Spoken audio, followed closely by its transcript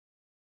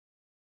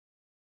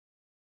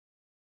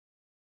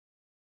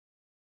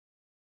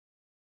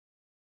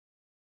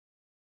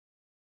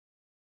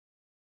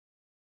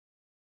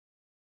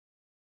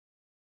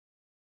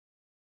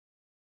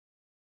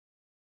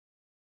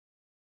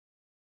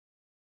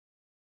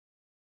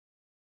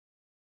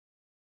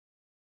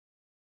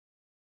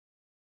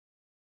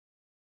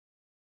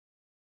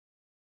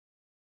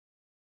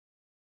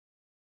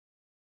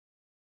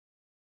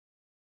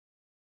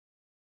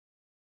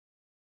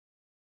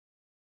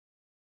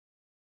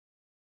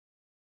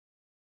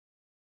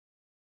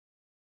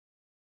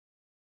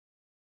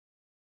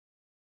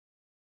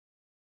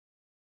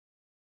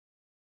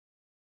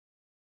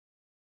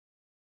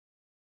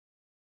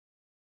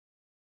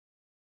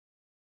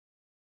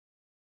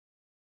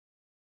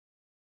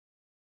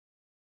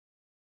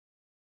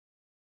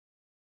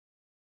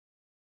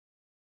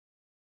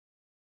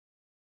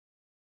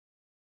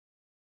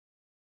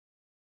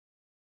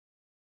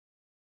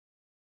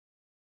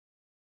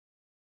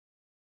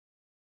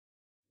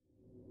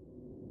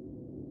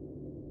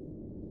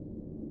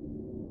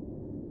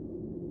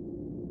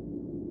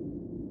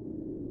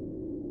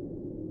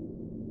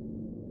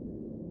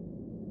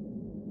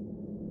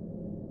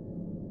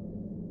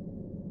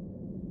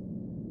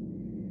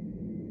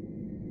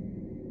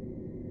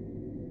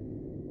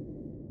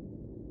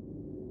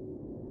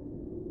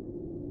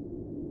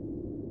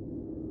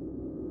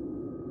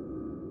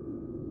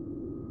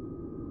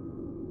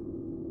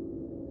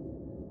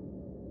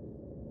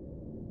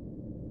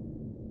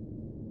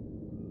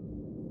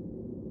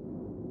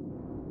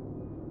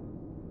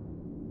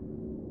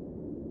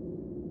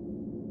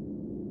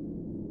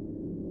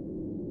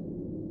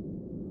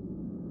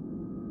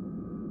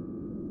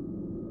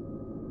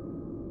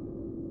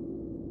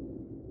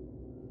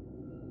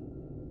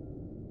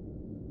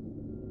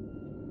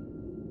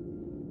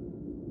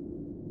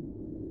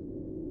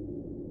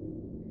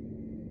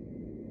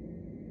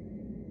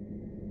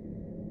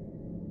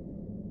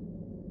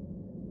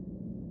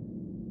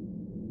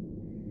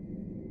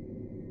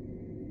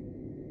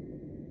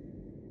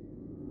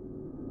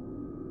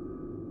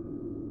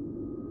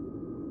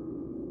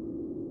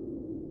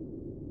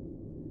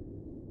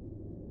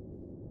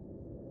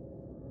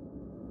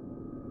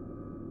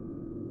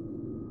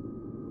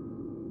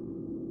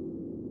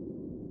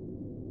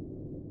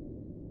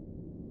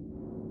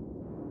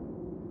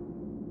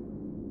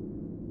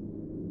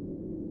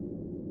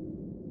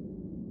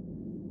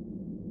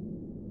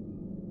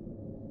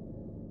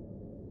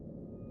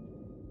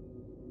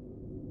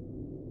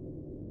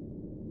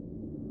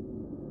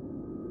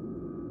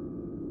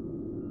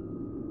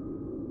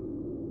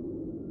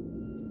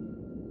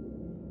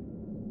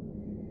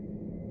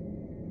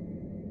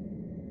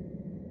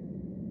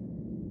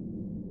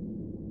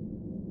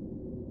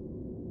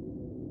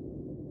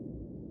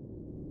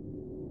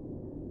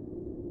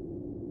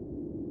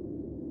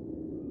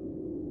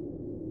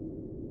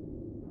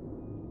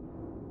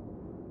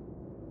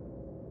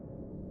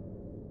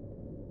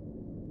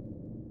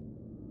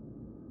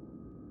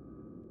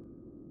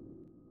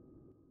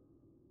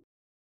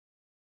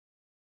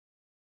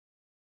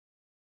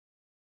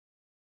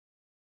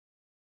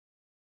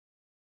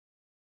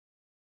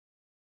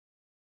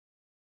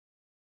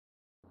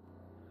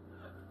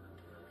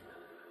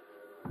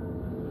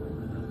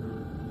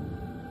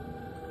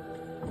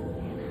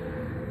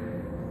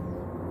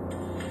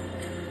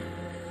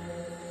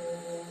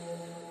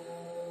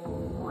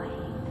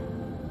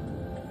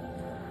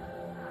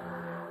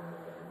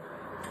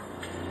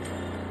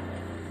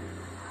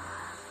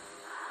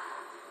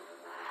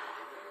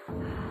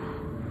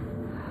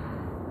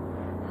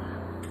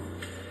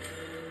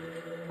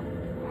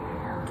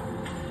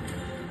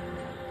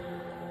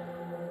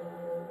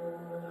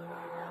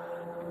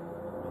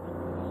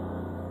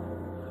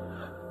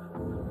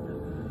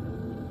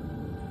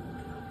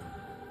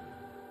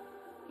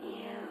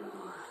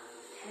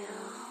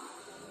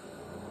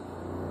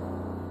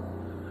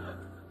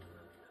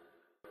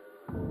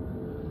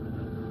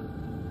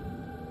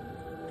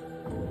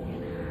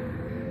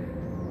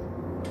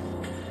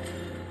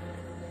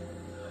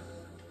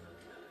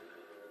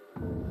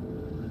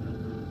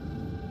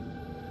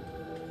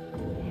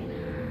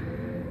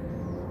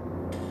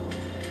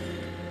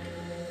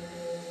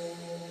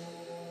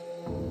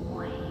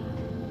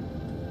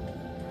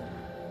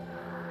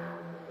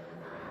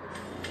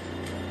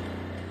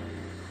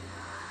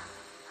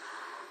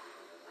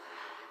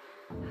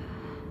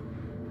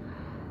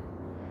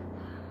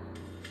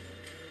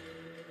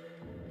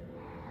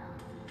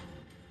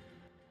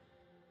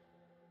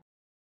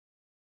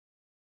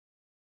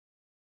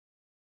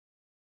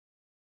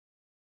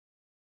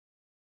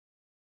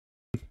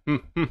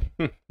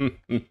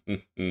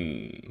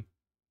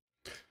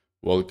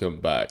Welcome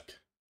back,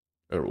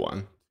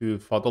 everyone, to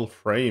Fatal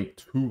Frame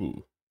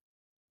 2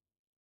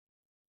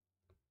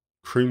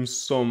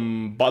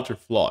 Crimson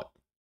Butterfly.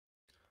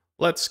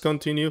 Let's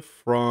continue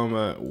from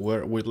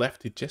where we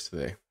left it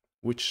yesterday,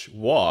 which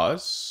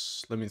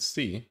was, let me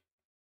see,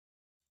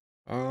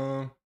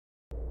 uh,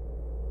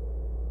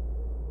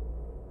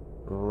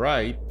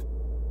 right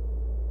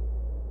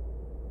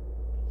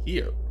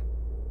here.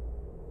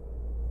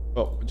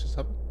 Oh, what just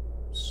happened?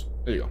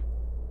 There you go.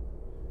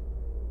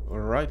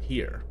 Right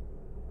here.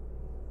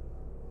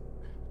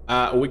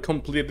 We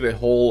completed the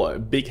whole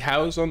big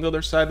house on the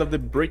other side of the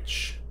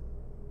bridge.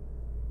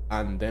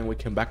 And then we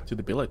came back to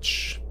the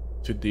village,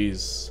 to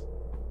these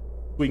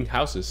twin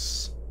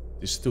houses.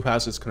 These two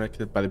houses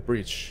connected by the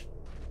bridge.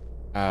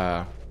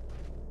 Let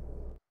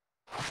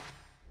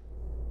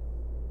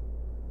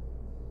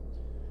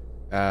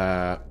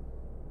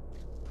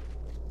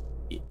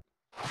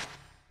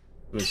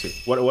me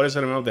see. What is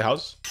the name of the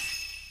house?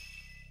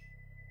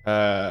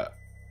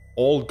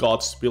 Old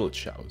God's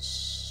Village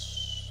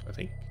House, I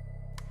think.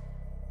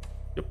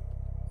 Yep.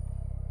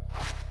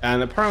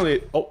 And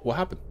apparently, oh, what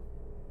happened?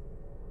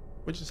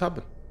 What just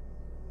happened?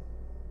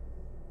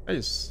 I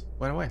just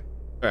went away.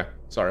 Okay,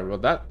 sorry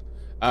about that.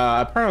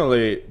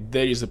 Apparently,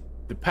 there is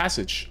the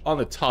passage on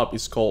the top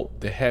is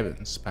called the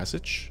Heavens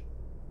Passage.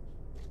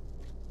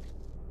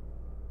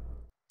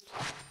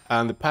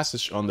 And the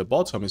passage on the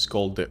bottom is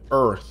called the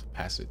Earth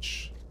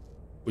Passage,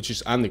 which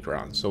is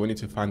underground, so we need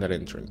to find that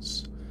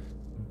entrance.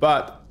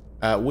 But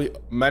we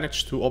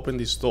managed to open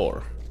this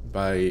door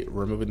by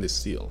removing the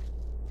seal.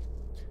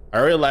 I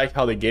really like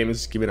how the game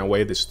is giving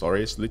away the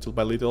stories little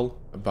by little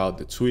about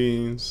the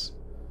twins,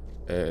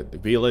 the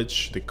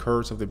village, the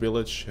curse of the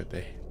village,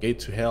 the gate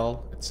to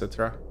hell,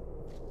 etc.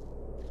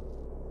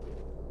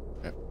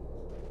 The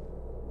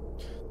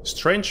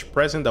strange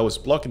present that was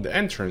blocking the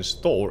entrance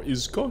door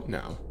is gone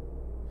now.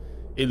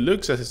 It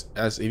looks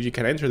as if you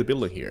can enter the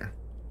building here.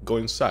 Go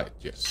inside,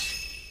 yes.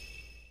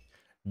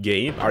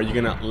 Game, are you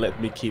gonna let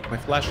me keep my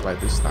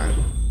flashlight this time?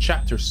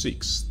 Chapter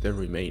 6, the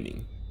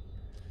remaining.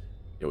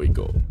 Here we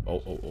go.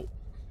 Oh.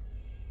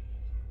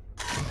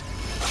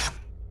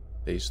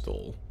 They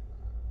stole.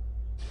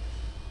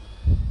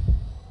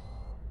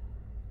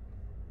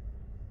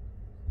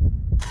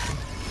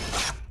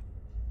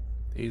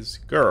 This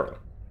girl.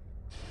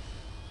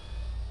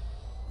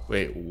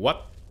 Wait,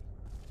 what?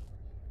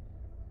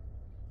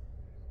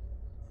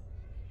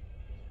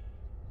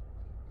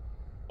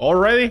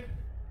 Already?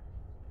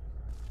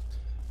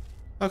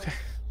 Okay.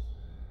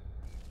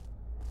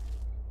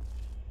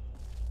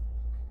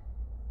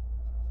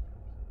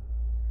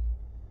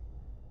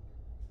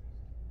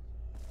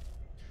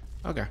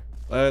 Okay.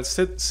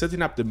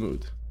 Setting up the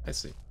mood. I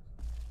see.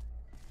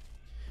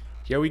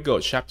 Here we go,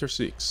 chapter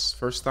 6.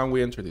 First time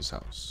we enter this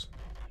house.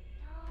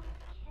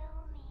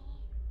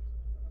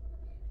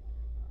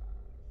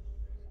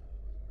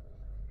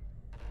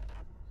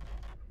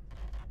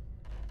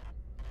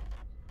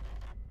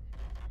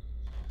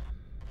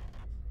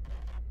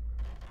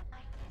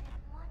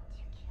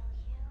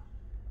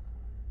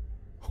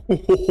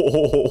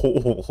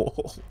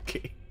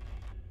 Okay.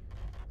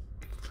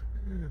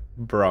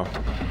 Bro.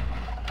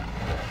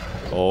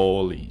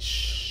 Holy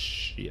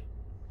shit.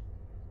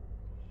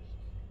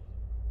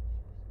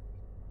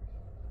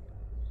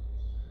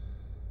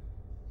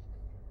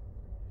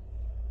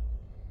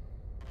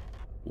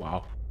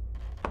 Wow.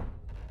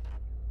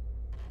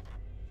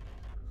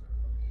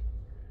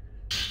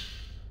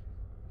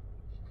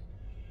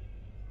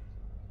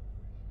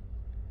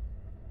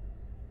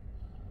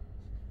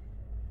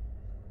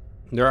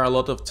 There are a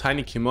lot of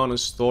tiny kimonos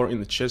stored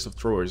in the chest of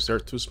drawers. They're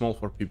too small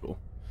for people.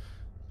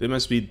 They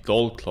must be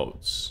doll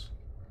clothes.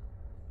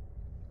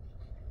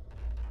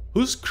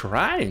 Who's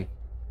crying?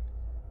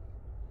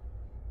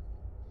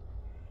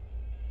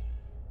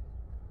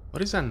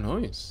 What is that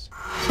noise?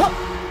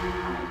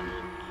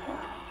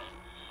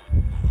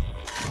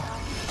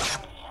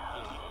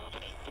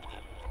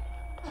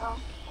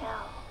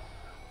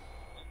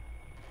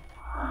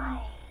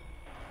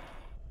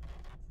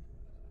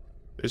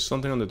 There's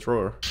something on the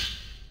drawer.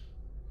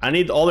 I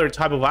need other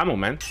type of ammo,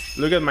 man.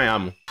 Look at my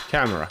ammo.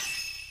 Camera.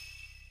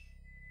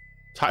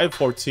 Type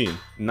 14,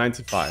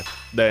 95.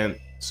 Then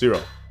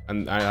 0.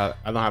 And I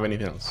don't have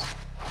anything else.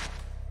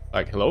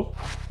 Like, hello?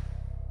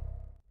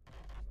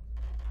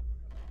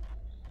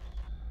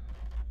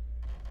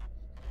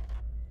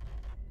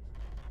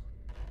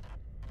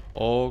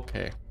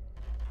 Okay.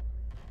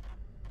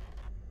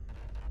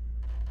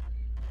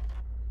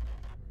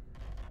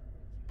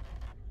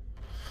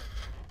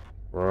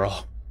 Bro.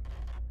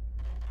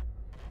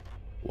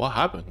 What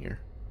happened here?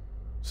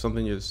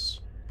 Something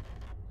just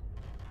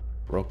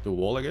broke the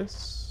wall, I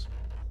guess?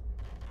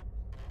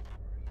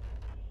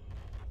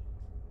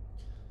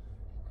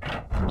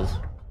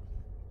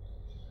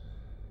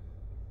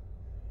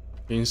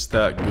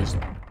 Insta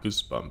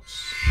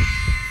goosebumps.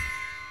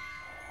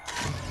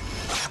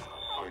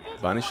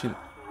 Vanishing.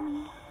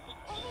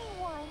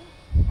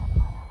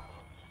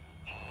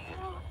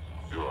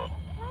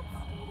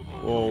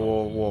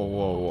 Whoa. whoa,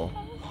 whoa, whoa.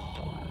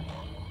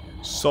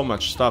 So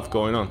much stuff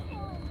going on.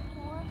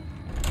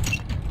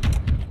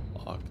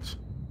 Locked.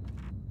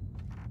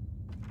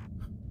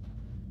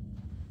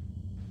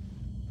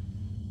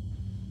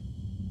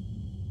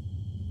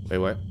 Wait,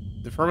 what?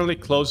 The permanently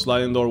closed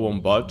sliding door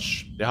won't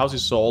budge. The house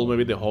is so old,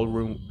 maybe the whole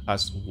room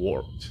has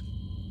warped.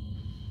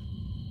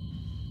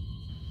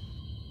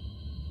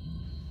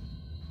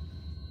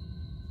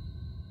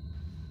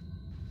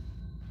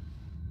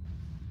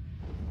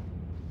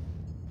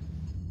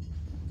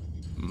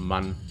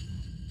 Man.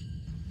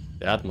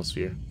 The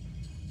atmosphere.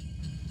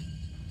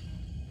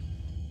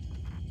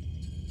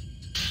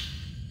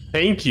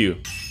 Thank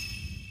you.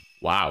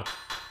 Wow.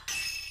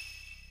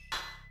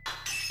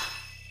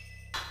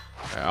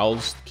 I'll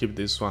just keep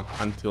this one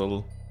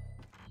until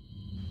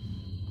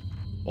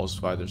boss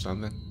fight or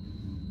something.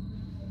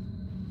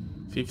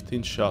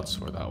 15 shots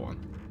for that one.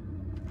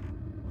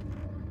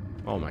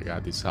 Oh my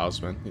god, this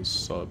house, man, is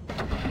so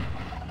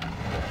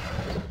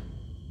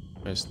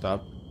messed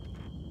up.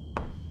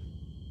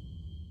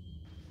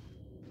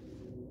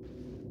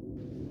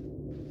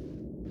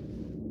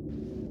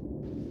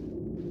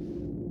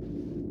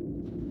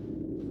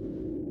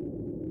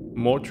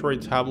 Mortuary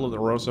tablet, a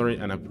rosary,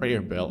 and a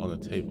prayer bell on the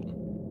table.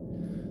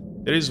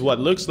 There is what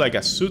looks like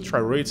a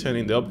sutra written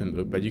in the open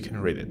book, but you can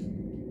read it.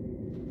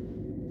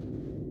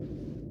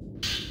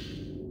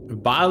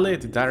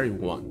 Violate Diary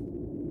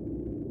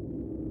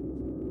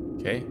 1.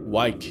 Okay,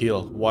 why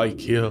kill? Why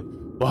kill?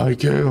 Why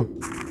kill?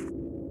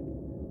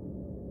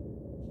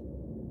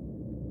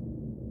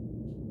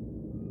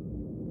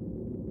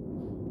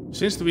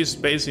 Seems to be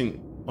spacing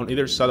on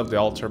either side of the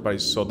altar, but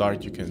it's so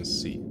dark you can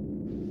see.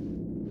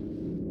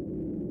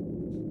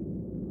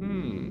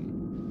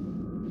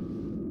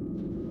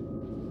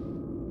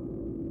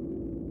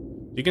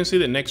 You can see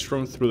the next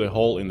room through the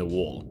hole in the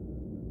wall.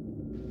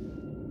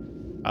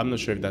 I'm not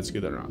sure if that's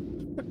good or not.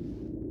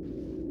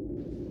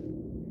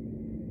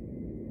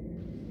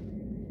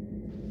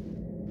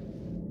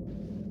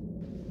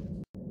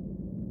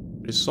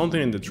 There's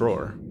something in the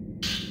drawer.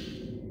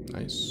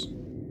 Nice.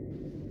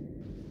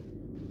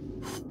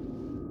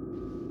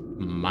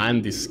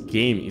 Man, this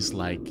game is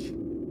like...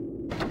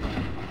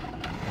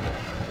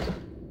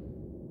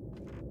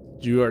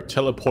 you are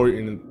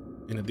teleporting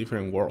in a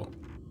different world.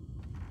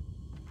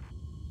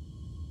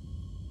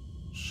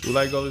 Should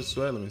I go this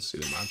way? Let me see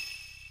the map.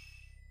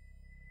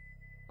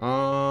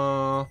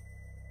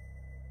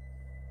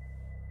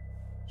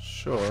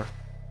 Sure.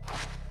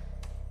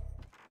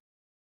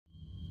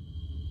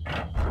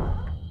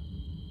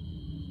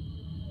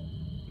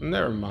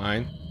 Never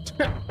mind.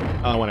 I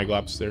don't want to go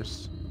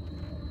upstairs.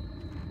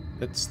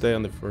 Let's stay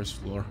on the first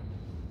floor.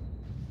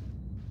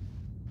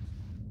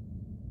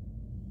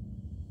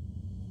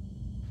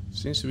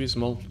 Seems to be a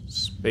small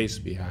space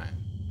behind.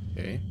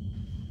 Okay.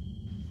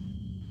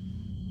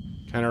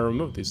 Can I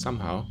remove this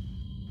somehow?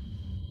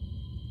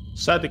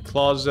 Inside the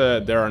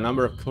closet, there are a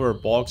number of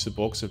covered boxes. The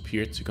boxes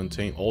appear to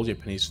contain old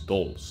Japanese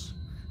dolls.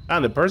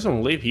 And the person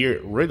who lives here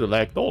really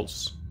likes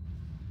dolls.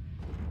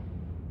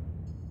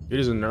 There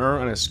is an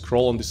urn and a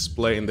scroll on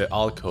display in the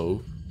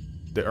alcove.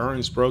 The urn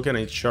is broken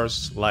and its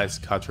shards lie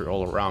scattered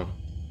all around.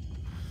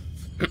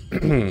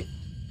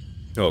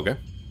 Okay.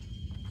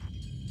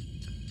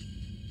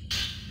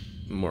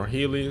 More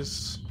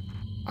healies.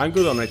 I'm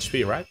good on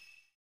HP, right?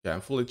 Yeah,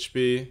 I'm full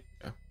HP.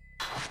 Yeah.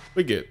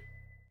 We good.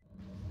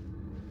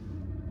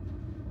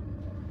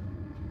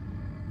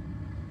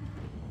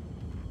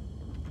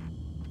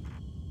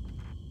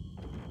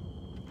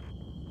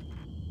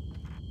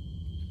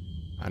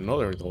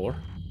 Another door.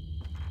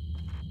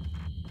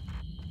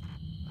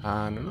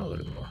 And another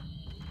door.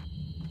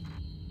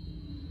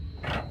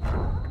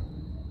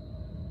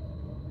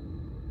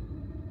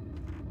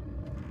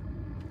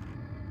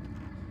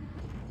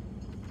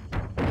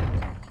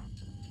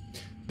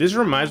 This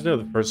reminds me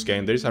of the first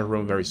game. There's a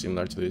room very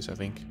similar to this, I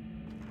think.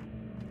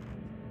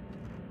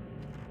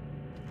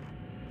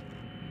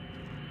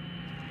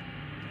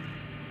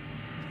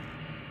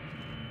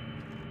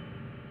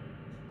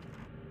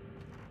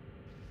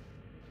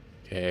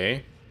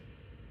 Okay.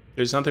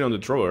 There's something on the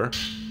drawer.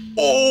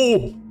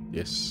 Oh!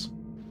 Yes.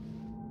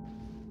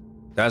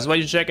 That's why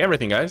you check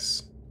everything,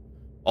 guys.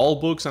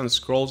 All books and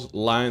scrolls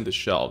line the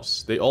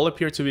shelves. They all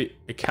appear to be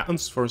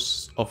accounts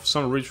of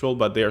some ritual,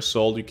 but they are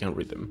sold. You can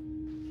read them.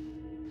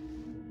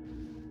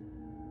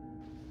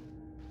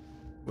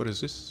 What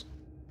is this?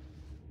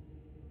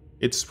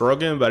 It's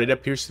broken, but it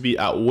appears to be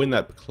a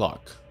wind-up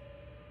clock.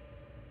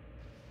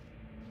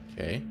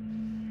 Okay.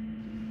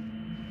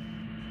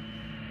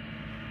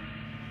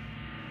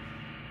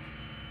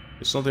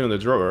 There's something in the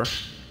drawer.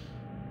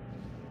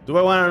 Do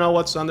I want to know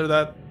what's under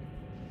that?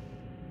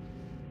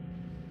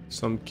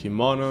 Some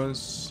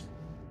kimonos.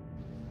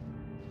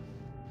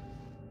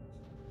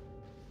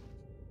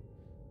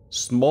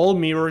 Small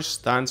mirror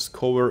stands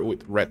covered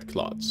with red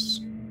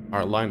cloths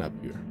are lined up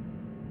here.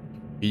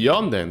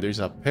 Beyond them, there's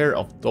a pair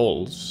of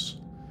dolls.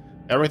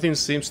 Everything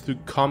seems to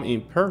come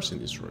in pairs in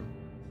this room.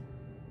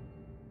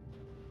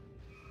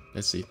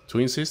 Let's see.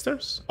 Twin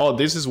sisters? Oh,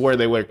 this is where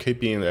they were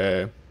keeping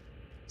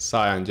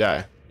Sai and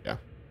Jai. Yeah.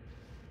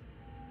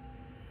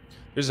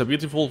 There's a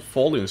beautiful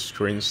folding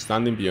screen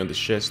standing beyond the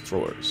chest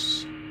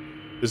drawers.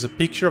 There's a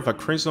picture of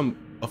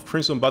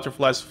crimson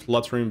butterflies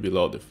fluttering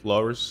below the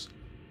flowers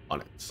on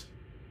it.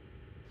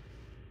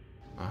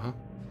 Uh-huh.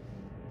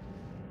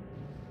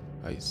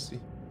 I see.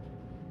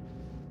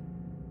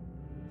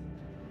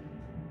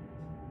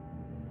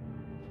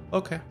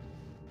 Okay.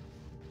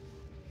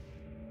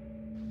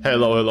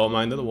 Hello,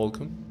 minded.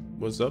 Welcome.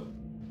 What's up?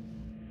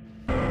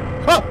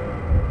 Huh!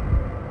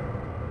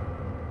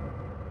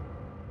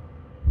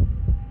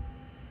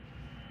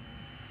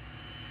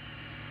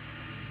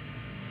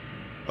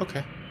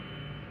 Okay.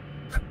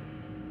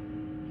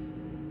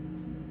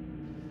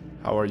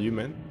 How are you,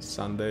 man?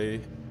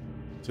 Sunday.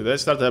 Today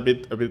started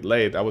a bit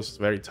late. I was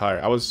very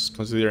tired. I was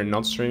considering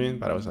not streaming,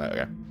 but I was like,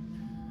 okay,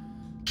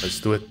 let's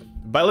do it.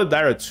 Violet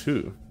Diary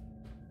 2.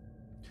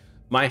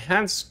 My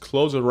hands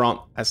closed around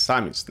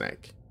Asami's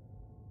neck.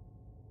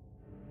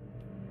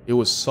 It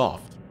was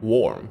soft,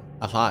 warm,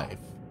 alive.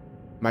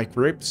 My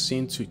grip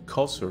seemed to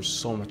cause her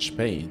so much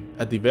pain.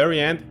 At the very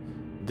end,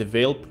 the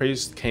veiled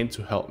priest came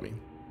to help me.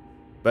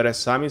 But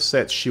Asami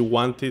said she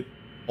wanted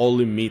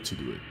only me to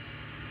do it.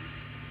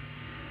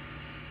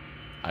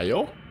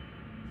 Ayo?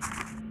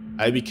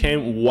 I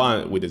became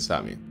one with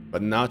Asami,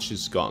 but now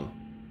she's gone.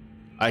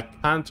 I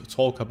can't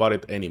talk about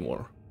it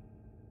anymore.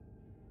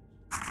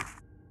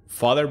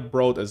 Father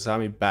brought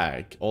Asami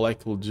back. All I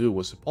could do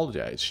was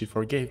apologize. She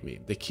forgave me.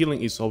 The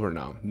killing is over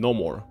now. No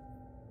more.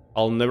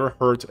 I'll never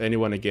hurt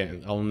anyone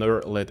again. I'll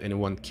never let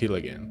anyone kill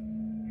again.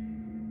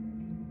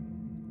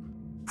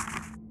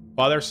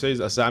 Father says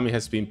Asami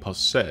has been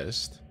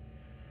possessed,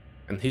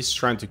 and he's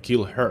trying to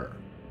kill her.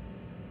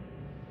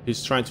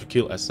 He's trying to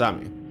kill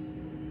Asami.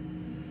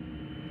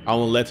 I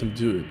won't let him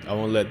do it. I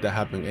won't let that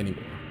happen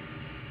anymore.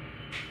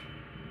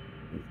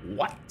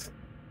 What?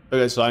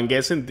 Okay, so I'm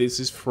guessing this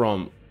is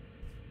from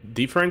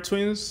different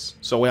twins.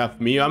 So we have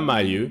Miyu and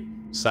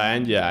Mayu, Sai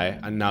and Yae,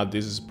 and now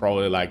this is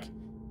probably like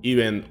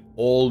even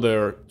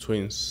older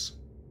twins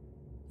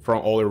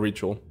from older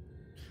ritual.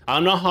 I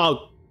don't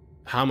know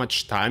how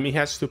much time it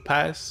has to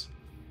pass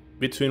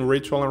between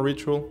ritual and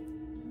ritual.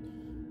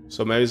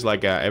 So maybe it's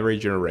like every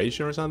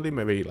generation or something.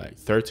 Maybe like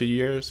 30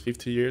 years,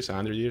 50 years,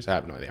 100 years. I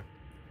have no idea.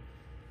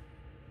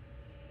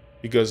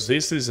 Because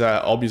this is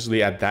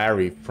obviously a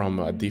diary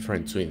from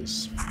different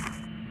twins.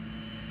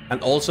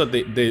 And also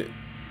the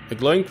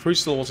glowing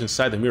crystal was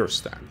inside the mirror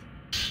stand.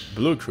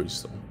 Blue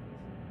crystal.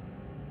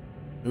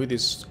 Maybe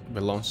this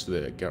belongs to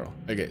the girl.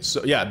 Okay,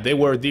 so yeah, they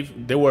were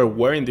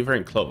wearing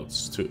different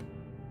clothes too.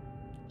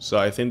 So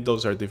I think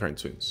those are different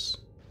twins.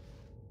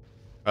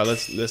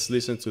 Let's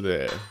listen to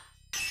the.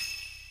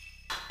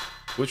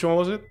 Which one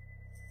was it?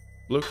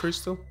 Blue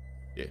crystal?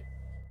 Yeah.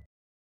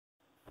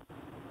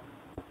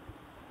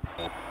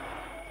 I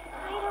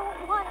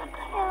don't want to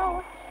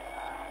kill.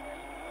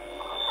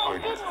 I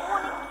didn't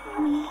want to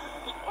kill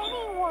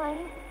anyone.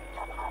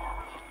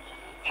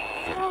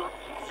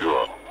 So,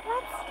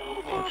 let's stay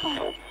together,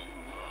 okay?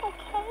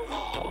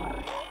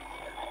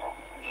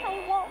 I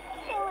won't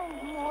kill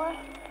anymore.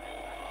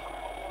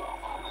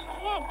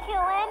 Can't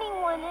kill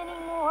anyone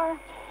anymore.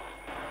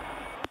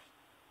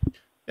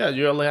 Yeah,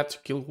 you only had to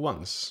kill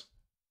once.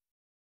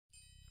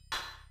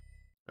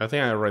 I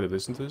think I already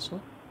listened to this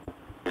one.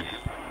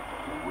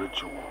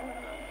 Ritual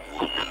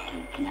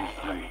taking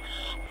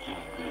place in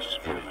this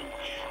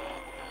village.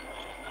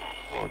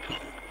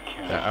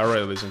 Yeah, I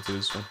already listened to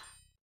this one.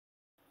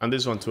 And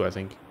this one too, I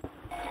think.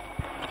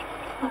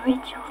 A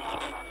ritual.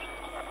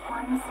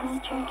 One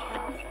sister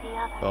kills the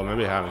other. Oh,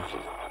 maybe I haven't.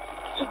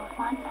 So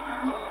one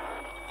half.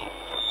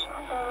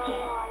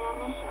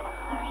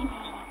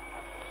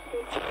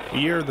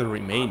 Fear the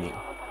remaining.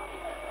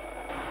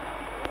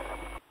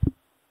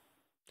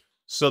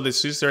 So the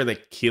sister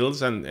that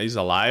kills and is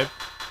alive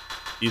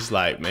is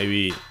like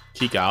maybe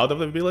kicked out of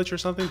the village or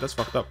something? That's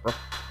fucked up, bro.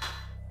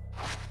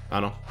 I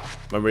don't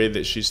know. Maybe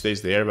that she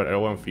stays there but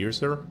everyone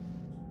fears her.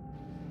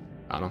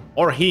 I don't know.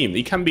 Or him.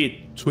 It can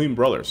be twin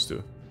brothers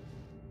too,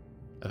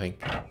 I think.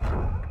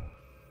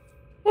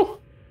 Whew.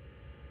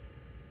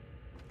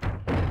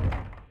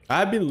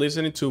 I've been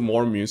listening to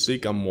more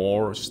music and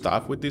more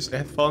stuff with these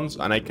headphones,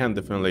 and I can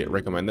definitely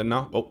recommend it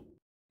now. Oh.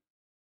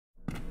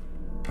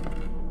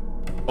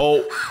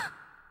 Oh.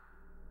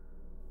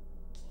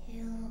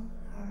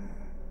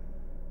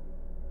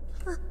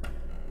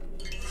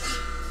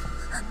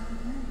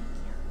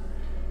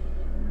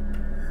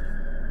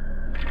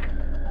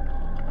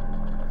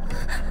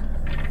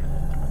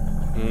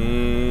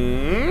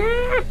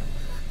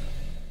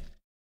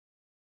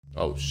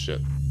 Oh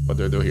shit. What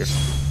do I do here?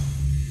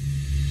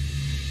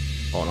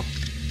 Oh no.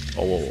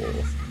 Oh, whoa, whoa,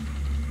 whoa.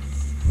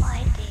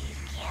 Why do you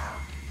kill?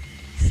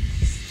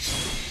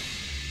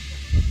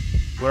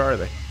 Where are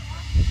they?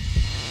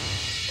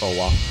 Oh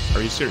wow.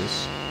 Are you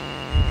serious?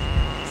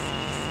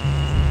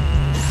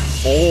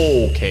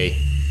 Okay.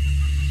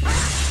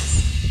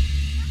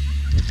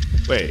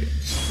 Wait.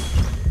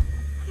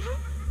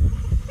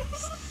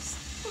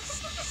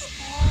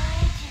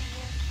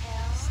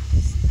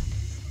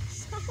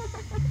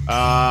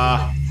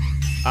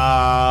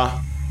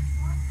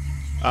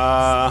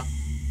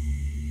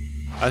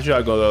 Actually,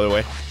 I'll go the other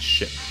way.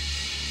 Shit.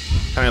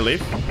 Can I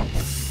leave?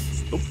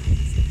 Nope.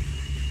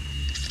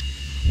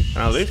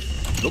 Can I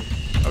leave? Nope.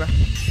 Okay.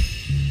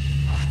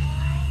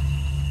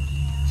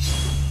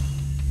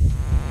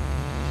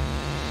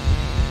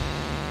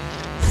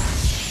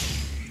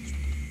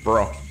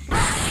 Bro.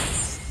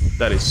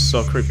 That is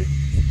so creepy.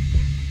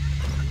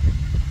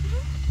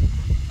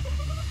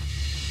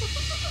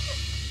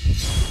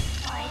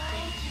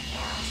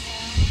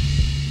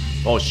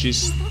 Oh,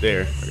 she's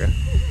there. Okay.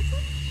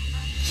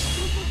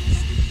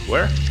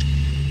 Where?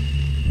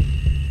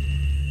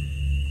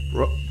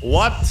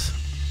 What?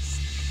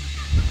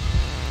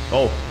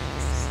 Oh.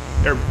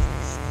 There.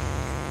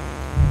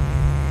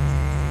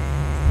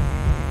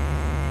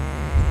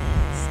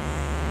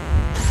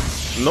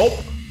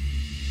 Nope.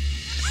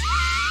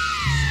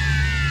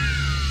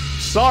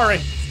 Sorry.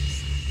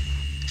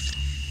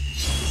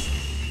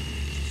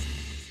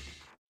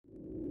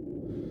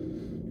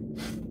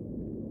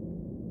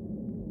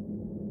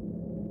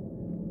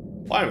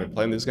 Why am I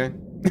playing this game?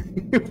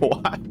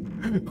 Why?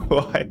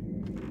 Why?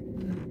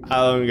 I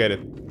don't get it.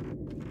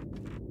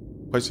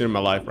 Questioning my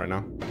life right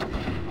now.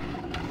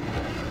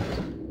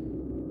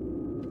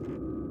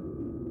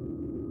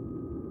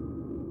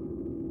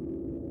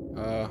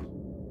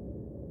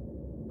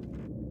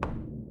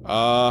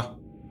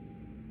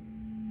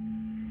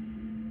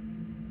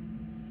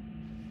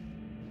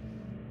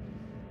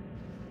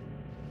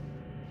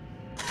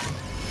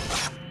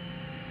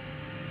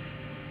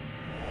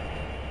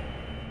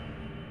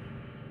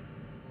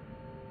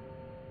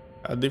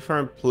 A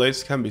different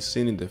place can be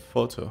seen in the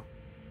photo.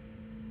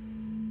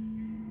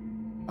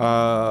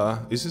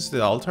 Is this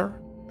the altar?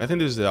 I think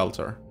this is the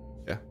altar.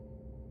 Yeah.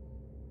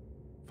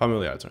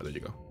 Family altar, there you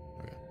go.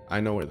 Okay. I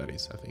know where that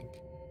is, I think.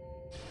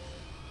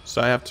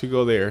 So I have to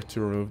go there to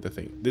remove the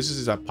thing. This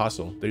is a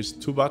puzzle. There's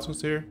 2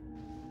 buttons here.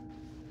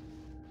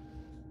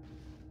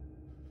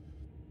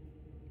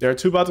 There are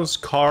 2 buttons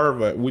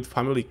carved with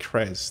family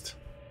crest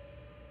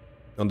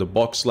on the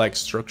box-like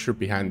structure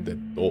behind the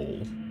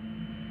doll.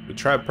 We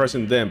tried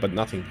pressing them, but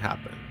nothing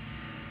happened.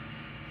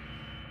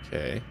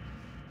 Okay.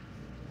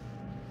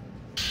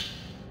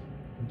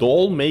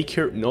 Doll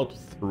Maker Note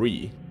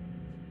 3.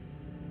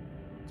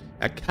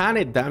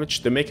 Akane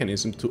damaged the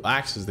mechanism to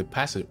access the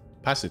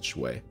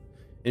passageway,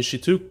 and she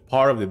took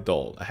part of the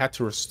doll. I had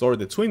to restore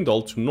the twin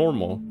doll to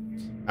normal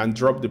and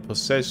drop the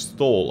possessed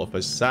doll of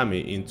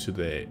Asami into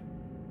the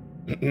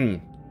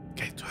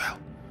gate to hell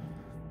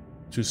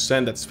to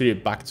send that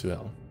spirit back to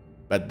hell.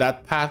 But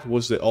that path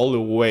was the only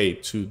way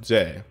to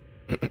there.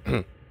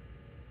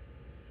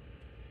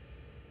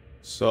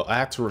 So I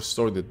had to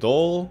restore the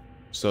doll,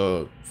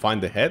 so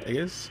find the head, I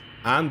guess,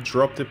 and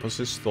drop the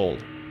possessed doll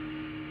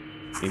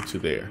into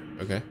there.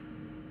 Okay,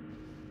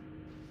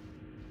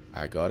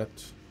 I got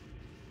it.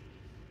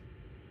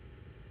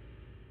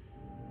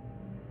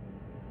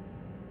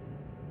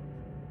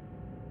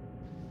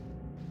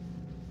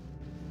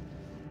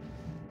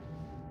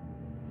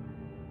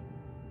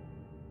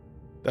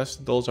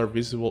 Dust dolls are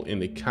visible in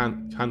the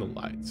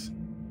candlelight.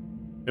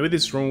 Maybe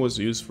this room was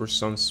used for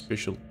some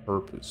special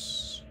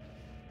purpose.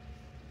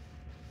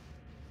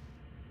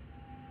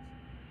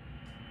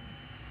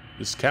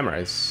 This camera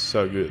is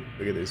so good.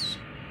 Look at this.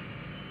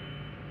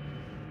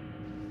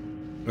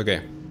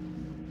 Okay.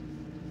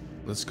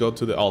 Let's go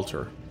to the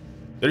altar.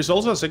 There is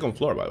also a second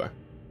floor, by the way.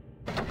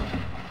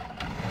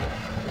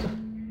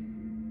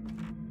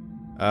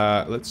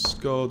 Let's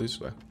go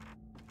this way.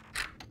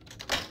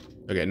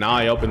 Okay, now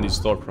I open this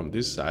door from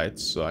this side,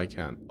 so I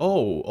can...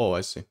 Oh,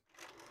 I see.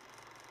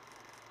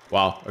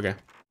 Wow, okay.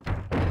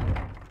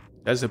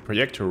 That's the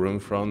projector room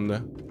from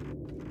the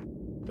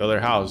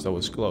other house that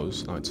was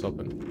closed. Now it's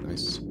open.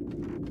 Nice.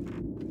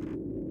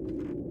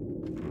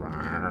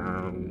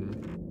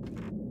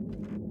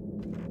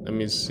 Let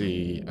me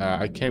see.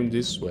 I came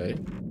this way.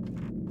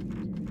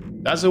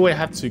 That's the way I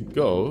have to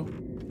go.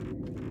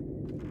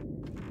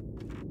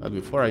 But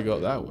before I go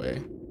that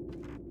way...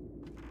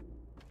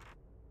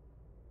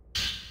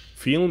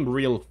 Film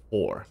Reel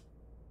 4.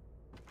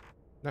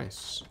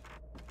 Nice.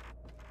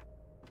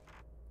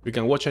 We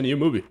can watch a new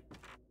movie.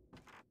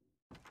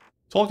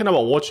 Talking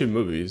about watching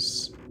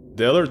movies,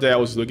 the other day I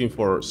was looking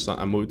for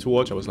a movie to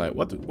watch. I was like,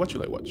 what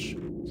should I watch?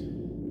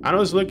 And I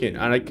was looking,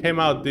 and I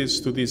came out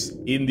to this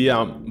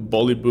Indian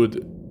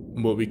Bollywood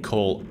movie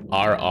called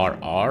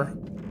RRR.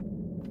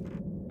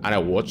 And I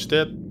watched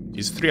it.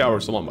 It's 3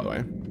 hours long, by the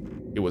way.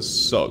 It was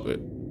so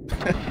good.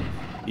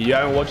 If you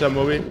haven't watched that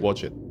movie,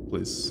 watch it,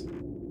 please.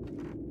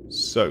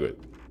 So good.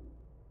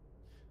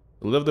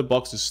 I love the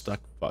box is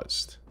stuck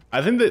fast.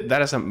 I think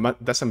that's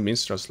a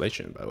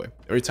mistranslation, by the way.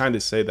 Every time they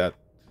say that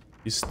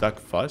he's stuck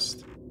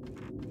fast,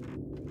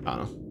 I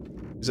don't know.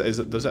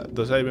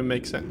 Does that even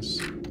make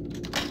sense?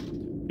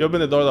 You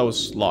opened the door that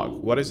was locked.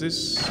 What is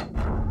this?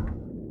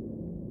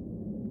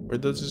 Where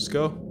does this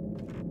go?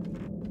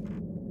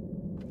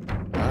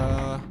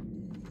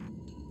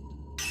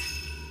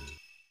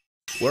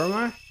 Where am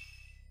I?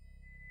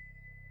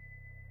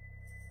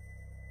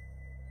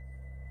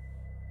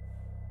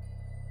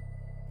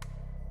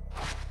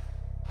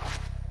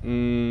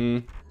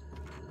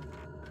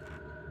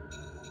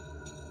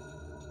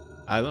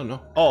 I don't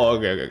know. Oh,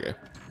 okay.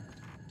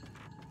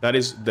 That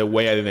is the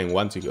way I didn't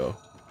want to go.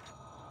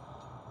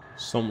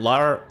 Some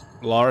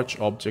large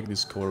object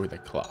discovered with a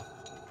cloth.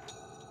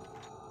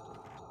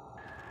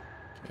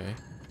 Okay.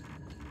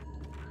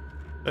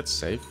 That's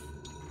safe.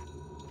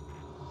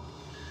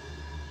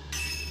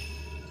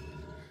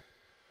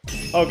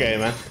 Okay,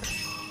 man.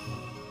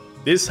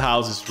 This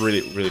house is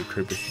really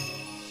creepy.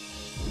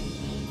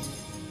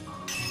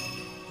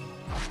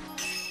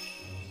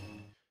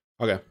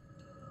 Okay.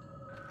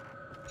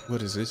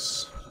 What is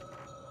this?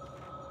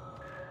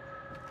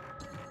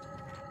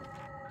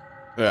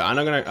 Yeah, I'm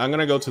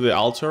gonna go to the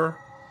altar.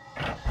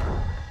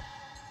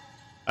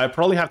 I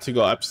probably have to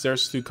go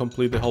upstairs to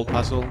complete the whole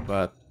puzzle,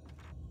 but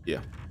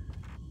yeah.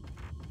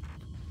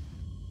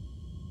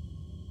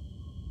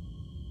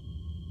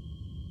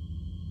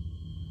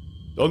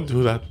 Don't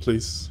do that,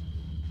 please.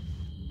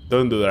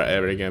 Don't do that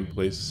ever again,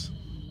 please.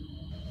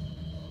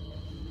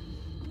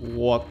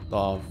 What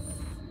the...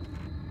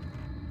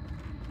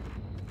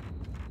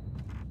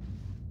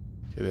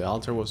 Okay, the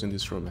altar was in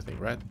this room, I think,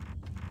 right?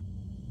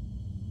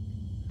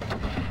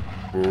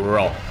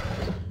 Bro.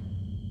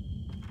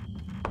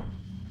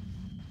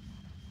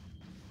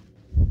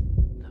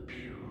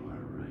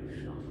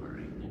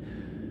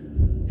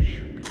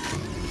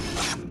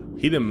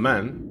 Hidden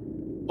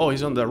man? Oh,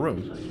 he's on that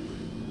room.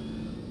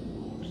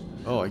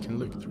 Oh, I can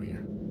look through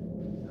here.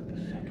 The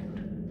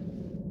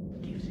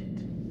second gives it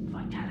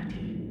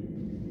vitality.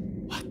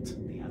 What?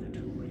 The other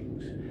two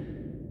rings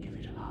give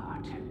it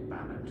heart and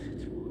balance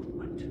its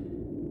movement.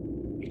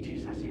 It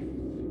is as if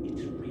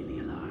it's really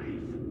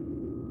alive.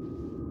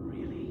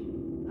 Really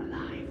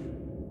alive.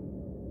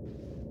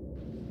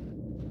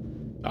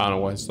 I don't know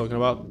what he's talking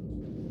about.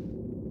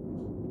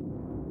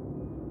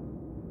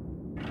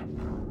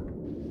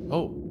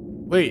 Oh,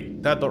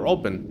 wait, that door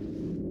opened.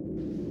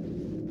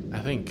 I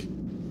think.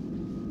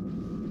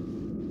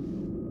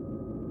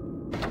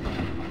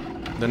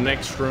 The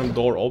next room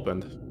door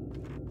opened.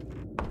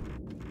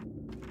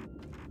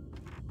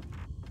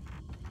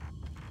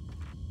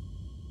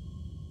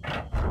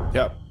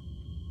 Yep.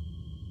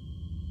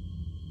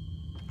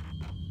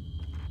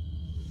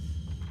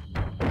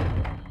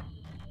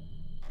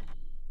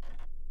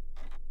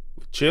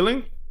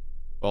 Chilling?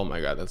 Oh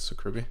my god, that's so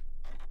creepy.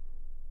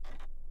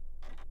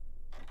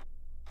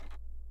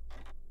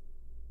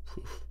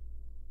 Poof.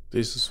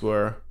 This is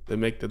where they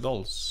make the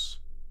dolls.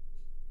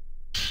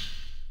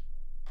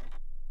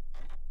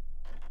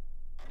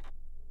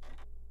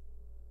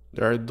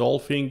 There are doll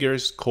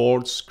fingers,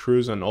 cords,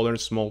 screws, and other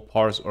small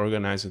parts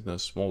organized in a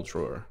small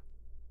drawer.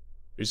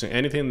 There isn't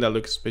anything that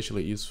looks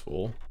especially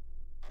useful.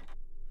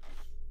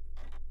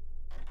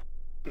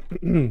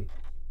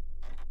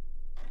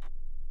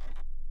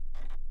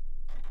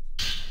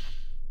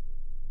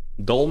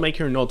 Doll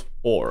Maker Note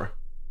 4.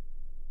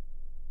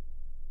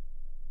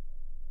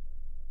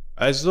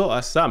 I saw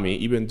Asami,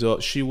 even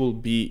though she will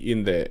be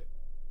in the...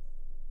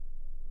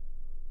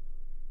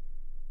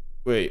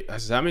 Wait,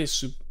 Asami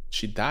is...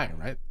 She died,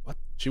 right? What?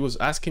 She was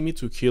asking me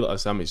to kill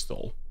Asami's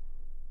doll.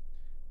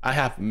 I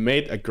have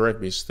made a great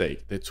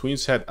mistake. The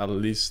twins had at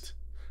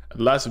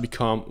last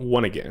become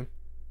one again.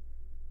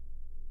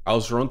 I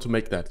was wrong to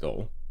make that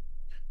doll.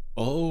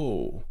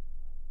 Oh.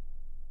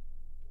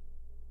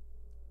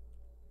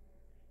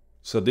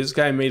 So this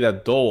guy made a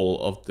doll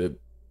of the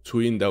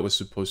twin that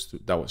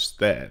was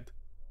dead.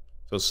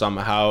 So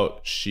somehow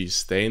she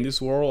stayed in this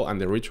world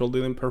and the ritual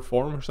didn't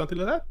perform or something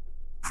like that?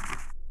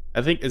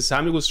 I think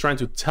Asami was trying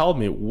to tell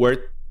me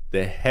where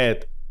the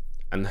head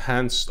and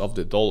hands of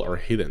the doll are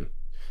hidden.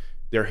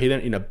 They're hidden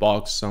in a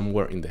box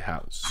somewhere in the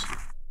house.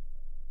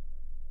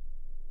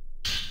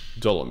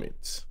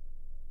 Dolomite.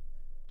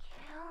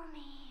 Kill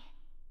me.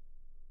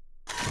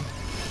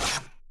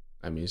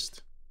 I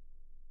missed.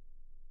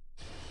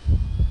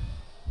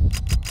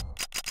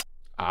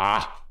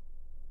 Ah!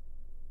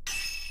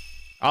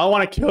 I don't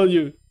want to kill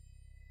you.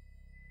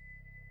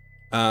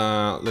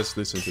 Let's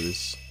listen to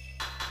this.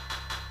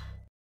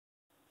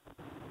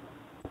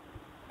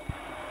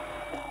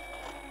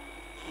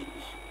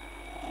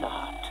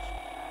 Not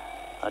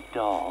a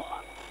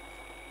doll.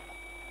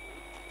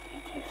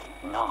 It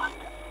is not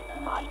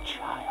my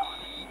child.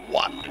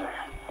 Wonder.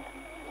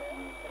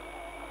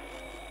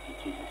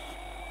 It is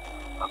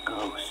a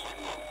ghost.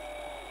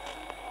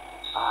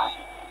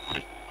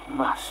 I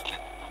must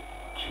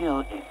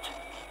kill it.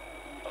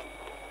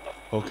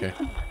 Okay.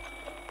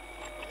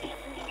 If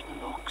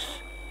it looks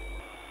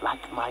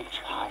like my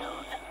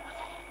child,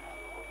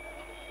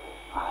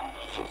 I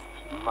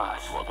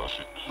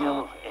must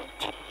kill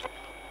it.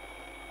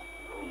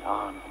 The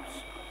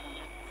arms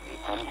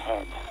and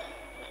head,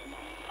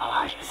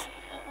 eyes.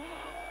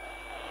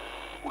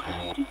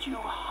 Where did you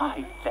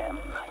hide them?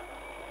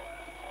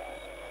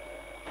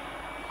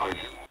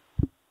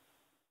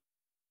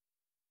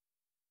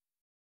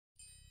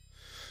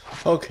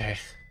 Okay.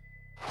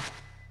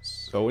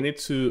 So we need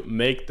to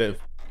make the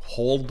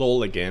whole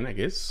doll again, I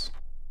guess,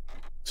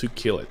 to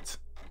kill it.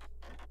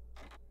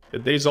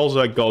 There's also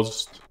a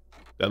ghost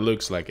that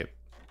looks like it.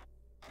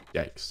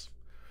 Yikes.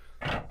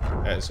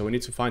 So we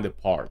need to find the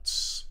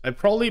parts. I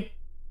probably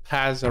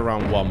pass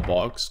around one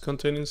box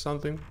containing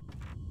something.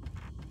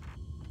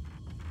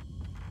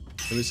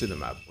 Let me see the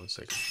map 1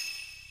 second.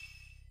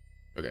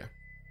 Okay.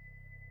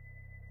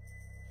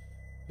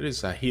 There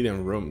is a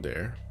hidden room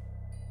there.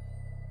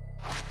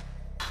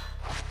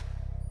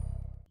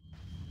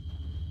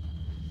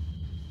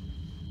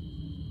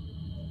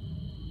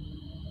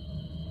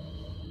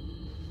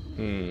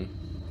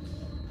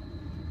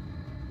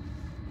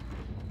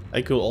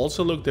 I could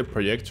also look the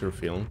projector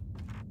film.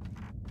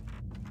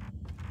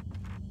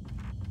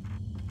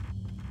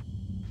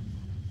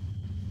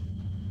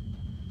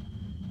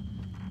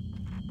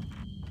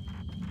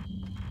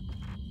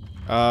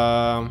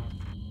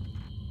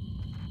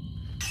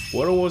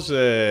 Where was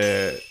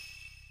the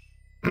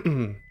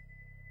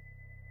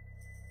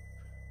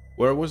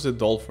where was the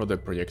doll for the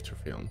projector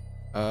film?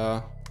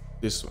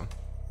 This one.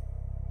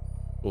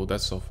 Oh,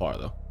 that's so far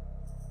though.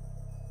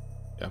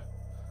 Yeah.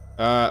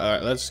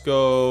 Alright, let's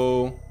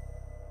go.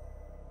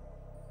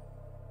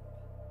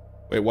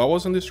 Wait, what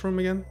was in this room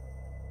again?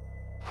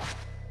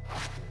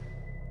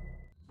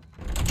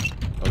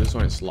 Oh, this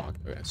one is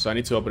locked. Okay, so I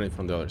need to open it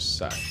from the other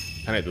side.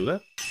 Can I do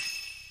that?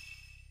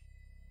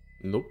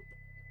 Nope.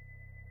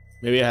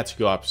 Maybe I had to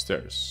go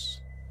upstairs.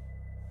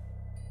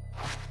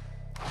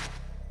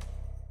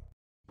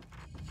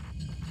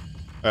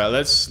 Alright,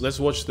 let's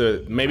watch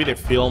the... Maybe the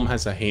film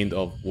has a hint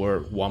of where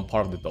one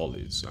part of the doll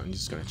is. So I'm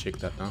just gonna check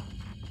that now.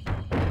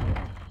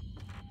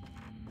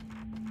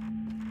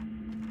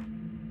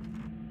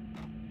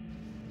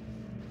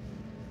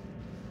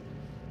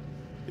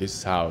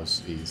 This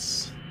house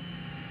is...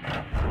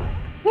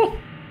 Woo!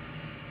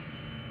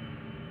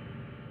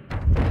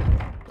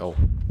 Oh.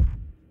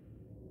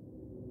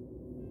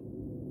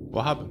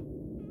 What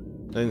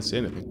happened? I didn't see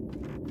anything.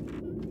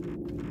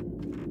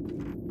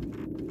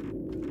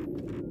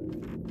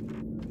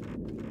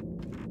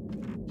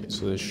 Okay,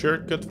 so the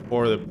shortcut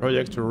for the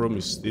projector room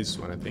is this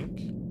one, I think.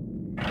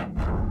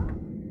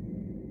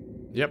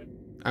 Yep.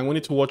 And we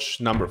need to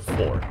watch number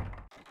 4.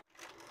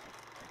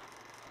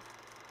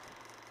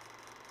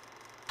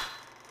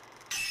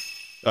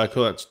 I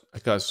could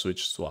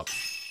switch swap.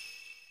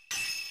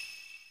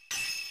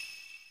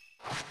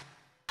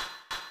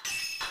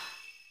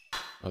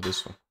 Oh,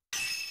 this one.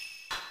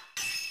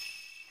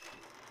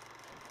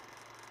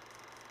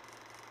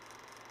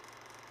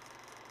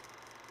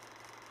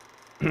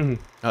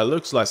 It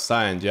looks like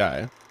Cyan,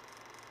 yeah.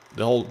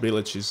 The whole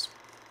village is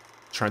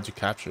trying to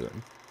capture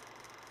them.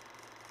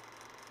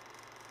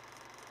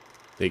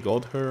 They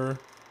got her.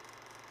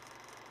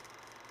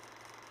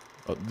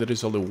 Oh, there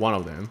is only one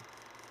of them.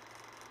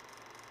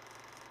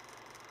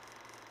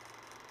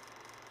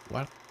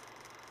 What?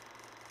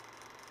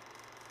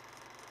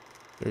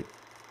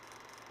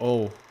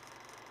 Oh.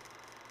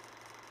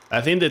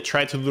 I think they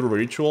tried to do the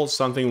ritual,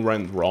 something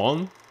went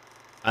wrong,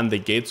 and the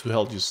gate to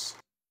hell just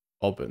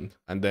opened.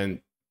 And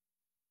then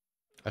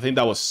I think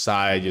that was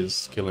Sai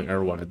just killing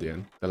everyone at the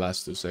end, the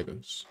last 2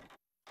 seconds.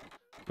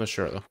 Not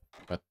sure though,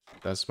 but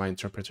that's my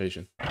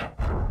interpretation.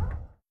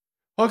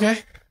 Okay.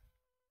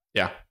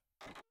 Yeah.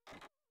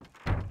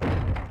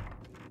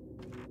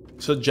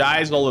 So Jai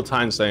is all the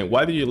time saying,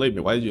 why did you leave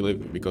me? Why did you leave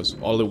me? Because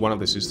only one of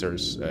the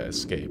sisters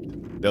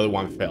escaped. The other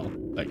one fell.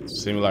 Like,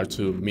 similar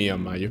to me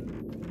and Mayu.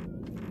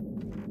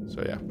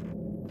 So yeah.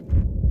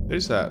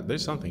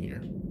 There's something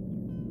here.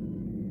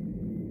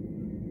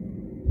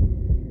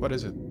 What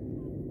is it?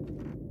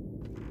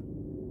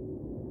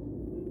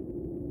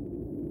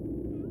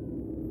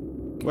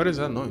 What is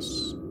that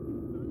noise?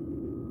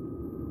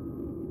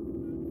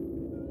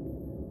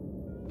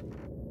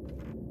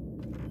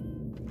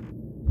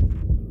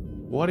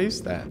 What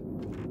is that?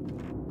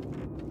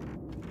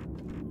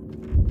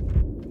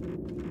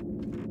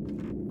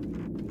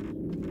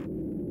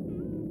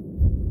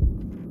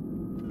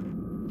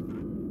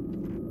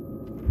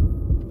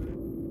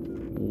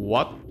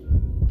 What?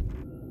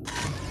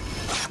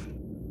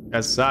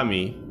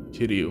 Asami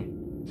Kiryu.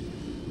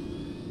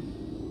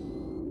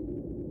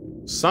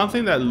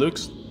 Something that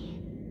looks...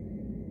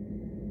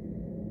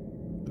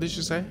 What did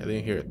you say? I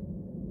didn't hear it.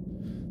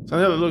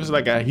 Something that looks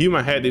like a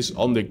human head is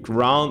on the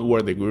ground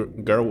where the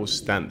girl was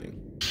standing.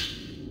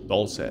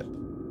 Doll said.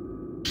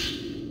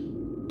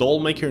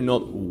 Dollmaker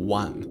Note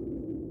 1.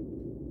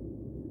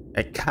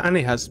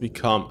 Akane has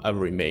become a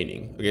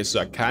remaining. Okay,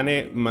 so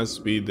Akane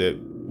must be the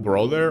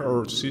brother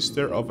or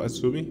sister of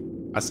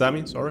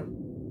Asami, sorry.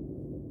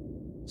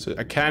 So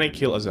Akane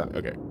killed Asami.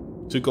 Okay.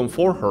 To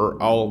comfort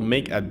her, I'll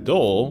make a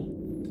doll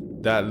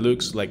that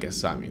looks like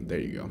Asami. There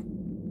you go.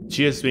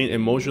 She has been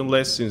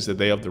emotionless since the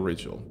day of the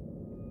ritual.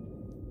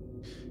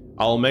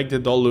 I'll make the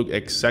doll look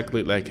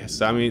exactly like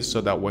Asami so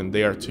that when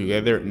they are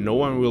together, no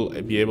one will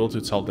be able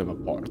to tell them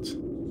apart.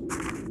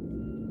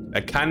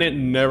 Akane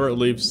never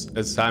leaves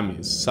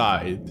Asami's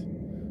side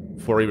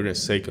for even a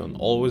second,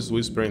 always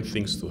whispering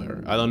things to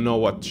her. I don't know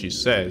what she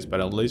says,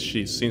 but at least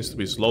she seems to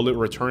be slowly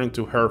returning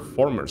to her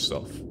former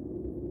self.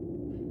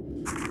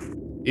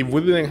 If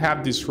we didn't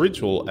have this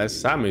ritual,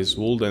 Asami's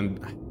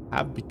wouldn't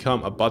have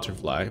become a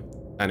butterfly,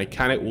 and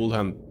Akane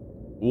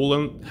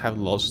wouldn't have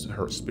lost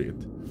her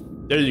spirit.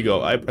 There you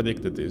go, I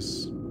predicted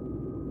this.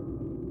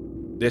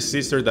 The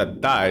sister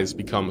that dies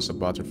becomes a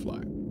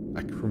butterfly.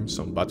 A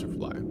crimson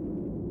butterfly.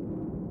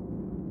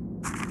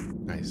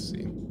 I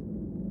see.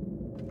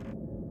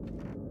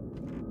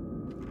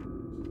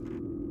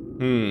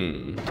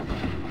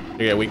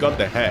 Okay, we got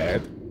the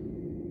head.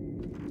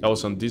 That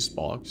was on this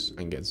box,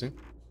 I'm guessing.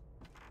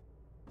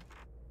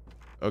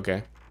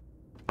 Okay.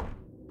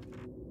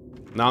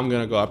 Now I'm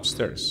gonna go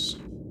upstairs.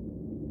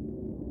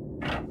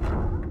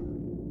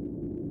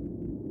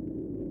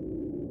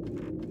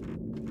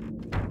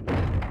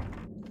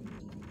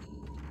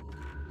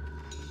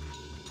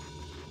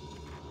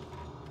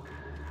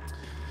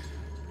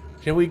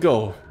 Here we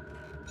go.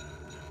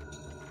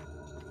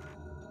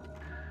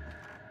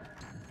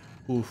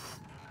 Oof.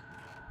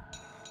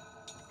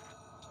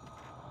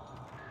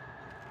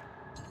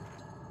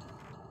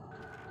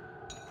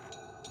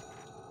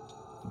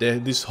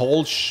 This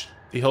whole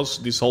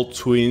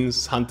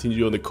twins hunting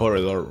you on the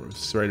corridor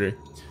is very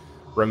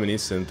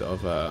reminiscent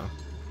of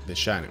The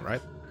Shining,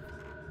 right?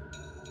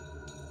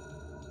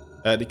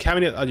 The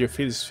cabinet at your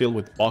feet is filled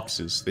with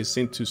boxes. They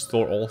seem to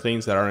store all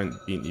things that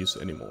aren't being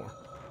used anymore.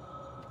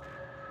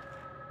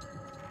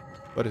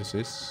 What is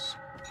this?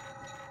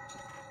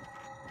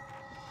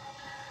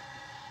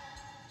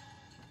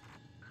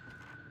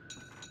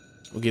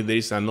 Okay, there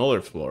is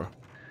another floor.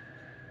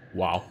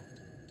 Wow.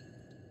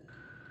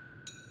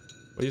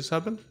 What just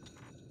happened?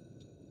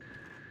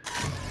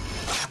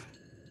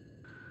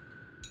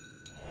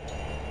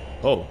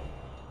 Oh.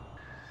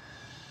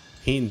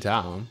 Pinned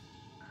down.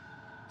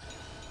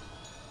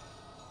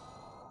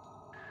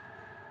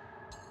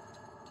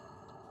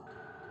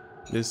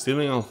 The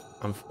ceiling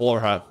and floor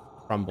have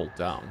crumbled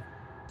down.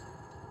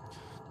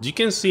 You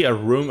can see a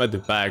room at the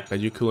back that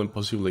you couldn't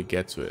possibly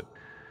get to it.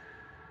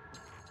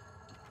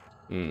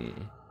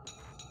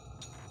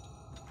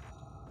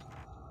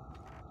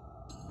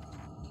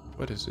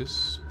 What is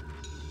this?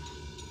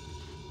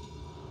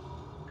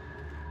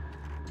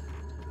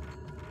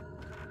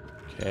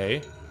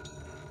 Okay.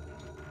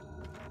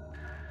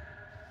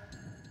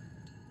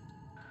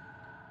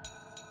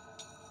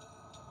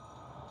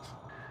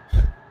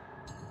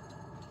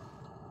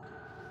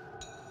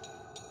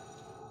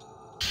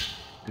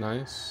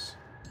 Nice.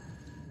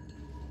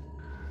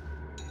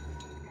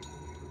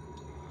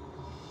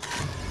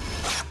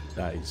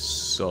 That is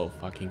so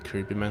fucking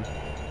creepy, man.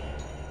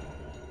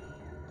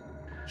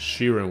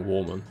 Sheeran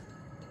woman.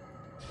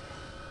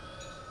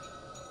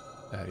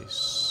 That is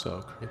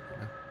so creepy,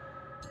 man.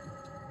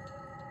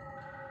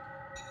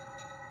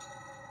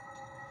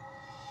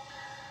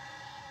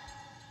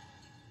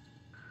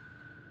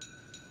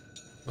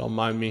 Don't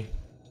mind me.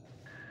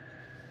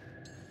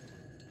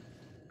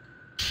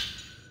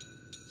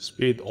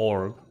 Spirit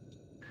orb.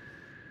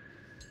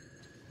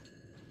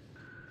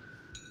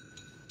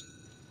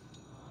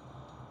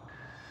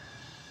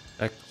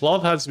 A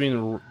cloth has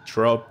been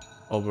dropped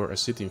over a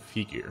sitting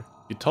figure.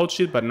 You touch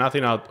it, but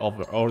nothing out of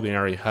the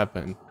ordinary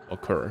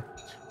occur.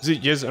 Is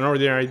it just an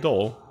ordinary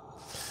doll?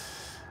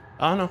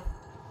 I don't know.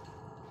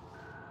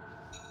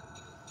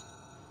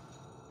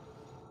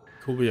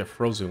 Could be a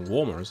frozen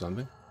woman or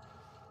something.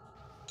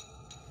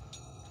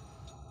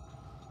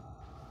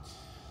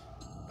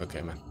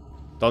 Okay, man.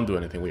 Don't do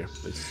anything weird,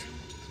 please.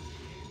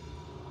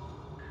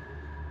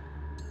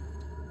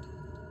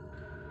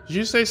 Did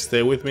you say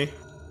stay with me?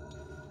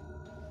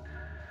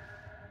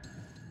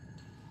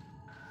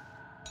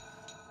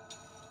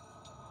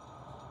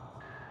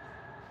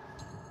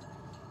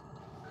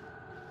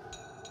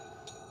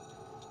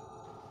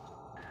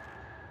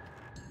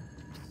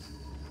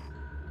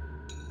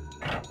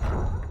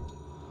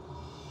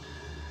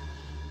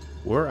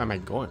 Where am I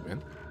going,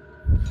 man?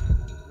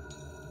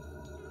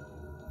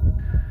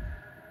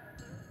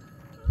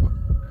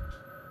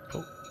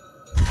 Oh.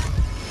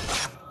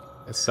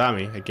 It's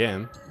Sammy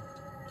again.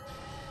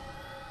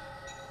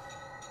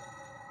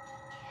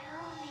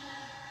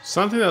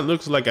 Something that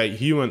looks like a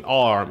human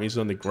arm is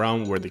on the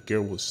ground where the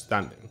girl was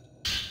standing.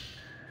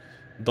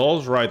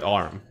 Doll's right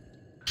arm.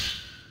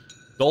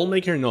 Doll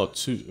Maker Note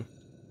 2.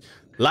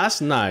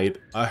 Last night,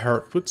 I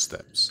heard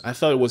footsteps. I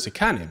thought it was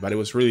Akane, but it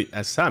was really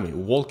Asami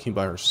walking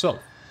by herself.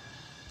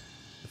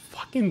 The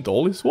fucking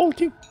doll is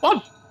walking?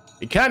 What?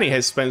 Akane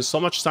has spent so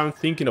much time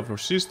thinking of her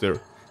sister,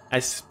 a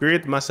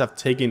spirit must have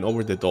taken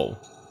over the doll.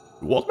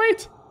 What,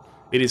 mate?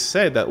 It is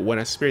said that when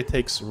a spirit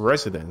takes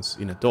residence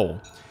in a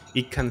doll,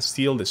 it can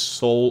steal the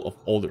soul of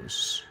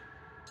others.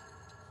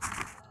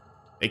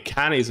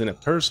 Akane isn't a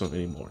person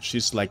anymore.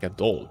 She's like a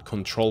doll,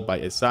 controlled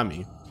by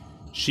Asami.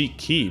 She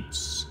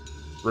keeps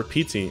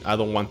repeating, I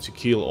don't want to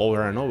kill,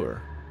 over and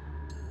over.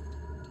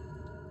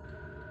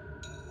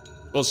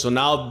 Oh, so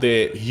now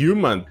the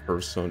human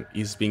person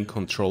is being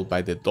controlled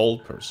by the doll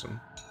person.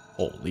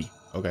 Holy,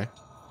 okay.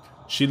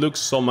 She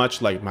looks so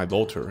much like my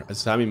daughter.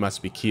 Asami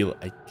must be killed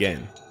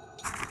again.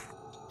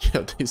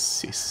 Yeah,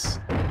 this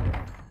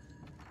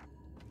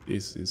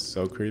is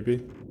so creepy.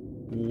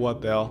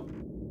 What the hell?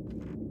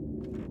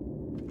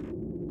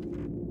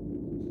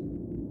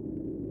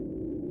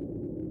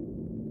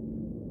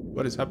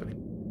 What is happening?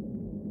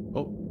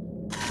 Oh.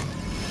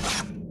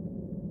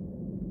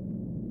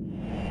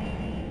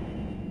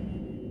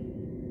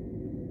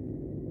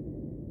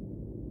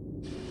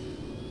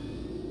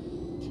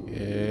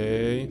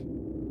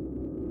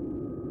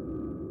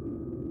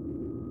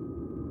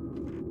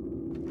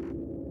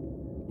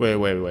 Wait.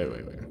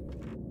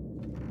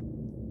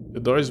 The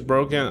door is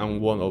broken and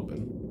won't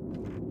open.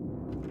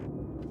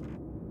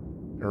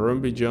 The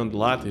room beyond the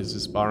lattice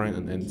is barren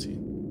and empty.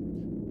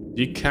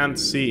 You can't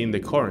see in the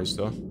corners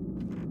though.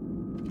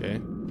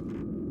 Okay.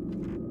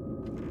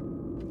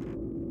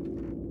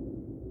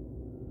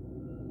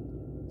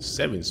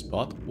 Saving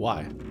spot?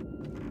 Why?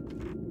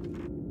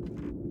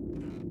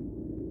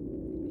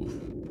 Oof.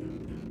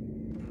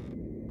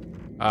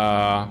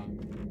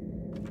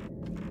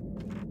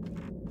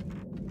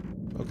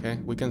 Okay,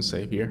 we can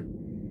save here.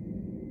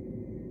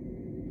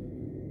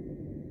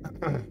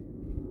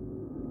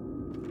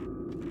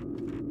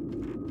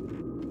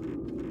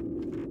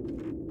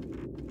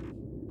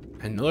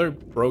 Another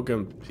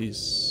broken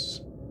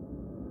piece.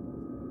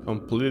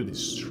 Completely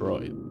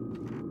destroyed.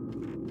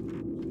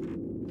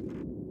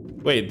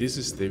 Wait, this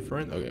is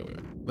different? Okay, wait.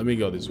 Let me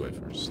go this way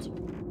first.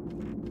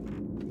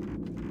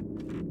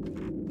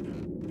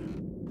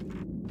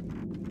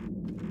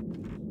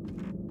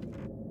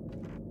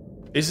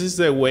 Is this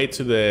the way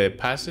to the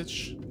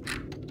passage?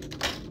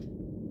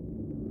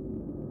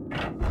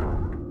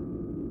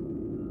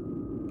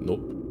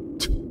 Nope.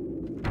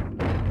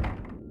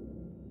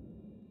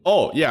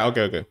 Oh, yeah,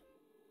 okay.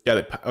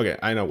 Yeah, okay,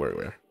 I know where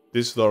we are.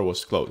 This door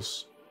was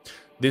closed.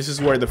 This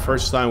is where the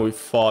first time we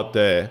fought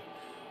the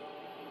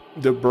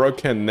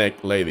broken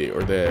neck lady,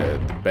 or the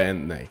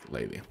bent neck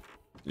lady.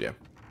 Yeah.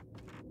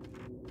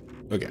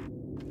 Okay.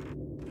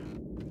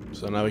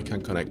 So now we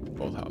can connect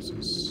both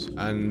houses.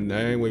 And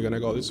then we're gonna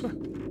go this way.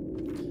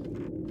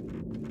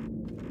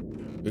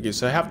 Okay,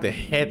 so I have the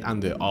head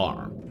and the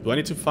arm. Do I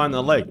need to find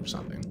a leg or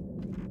something?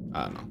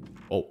 I don't know.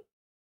 Oh.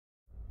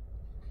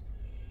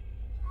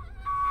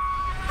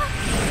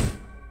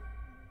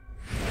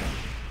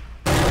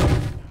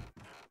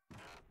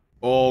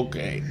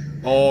 Okay.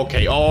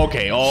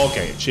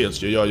 Chill.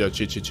 Chill.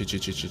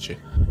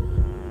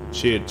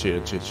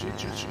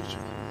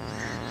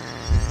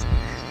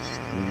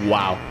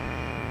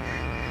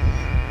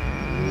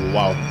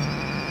 Wow.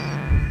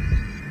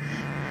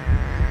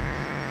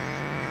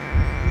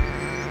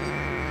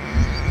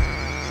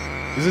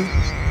 Is it?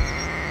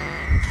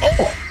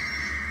 Oh!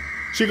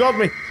 She got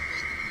me.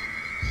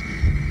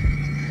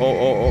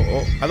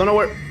 Oh. I don't know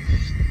where.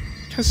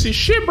 Can't see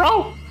shit,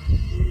 bro.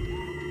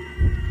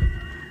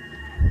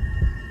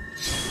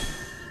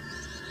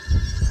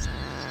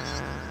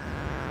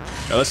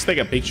 Yeah, let's take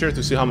a picture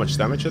to see how much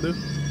damage I do.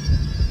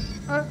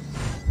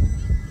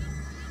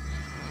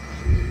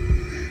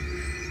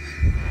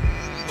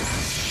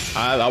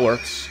 That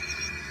works.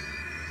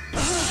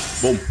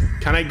 Boom.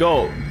 Can I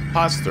go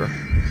past her?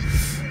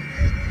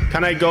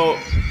 Can I go?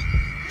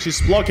 She's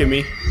blocking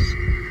me.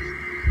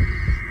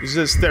 This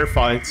is stair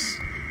fights.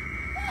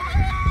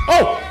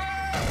 Oh!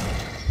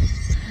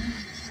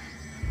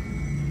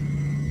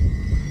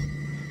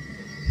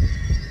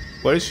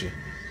 Where is she?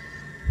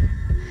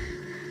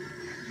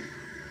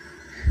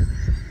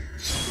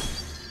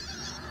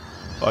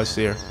 Oh, I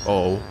see her.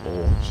 Oh,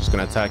 she's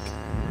gonna attack.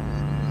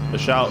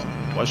 Watch out.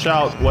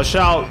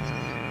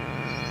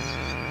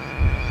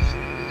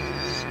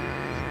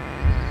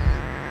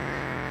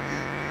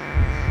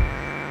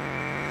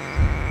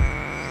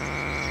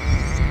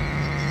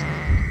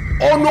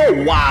 Oh no,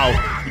 wow.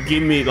 It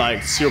gave me like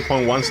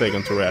 0.1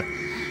 second to react.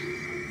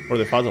 For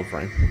the fatal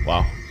frame.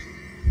 Wow.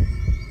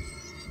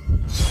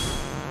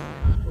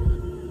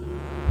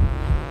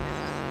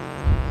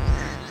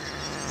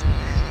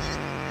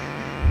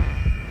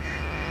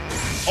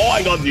 Oh,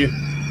 I got you.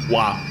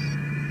 Wow.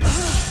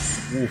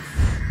 Oof.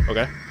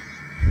 Okay.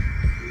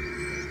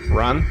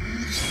 Run.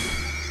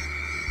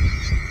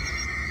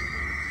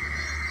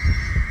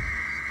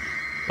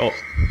 Oh,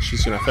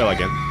 she's gonna fail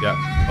again. Yeah.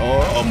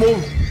 Oh,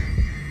 move.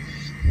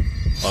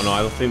 Oh no,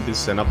 I don't think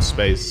this is enough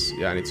space.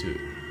 Yeah, I need to.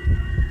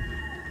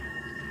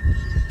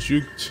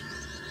 Juked.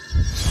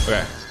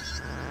 Okay.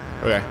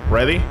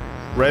 Ready?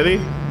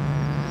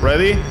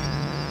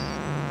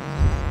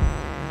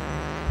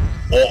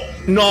 Oh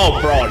no,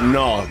 bro.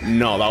 No.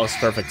 That was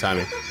perfect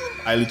timing.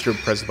 I literally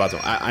pressed the button.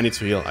 I need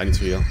to heal. I'm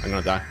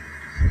gonna die.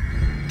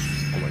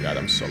 Oh my god,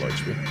 I'm so low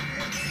HP.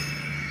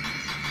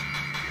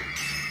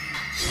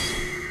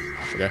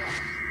 Okay.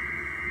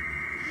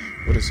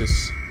 What is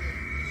this?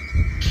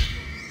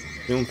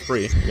 Film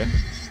 3. Okay.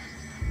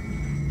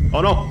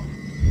 Oh no!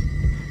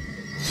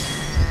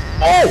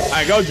 Oh!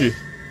 I got you!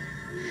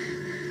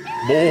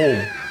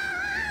 Boom!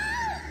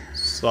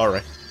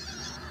 Sorry.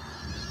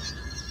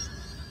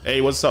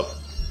 Hey, what's up?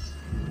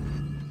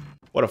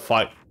 What a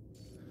fight.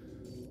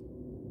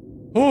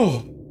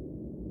 Oh!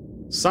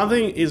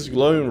 Something is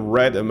glowing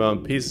red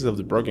among pieces of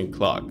the broken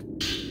clock.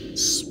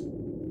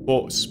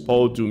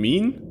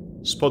 Spodumene?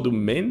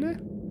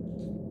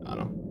 I don't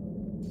know.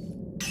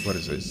 What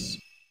is this?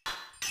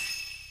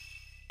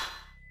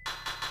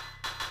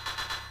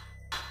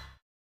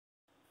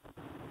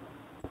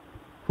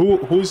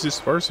 Who is this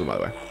person, by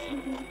the way?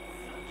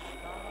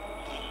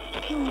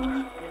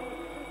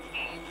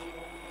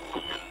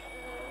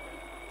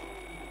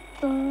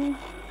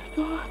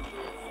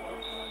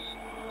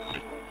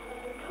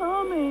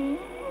 Coming.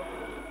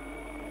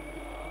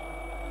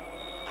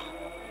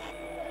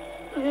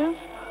 If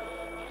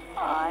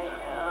I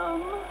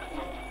am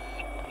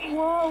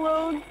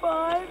swallowed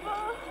by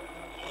the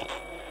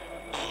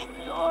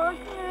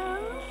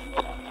darkness,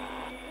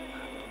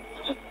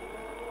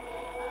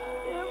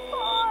 if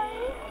I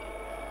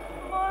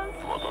must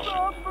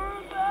suffer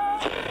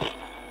that,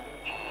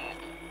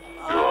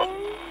 I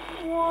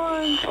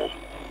want to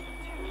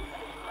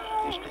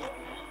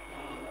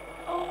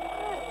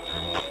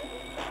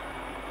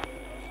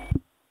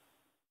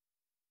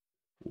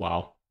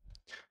Wow.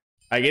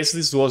 I guess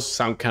this was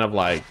some kind of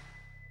like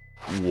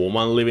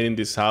woman living in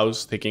this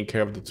house taking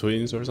care of the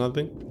twins or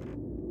something.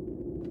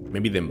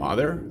 Maybe the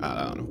mother?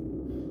 I don't know.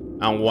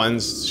 And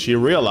once she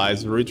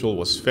realized the ritual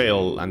was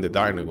failed and the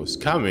darkness was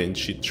coming,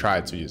 she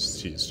tried to she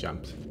just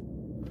jumped.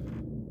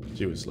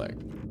 She was like,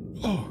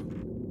 oh,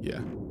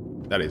 yeah,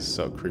 that is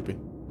so creepy.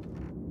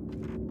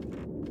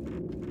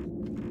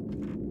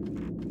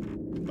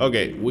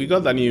 Okay, we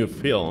got a new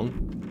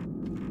film.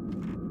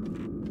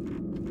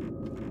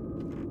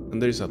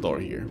 And there's a door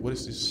here. What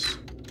is this?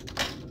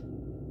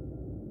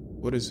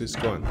 What is this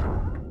going?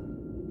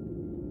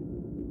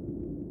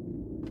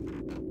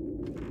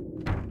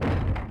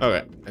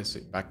 Okay, I see.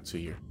 Back to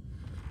here.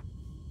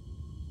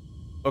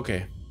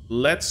 Okay,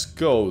 let's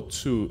go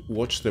to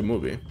watch the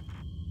movie.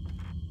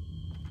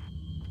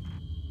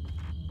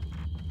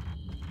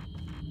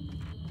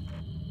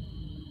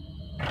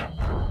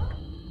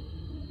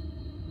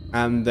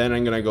 And then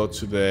I'm gonna go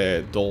to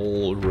the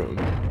doll room.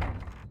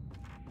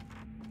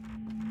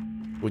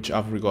 Which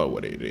I forgot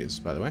what it is,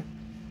 by the way.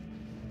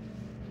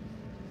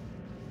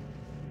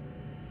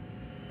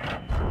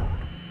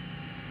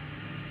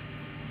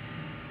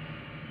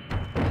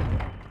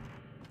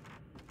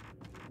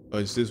 Oh,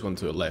 it's this one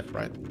to the left,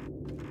 right?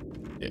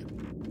 Yeah.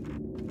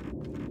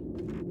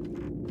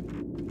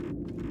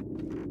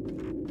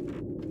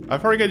 I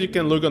forget you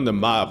can look on the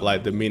map,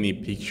 like the mini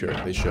picture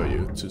they show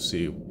you to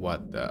see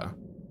what the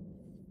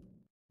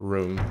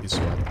room is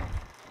what.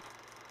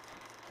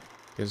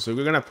 Okay, so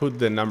we're gonna put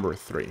the number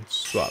 3.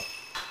 Swap.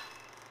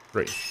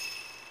 3.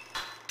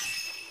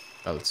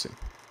 Oh, let's see.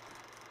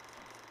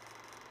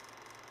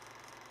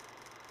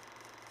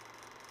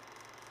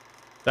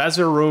 That's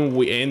a room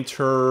we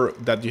enter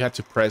that you had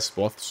to press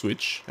both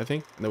switch, I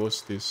think. And there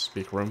was this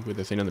big room with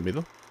the thing in the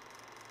middle.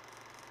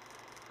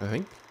 I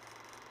think.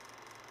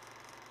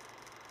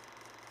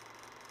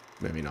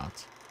 Maybe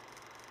not.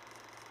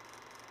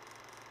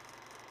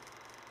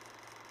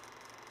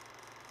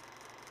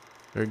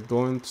 We're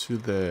going to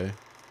the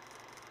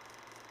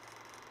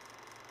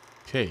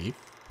cave.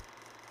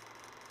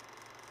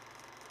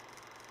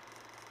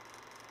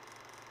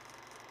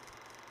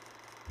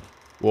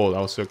 Whoa,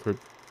 that was so creepy.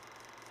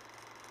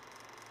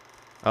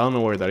 I don't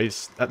know where that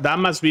is. That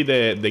must be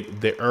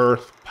the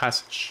Earth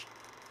passage,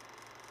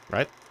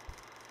 right?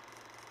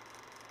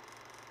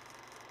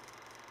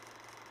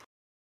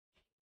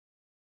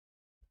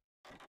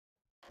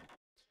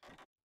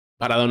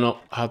 But I don't know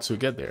how to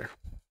get there.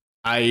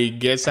 I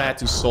guess I had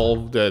to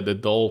solve the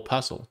doll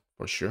puzzle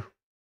for sure.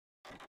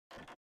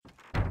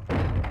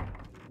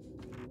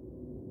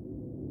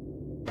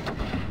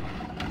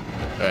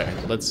 Okay,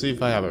 let's see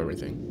if I have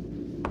everything.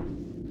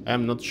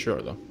 I'm not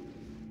sure though.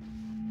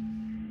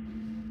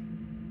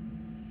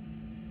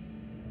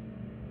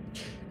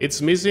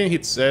 It's missing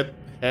its head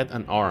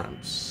and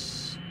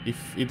arms.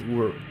 If it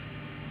were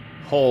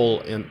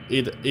whole and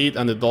it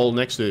and the doll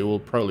next to it will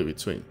probably be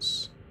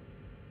twins.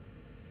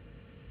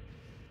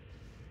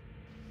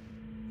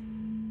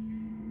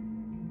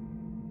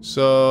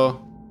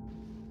 So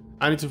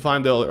I need to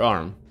find the other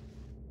arm.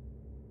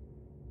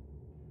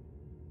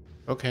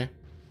 Okay.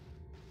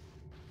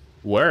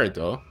 Where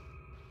though?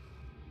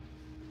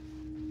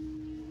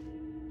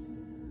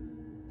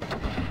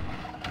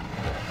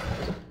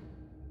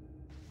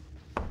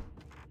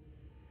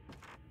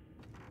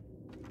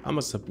 I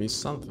must have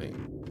missed something.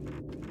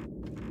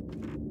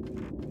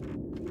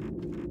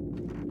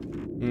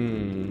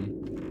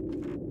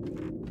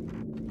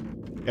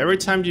 Every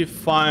time you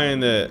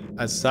find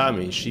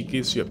Asami, she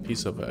gives you a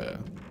piece of the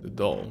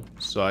doll.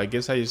 So I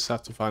guess I just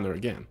have to find her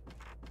again.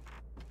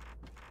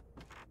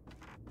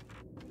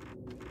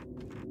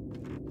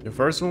 The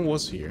first one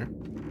was here.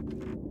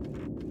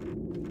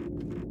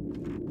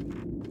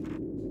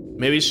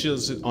 Maybe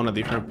she's on a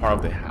different part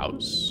of the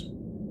house.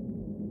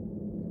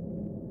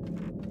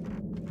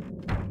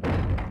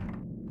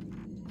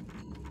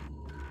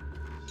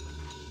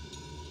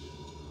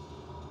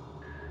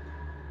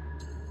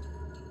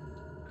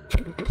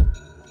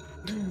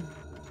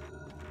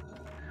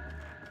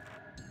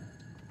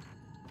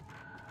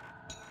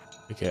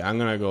 Okay, I'm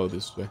gonna go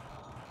this way.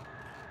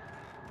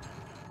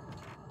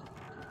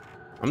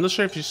 I'm not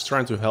sure if she's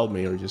trying to help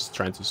me or just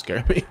trying to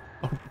scare me.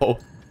 Or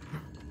both.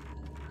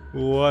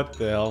 What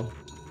the hell?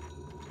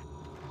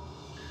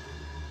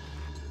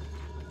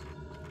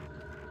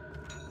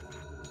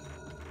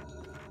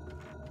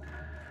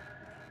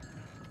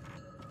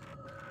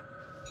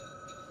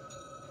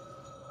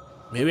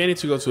 Maybe I need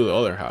to go to the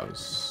other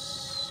house.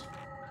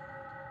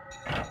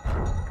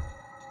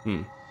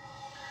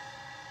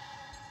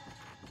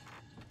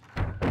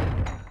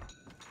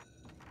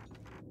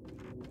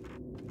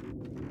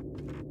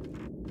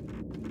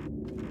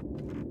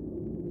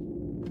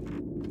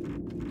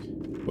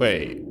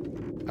 Wait,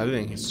 I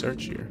didn't hit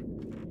search here.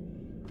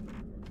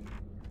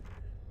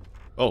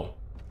 Oh.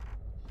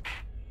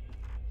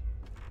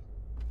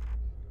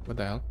 What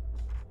the hell?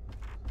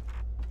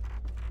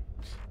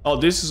 Oh,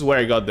 this is where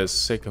I got the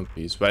second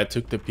piece, but I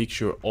took the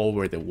picture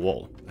over the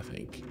wall, I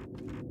think.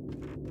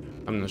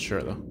 I'm not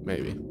sure though,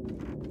 maybe.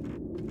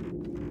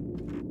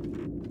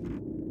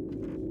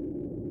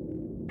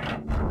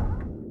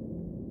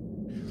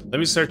 Let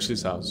me search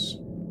this house.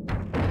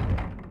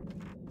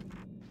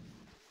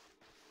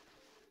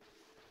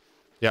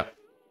 Yeah,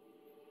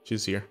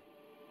 she's here.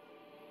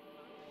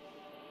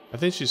 I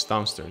think she's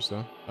downstairs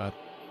though, but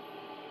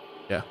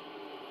yeah.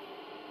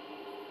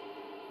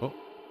 Oh.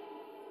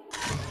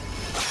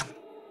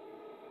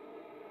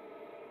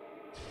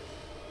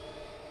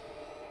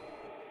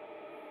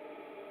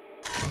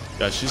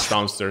 Yeah, she's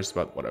downstairs,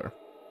 but whatever.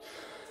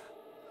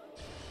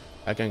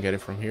 I can get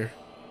it from here.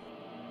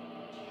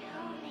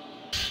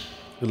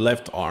 The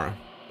left arm.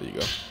 There you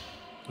go.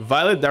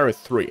 Violet Direct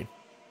 3.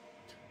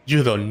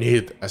 You don't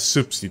need a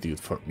substitute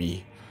for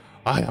me.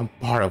 I am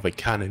part of a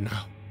cannon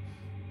now.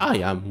 I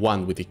am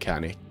one with the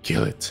cannon.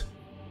 Kill it.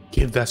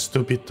 Kill that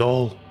stupid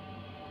doll.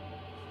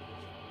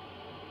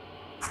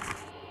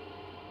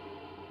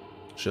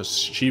 Just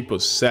she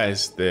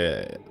possessed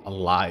the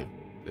alive,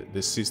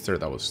 the sister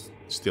that was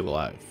still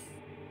alive.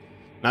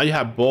 Now you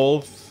have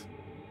both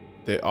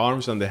the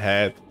arms and the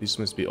head. This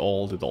must be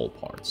all the doll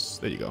parts.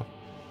 There you go.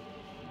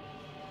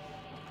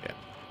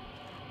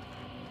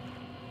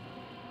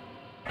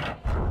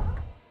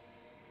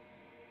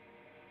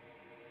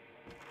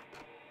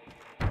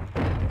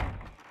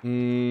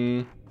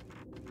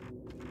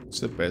 What's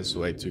the best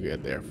way to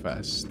get there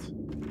fast?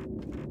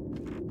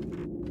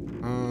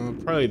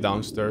 Probably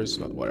downstairs,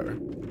 but whatever.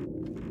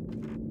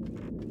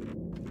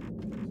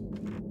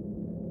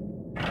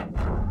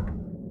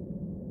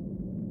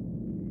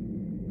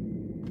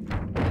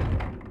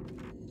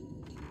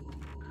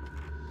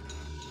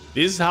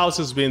 This house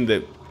has been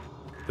the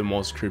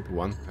most creepy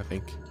one, I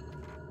think.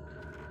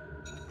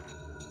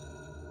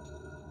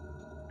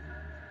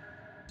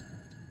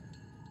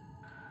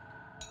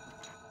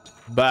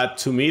 But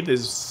to me,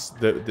 this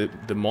the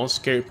most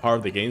scary part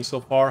of the game so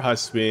far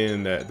has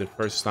been the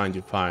first time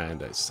you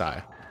find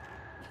Sai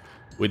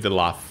with the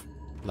laugh,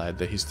 like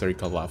the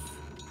hysterical laugh.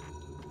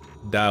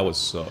 That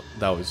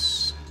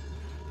was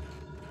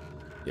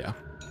yeah.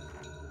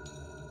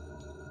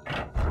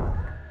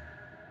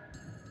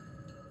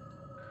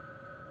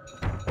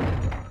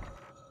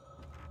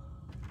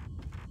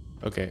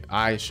 Okay,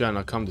 I should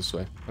not come this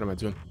way. What am I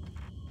doing?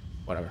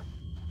 Whatever.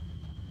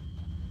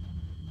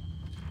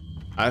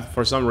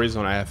 For some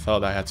reason, I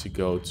thought I had to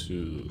go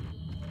to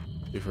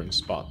a different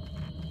spot.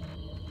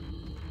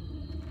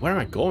 Where am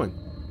I going?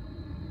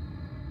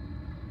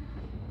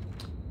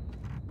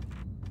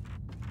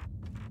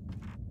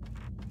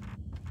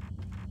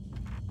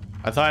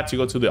 I thought I had to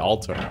go to the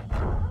altar.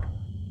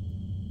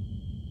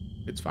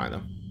 It's fine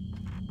though.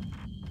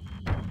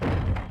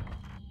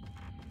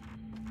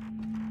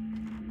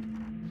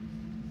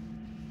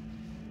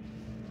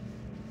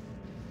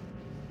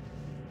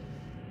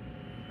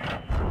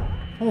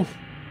 Oh.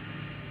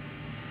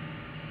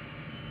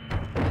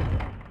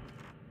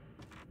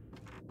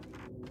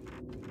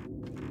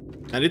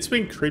 And it's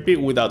been creepy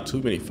without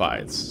too many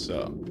fights,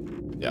 so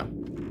yeah. I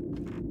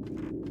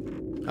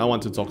don't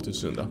want to talk too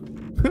soon though.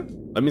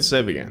 Let me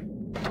save again.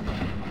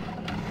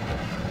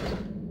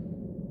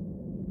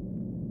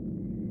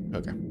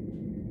 Okay.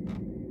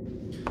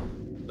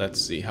 Let's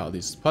see how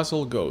this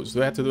puzzle goes.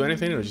 Do I have to do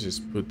anything or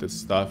just put the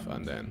stuff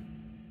and then...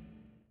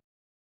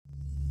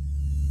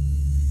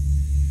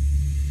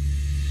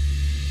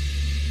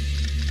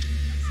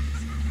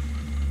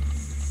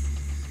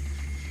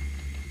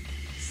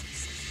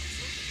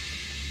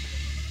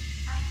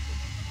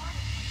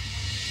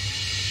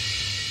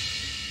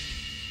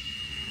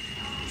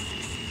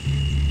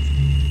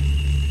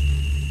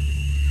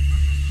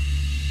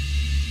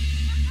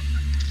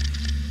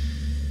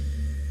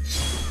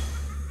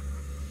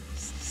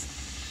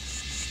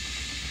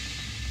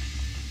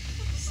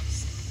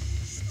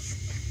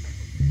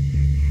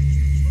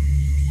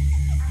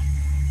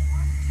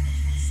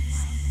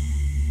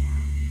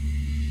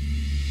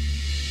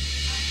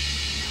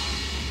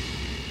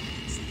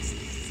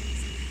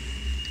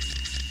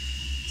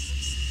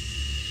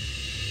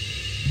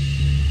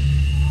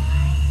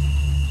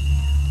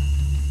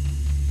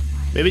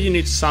 Maybe you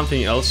need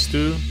something else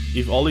too.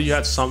 If only you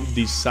had some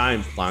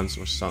design plans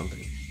or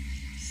something.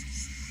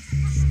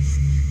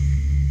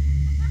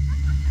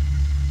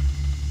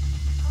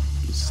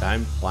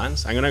 Design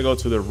plans? I'm gonna go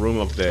to the room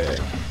of the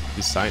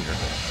designer.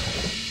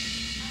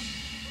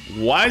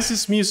 Why is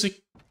this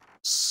music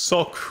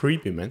so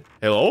creepy, man?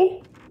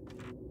 Hello?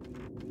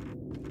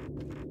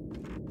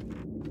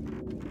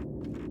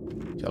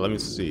 Okay, let me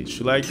see.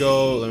 Should I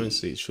go? Let me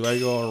see. Should I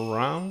go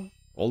around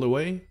all the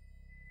way?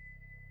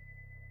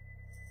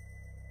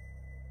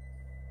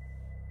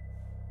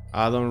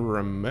 I don't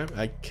remember.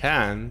 I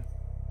can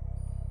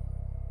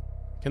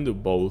do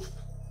both.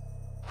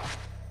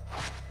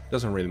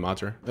 Doesn't really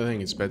matter. I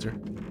think it's better.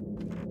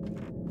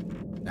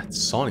 bright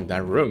sun in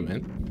that room,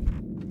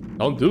 man.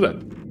 Don't do that.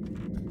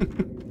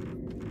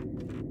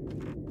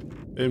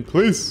 And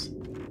please.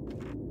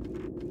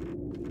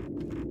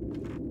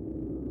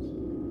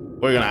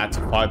 We're gonna have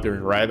to fight her,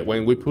 right?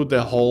 When we put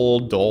the whole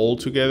doll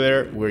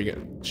together,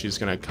 she's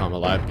gonna come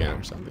alive again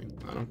or something.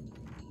 I don't know.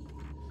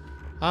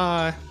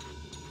 Hi.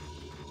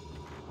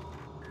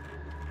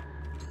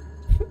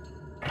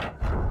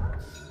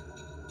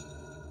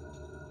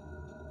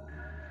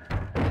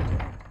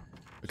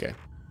 Okay.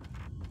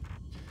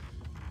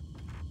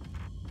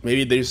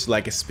 Maybe there's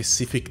like a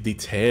specific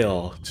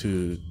detail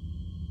to,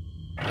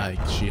 like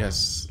she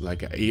has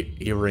like an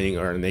earring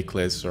or a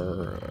necklace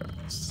or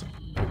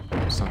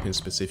something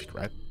specific,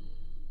 right?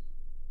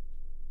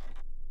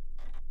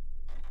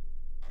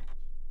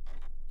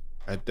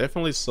 I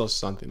definitely saw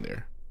something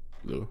there,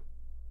 Lou.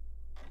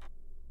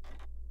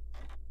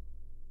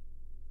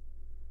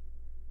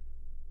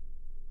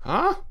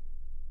 Huh?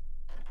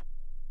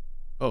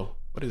 Oh,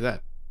 what is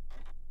that?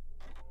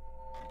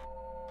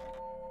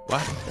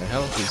 What the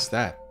hell is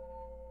that?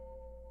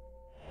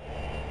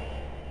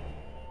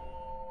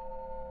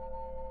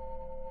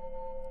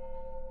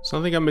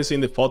 Something I'm missing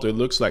in the photo. It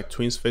looks like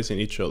twins facing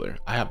each other.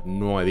 I have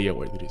no idea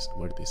where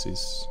this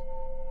is.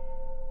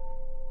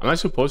 Am I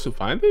supposed to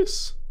find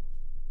this?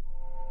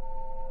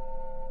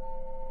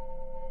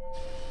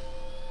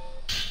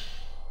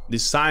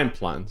 Design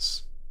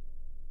plans.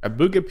 A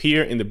book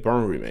appears in the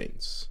burned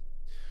remains.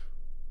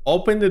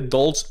 Open the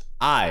doll's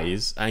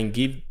eyes and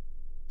give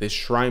the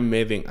shrine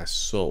maiden a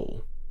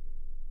soul.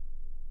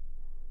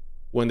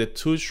 When the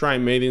two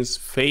shrine maidens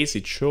face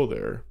each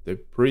other, the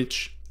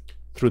bridge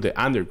through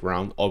the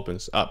underground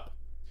opens up.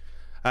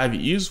 I have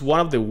used one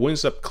of the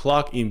Winds-Up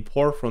clock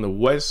import from the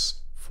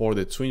west for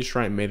the twin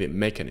shrine maiden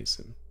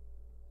mechanism.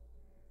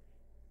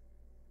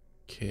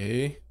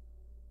 Okay.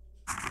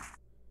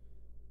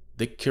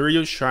 The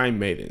Kiryu Shrine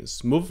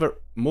Maidens.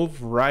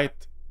 Move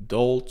right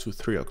doll to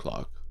 3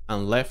 o'clock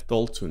and left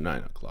doll to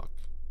 9 o'clock.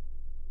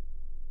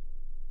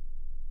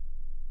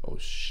 Oh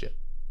shit.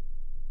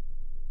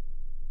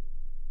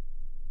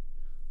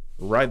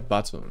 Right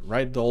button.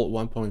 Right doll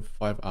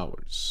 1.5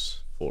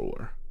 hours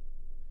forward.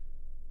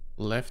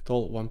 Left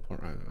doll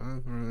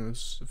 1.5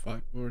 hours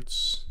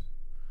backwards.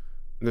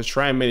 The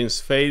Shrine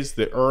Maiden's face,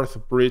 the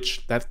earth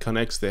bridge that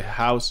connects the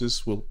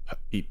houses will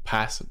be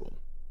passable.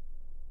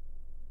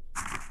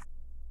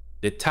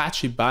 The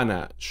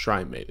Tachibana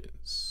Shrine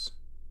Maidens.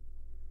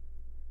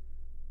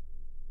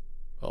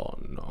 Oh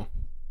no.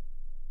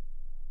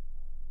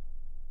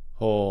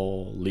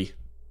 Holy.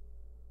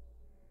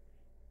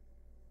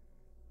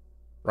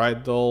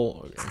 Right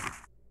doll, okay.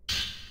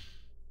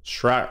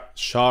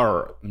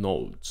 Shard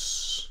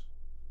nodes.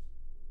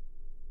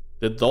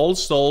 The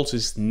doll's souls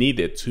is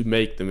needed to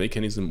make the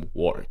mechanism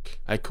work.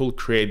 I could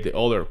create the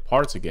other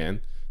parts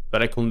again,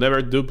 but I could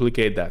never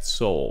duplicate that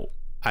soul.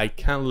 I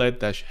can't let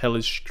that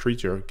hellish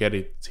creature get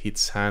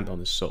its hand on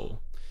the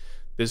soul.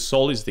 The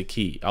soul is the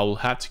key. I will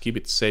have to keep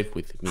it safe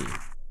with me.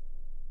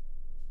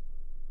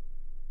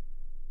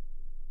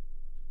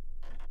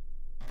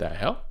 The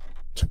hell?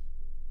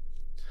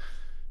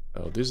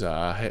 Oh, these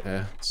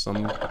are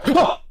some...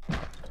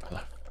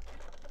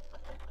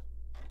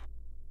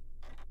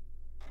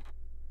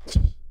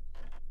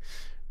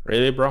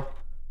 Really, bro?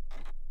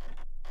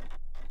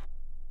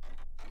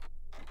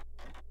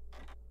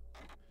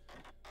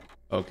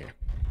 Okay.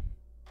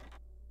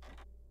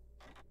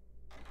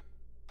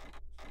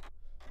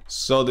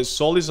 So the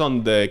soul is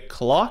on the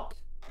clock?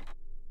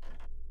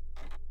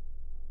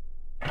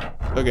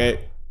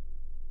 Okay.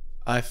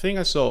 I think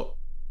I saw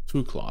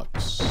 2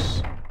 clocks.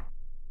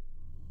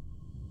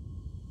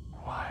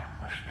 Why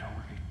must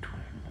only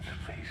twins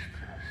face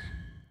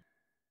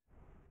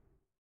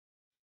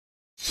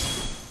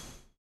this?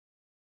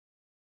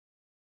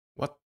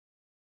 What?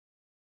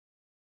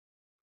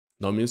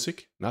 No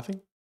music?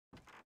 Nothing?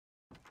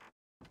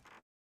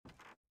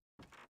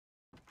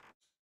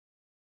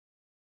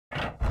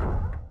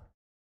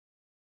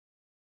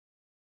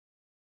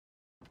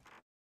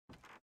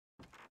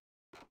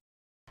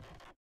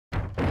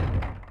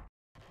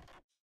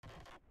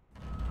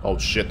 Oh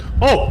shit.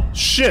 Oh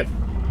shit!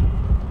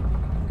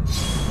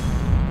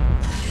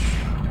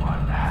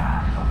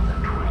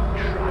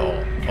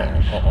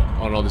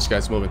 Oh no, this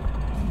guy's moving.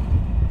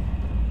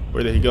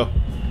 Where did he go?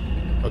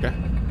 Okay.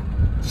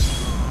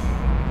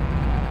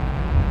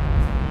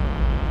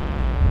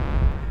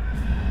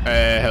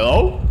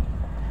 Hello?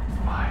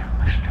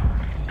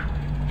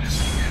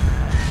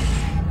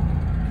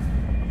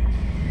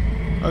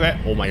 Okay.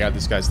 Oh my god,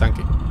 this guy's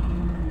tanky.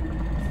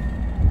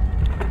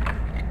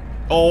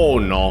 Oh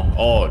no.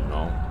 Oh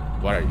no.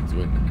 What are you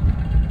doing?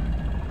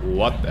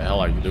 What the hell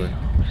are you doing?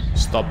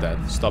 Stop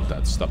that. Stop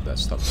that. Stop that.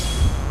 Stop that.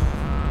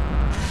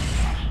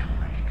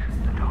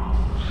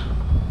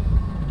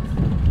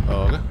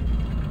 Okay.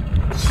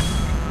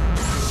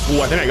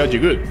 Oh, I think I got you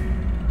good.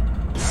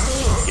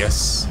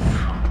 Yes.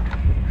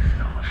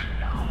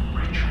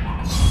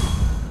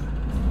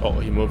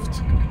 Oh, he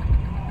moved.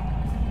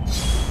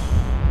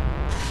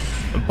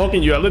 I'm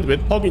poking you a little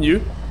bit. Poking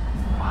you.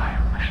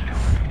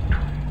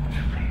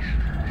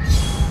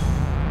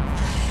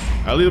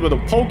 A little bit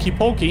of pokey.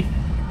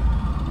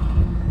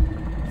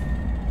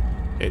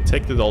 Okay,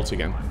 take the dolls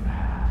again.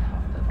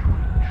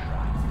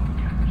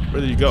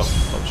 Where did you go?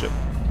 Oh shit.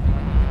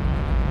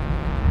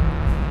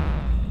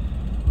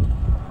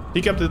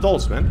 Pick up the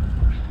dolls, man.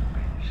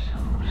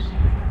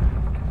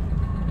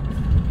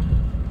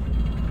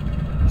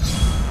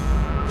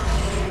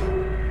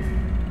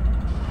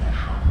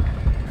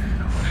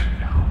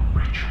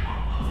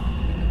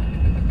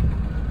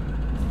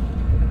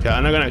 Okay,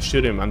 I'm not gonna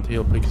shoot him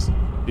until he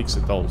picks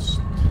the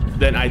dolls.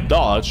 Then I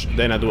dodge,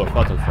 then I do a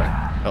fatal frame.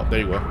 Oh, there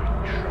you go.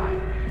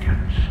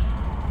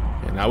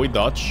 Okay, now we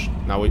dodge.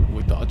 Now we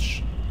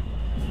dodge.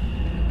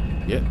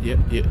 Yeah.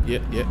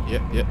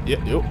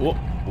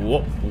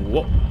 Whoa.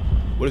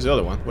 What is the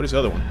other one?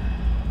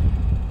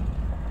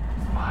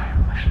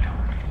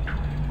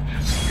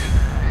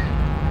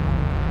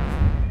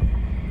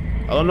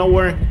 I don't know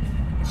where.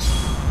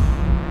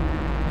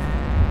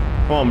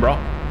 Come on, bro.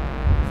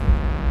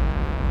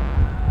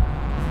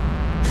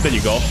 There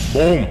you go.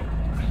 Boom.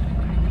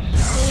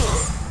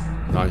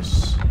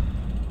 Nice.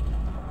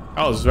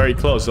 I was very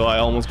close, so I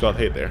almost got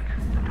hit there.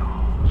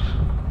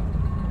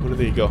 Where did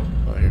he go?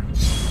 Oh, here.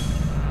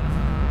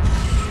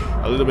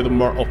 A little bit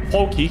more of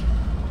pokey.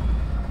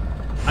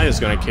 I'm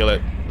just gonna kill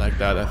it like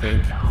that, I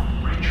think.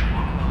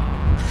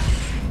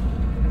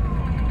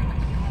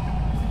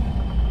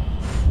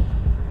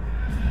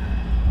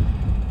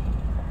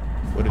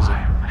 What is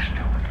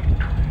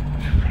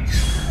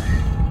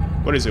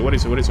it? What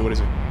is it?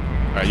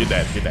 Alright, you're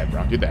dead,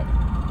 bro. You're dead.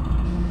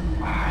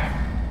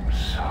 I'm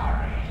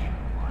sorry.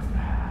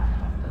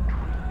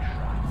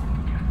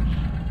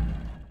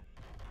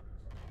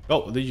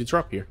 Oh, what did you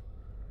drop here?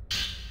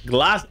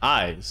 Glass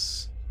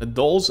eyes. A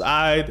doll's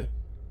eye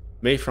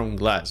made from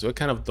glass. What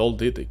kind of doll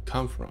did it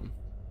come from?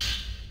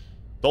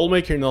 Doll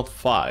maker not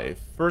 5.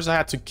 First I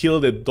had to kill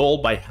the doll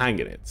by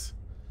hanging it.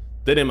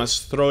 Then I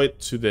must throw it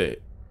to the...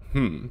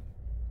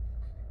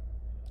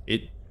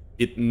 It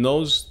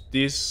knows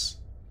this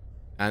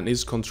and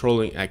is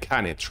controlling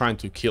Akane, trying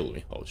to kill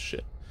me. Oh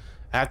shit.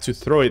 I had to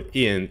throw it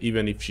in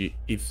even if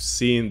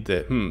seeing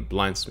the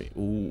blinds me.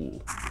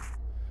 Ooh.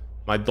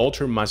 My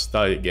daughter must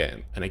die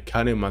again, and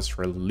Akane must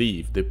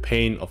relieve the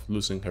pain of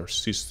losing her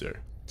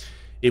sister.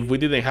 If we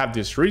didn't have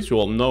this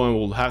ritual, no one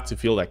would have to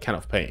feel that kind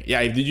of pain.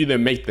 Yeah, if you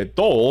didn't make the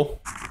doll...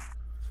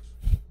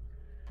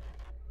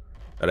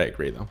 That I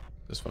agree though.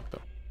 That's fucked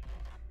up.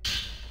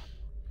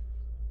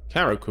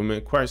 Camera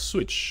equipment requires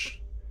switch.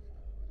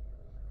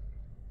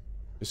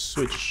 The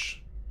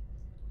switch.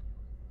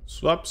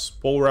 Swaps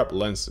power-up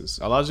lenses.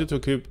 Allows you to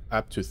equip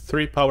up to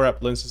 3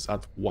 power-up lenses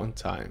at one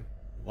time.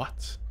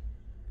 What?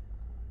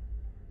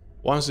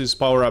 Once these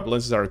power-up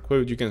lenses are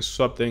equipped, you can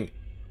swap them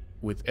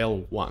with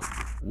L1.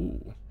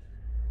 Ooh.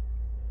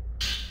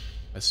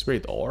 A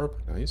spirit orb.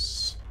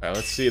 Nice. Alright,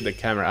 let's see the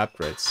camera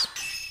upgrades.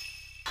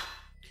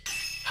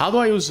 How do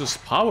I use those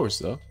powers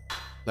though?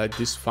 Like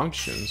these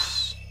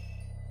functions.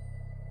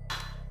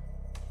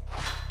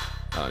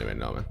 I don't even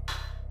know, man.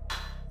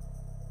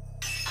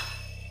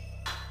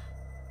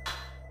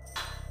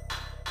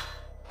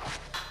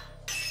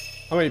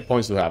 How many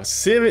points do I have?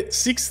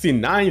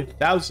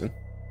 69,000.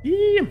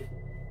 Yeah.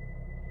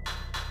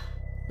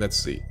 Let's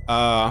see.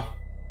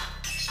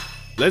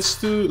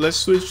 Let's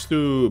switch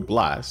to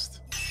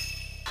blast.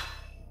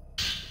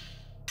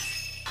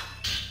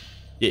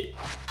 Yeah.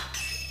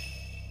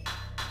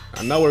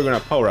 And now we're gonna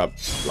power up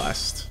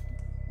blast.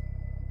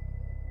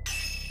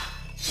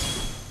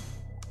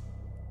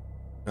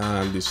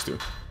 And these two.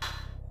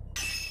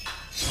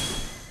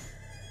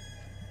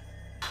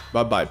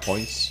 Bye-bye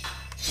points.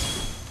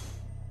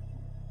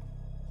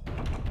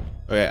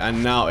 Okay,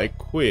 and now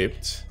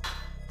equipped.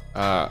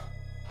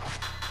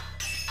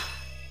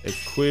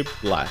 Equip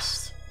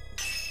blast.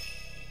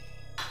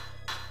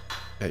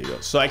 There you go.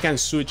 So I can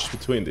switch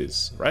between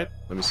these, right?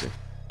 Let me see.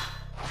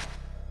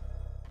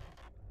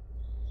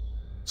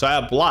 So I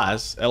have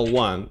blast,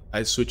 L1.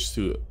 I switch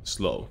to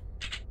slow.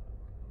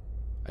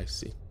 I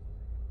see.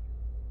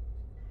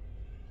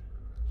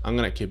 I'm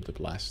gonna keep the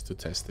blast to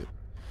test it.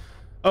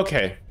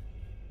 Okay.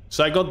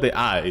 So I got the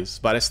eyes,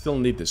 but I still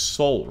need the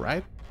soul,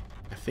 right?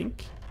 I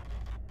think.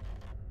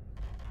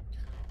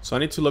 So I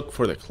need to look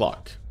for the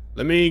clock.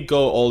 Let me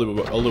go all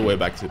the way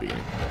back to the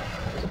beginning.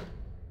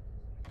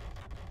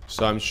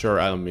 So I'm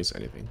sure I don't miss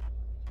anything.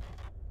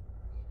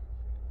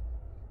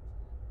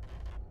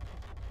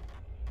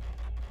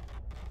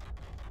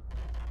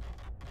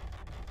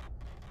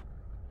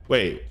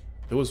 Wait,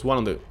 there was one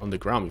on the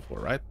ground before,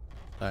 right?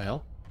 The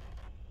hell?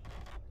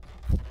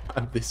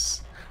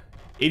 This.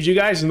 If you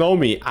guys know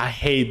me, I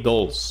hate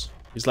dolls.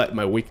 It's like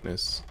my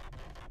weakness.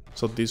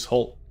 So this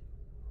whole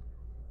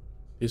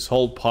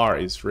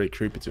part is really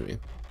creepy to me.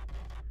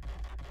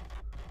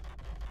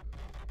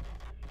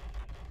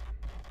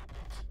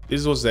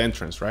 This was the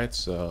entrance, right?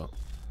 So,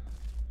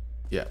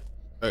 yeah.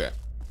 Okay.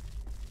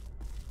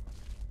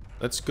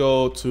 Let's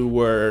go to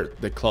where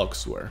the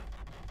clocks were.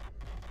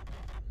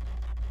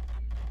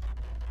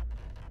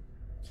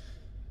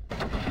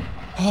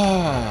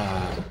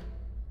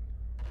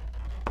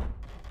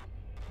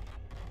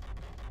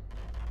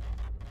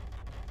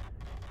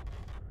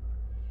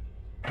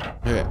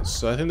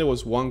 So I think there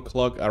was one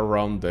clock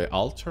around the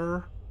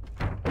altar.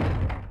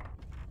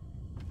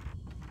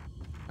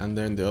 And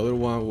then the other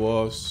one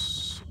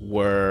was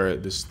where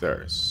the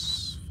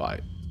stairs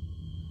fight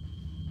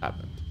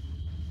happened.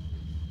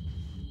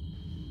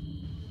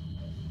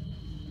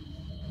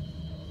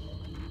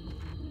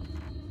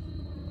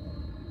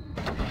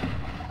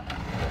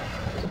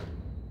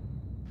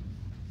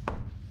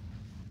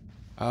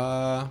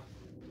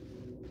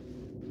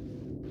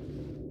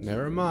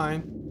 Never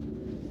mind.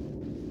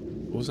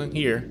 It wasn't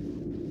here.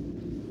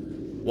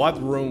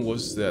 What room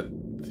was that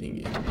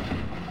thingy?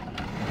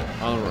 I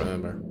don't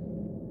remember.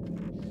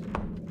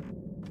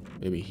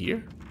 Maybe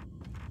here?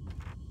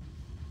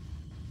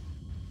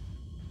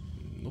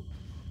 Nope.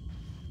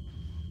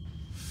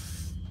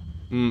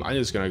 I'm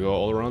just gonna go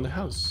all around the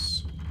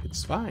house.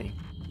 It's fine.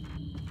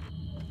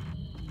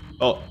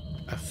 Oh,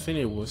 I think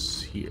it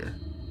was here.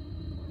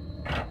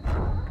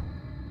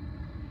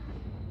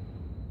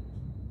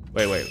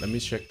 Wait, let me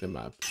check the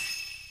map.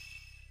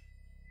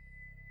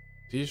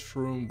 This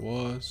room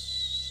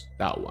was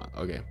that one.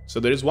 Okay, so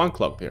there is one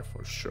clock there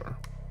for sure.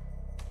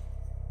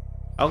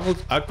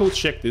 I'll go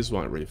check this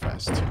one really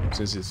fast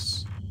since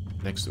it's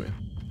next to me.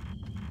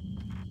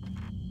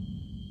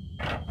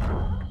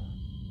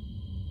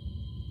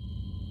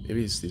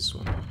 Maybe it's this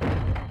one.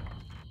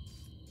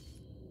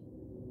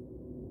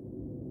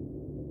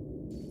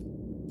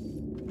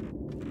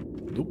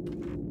 Nope.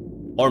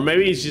 Or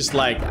maybe it's just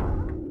like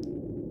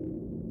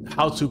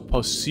how to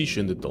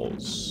position the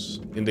dolls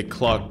in the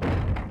clock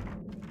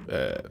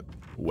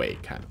way,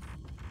 kind of.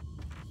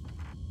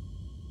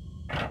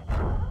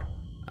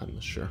 I'm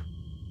not sure.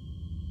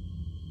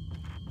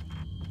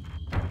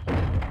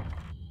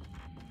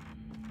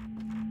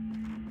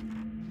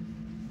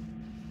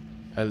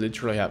 I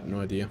literally have no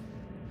idea.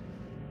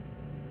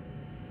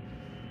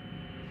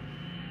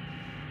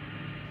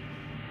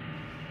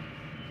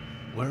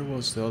 Where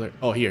was the other?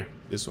 Oh, here.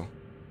 This one.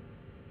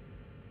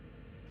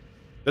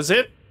 That's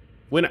it?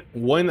 When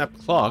 1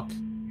 o'clock.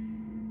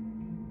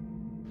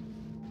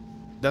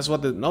 That's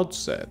what the note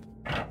said.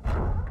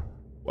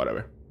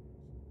 Whatever.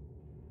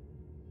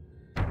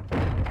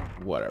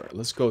 Whatever.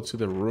 Let's go to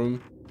the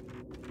room.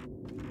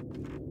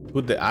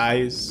 Put the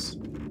eyes.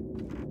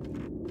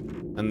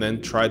 And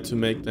then try to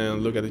make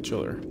them look at each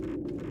other.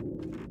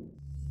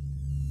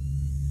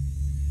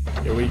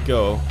 Here we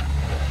go.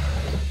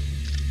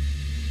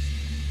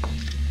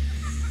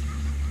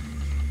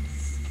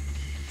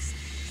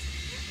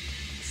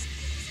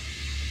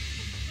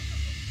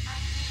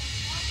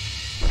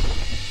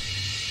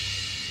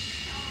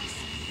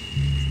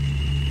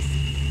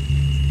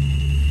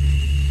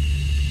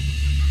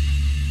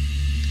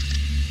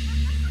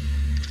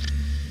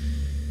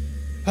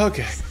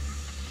 Okay.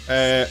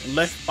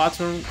 Left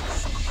button.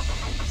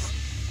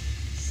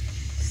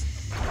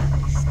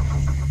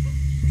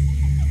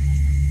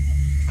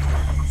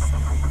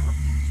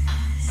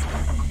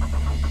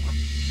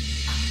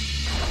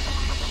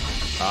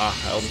 Ah,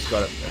 I almost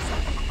got it.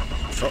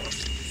 Oh,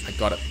 I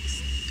got it.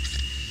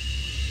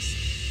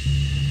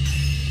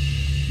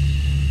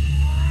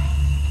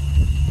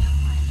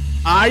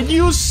 Are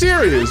you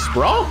serious,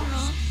 bro?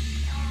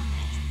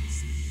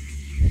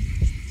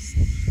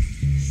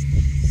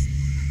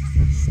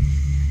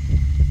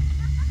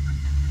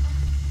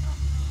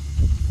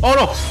 Oh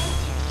no!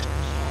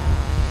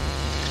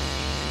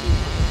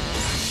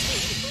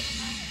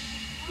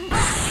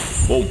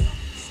 Boom.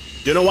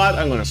 You know what?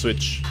 I'm gonna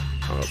switch.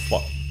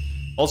 Fuck.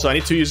 Also, I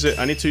need to use it.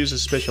 I need to use a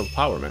special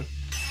power, man.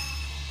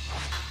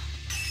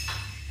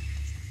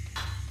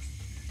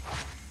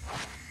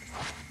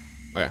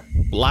 Okay,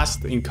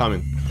 blast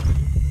incoming.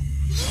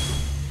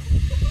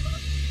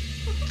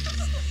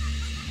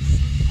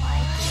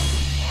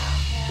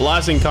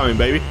 Blast incoming,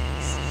 baby.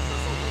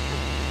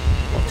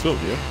 Oh, 2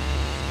 of you.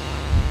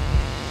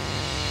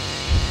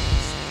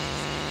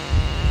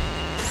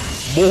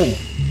 Boom.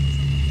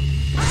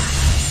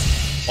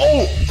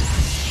 Oh!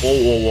 Whoa,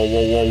 whoa, whoa,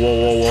 whoa, whoa, whoa,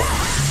 whoa, whoa.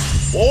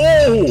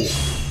 Whoa!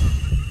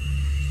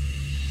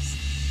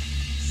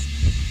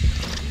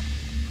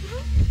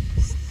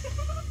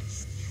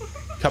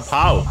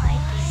 Kapow.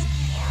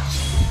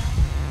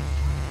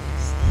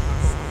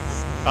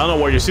 I don't know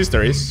where your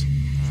sister is.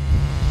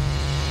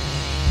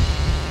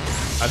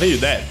 I think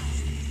you're dead.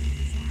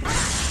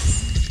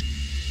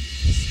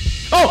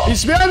 Oh,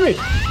 he's behind me!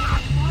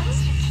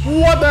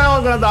 What the hell?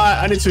 I'm gonna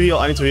die. I need to heal.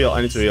 I need to heal.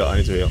 I need to heal. I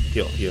need to heal.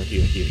 Heal, heal,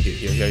 heal, heal, heal,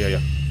 heal, yeah, yeah,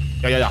 yeah.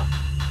 Yeah, yeah, yeah.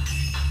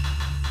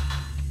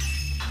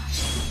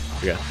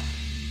 Yeah.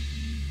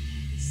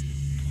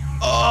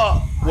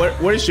 Oh,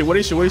 where is she? Where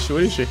is she? Where is she?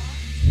 Where is she?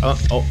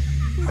 Oh,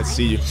 I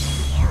see you.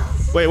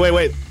 Wait, wait,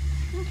 wait.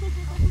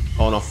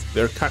 Oh no,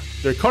 they're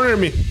cornering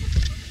me.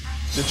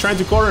 They're trying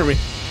to corner me.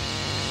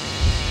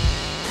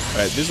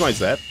 Alright, this one is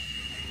dead.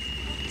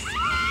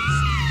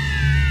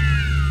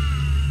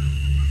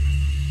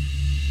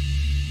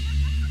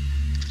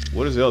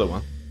 What is the other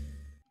one?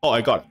 Oh,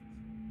 I got it.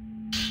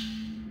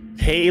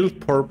 Pale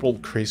purple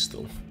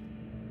crystal.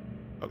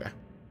 Okay.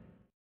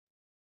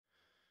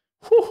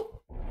 Whew.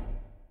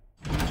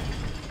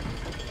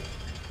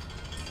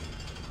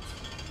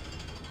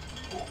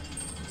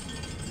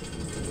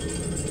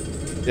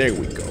 There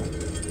we go.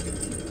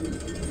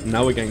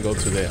 Now we can go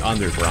to the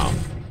underground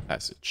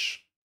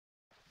passage.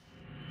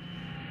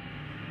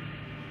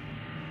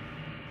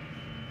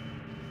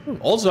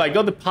 Also, I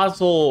got the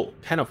puzzle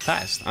kind of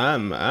fast.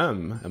 I'm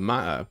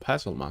a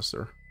puzzle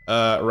master.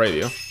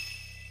 Radio.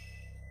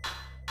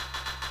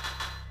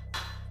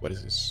 What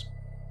is this?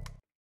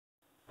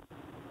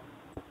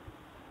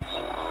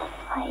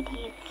 Why do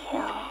you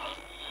kill?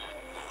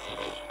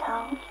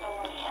 Don't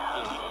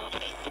kill.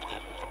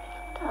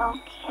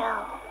 Don't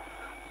kill.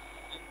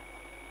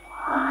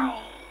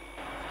 Why?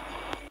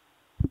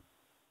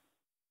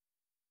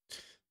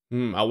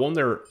 I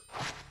wonder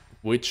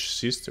which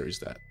sister is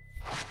that?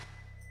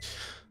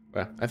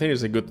 Well, I think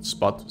it's a good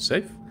spot to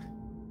save.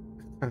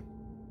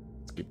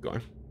 Let's keep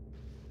going.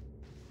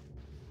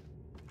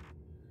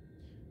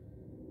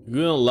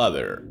 Good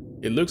ladder.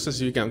 It looks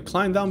as if you can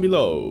climb down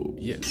below.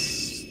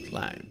 Yes,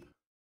 climb.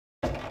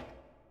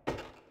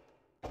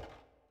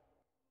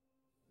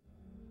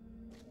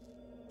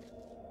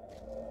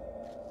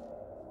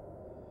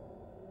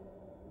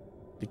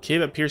 The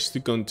cave appears to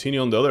continue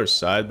on the other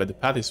side, but the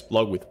path is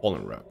blocked with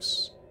fallen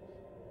rocks.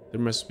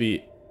 There must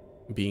be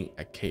being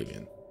a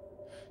cave-in.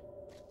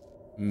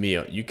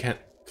 Mio, you can't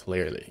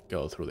clearly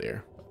go through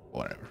there, but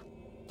whatever.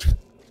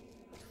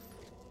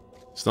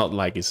 It's not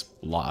like it's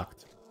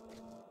blocked.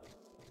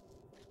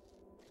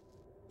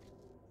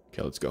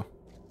 Okay, let's go.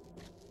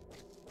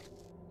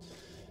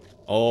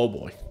 Oh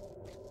boy.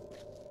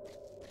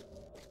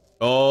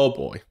 Oh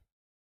boy.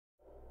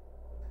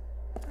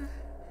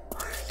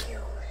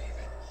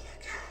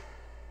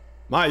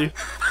 Mayu.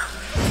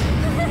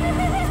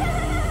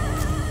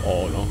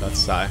 Oh no, that's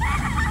Sai.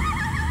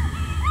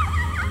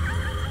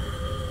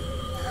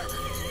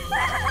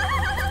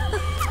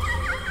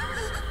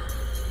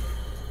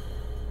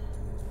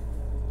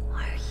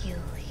 Are you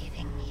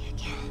leaving me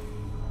again?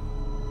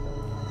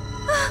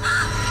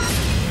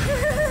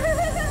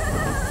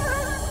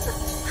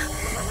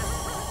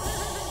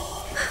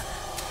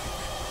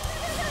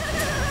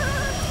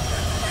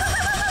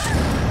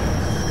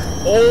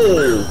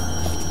 Oh!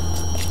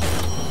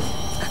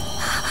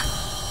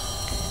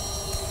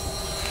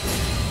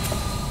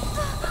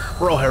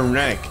 Bro, her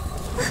neck.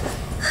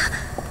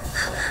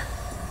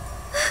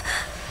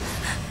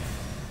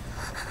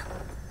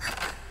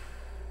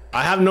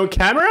 I have no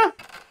camera?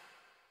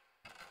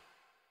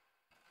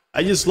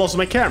 I just lost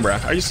my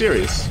camera. Are you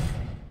serious?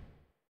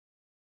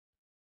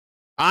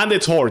 And the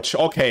torch.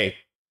 Okay.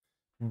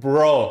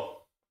 Bro.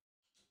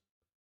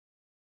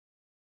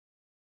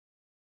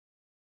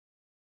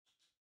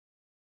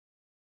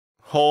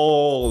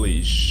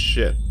 Holy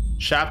shit.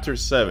 Chapter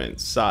 7.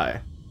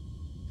 Sai.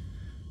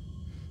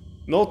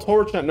 No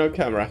torch and no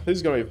camera. This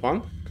is gonna be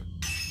fun.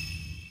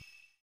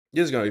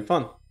 This is gonna be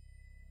fun.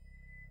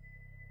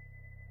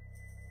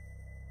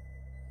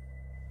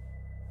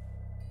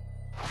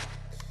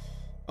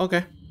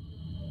 Okay.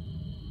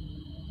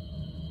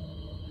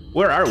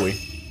 Where are we?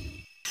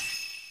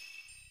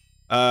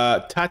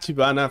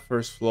 Tachibana,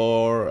 first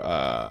floor.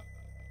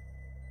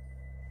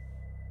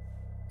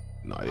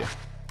 No idea.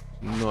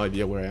 No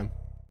idea where I am.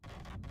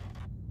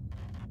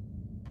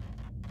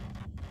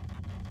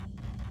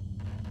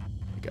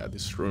 I got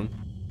this room.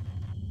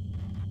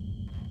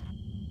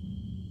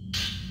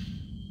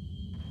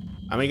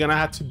 Am I gonna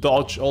have to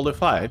dodge all the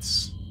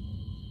fights?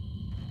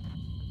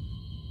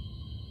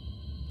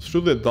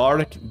 Through the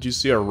dark, you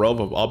see a row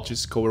of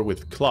objects covered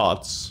with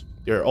cloths.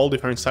 They're all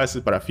different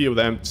sizes, but a few of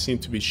them seem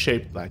to be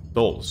shaped like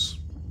dolls.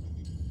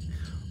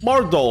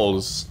 More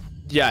dolls!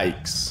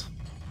 Yikes.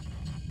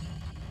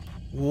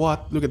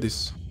 What? Look at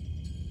this.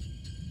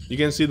 You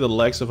can see the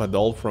legs of a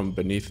doll from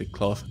beneath the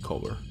cloth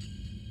cover.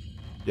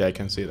 Yeah, I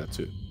can see that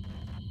too.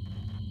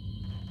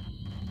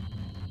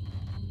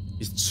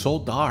 It's so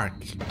dark.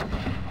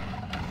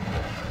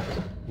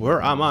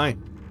 Where am I?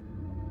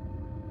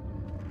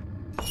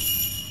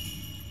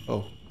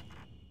 Oh.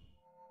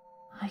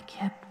 I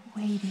kept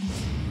waiting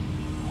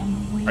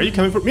and waiting. Are you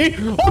coming for me?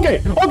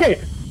 Okay, okay.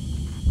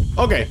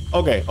 Okay,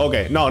 okay,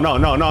 okay. No, no,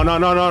 no, no, no,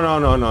 no, no, no,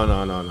 no, no,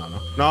 no, no, no,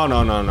 no. No,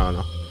 no, no, no,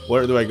 no.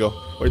 Where do I go?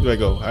 Where do I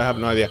go? I have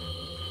no idea.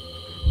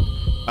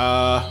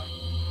 I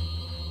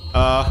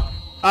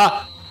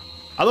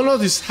don't know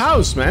this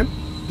house, man.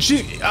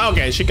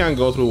 Okay, she can't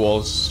go through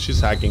walls.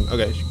 She's hacking.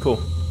 Okay,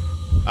 cool.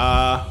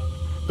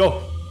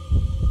 Go.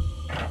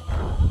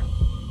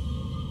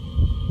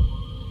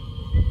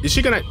 Is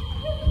she gonna...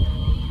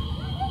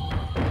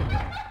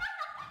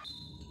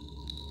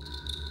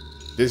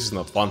 This is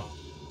not fun.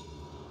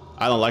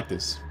 I don't like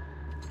this.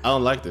 I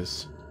don't like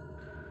this.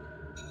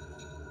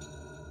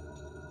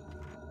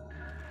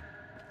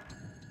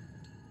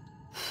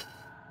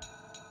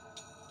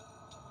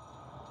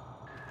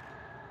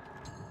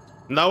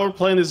 Now we're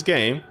playing this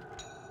game.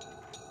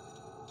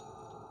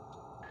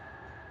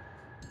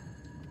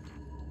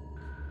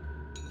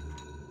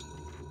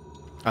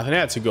 I think I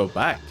had to go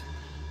back.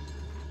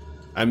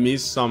 I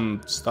missed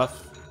some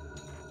stuff.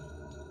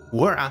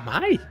 Where am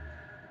I?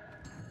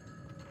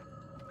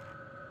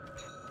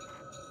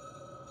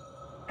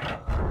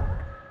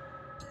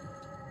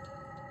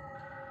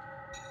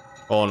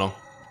 Oh no.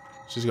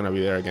 She's gonna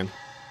be there again.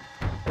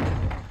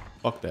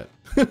 Fuck that.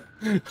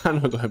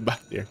 I'm not going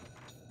back there.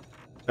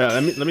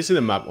 Let me see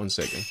the map 1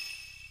 second.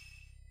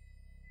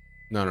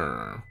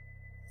 No.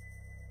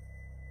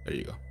 There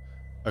you go.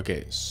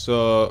 Okay,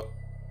 so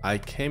I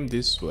came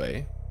this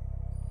way.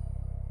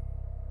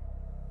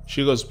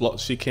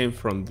 She came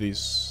from this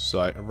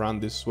side,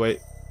 around this way.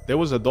 There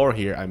was a door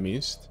here I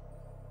missed.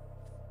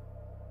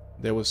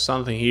 There was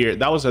something here.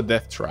 That was a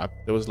death trap.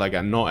 There was like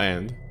a no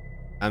end.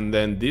 And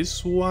then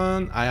this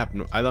one, I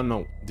don't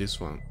know this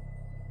one.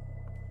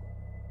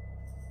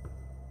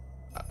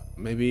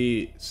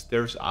 Maybe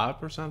stairs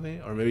up or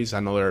something, or maybe it's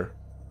another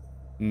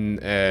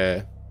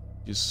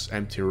just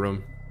empty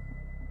room.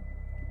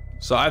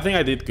 So I think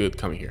I did good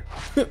coming here.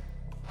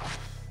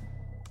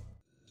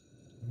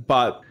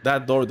 But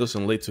that door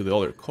doesn't lead to the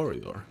other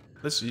corridor.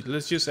 Let's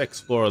just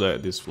explore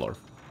this floor.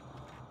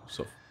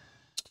 So.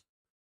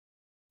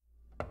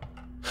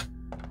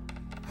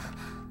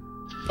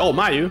 Oh,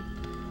 Mayu.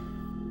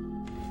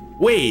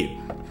 Wait.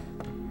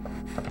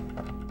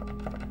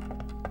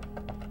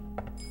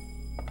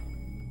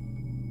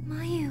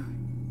 Mayu.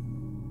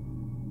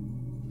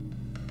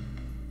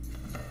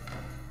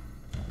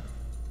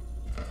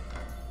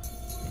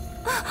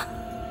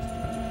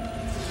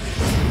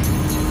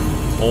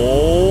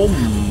 Oh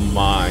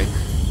my.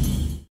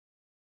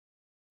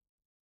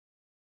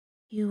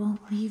 You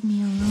won't leave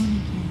me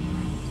alone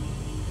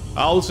again,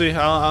 I'll see. I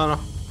don't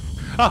know.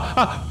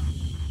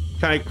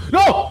 Can I?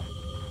 No!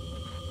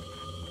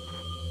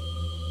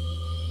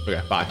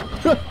 Okay, bye.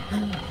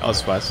 That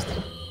was fast.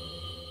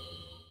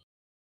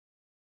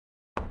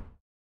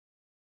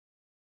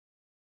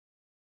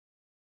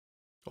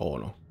 Oh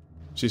no.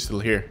 She's still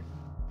here.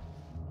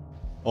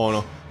 Oh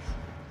no.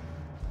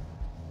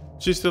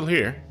 She's still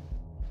here.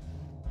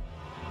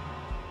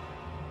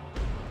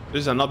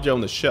 There's an object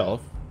on the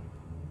shelf.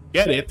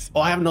 Get it?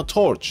 Oh, I have no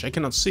torch. I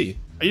cannot see.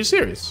 Are you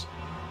serious?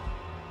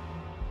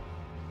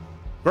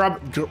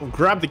 Grab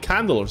the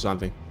candle or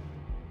something.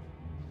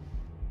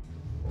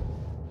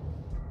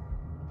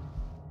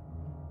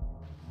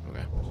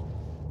 Okay.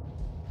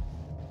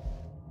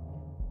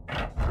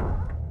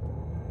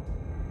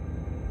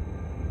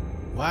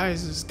 Why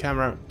is this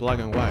camera black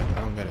and white?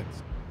 I don't get it.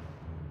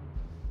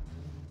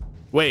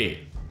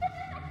 Wait.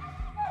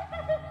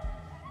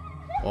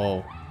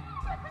 Oh.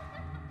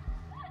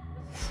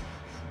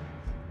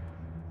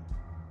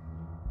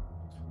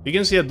 You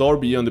can see a door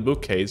beyond the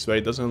bookcase, but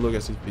it doesn't look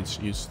as if it's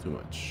used too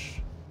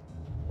much.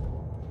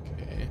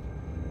 Okay.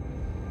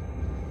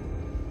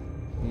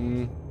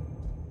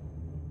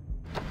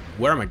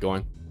 Where am I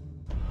going?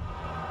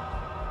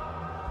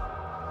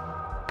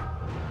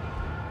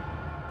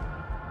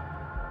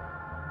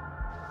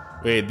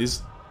 Wait,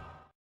 this...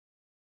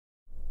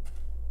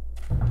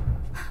 Please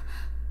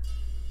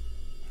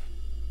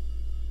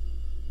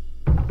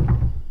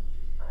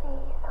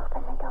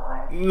open the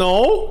door.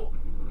 No?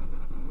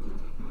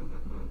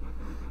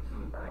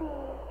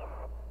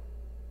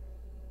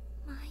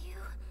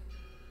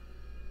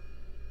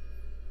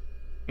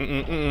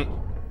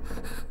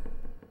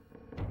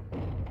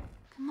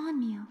 Come on,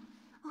 Mio.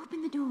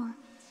 Open the door.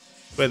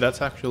 Wait,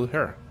 that's actually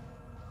her.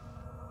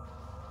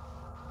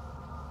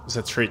 It's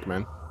a trick,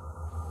 man.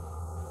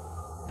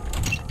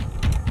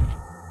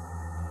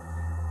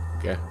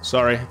 Okay,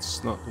 sorry,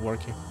 it's not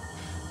working.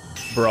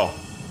 Bro.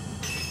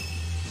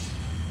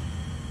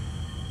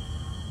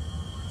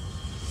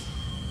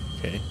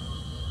 Okay.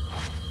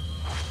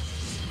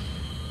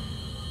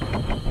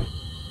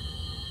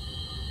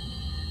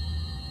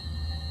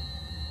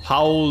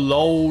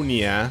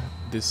 Paulonia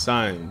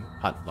design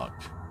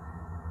padlock.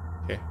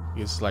 Okay,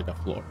 it's like a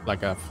floor,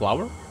 like a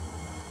flower.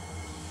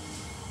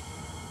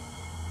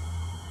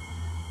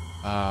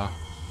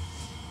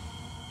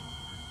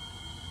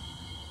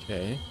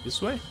 Okay,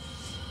 this way.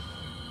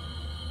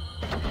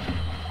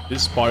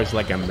 This part is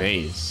like a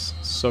maze.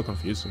 So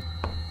confusing.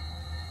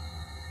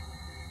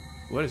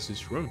 What is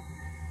this room?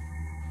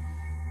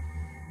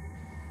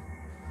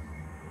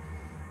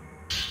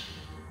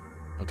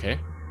 Okay.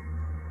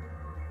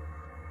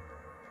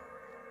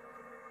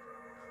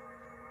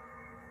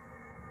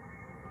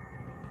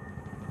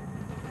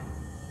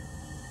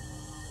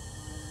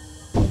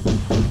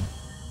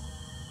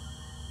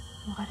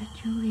 Why did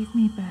you leave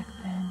me back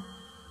then?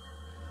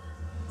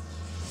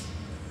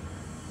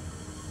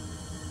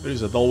 There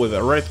is a doll with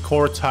a red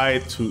cord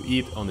tied to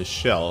it on the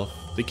shelf.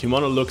 The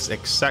kimono looks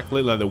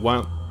exactly like the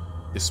one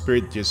the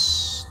spirit you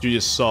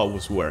just saw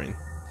was wearing.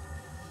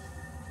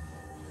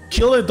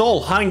 Kill the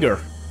doll, hanger!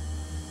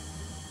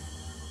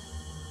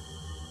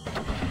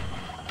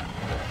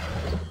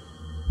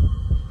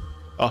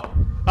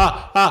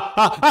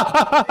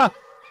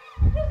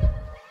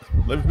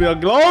 Leave me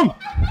alone!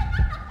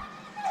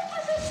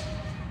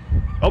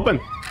 Open!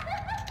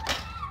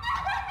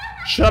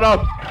 Shut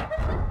up!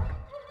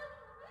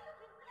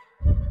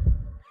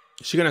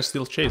 Is she gonna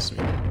still chase me?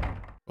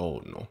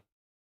 Oh no.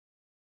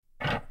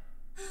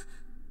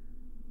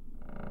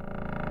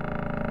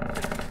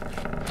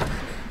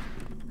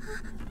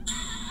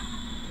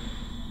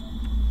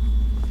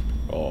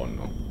 Oh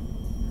no.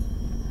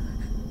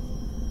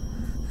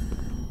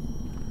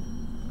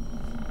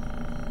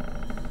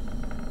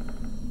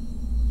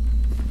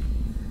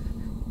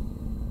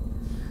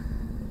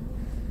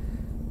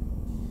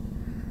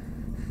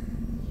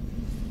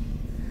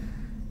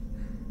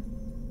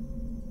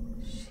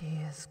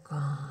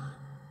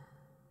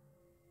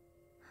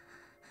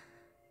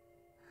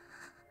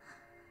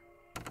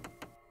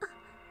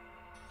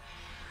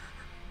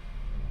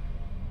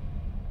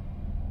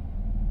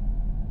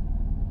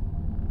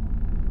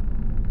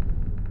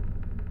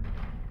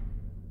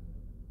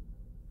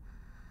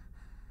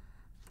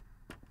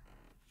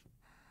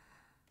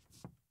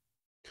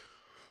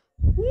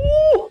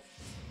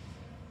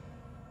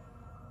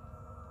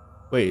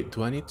 Wait,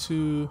 do I need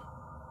to...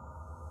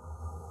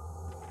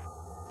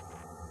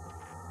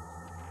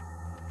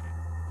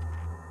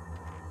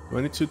 Do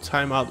I need to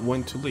time out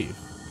when to leave?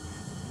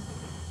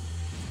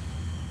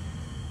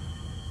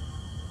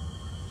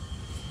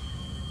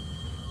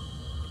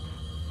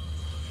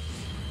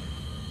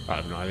 I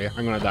have no idea.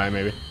 I'm gonna die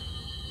maybe.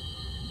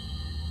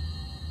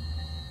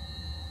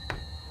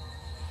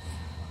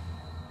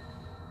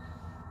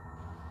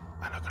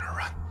 I'm not gonna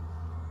run.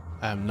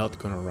 I'm not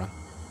gonna run.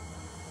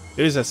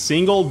 There is a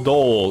single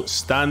doll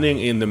standing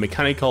in the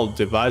mechanical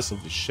device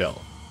of the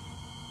shell.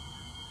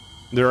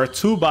 There are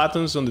 2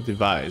 buttons on the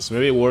device.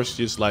 Maybe it works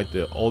just like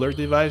the other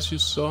device you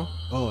saw.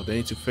 Oh, they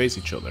need to face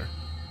each other.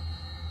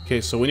 Okay,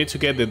 so we need to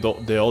get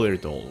the other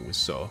doll we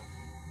saw.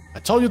 I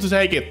told you to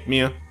take it,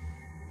 Mia.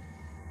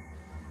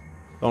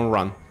 Don't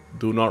run.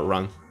 Do not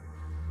run.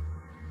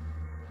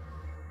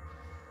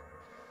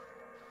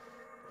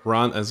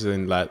 Run as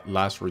in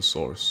last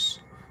resource.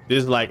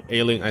 This is like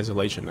Alien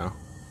Isolation now.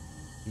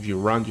 If you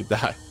run, you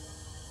die.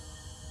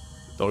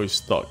 The door is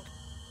stuck.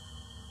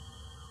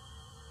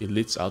 It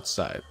leads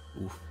outside.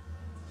 Oof.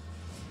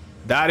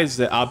 That is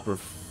the upper...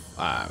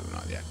 I have no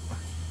idea.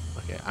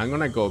 Okay, I'm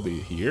gonna go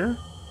here.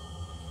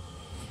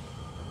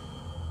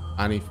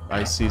 And if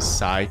I see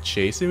Sai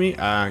chasing me,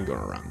 I'm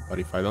gonna run. But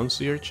if I don't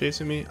see her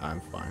chasing me, I'm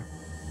fine.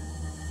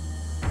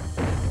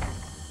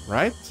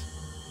 Right?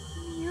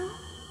 Mio?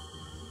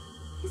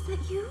 Is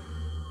that you?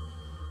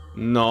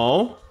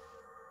 No.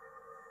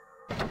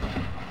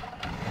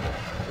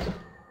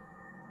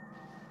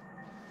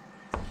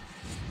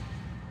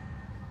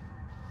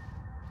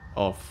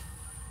 Oh.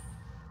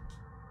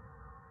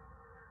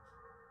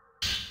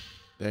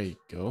 There you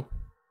go.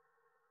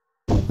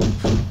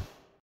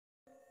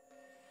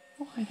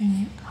 Why didn't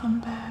you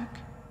come back?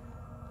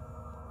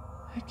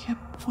 I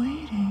kept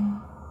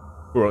waiting.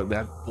 Bro,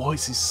 that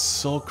voice is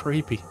so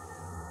creepy.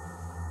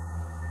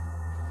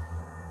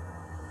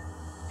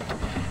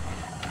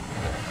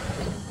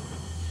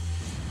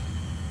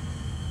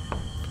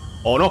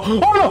 Oh no! Oh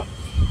no!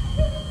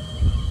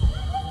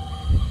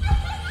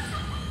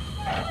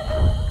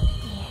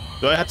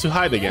 Do I have to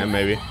hide again,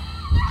 maybe?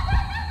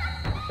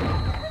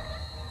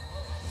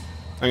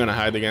 I'm gonna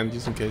hide again,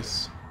 just in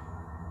case.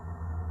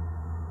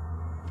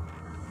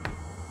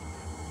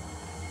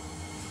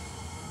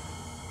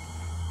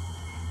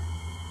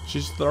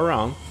 She's still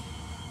around.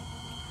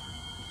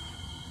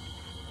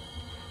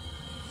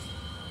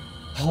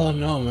 Oh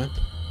no, man.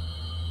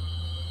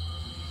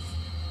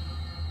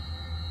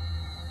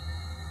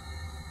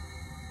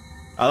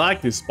 I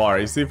like this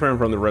part. It's different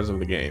from the rest of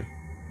the game.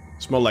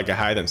 It's more like a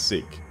hide and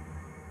seek.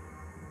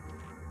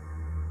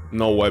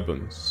 No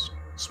weapons.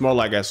 It's more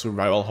like a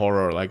survival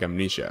horror, like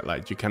Amnesia.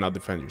 Like you cannot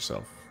defend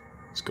yourself.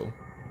 It's cool.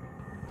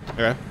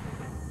 Okay.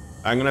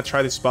 I'm gonna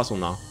try this puzzle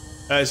now.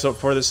 So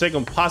for the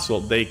second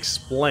puzzle, they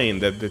explain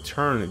that the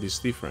turn is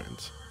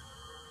different.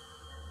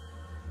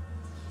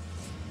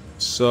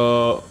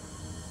 So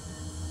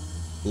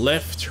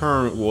left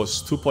turn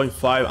was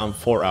 2.5 and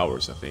 4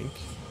 hours, I think.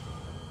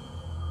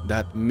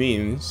 That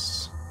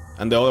means,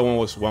 and the other one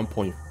was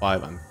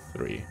 1.5 and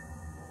 3.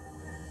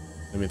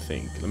 Let me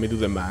think. Let me do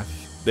the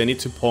math. They need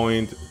to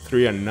point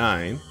 3 and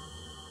 9.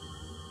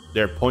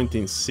 They're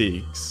pointing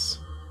 6.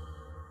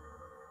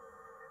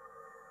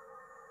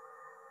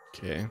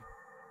 Okay.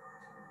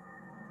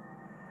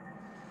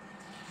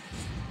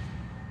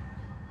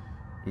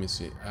 Let me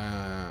see.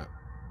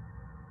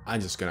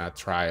 I'm just gonna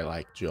try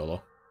like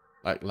YOLO,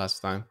 like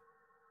last time.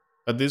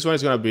 But this one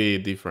is gonna be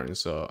different,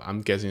 so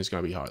I'm guessing it's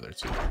gonna be harder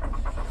too.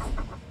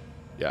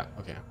 Yeah,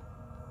 okay.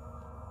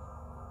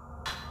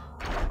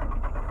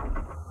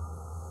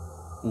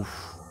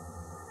 Oof.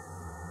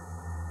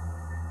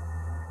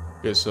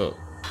 Okay, so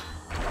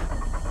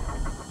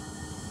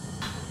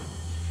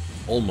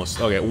almost.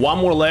 Okay, one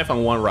more left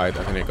and one right.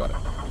 I think I got it.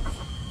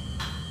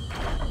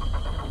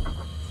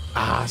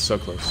 Ah, so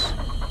close.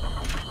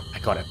 I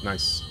got it.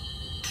 Nice.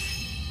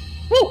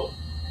 Woo!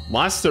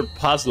 Master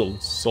puzzle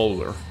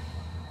solver.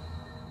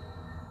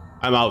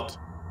 I'm out.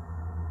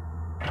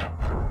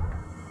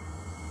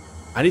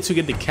 I need to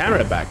get the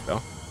camera back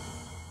though.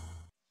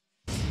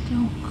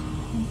 Don't go.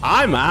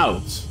 I'm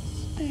out.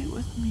 Stay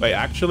with me. Wait,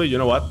 actually, you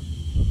know what?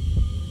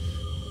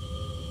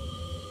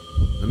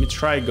 Let me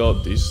try go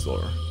this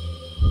door.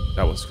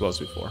 That was close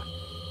before.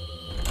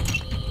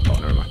 Oh,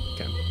 never mind.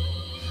 Can't.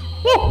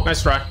 Woo!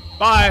 Nice try.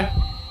 Bye.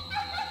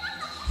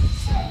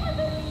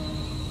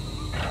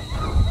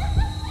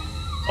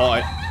 Oh,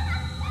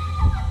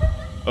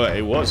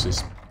 it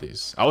was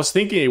this. I was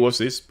thinking it was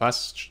this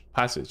passage,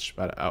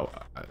 but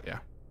yeah.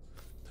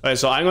 Okay,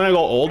 so I'm gonna go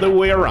all the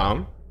way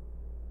around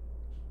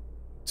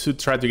to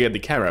try to get the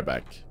camera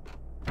back.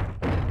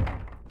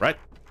 Right?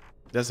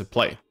 That's the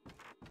play.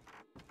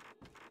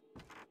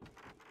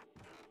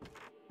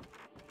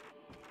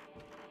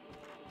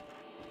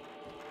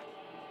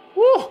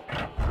 Woo!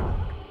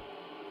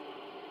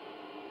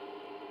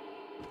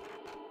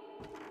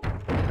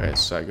 Okay,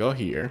 so I go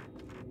here.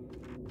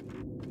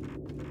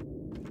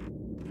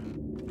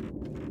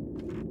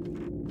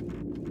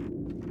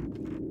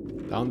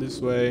 Down this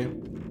way.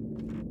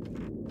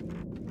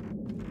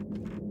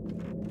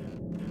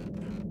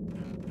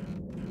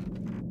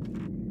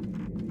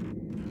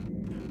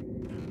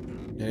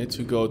 need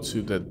to go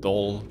to the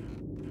doll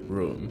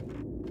room.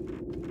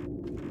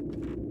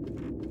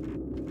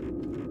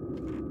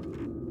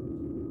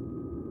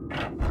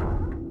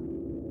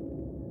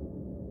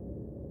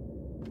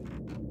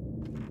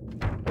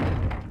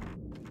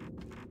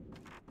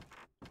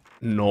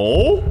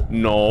 No,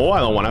 no, I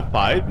don't want to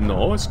fight.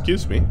 No,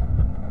 excuse me.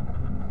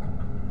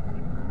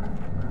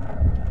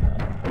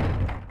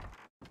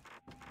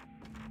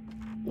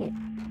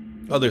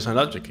 Oh, there's an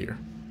object here.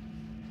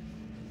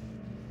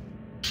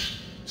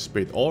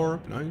 Spirit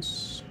orb,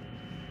 nice.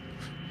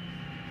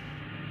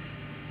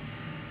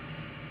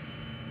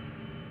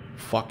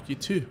 Fuck you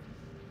too.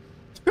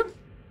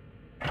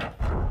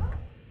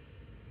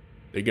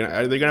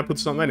 Are they gonna put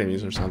some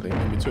enemies or something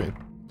in between?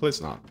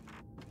 Please not.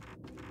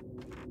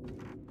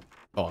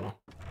 Oh no.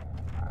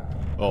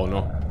 Oh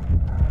no.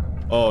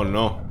 Oh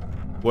no.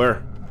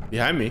 Where?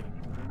 Behind me?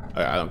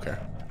 I don't care.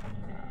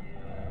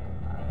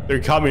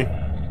 They're coming.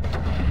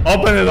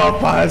 Open the door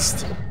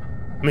fast.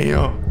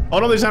 Mio. Oh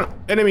no, there's an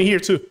enemy here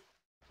too.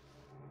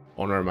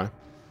 Oh, never mind.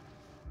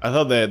 I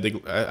thought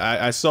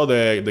I saw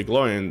the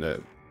glowing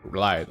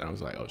light and I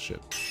was like, oh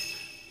shit.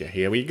 Yeah,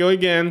 here we go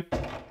again.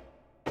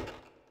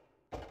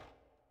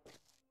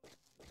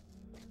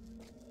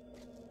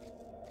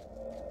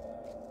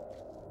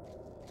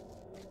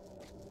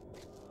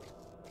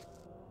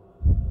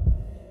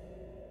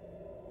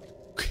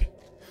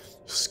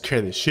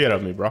 Scared the shit out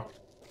of me, bro.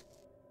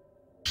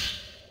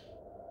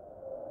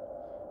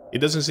 It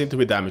doesn't seem to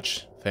be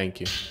damaged.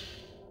 Thank you.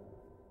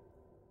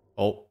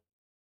 Oh.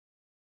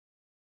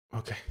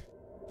 Okay.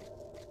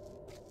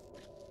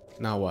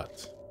 Now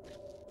what?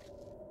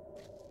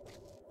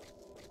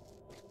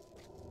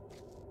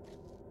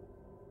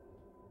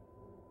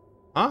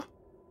 Huh?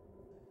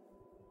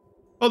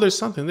 Oh, there's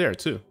something there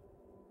too.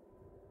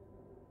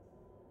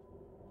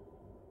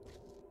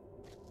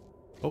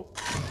 Oh.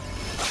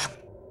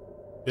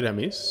 Did I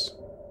miss?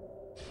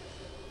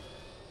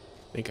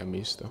 I think I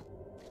missed though.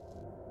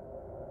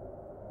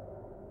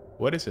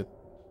 What is it?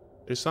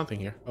 There's something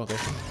here. Oh, there.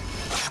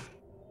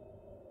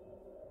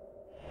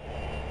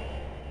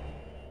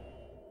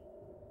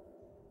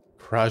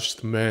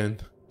 Crushed man.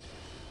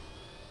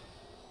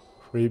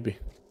 Creepy.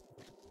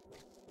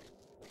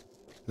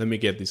 Let me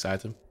get this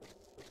item.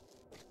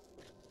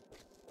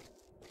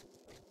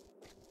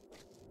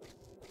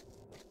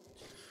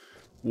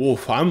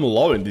 Woof, I'm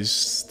loving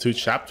these 2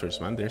 chapters,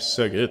 man. They're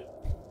so good.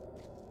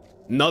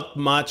 Not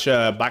much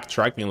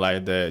backtracking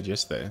like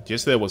yesterday.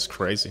 Yesterday was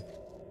crazy.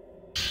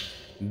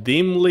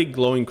 Dimly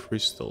glowing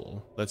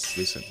crystal. Let's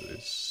listen to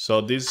this. So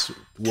these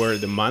were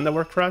the mana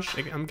were crushed,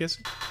 I'm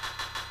guessing.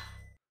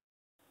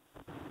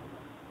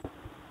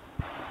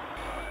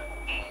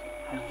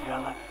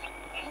 Enveloped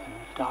in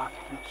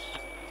darkness,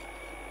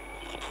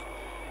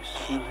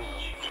 this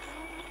village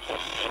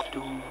is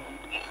doomed.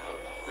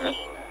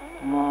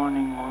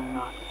 Morning will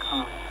not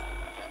come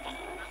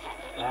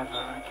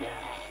ever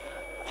again.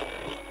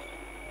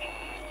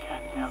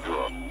 Can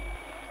never be.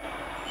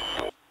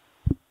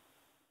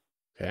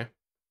 Okay.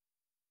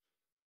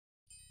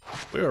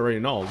 We already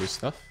know all this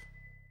stuff.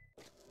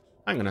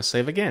 I'm gonna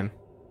save again.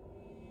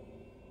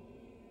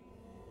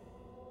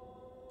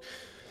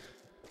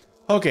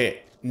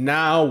 Okay,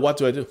 now what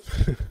do I do?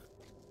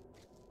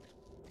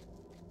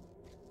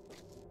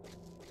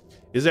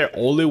 Is there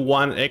only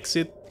one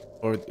exit?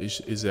 Or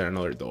is there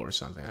another door or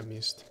something I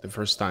missed the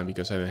first time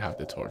because I didn't have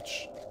the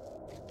torch?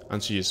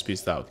 And she just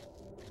pissed out.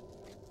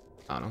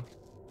 I don't know.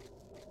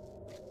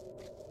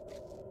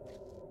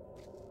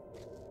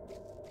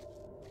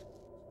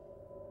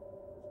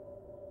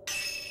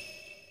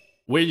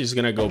 We're just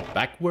gonna go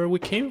back where we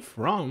came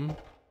from.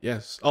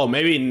 Yes. Oh,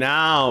 maybe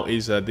now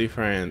is a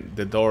different...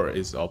 The door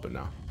is open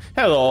now.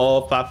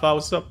 Hello, Fafa.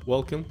 What's up?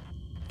 Welcome.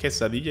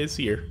 Quesadilla is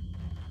here.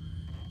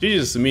 You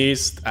just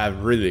missed a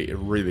really,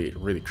 really,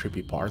 really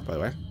creepy part, by the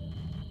way.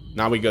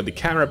 Now we got the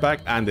camera back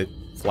and the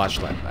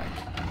flashlight back.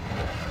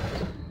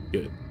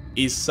 Good.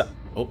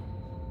 Oh.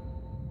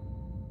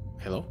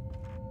 Hello?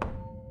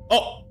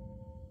 Oh!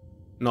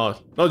 No,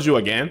 not you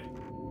again.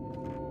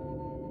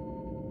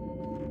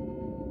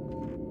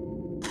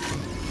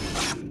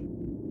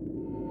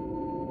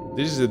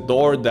 This is the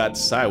door that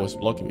Sai was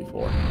blocking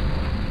before.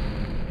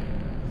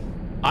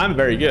 I'm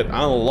very good.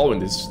 I'm loving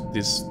this.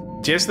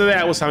 Yesterday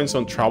I was having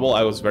some trouble.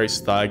 I was very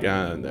stuck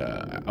and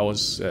I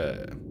was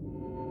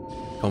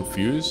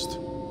confused.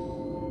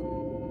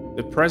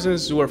 The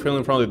presence you were feeling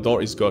in front of the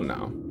door is gone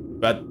now.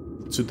 But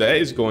today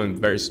is going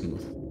very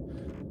smooth.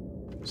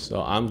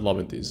 So I'm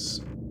loving this.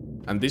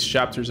 And these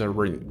chapters are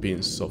really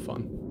being so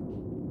fun.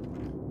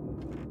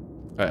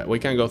 We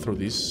can go through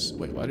this.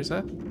 Wait, what is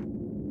that?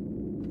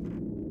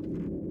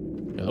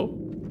 Hello?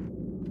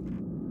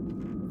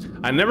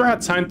 I never had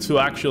time to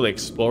actually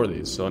explore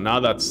this, so now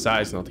that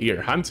Sai is not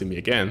here hunting me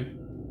again,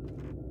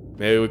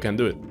 maybe we can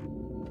do it.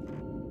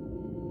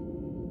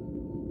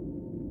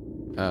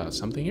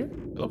 Something here?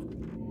 Hello?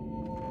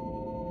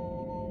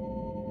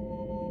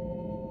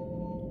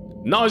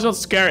 No, it's not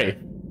scary.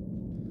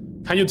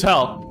 Can you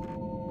tell?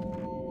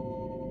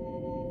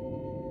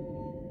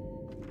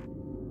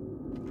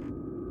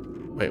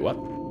 Wait, what?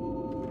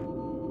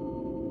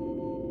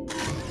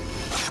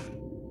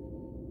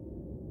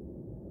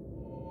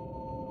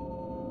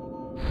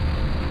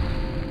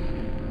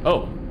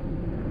 Oh.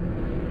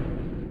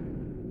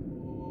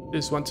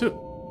 This one too.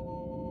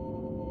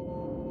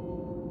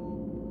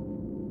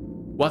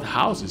 What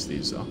house is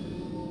this though?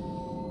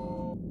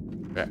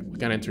 Okay, we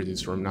can enter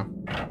this room now.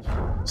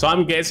 So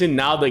I'm guessing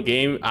now the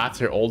game,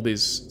 after all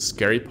these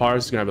scary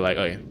parts, is gonna be like,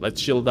 okay,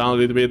 let's chill down a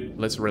little bit,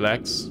 let's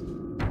relax.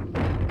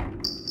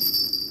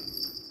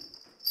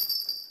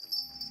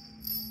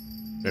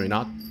 Maybe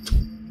not.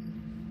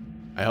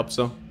 I hope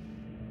so.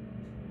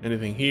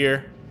 Anything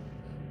here?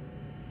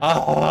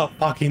 Oh,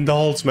 fucking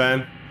dolls,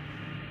 man.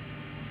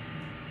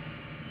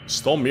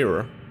 Stone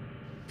mirror.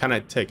 Can I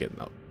take it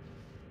now?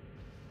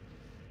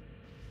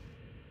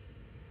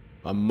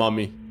 A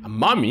mummy. A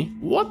mummy?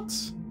 What?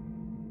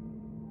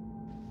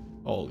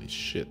 Holy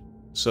shit.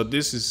 So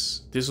this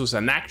was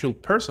an actual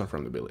person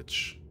from the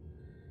village.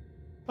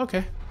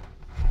 Okay.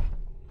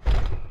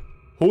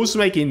 Who's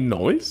making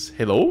noise?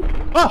 Hello?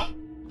 Ah!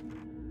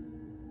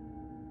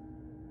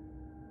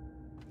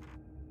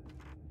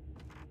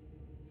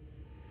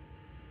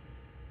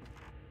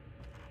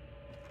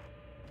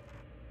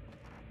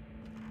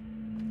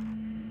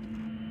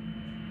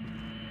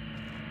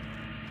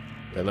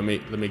 Okay,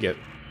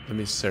 let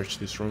me search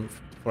this room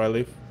before I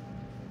leave.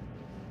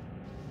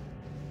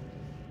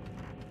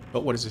 Oh,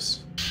 what is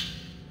this?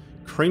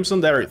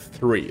 Crimson Diary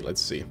 3, let's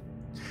see.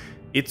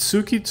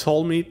 Itsuki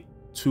told me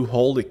to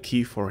hold the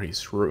key for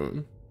his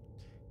room.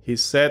 He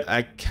said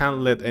I can't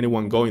let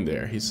anyone go in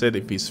there. He said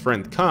if his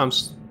friend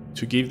comes,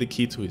 to give the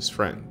key to his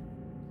friend.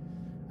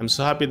 I'm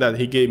so happy that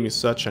he gave me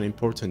such an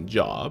important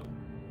job.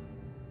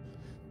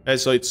 And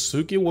so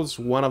Itsuki was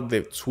one of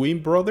the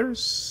twin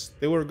brothers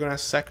they were gonna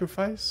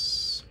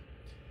sacrifice.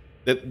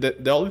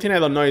 The only thing I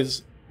don't know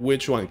is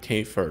which one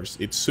came first.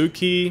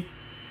 Itsuki,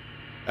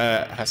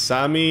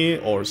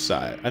 Hasami, or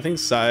Sai. I think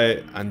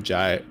Sai and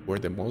Jai were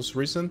the most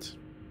recent.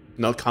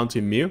 Not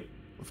counting Miu,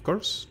 of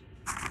course.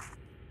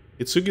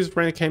 Itsuki's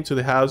friend came to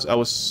the house. I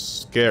was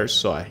scared,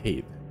 so I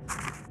hid.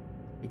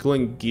 I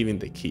couldn't give him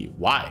the key.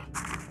 Why?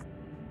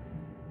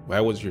 Why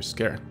was you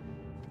scared?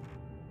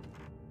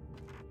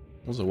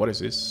 Also, what is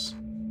this?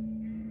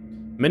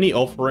 Many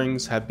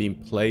offerings have been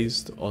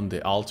placed on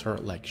the altar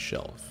like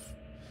shelf.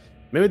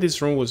 Maybe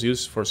this room was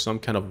used for some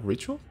kind of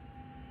ritual?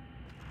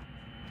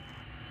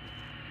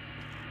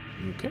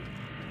 Okay.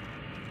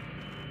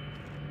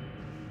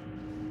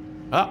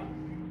 Ah,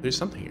 there's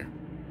something here.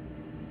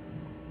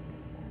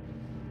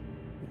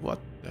 What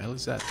the hell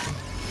is that?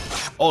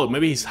 Oh,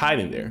 maybe he's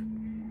hiding there.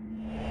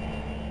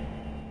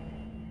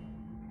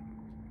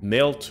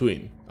 Male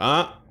twin.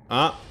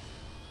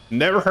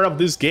 Never heard of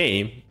this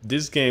game.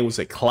 This game was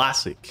a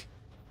classic.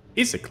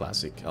 It's a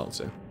classic, I'll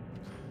say.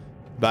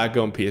 Back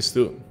on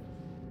PS2.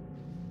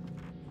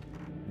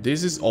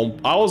 This is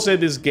on... I will say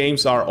these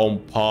games are on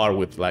par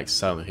with like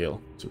Silent Hill,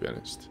 to be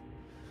honest.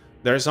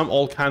 There are some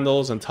old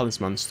candles and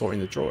talismans stored in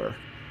the drawer.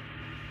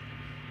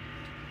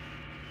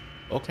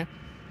 Okay.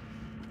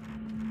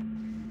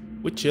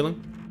 We're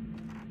chilling.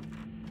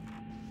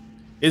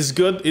 It's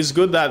good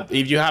that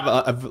if you have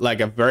a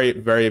very,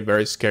 very,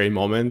 very scary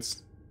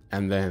moment,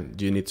 and then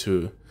you need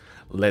to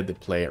let the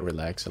player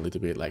relax a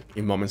little bit, like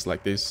in moments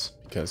like this,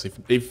 because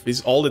if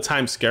it's all the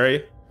time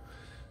scary,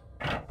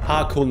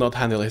 I could not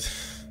handle it.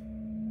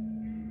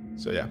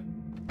 So yeah,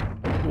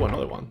 do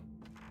another one.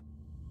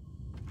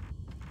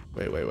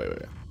 Wait.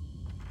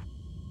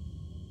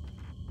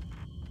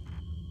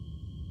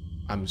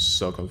 I'm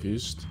so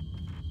confused.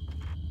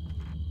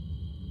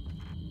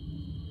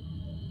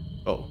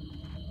 Oh.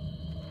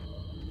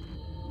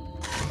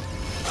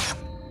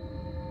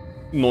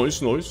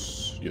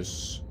 Noise.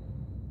 Yes.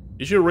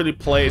 You should really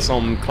play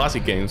some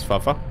classic games,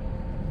 Fafa.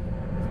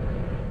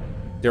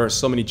 There are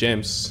so many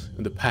gems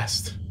in the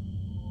past.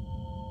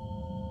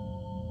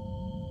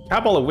 A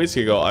couple of weeks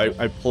ago, I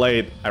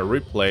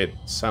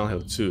replayed Silent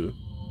Hill 2,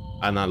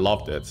 and I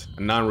loved it.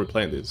 And now I'm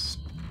replaying this.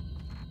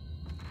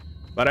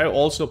 But I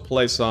also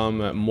play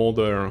some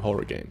modern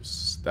horror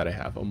games that I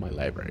have on my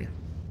library.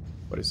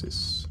 What is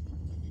this?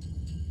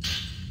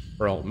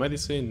 Pearl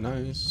medicine,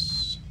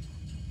 nice.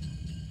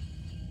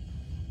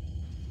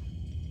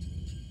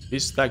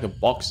 This stack of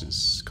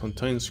boxes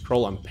contains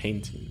scroll and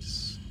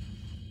paintings.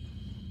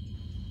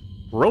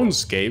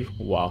 RuneScape,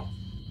 wow.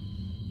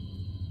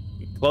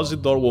 Close the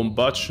door won't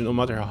budge no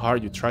matter how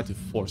hard you try to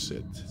force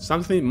it.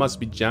 Something must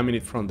be jamming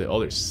it from the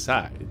other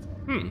side.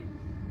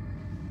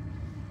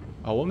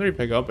 I wonder if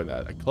I can open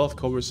that. A cloth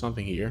covers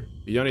something here.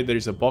 Beyond it there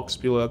is a box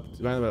below.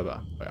 Blah, blah,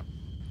 blah. Oh, yeah.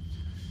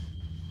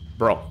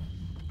 Bro,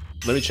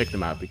 let me check the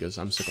map because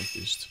I'm so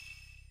confused.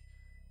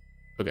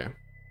 Okay.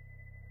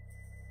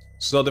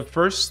 So the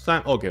first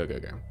time... Okay.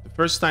 The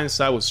first time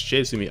Sai was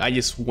chasing me, I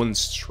just went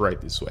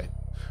straight this way.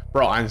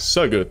 Bro, I'm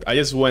so good. I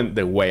just went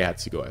the way I had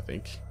to go, I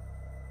think.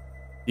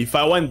 If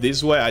I went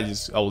this way, I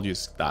will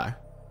just die.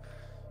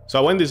 So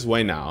I went this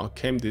way now,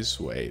 came this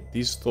way.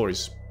 This door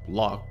is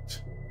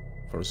blocked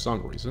for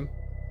some reason.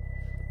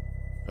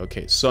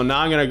 Okay, so now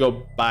I'm gonna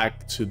go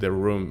back to the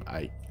room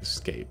I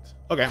escaped.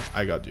 Okay,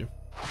 I got you.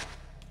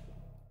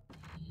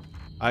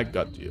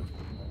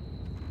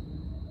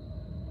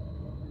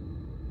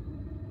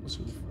 What's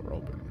the door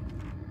opening?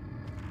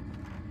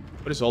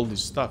 What is all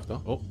this stuff,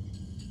 though? Oh.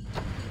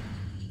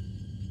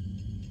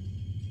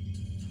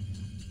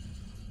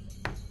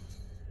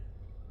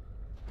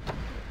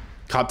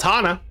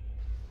 Katana.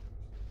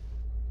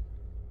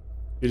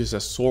 It is a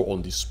sword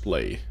on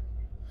display.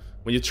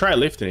 When you try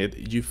lifting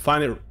it, you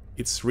find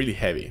it's really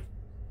heavy.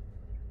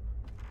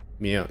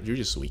 Mia, you're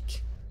just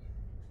weak.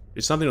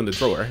 There's something on the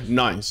drawer.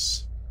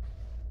 Nice.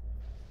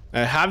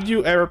 Have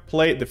you ever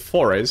played The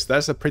Forest?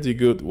 That's a pretty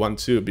good one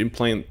too. Been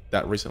playing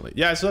that recently.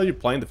 Yeah, I saw you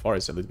playing The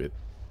Forest a little bit.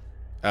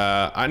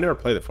 I never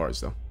played The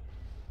Forest though.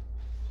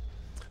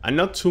 I'm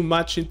not too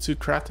much into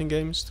crafting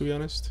games, to be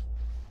honest.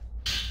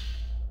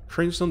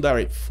 Crimson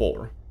Direct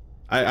 4.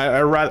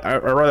 I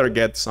rather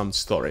get some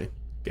story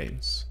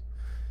games.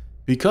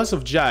 Because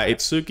of Jai,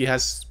 Itsuki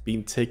has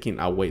been taken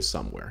away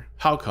somewhere.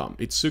 How come?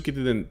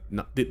 Itsuki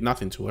did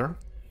nothing to her.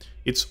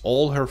 It's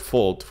all her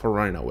fault for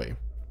running away.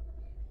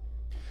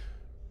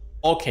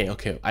 Okay,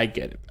 I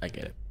get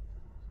it.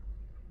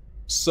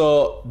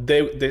 So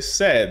they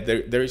said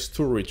there is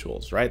 2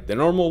 rituals, right? The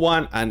normal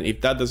one, and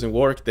if that doesn't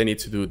work, they need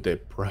to do the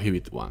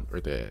prohibit one, or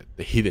the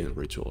hidden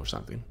ritual or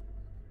something.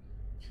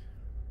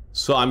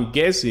 So I'm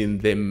guessing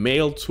the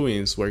male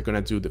twins were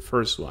gonna do the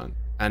first one,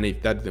 and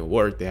if that didn't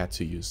work, they had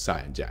to use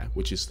Sai and Jai,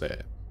 which is the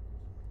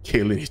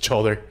killing each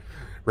other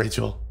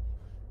ritual.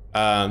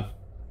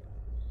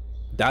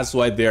 That's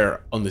why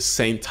they're on the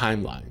same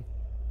timeline.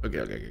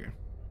 Okay.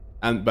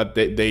 But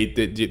they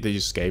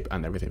escape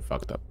and everything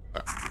fucked up.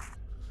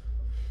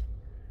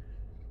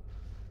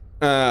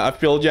 I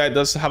feel Jai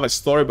does have a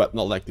story, but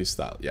not like this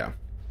style. Yeah.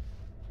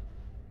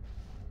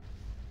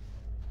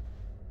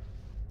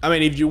 I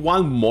mean, if you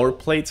want more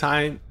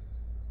playtime,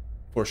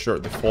 for sure,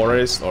 The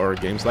Forest or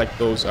games like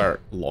those are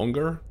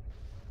longer.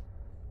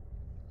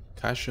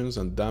 Castions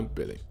and dump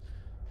bidding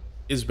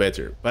is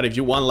better. But if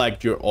you want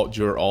like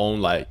your own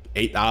like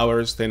 8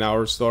 hours, 10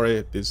 hour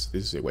story, this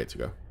is the way to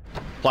go.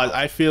 Plus,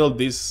 I feel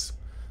these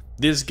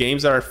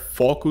games that are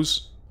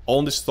focused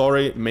on the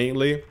story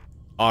mainly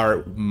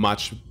are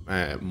much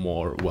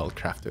more well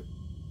crafted.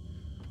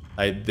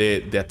 Like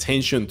the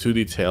attention to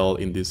detail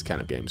in these kind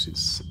of games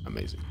is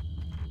amazing.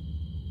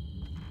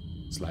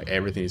 It's like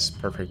everything is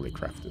perfectly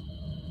crafted.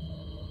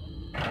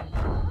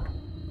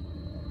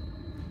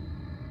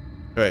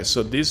 Okay,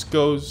 so this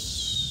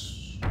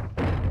goes...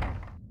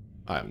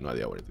 I have no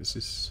idea where this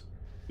is.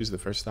 This is the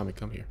first time I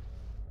come here.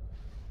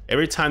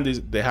 Every time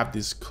they have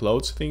these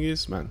clothes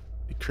thingies, man,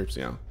 it creeps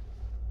me out.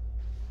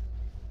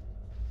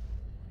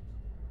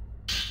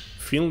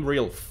 Film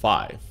Reel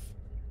 5.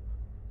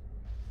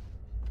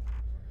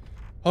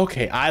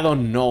 Okay, I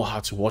don't know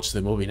how to watch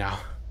the movie now.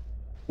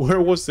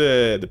 Where was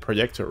the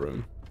projector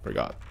room?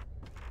 Forgot.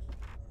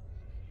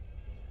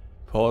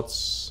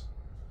 Pots.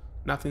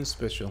 Nothing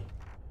special.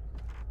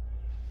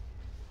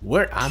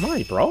 Where am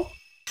I, bro?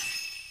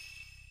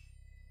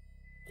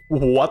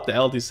 What the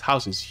hell? This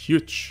house is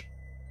huge.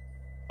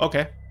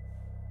 Okay.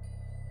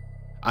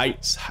 I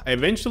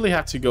eventually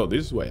have to go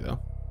this way, though.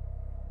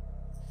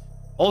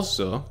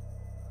 Also,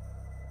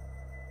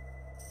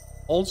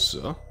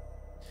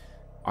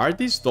 are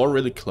these doors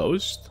really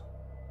closed?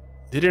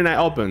 Didn't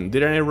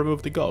I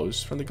remove the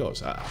ghost from the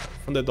ghost?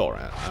 From the door?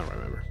 I don't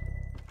remember.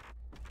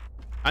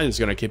 I'm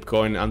just gonna keep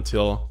going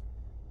until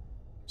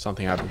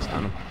something happens. I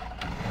don't know.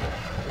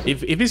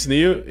 If it's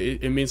new,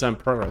 it means I'm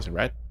progressing,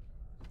 right?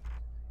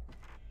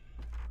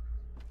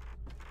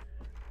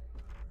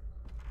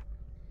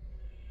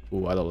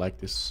 Ooh, I don't like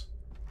this.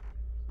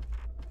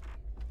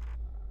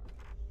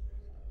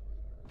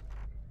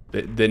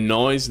 The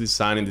noise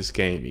design in this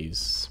game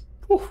is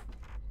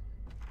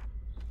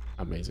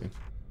amazing.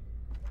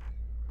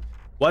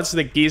 What's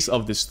the gist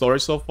of the story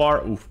so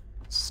far? Oof,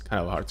 it's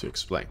kind of hard to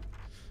explain.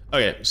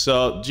 Okay,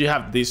 so you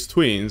have these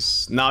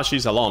twins. Now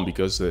she's alone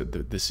because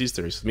the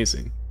sister is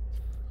missing.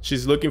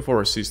 She's looking for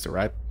her sister,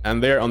 right?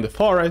 And they're on the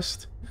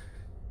forest,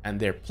 and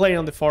they're playing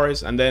on the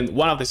forest, and then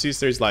one of the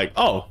sisters is like,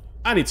 oh,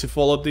 I need to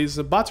follow this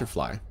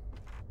butterfly.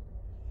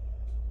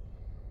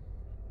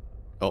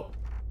 Oh.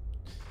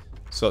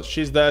 So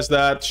she does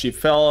that, she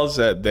falls,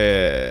 and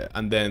then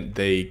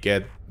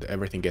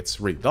everything gets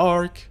really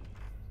dark,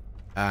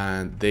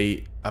 and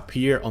they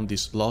appear on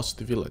this lost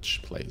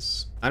village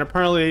place. And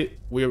apparently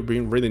we've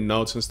been reading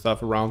notes and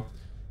stuff around,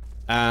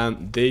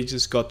 and they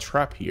just got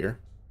trapped here.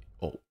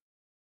 Oh.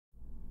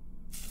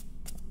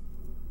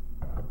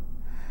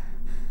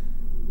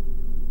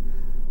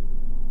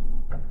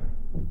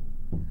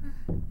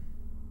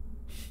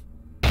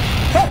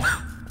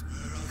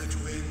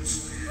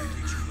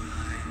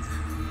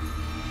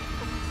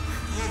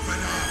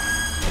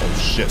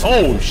 Shit.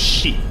 Oh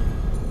shit.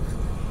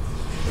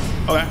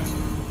 Okay.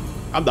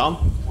 I'm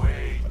down.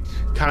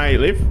 Can I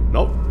leave?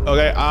 Nope.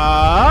 Okay.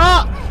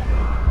 Wow.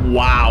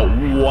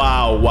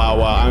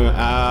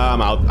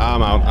 I'm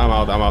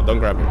out. Don't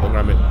grab me.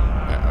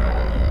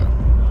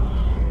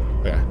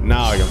 Okay.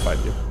 Now I can fight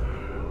you.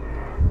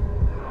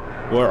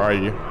 Where are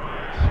you?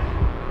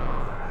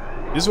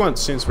 This one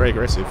seems very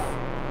aggressive.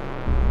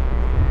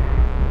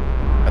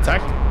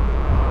 Attack.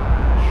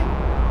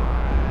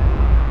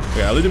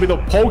 Okay, a little bit of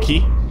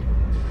pokey.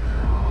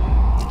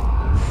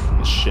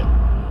 Shit.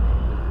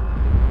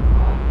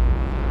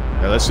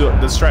 Yeah, let's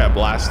try a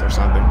blast or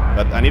something.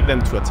 But I need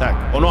them to attack.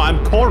 Oh no,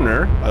 I'm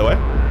corner, by the way.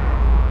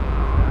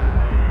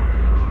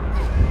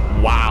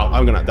 Wow,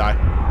 I'm gonna die.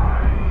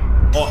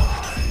 Oh,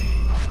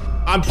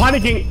 I'm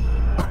panicking.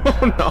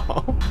 Oh no.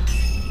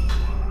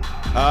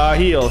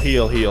 Heal.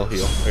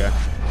 Okay,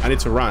 I need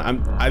to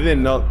run. I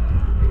didn't know.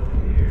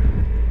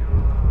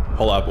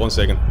 Hold up, 1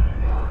 second.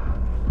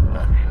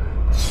 Okay.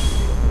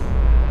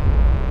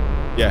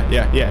 Yeah.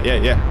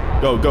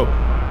 Go.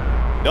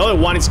 The other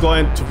one is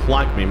going to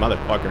flank me,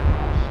 motherfucker.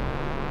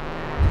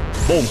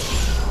 Boom.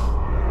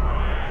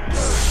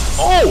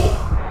 Oh!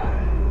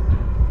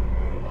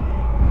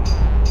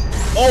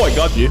 Oh, I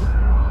got you.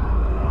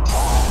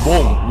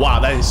 Boom. Wow,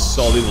 that is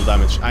so little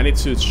damage. I need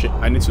to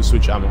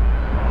switch ammo.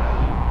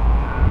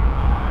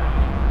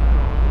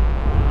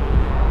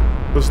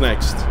 Who's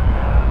next?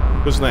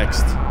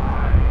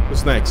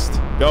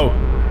 Go.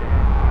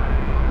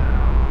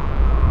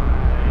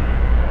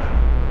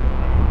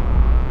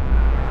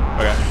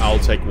 Okay, I'll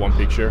take one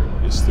picture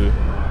just to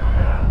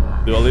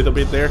do a little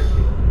bit there.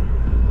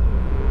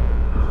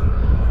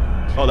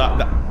 Oh,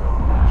 that.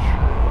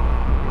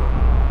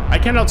 I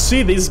cannot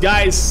see this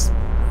guy's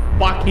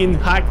fucking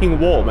hacking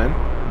wall, man.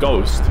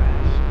 Ghost.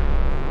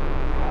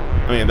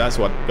 I mean, that's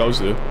what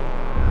ghosts do.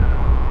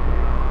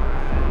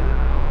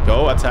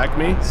 Go attack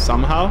me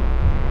somehow.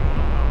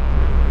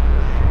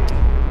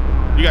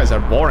 You guys are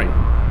boring.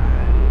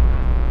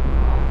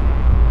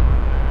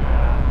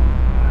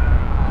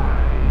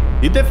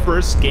 Did the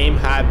first game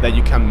have that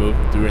you can move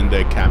during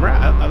the camera?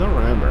 I don't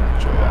remember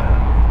actually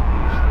that.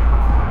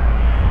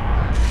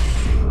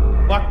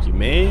 Fuck you,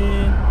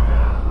 man.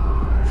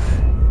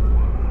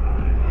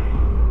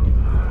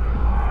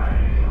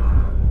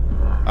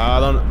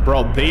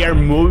 Bro, they are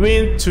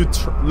moving to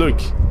look.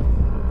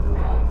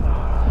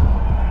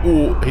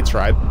 Ooh, he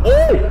tried.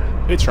 Oh,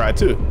 he tried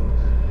too.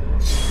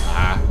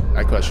 Ah,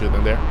 I could shoot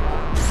him there.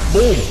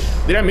 Boom.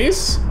 Did I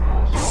miss?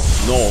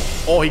 No.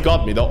 Oh, he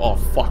got me though. Oh,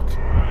 fuck.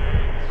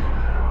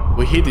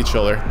 We hit each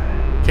other.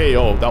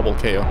 KO, double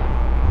KO.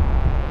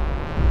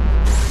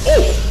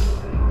 Oh!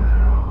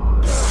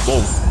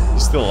 Boom.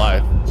 He's still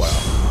alive. Wow.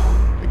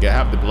 Okay, I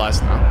have the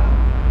blast now.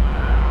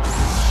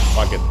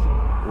 Fuck it.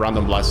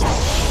 Random blast.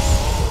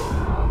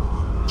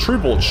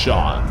 Triple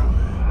shot.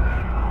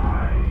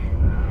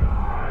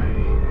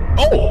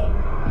 Oh!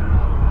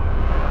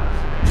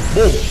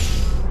 Boom.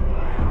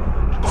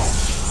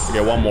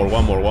 Okay, one more.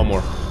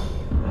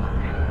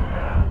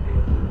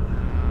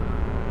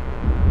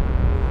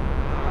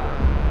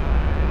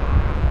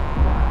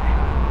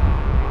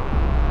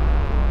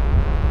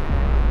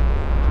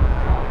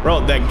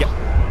 Bro, that guy...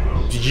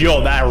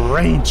 Yo, that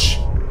range.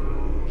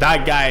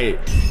 That guy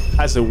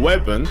has a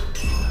weapon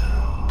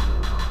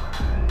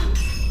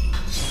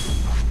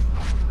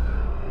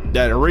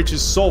that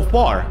reaches so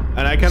far,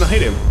 and I cannot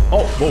hit him.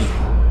 Oh, boom.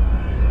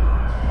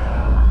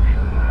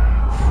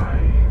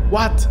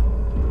 What?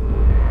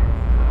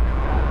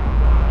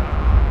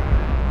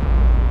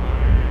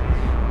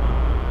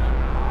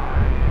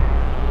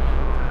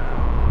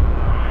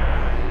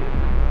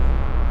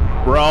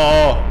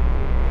 Bro.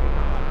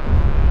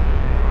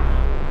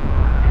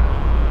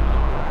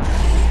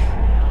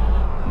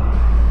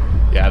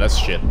 Yeah, that's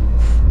shit.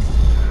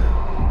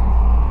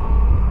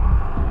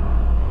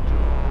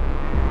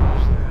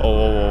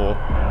 Oh,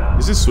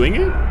 is he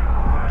swinging?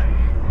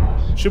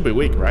 Should be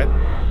weak, right?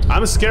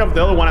 I'm scared of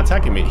the other one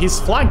attacking me. He's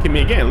flanking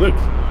me again, look.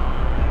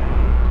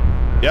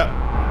 Yep.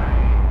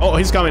 Oh,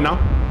 he's coming now.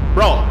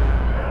 Bro.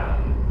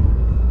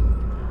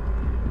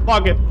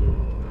 Fuck it.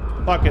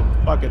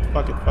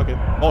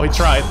 Oh, he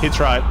tried.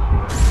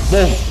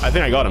 Boom. I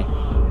think I got him.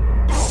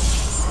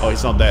 Oh,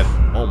 he's not dead.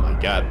 Oh my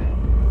god.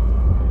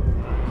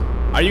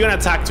 Are you gonna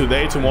attack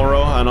today,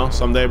 tomorrow? I don't know,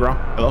 someday, bro.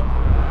 Hello?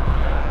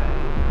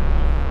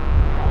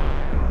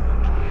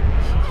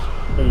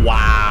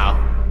 Wow.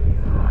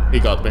 He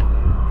got me.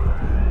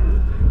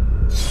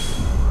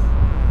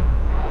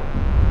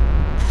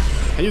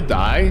 Can you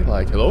die?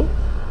 Like, hello?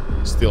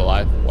 Still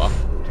alive. Wow.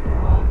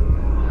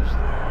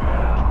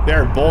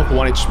 They're both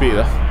 1 HP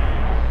though.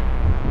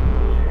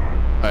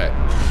 Alright.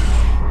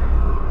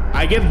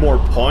 I get more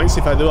points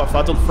if I do a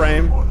fatal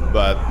frame,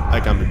 but I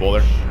can't be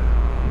bothered.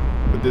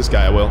 With this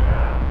guy I will.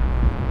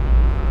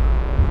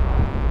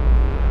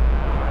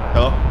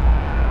 Hello?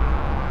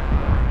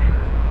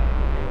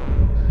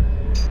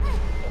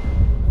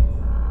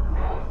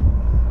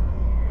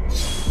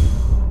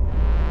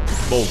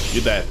 Boom,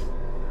 you're dead.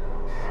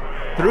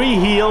 3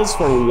 heals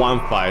for 1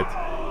 fight.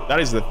 That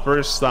is the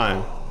first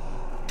time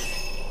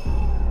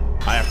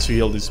I have to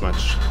heal this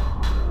much.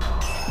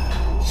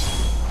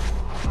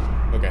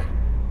 Okay.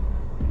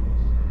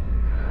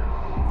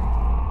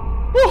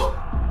 Woo!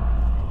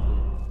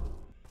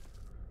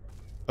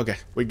 Okay,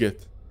 we're good.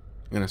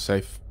 I'm gonna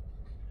save.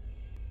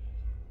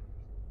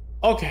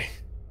 Okay.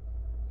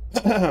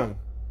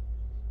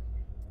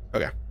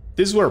 Okay.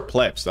 These were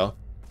plebs though.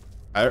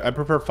 I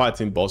prefer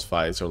fighting boss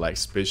fights or like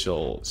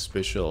special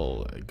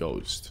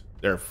ghost.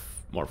 They're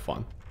more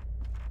fun.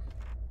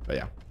 But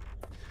yeah.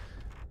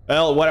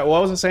 Well, what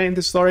was I saying in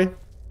this story?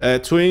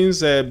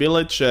 Twins,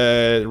 village,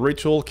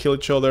 ritual, kill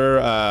each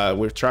other.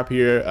 We're trapped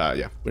here.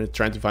 Yeah, we're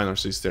trying to find our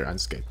sister and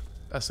escape.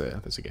 That's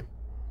a game.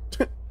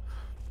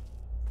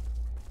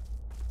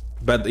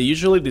 But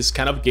usually these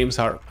kind of games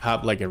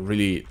have like a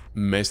really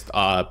messed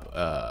up,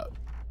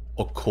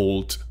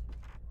 occult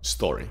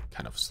story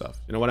kind of stuff.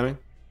 You know what I mean?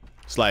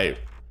 It's like,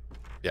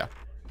 yeah,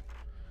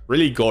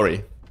 really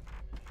gory.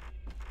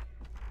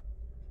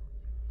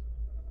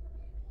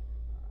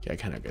 Okay, I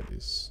kind of get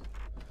this.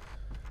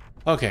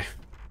 Okay.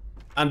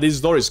 And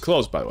this door is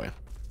closed, by the way.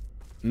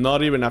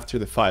 Not even after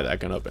the fight I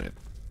can open it.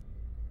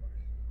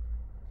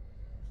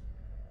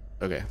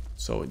 Okay,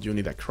 so you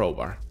need a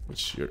crowbar,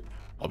 which you're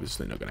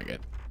obviously not gonna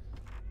get.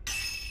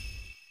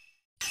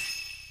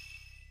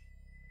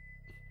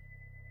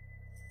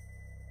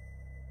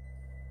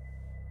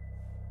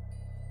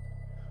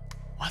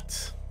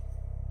 What?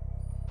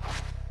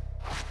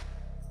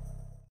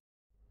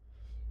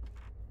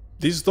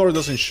 This door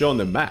doesn't show on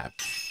the map.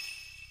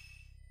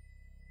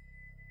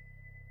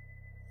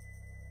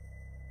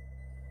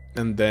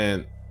 And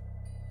then...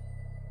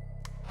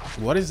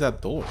 what is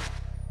that door?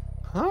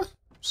 Huh?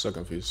 So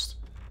confused.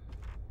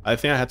 I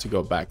think I had to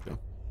go back though.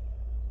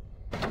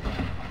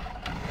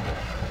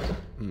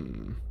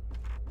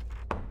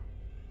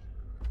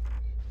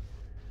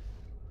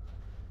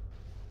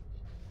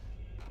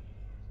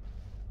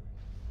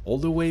 All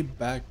the way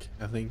back,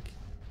 I think.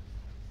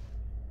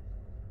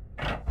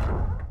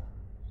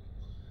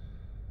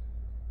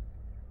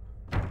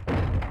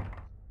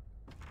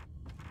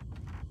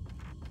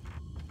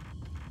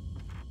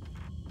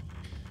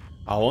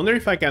 I wonder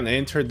if I can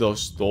enter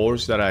those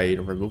doors that I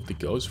removed the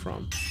ghost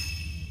from.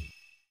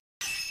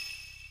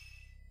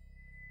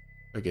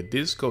 Okay,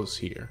 this goes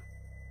here.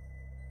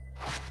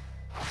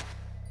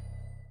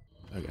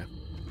 Okay.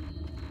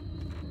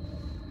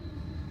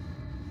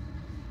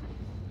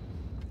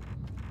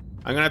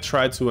 I'm gonna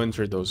try to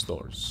enter those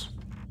doors.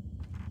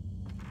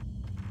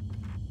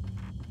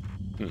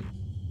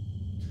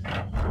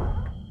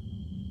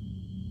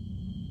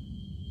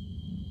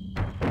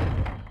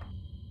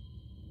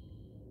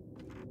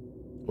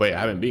 Wait, I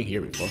haven't been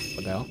here before.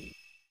 What the hell?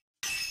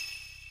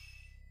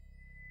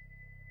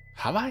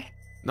 Have I?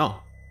 No.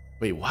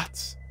 Wait,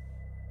 what?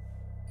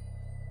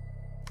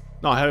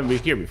 No, I haven't been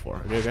here before.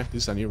 Okay, okay.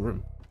 This is a new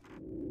room.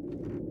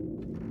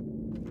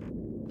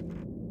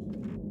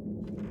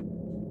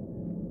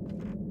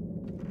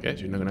 Okay,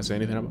 so you're not gonna say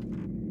anything about it?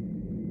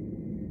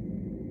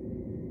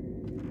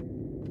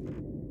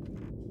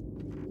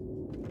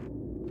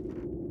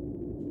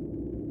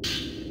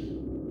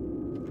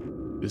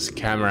 These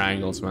camera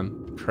angles, man.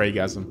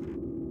 Craigasm.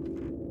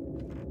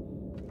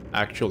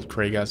 Actual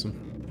Craigasm.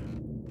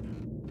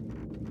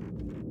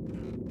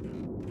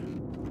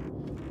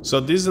 So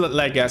this is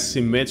like a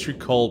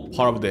symmetrical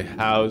part of the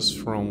house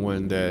from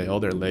when the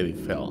other lady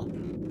fell,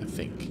 I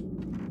think.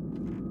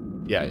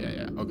 Yeah.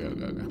 Okay.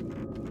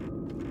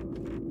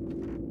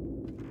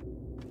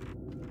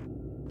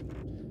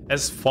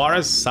 As far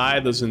as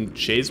Sai doesn't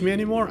chase me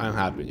anymore, I'm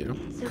happy, you know?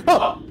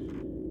 Oh!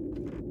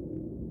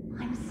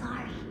 I'm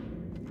sorry.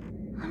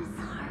 I'm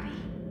sorry.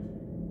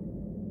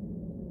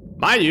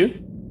 Mind you,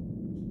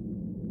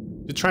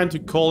 you're trying to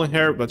call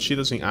her, but she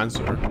doesn't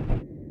answer.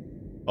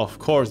 Of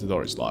course the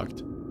door is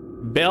locked.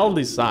 Bell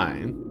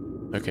design.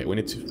 Okay, we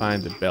need to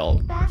find the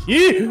bell.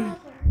 Yeah!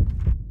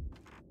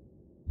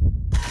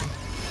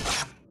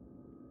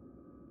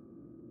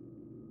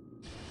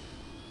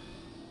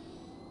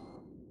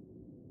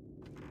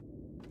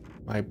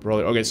 My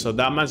brother. Okay, so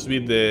that must be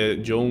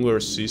the younger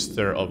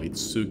sister of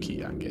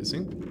Itsuki, I'm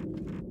guessing.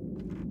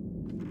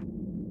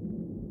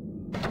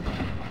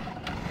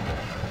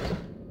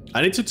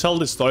 I need to tell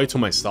the story to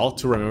myself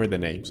to remember the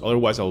names.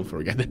 Otherwise, I will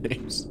forget the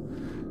names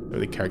of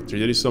the character.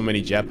 There is so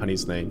many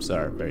Japanese names that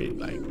are very,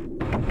 like...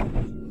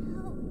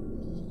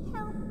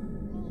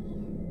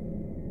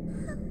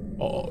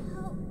 Uh-oh.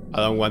 I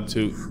don't want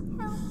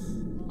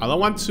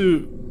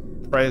to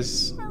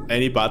press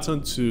any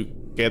button to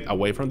get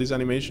away from this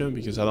animation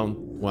because I don't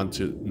want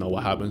to know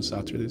what happens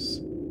after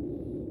this.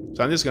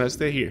 So I'm just gonna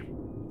stay here.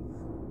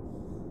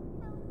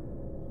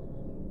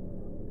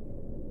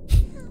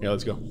 Yeah,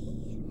 let's go.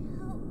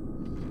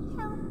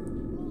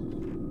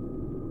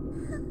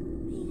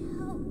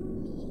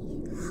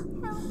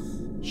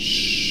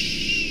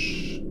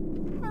 Shh.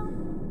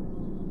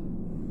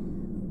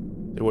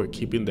 They were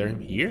keeping them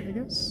here, I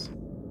guess.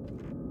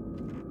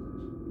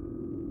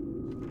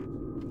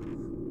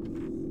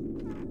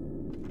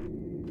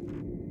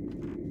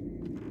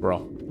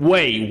 Bro.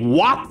 Wait,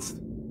 what?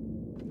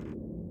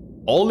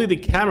 Only the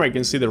camera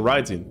can see the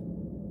writing.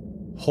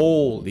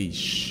 Holy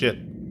shit.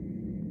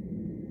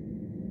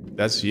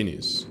 That's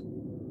genius.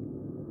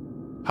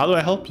 How do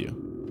I help you?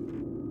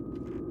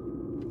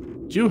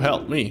 You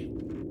help me.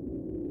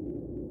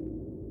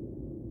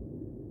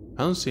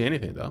 I don't see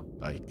anything though.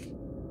 Like...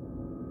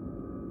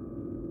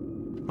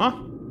 huh?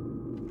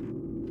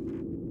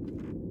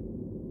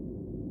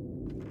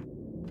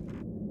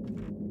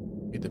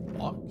 In the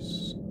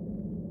box?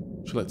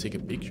 Should I take a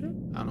picture?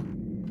 I don't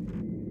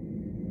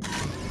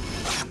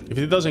know. If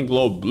it doesn't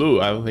glow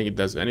blue, I don't think it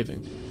does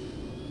anything.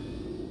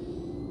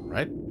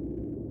 Right?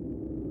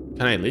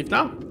 Can I leave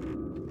now?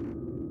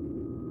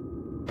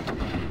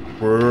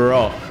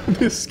 Bro,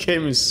 this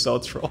game is so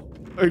troll.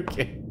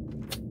 Okay.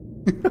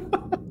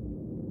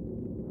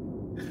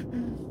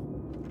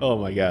 Oh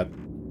my god.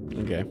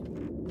 Okay.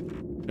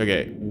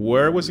 Okay,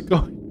 where was it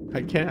going?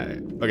 I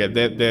can't. Okay,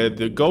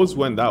 the ghost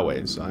went that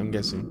way, so I'm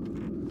guessing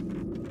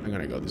I'm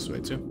gonna go this way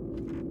too.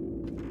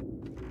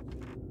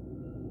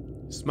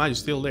 Smudge is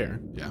still there.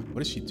 Yeah.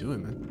 What is she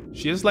doing, man?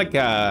 She has like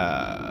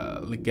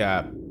a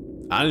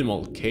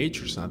animal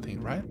cage or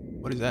something, right?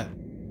 What is that?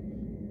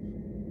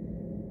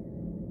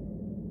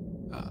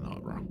 No,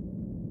 bro.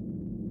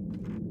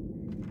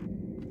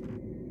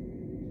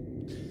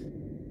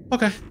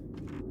 Okay.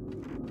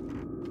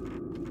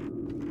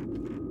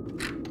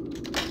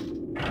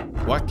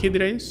 What kid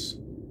it is?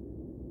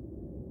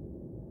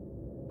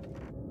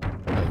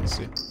 I didn't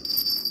see.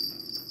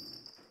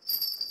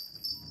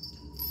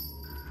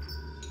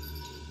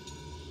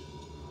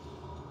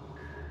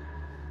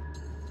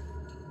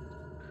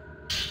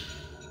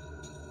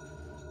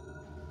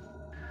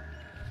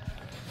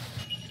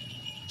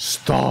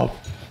 Stop.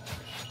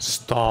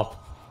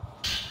 Stop.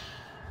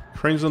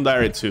 Crimson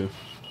Diary 2.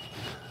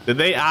 The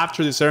day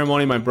after the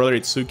ceremony, my brother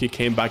Itsuki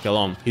came back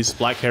alone. His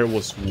black hair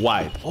was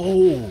white.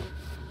 Oh.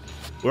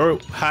 Where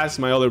has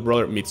my other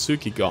brother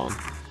Mitsuki gone?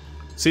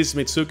 Since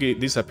Mitsuki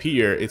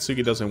disappeared,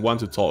 Itsuki doesn't want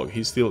to talk.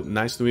 He's still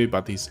nice to me,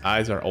 but his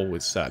eyes are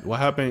always sad.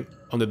 What happened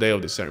on the day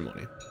of the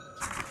ceremony?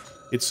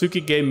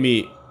 Itsuki gave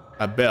me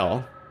a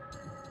bell.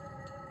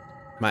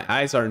 My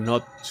eyes are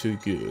not too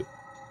good.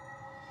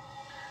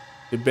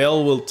 The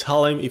bell will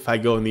tell him if I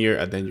go near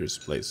a dangerous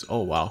place.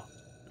 Oh, wow.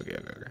 Okay.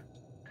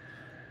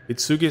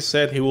 Itsuki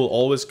said he will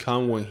always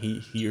come when he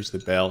hears the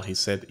bell. He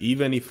said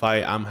even if I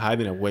am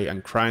hiding away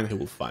and crying, he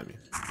will find me.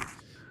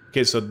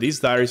 Okay, so this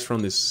diary is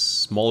from the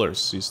smaller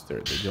sister,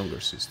 the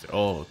younger sister.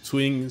 Oh,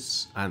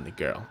 twins and the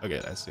girl.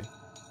 Okay, let's see.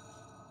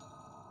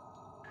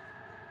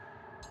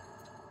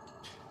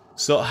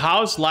 So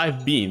how's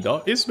life been,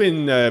 though? It's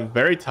been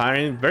very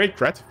tiring, very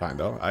gratifying,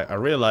 though. I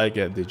really like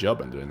the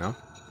job I'm doing now.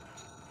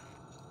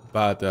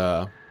 But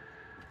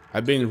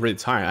I've been really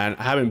tired, and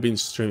I haven't been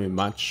streaming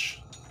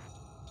much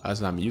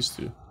as I'm used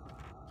to.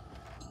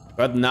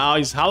 But now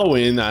it's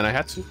Halloween, and I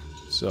had to.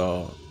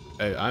 So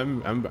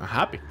I'm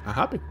happy. I'm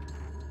happy.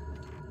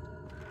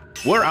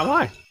 Where am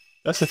I?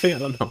 That's the thing, I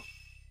don't know.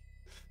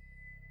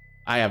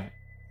 I have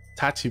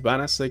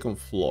Tachibana second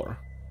floor.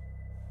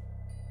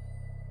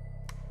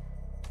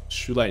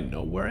 Should I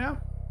know where I am?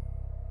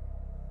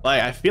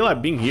 Like, I feel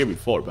I've been here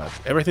before, but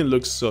everything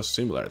looks so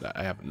similar that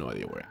I have no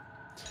idea where I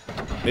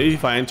am. Maybe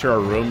if I enter a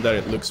room that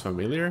it looks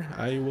familiar,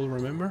 I will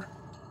remember.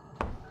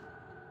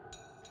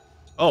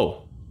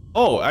 Oh,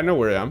 I know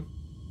where I am.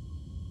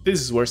 This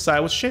is where Sai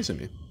was chasing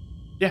me.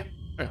 Yeah.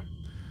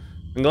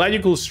 I'm glad you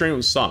could stream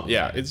with some.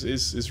 Yeah,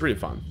 it's really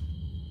fun.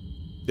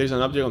 There's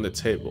an object on the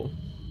table.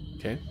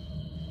 Okay.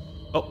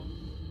 Oh.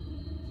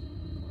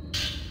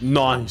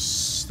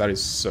 Nice. That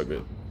is so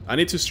good. I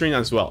need to stream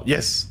as well.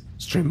 Yes.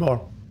 Stream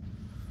more.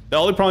 The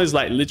only problem is,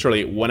 like,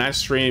 literally, when I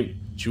stream,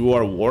 you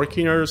are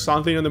working or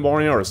something in the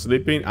morning or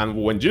sleeping,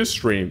 and when you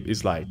stream,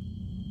 it's like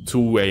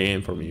 2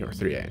 a.m. for me or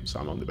 3 a.m. So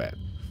I'm on the bed.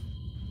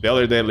 The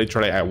other day,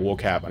 literally, I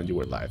woke up and you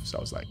were live. So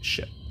I was like,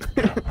 shit.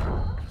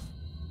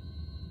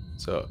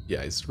 So,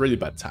 yeah, it's really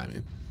bad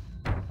timing.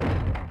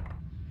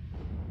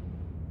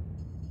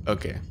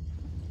 Okay.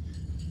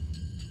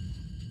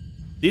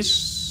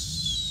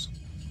 This...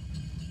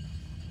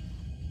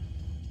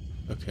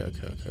 Okay.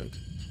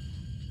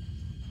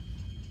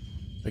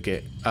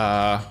 Okay,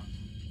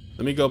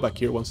 let me go back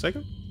here 1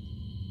 second.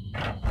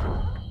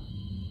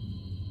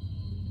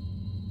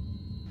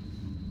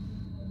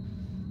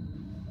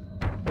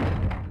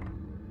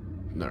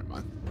 Never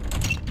mind.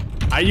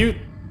 Are you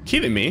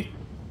kidding me?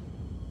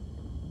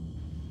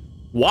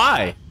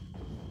 Why?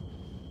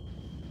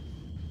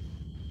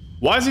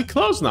 Why is it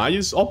closed now? I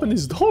just opened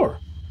this door.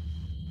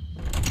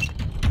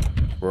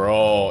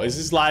 Bro, is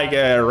this like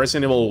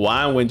Resident Evil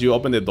 1 when you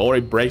open the door,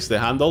 it breaks the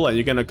handle and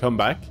you're gonna come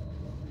back?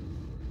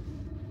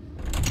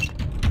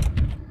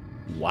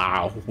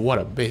 Wow, what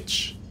a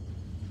bitch.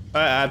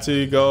 I had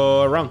to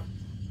go around.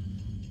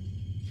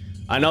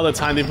 I know the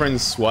time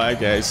difference, why,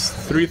 guys?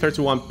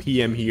 3:31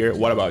 p.m. here.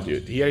 What about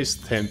you? Here is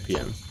 10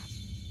 p.m.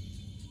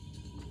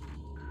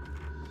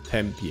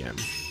 10 p.m.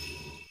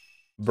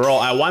 Bro,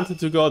 I wanted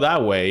to go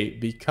that way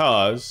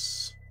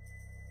because...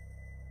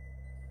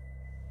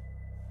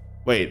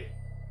 Wait.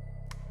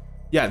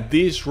 Yeah,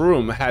 this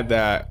room had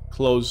that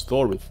closed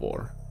door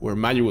before, where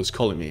Mayu was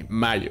calling me.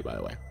 Mayu, by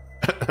the way.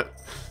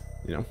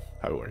 You know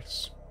how it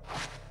works.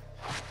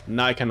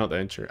 Now I cannot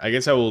enter. I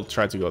guess I will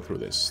try to go through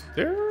this.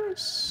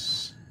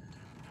 There's...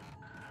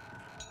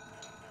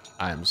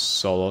 I am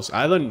so lost.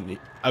 I don't need...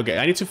 Okay,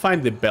 I need to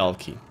find the bell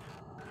key.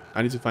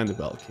 I need to find the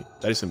bell key.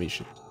 That is a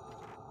mission.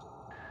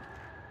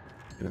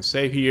 Gonna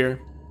save here.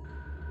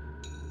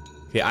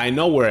 Okay, I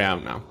know where I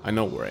am now. I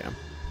know where I am.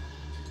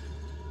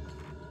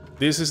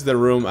 This is the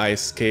room I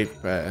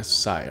escaped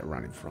Sai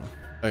running from.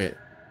 Okay.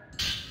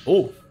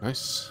 Oh,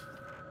 nice.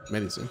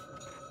 Medicine.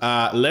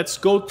 Let's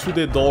go to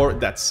the door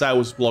that Sai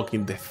was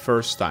blocking the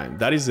first time.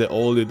 That is the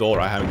only door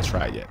I haven't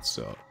tried yet,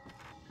 so...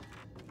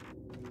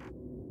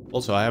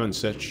 Also, I haven't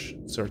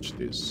searched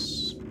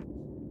this.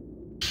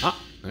 Ah,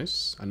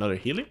 nice. Another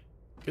healing.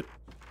 Good.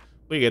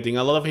 We're getting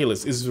a lot of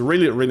healers. It's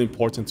really, really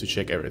important to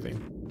check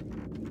everything.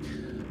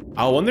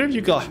 I wonder if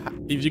you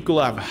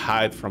could have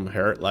hide from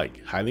her,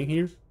 like hiding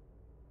here.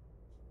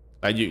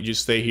 Like you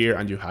stay here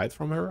and you hide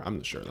from her. I'm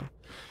not sure though.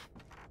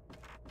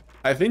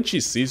 I think she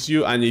sees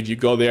you, and if you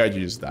go there,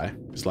 you just die.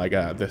 It's like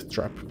a death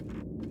trap.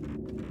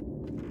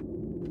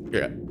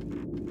 Yeah.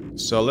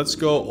 So let's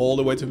go all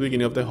the way to the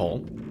beginning of the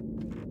hall.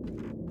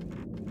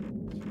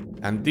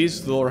 And this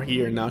door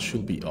here now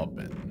should be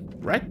open,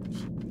 right?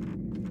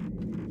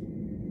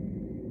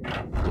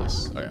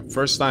 Yes. Okay.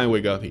 First time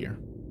we got here.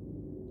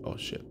 Oh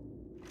shit.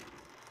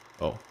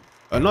 Oh,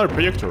 another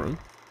projector room.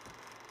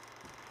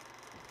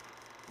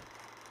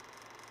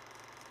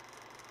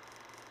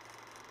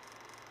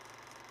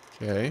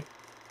 Okay,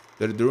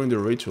 they're doing the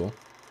ritual.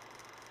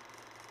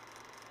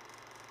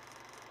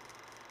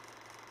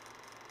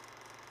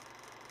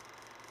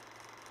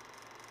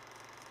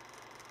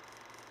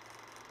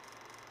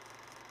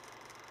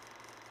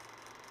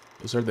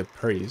 Those are the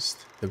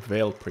priest, the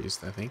veiled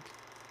priest, I think.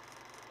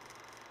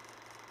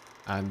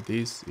 And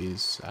this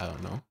is, I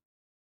don't know.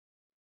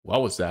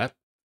 What was that?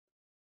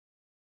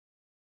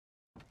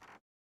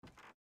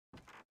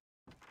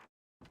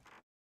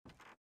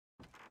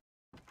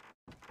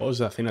 What was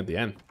that thing at the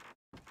end?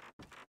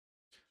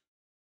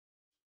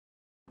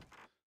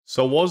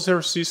 So was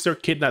her sister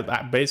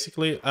kidnapped?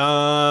 Basically,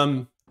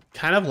 kind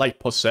of like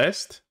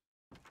possessed.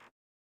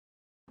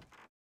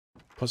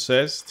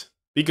 Possessed.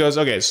 Because,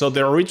 okay, so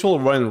the ritual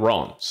went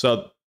wrong.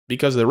 So,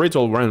 because the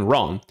ritual went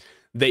wrong,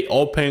 they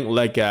opened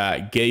like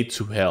a gate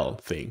to hell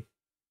thing.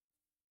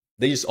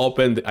 They just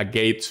opened a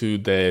gate to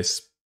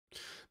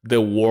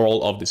the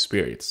world of the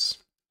spirits.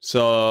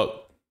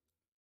 So,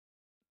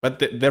 but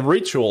the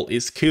ritual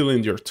is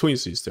killing your twin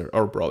sister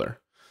or brother.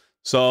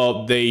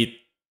 So they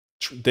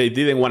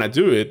didn't want to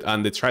do it,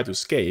 and they tried to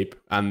escape.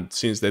 And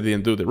since they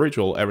didn't do the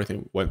ritual,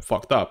 everything went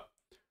fucked up.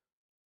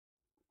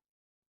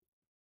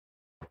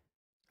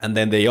 And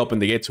then they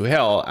opened the gate to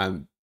hell,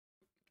 and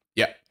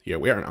yeah, here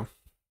we are now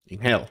in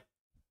hell.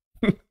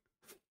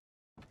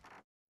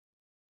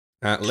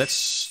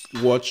 Let's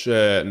watch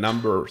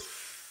number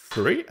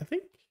 3, I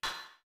think.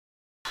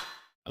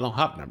 I don't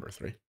have number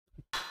 3.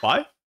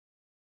 5?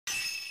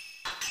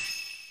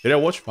 Did I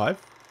watch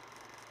 5?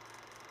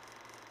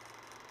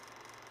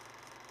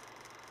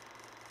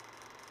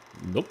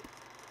 Nope.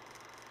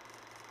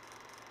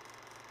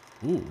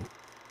 Ooh.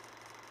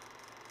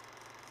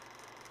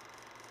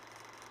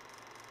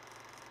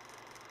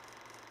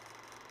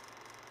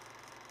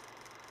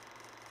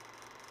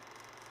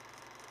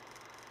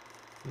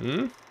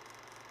 Hmm?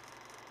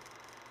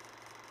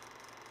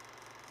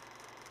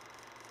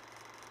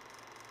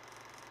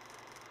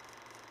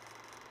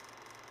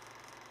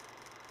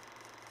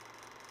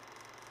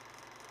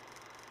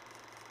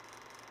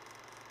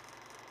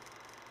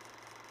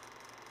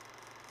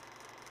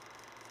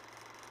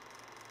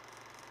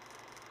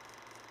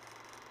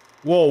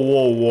 Whoa,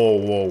 whoa, whoa,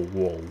 whoa,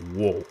 whoa,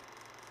 whoa.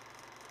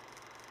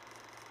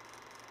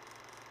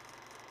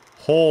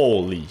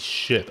 Holy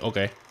shit,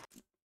 okay.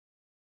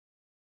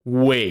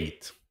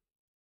 Wait.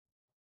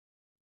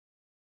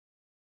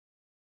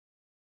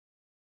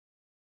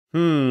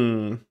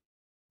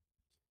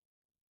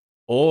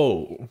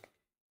 Oh.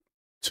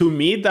 To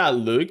me, that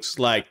looks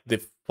like the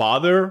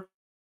father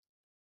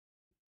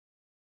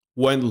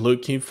went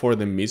looking for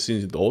the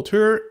missing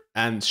daughter,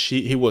 and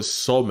he was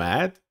so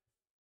mad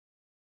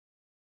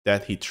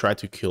that he tried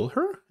to kill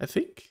her, I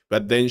think.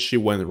 But then she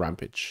went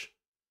rampage.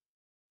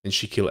 And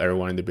she killed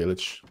everyone in the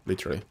village,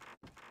 literally.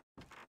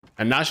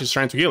 And now she's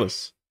trying to kill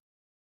us.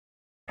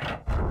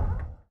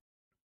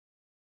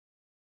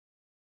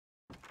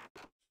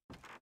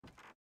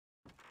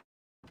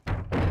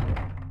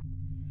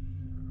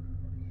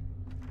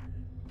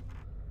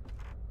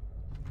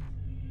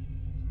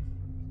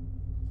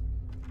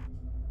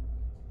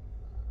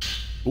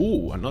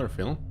 Ooh, another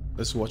film.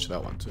 Let's watch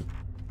that one too.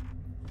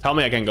 Tell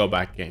me I can go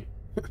back, game.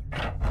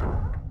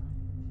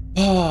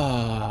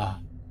 To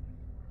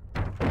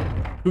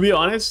be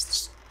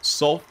honest,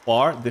 so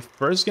far, the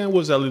first game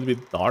was a little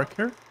bit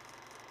darker.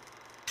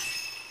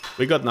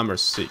 We got number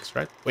 6,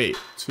 right? Wait,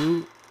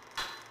 2...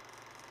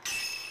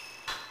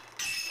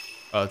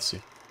 Oh, let's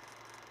see.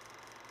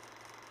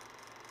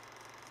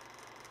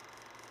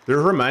 This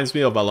reminds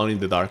me of Alone in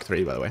the Dark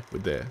 3, by the way,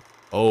 with the...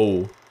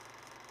 Oh,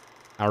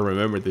 I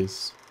remember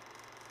this.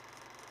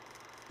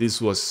 This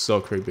was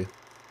so creepy.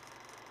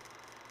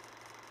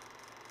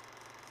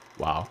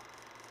 Wow.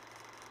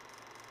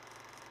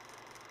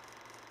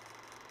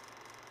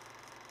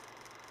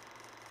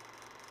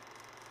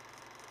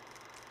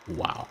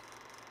 Wow.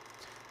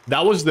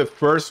 That was the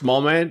first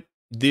moment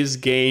this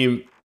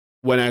game,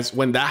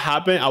 when that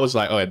happened, I was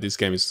like, oh yeah, this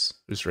game is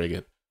really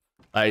good.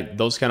 Like,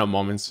 those kind of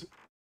moments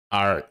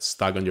are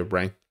stuck on your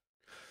brain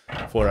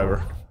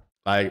forever.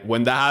 Like,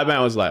 when that happened,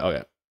 I was like,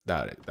 okay,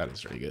 That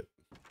is really good.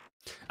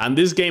 And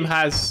this game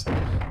has,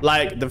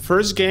 like, the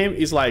first game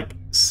is like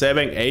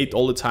 7, 8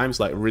 all the times,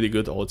 like really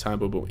good all the time.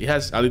 But it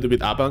has a little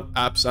bit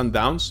ups and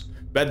downs.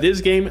 But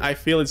this game, I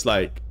feel it's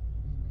like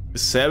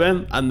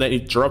 7, and then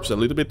it drops a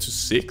little bit to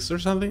 6 or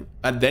something.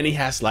 And then it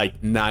has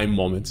like 9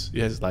 moments.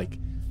 It has like,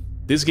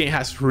 this game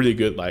has really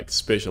good like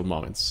special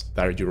moments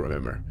that you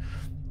remember.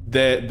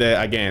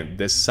 Again,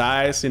 the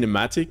side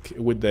cinematic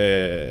with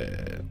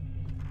the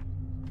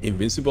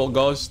Invincible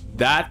Ghost,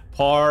 that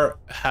part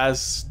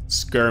has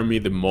scared me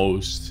the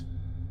most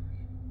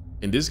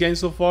in this game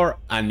so far.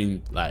 I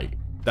mean, like,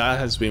 that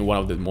has been one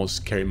of the most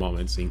scary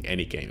moments in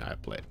any game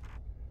I've played.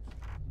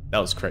 That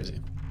was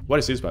crazy. What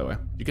is this, by the way?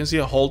 You can see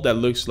a hole that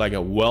looks like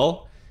a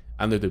well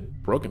under the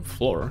broken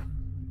floor.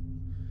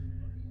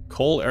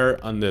 Cold air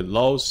and the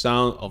low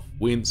sound of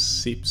wind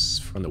seeps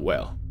from the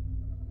well.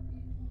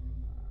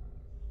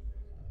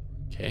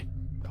 Okay,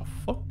 the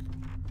fuck?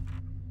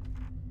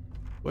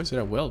 Why is there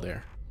a well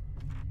there?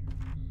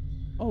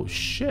 Oh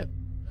shit.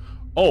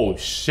 Oh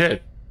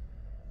shit.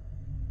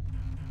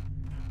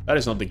 That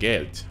is not the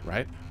gate,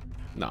 right?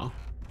 No.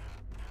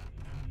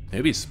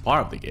 Maybe it's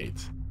part of the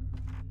gate.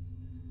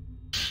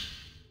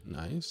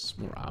 Nice,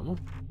 more ammo.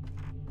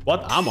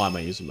 What ammo am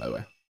I using, by the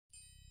way?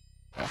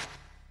 Yeah.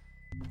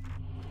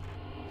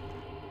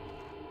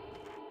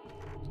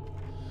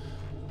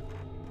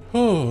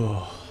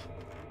 Oh.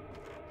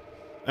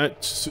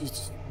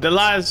 The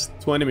last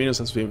 20 minutes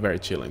has been very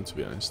chilling, to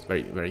be honest.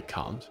 Very, very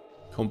calm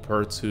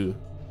compared to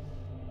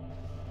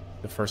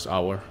the first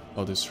hour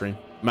of the stream.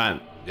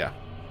 Man, yeah.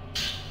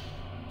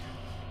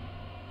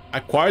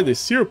 Acquire the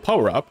zero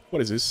power up.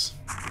 What is this?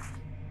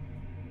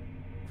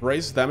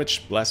 Raise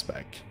damage blast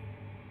back.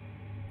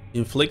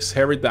 Inflicts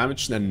heavy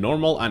damage than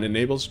normal and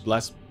enables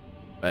blast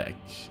back.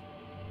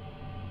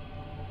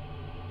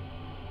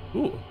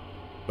 Ooh.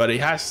 But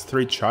it has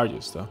 3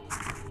 charges though.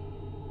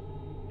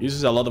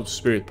 Uses a lot of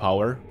spirit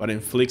power, but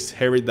inflicts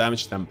heavy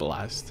damage than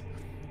blast.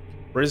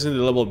 Raising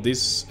the level of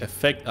this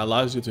effect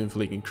allows you to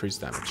inflict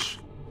increased damage.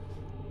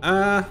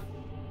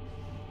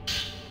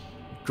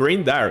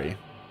 Green Diary.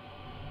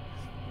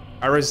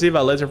 I received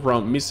a letter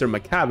from Mr.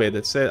 McCabe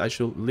that said I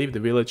should leave the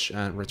village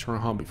and return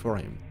home before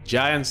him.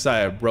 Jai and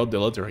Saya brought the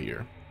letter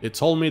here. It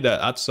told me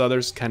that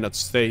outsiders cannot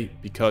stay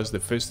because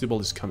the festival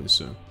is coming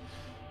soon.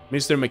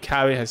 Mr.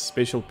 McCabe has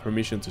special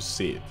permission to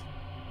see it.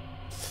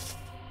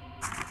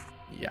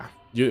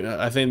 Yeah,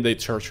 I think they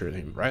tortured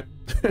him, right?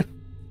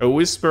 I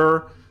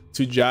whisper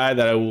to Jai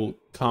that I will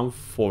come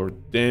for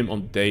them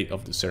on the day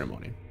of the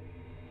ceremony.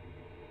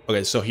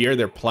 Okay, so here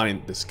they're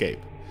planning the escape.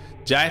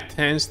 Jai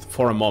tensed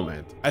for a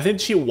moment. I think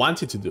she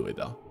wanted to do it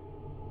though.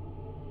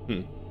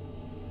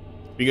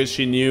 Because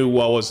she knew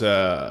what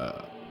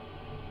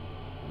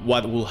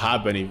will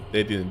happen if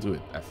they didn't do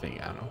it. I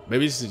think, I don't know.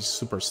 Maybe it's just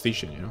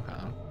superstition, you know. I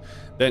don't know.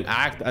 Then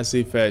act as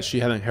if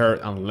she hadn't heard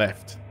and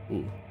left.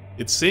 Ooh.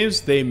 It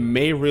seems they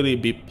may really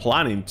be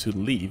planning to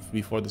leave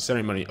before the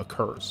ceremony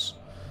occurs.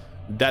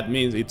 That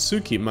means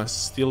Itsuki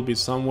must still be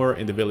somewhere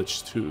in the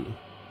village too.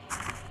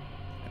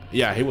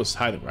 Yeah, he was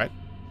hiding, right?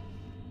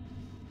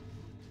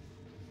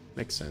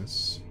 Makes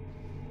sense.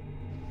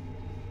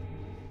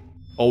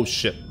 Oh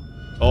shit.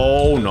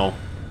 Oh no.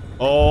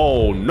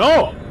 Oh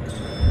no!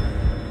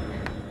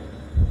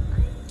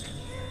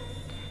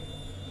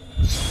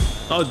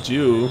 Not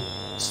you.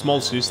 Small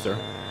sister.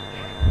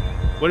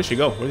 Where did she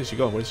go? Where did she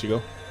go? Where did she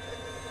go?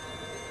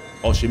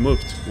 Oh, she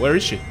moved. Where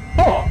is she?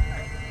 Oh!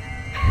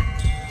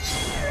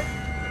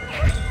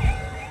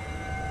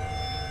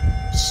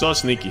 So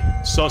sneaky.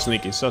 So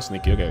sneaky. So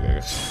sneaky. Okay, okay,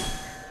 okay.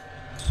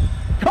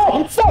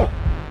 Oh, fuck!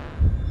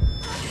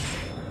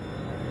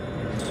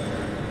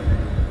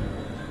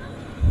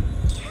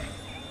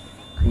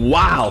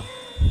 Wow!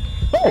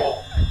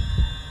 Oh!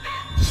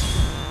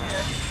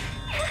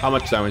 How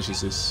much damage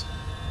is this?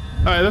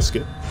 Alright, that's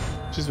good.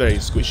 She's very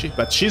squishy,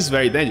 but she's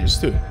very dangerous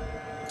too.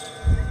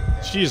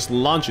 She just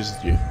launches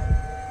at you.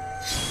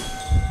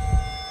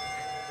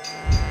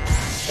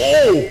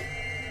 Oh!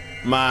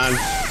 Man.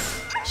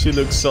 She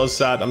looks so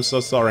sad. I'm so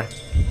sorry.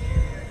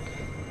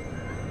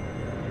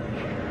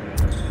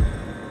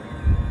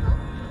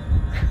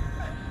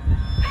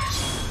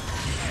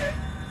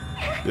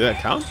 Did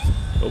that count?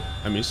 Oh,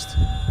 I missed.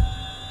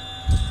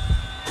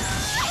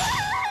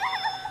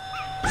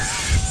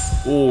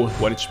 Oh,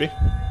 1 HP.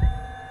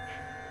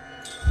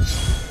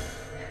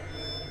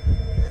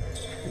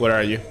 Where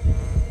are you?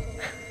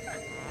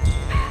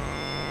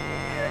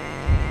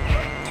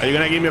 Are you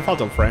gonna give me a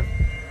photo frame?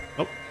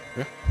 Oh,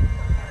 yeah.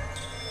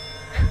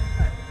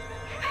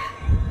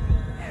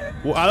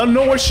 Well, I don't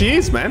know where she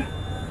is, man.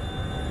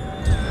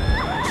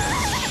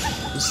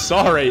 I'm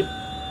sorry.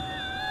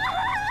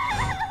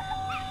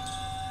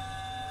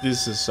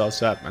 This is so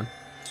sad, man.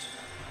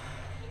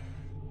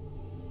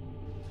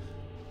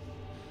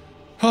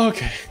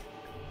 Okay.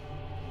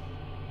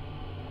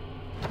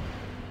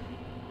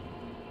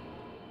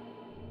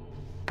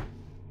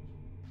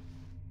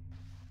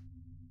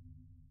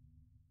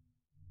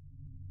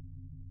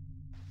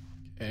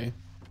 Okay.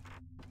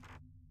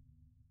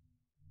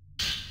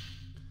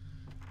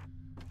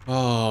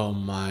 Oh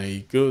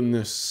my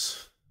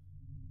goodness.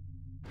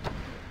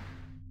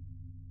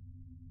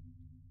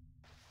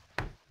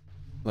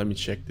 Let me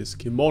check this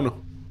kimono.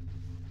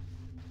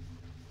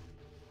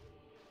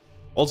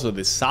 Also,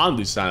 the sound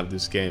design of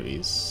this game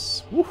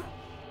is woo,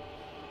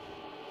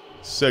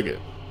 so good.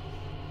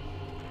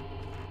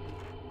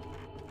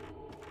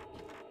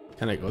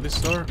 Can I go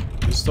this door?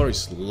 This door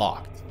is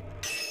locked.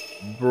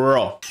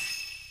 Bro.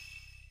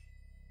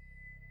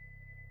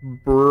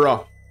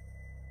 Bro.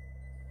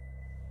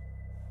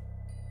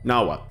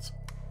 Now what?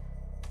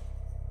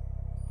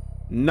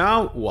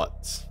 Now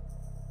what?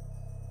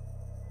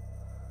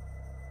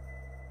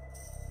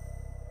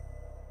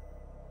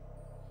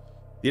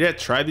 Did I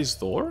try this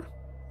door?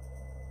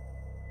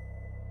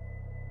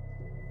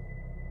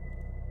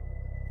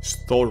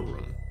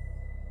 Storeroom.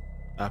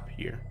 Up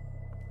here.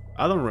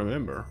 I don't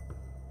remember.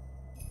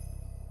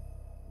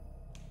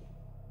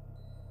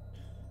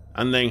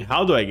 And then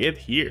how do I get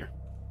here?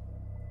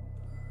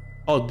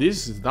 Oh,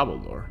 this is double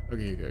door.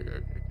 Okay.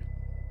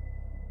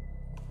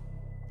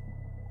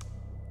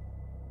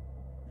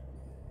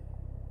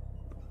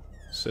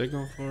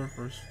 Second floor,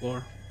 first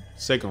floor.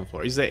 Second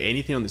floor. Is there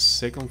anything on the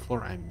second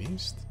floor I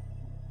missed?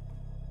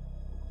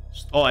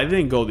 Oh, I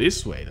didn't go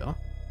this way though.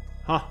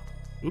 Huh.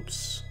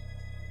 Oops.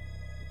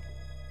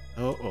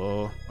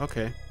 Oh,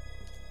 okay.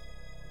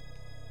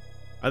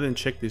 I didn't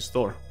check this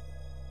door.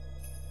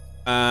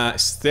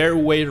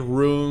 Stairway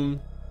room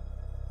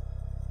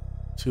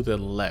to the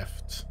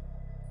left.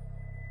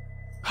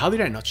 How did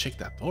I not check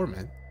that door,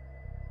 man?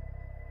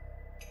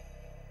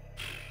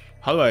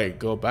 How do I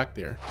go back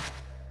there?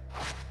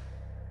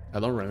 I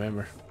don't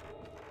remember.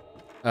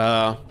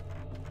 I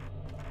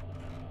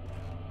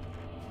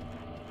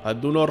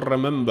do not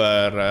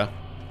remember.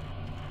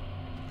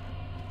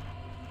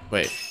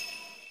 Wait.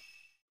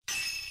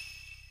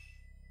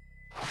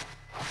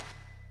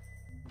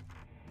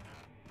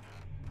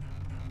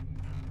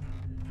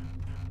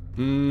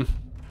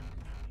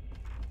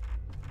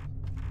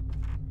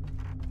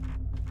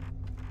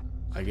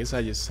 I guess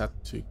I just had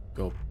to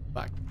go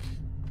back.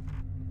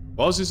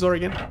 What was this door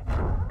again?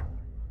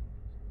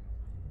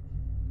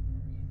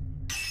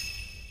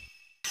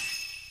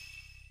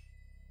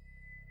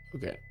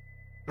 Okay.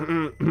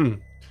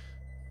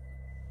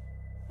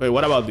 Wait,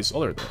 what about this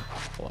other door?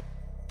 Hold up.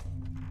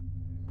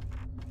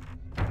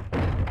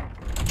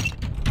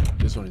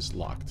 This one is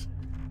locked.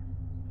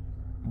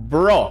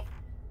 Bro!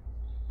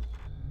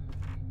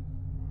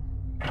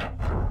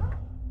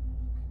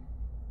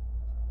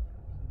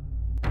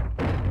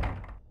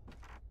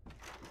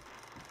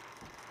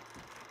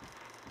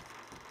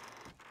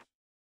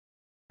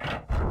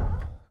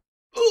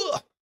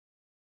 Ugh.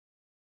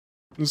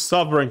 I'm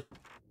suffering.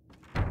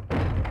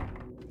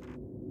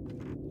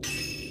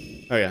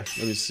 Oh yeah,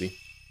 let me see.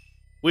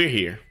 We're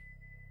here.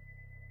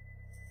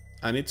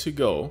 I need to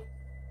go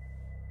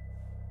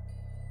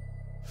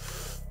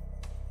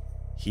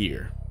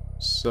here.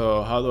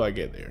 So how do I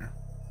get there?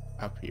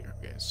 Up here.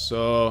 Okay,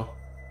 so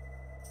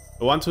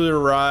the one to the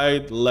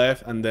right,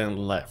 left, and then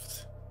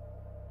left.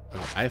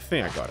 Okay, I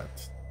think I got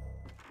it.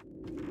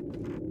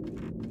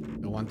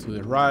 The one to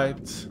the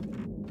right,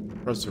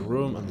 across the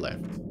room, and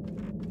left.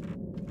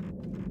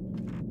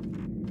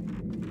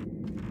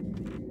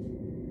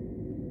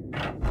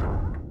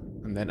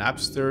 And then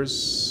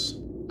upstairs,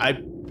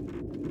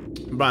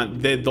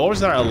 but the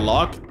doors that are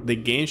locked, the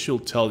game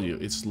should tell you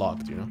it's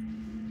locked, you know?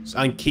 So,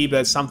 and keep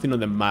something on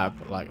the map,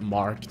 like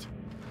marked,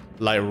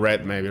 like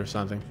red maybe or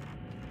something.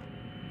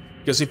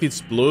 Because if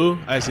it's blue,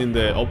 as in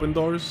the open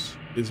doors,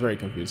 it's very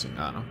confusing.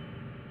 I don't know.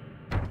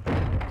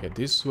 Okay,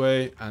 this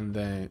way and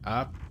then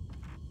up.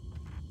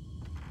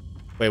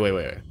 Wait.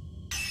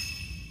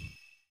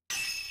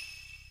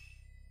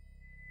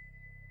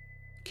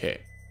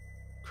 Okay,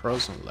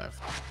 cross on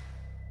left.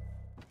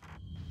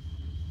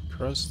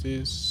 Cross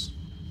this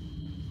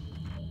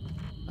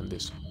and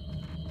this.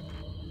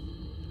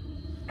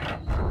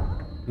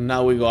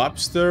 Now we go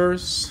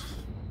upstairs,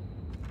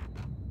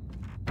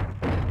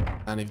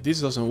 and if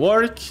this doesn't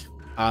work,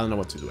 I don't know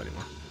what to do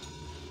anymore.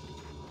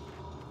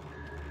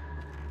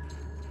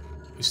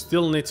 We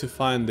still need to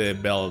find the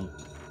bell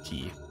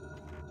key.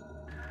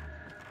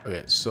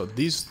 Okay, so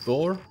this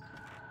door,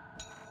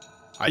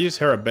 I just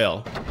heard a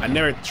bell. I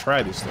never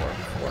tried this door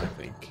before, I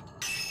think.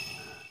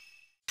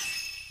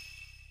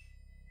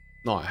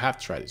 No, I have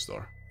tried this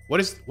door.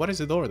 What is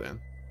the door then?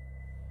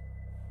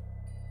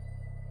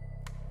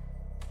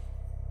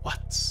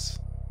 What?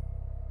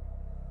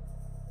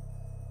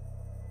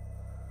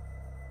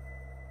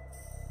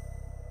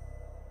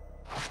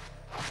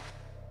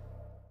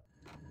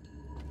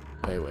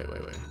 Wait.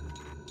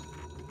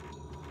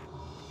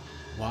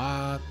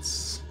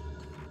 What?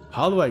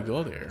 How do I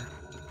go there?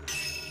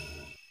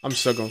 I'm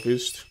so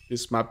confused.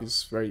 This map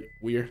is very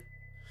weird.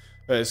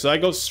 Okay, so I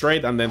go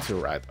straight and then to the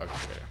right.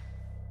 Okay.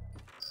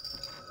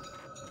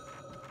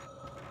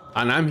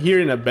 And I'm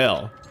hearing a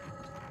bell.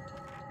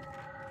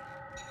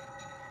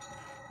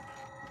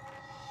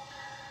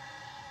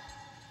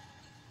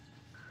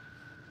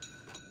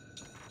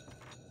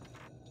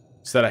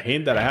 Is that a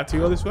hint that I have to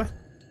go this way?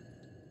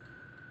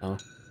 No.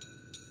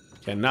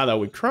 Okay, now that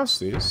we cross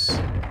this,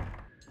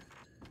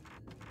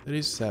 there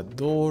is a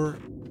door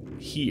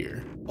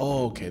here.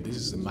 Oh, okay, this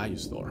is the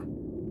Mayus door.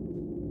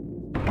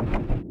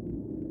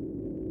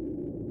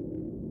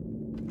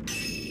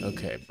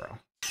 Okay, bro.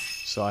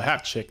 So I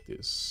have checked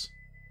this.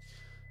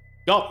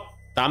 God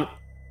damn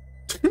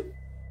it.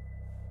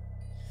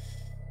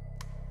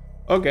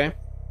 Okay.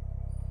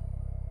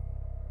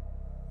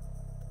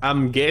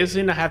 I'm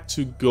guessing I have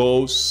to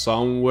go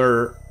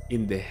somewhere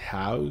in the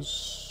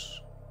house.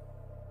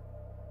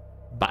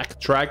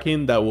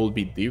 Backtracking, that will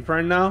be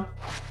different now.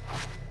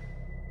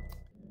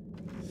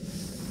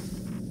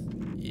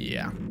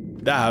 Yeah,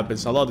 that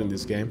happens a lot in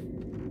this game.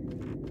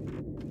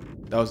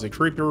 That was the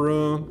creepy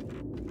room.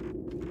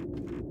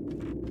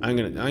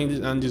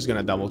 I'm just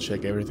gonna double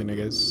check everything, I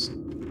guess.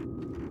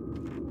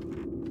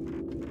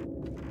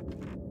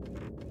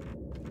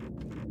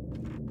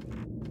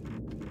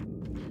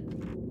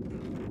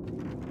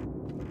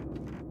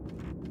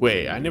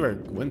 Wait, I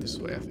never went this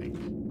way, I think.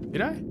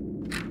 Did I?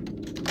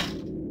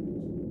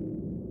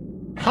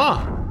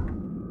 Huh.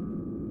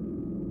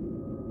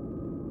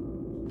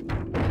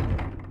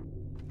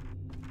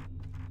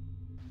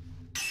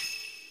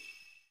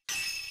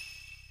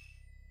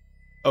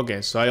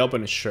 Okay, so I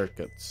open a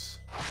shortcut.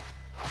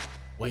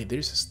 Wait,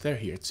 there's a stair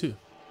here too.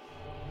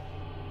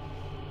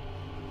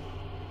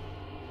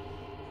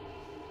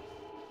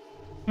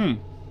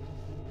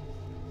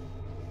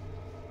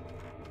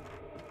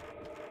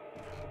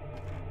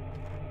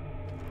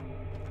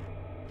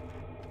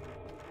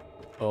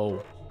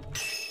 Oh.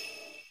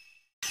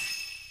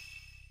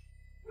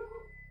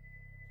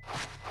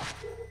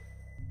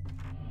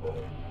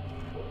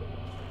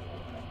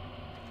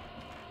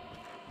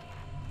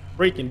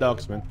 Freaking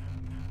dogs, man.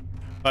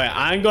 Okay,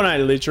 I'm gonna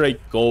literally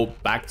go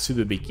back to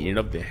the beginning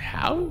of the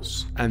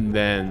house and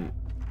then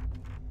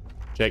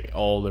check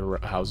all the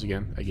house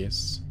again, I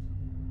guess.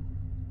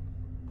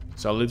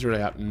 So I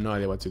literally have no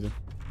idea what to do.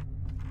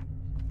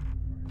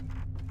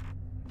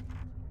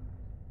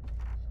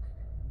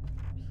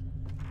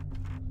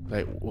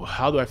 Like,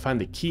 how do I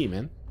find the key,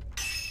 man?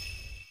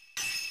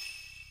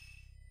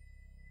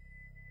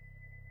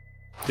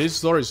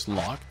 This door is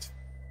locked.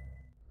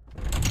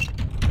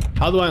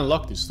 How do I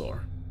unlock this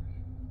door?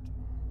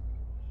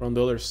 From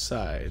the other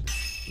side.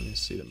 Let me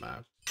see the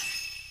map.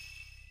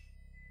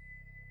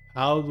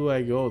 How do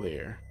I go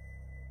there?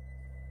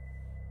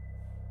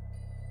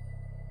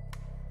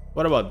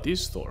 What about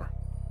this door?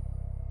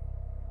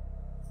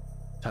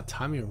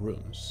 Tatami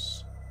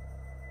rooms.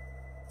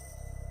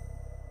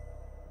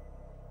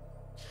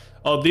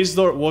 Oh, this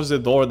door was the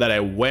door that I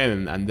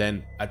went and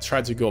then I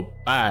tried to go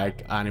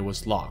back and it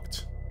was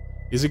locked.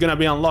 Is it gonna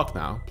be unlocked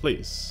now?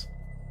 Please.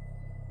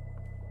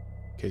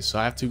 Okay, so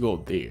I have to go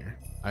there.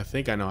 I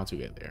think I know how to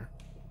get there.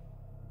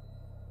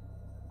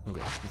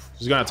 Okay,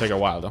 it's gonna take a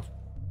while though.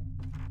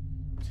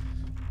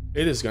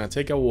 It is gonna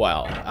take a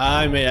while.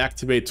 I may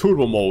activate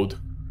turbo mode.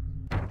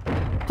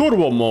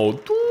 Turbo mode.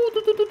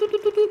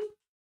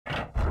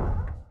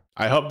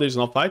 I hope there's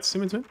no fights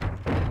in between.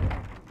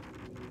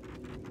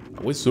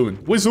 We're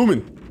zooming. We're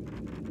zooming.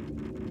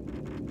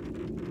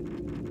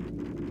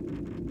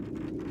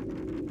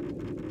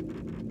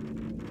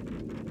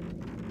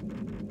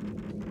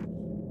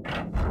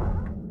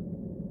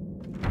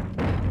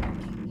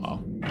 Oh,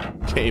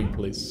 game,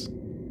 please.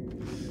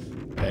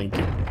 Thank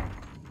you.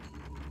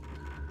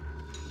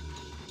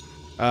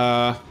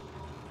 I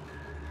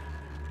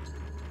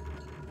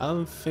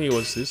don't think it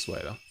was this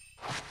way though.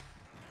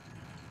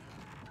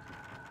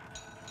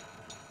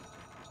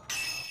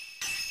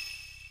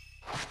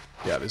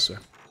 Yeah, this way.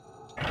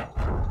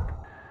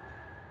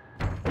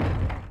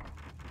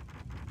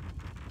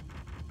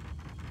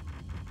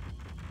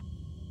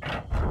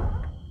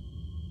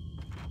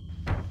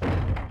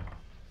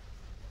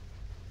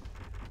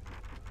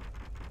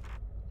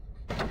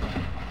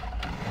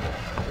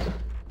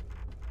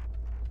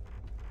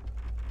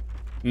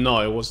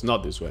 No, it was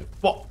not this way.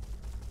 Fuck.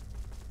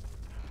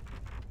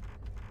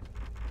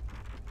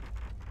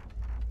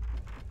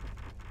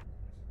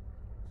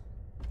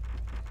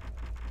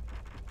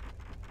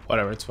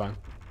 Whatever, it's fine.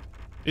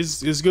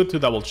 It's good to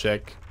double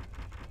check.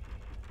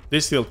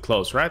 This still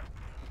closed, right?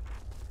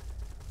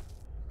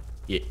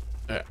 Yeah.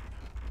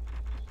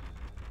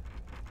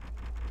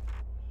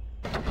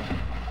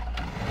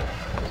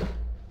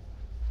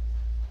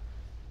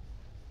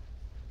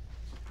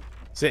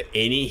 Is there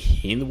any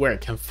hint where I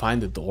can find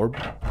the door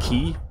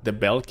key? The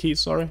bell key,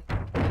 sorry.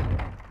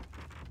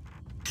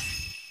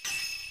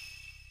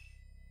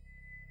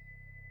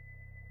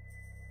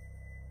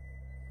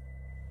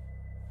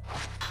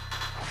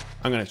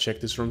 I'm gonna check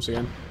these rooms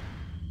again.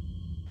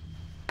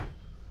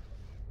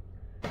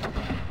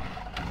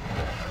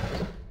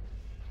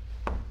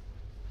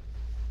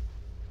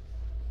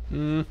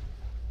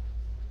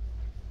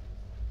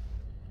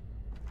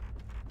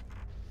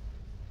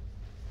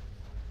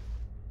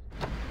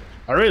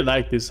 I really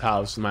like this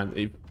house,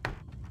 man.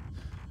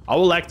 I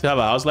would like to have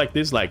a house like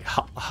this, like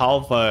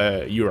half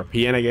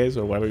European, I guess,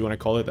 or whatever you want to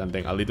call it, and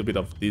then a little bit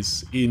of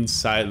this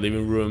inside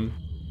living room,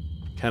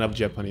 kind of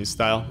Japanese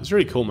style. It's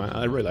really cool, man.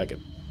 I really like it.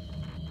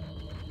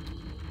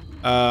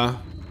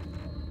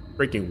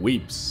 Freaking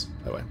weeps,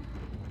 by the way.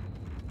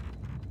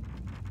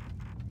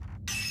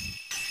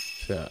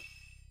 So,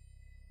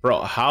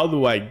 bro, how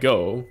do I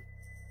go?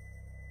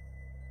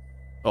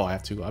 Oh, I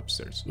have to go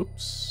upstairs.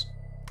 Oops.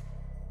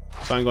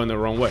 So I'm going the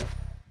wrong way.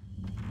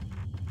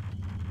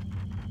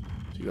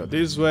 To go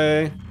this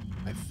way,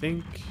 I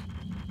think.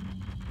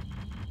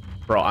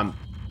 Bro, I'm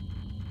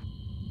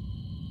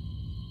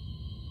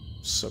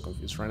so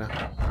confused right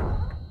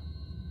now.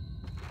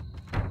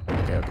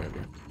 Okay.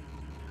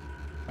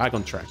 Back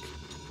on track.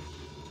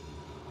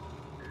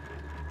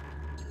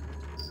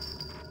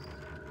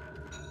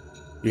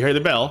 You hear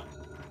the bell?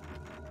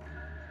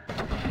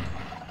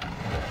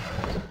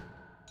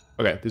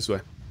 Okay, this way.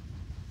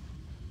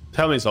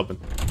 Tell me it's open.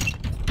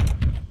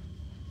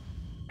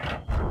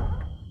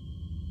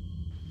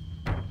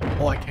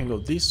 Oh, I can't go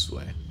this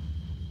way.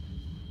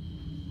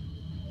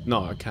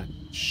 No, I can't.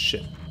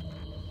 Shit.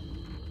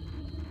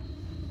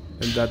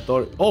 And that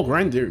door... Oh,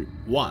 Grandeur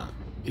 1.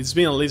 It's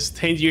been at least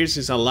 10 years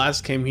since I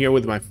last came here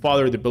with my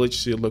father. The village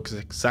still looks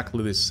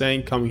exactly the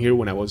same. Coming here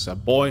when I was a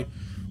boy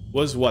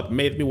was what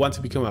made me want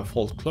to become a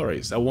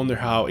folklorist. I wonder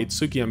how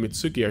Itsuki and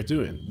Mitsuki are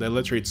doing. The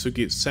letter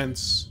Itsuki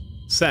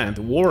sent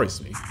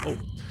worries me. Oh.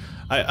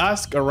 I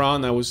asked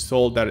around. I was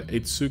told that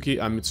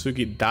Itsuki and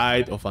Mitsuki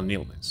died of an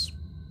illness.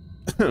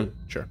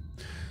 Sure.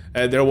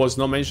 There was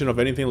no mention of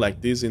anything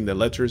like this in the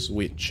letters.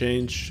 We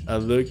changed a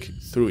look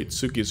through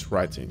Itsuki's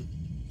writing.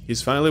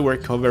 His family were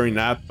covering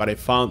up, but I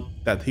found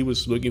that he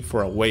was looking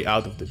for a way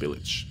out of the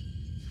village.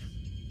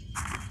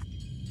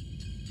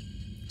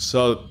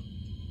 So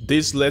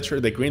this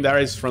letter, the green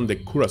diary, is from the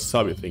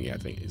Kurosawa thing. I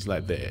think it's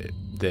like the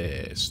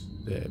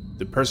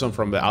person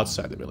from the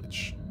outside the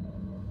village.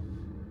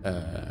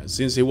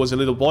 Since he was a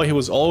little boy, he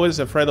was always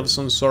afraid of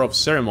some sort of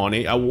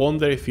ceremony. I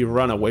wonder if he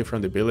ran away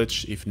from the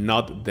village. If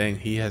not, then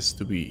he has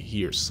to be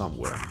here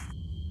somewhere.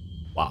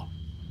 Wow.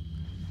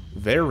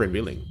 Very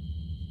revealing.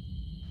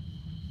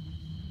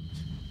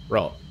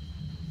 Bro.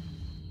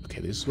 Okay,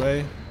 this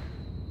way.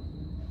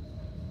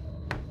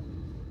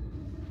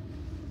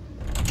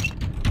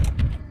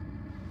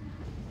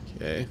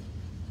 Okay.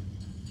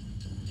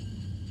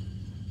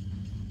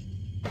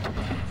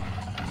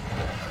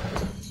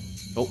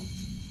 Oh.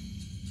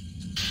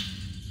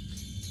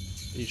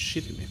 Are you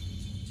shitting me?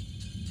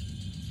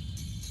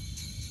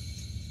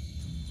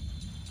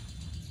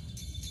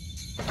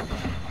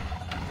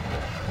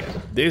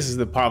 Okay. This is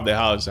the part of the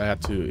house I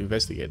have to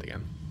investigate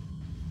again.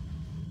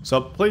 So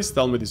please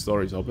tell me this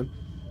door is open.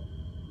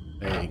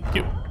 Thank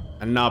you.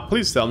 And now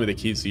please tell me the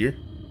key's here.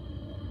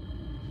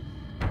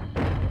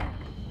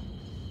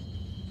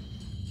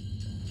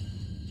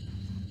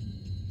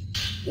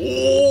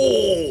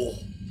 Oh!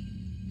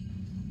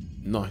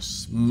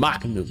 Nice.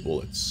 Magnum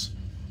bullets.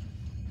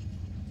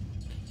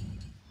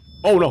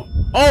 Oh no.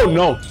 Oh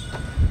no!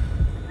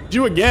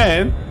 You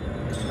again?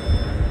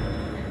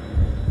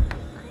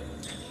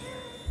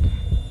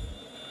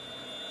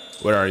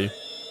 Where are you?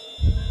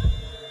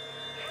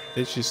 I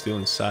think she's still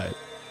inside.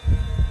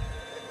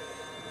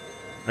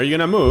 Are you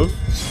gonna move?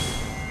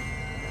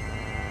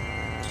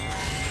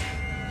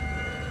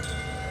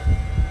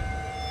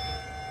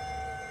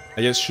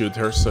 I just shoot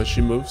her so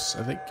she moves,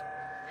 I think.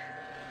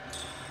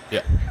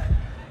 Yeah.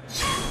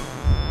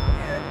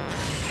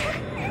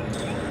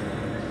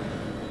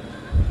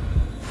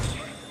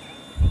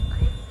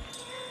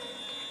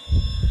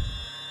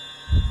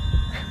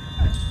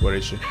 Where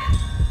is she?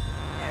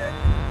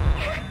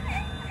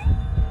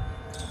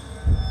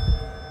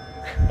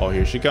 Oh,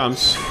 here she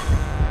comes.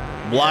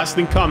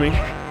 Blasting coming.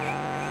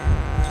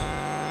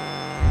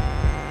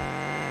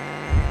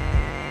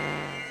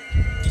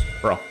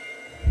 Bro.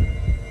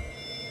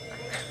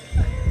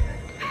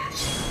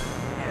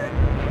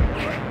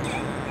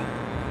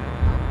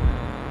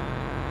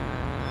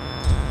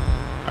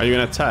 Are you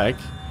gonna attack?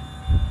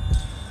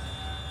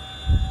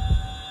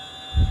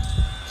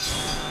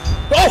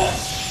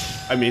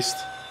 Oh! I missed.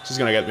 She's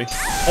gonna get me.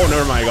 Oh,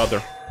 never mind, I got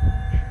her.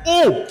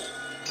 Oh!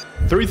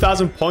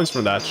 3,000 points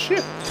from that.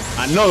 Shit.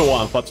 Another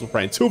one, Fatal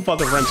Frame. 2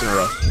 Fatal Frames in a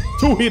row.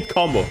 2-hit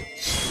combo.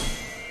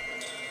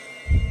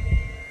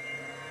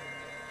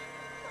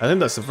 I think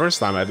that's the first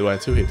time I do a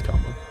 2-hit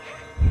combo.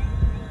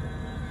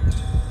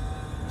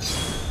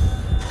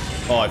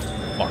 Oh, I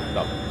fucked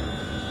up.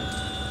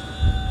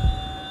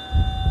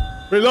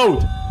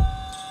 Reload!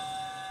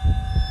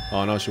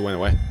 Oh no, she went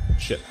away.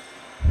 Shit.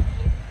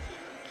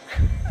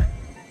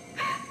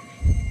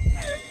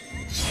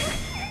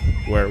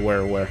 Where?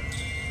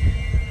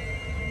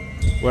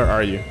 Where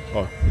are you?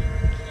 Oh.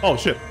 Oh,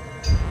 shit.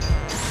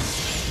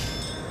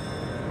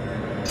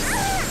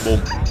 Boom.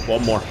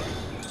 One more.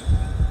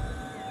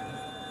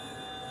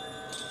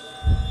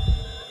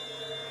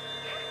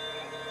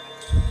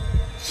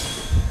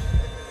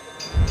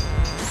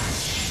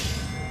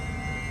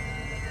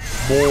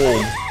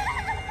 Boom.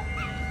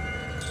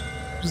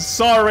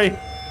 Sorry.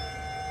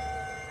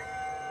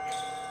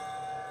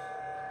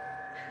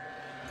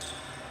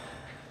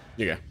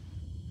 Okay.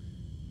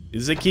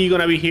 Is the key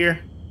gonna be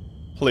here?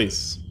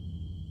 Please.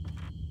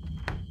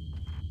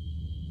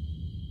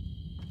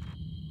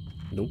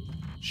 Nope.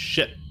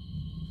 Shit.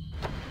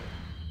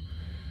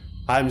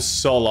 I'm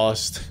so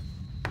lost.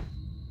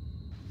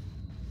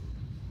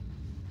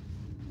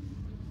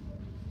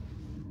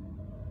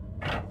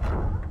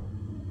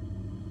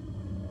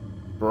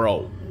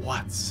 Bro,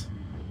 what?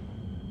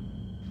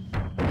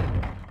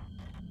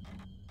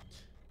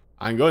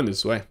 I'm going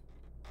this way.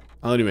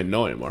 I don't even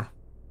know anymore.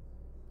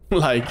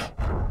 Like,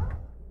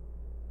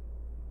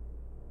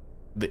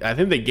 I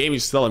think the game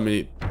is telling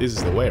me this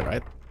is the way,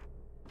 right?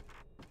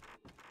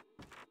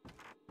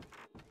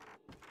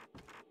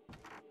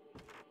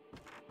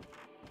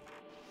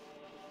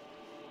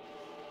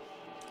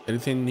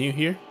 Anything new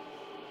here?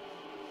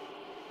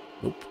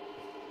 Nope.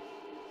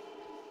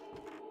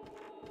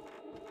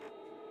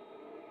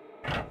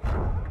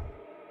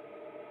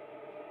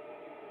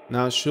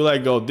 Now, should I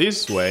go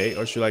this way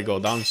or should I go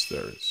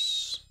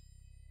downstairs?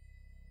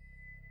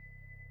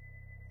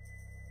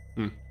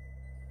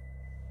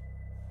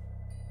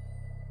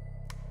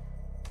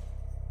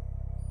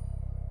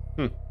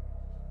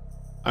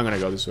 I'm gonna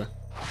go this way.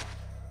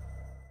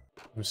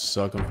 I'm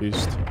so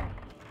confused.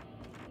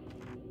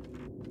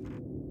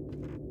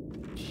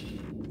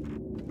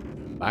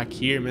 Back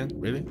here, man?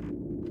 Really?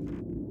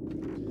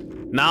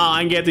 Now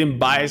I'm getting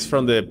biased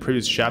from the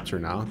previous chapter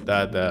now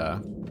that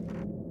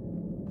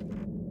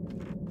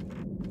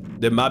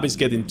the map is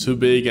getting too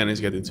big and it's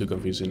getting too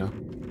confusing now.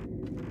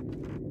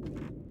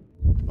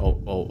 Oh,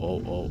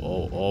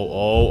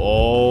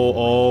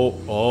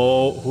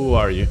 who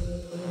are you?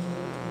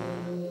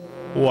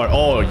 Who are,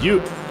 oh,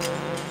 you?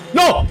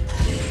 No!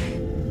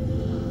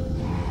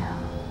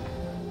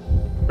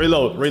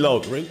 Reload.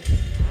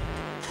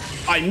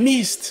 I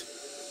missed!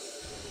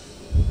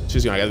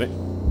 She's gonna get me.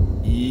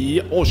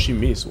 Yeah, oh, she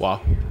missed, wow.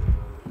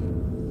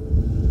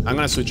 I'm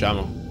gonna switch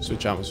ammo.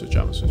 Switch ammo.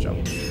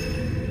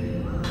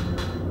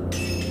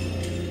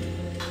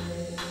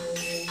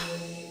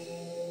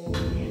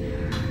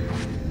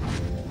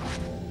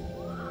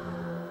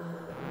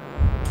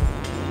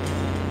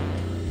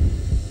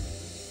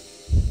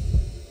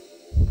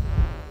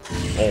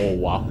 Oh,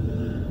 wow.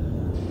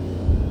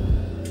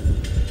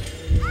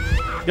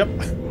 Yep.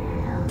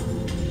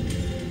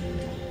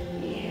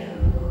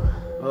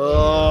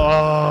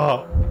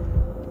 Oh.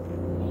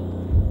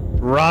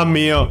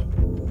 Ramio.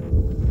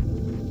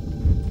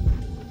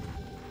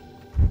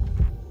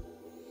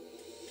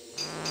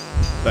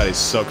 That is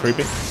so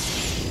creepy.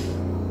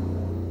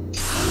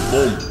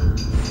 Boom.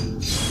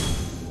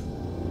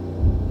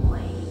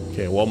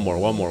 Okay, one more.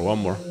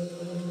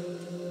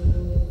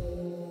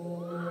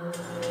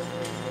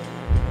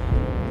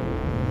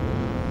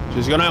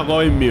 She's gonna go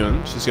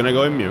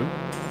immune.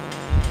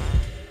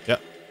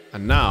 Yep.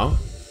 And now,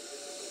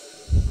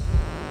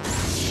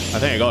 I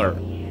think I got her.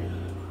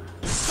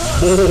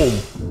 Boom.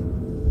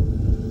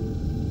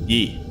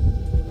 Yeah.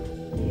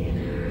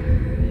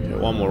 Okay,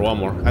 one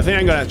more. I think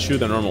I'm gonna shoot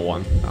the normal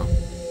one now.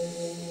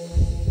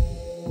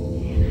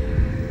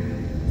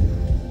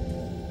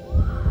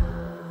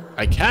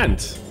 I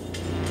can't.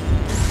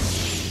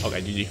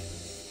 Okay, GG.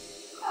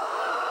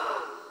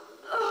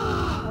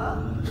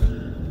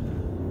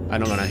 I'm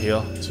not gonna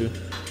heal too.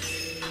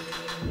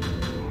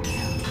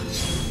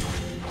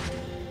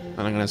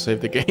 And I'm gonna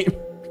save the game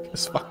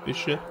because fuck this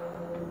shit.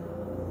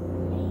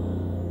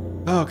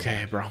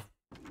 Okay, bro.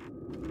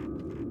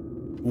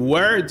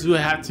 Where do I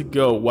have to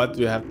go? What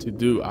do I have to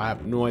do? I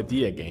have no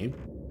idea, game.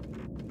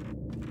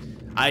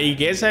 I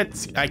guess I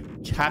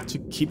have to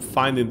keep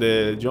finding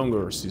the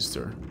younger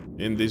sister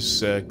in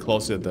this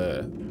closet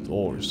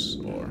doors,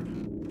 or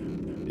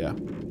yeah.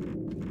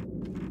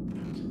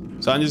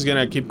 So I'm just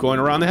gonna keep going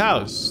around the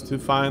house to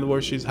find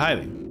where she's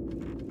hiding.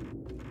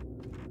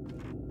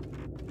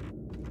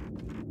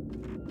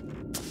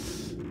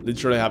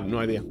 Literally have no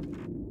idea.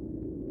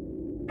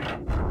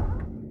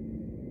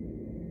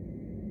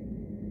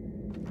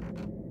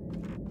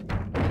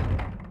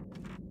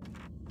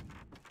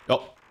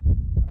 Oh.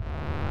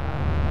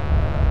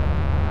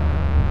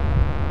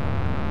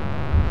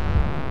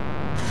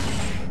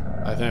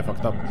 I think I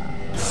fucked up.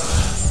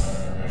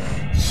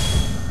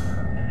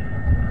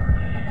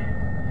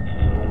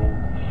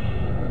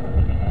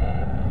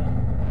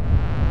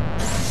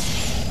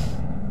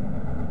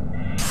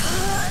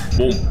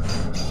 Boom.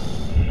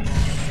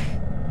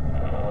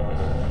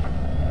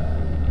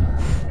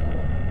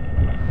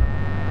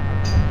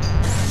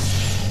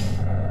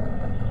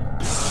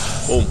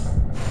 Boom.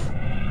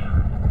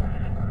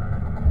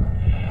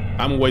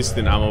 I'm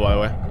wasting ammo, by the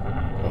way.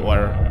 But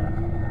whatever.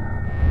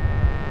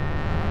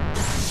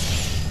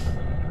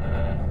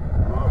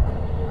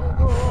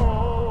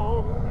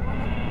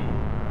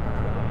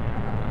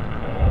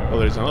 Oh,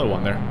 there's another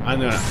one there.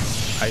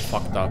 I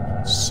fucked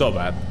up so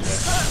bad.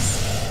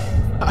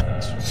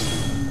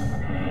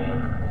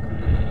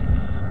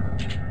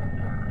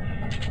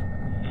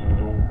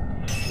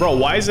 Bro,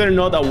 why is there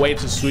not a way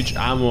to switch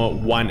ammo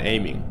when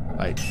aiming?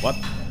 Like, what?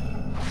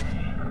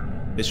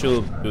 They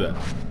should do that.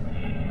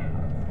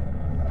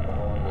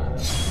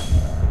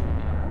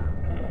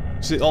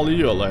 See, all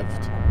you are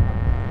left.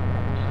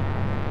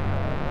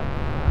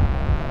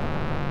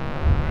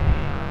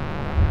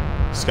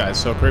 This guy is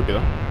so creepy,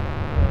 though.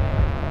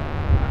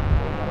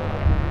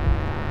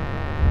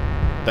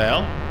 The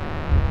hell?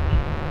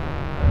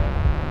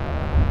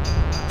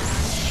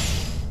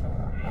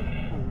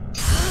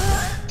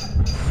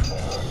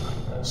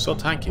 So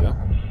tanky though.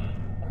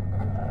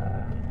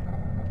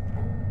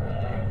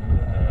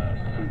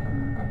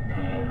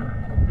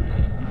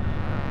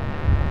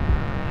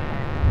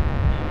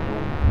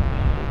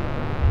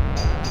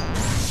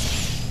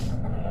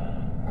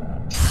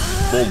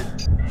 Boom.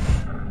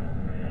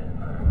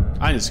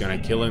 I'm just gonna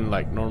kill him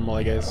like normal,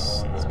 I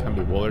guess. This can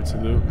be bothered to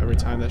do every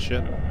time that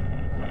shit.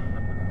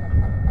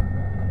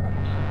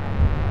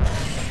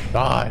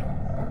 Die.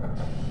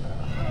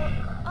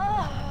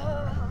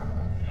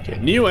 Okay,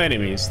 new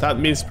enemies. That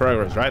means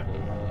progress, right?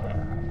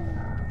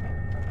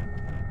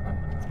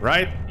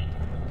 Right?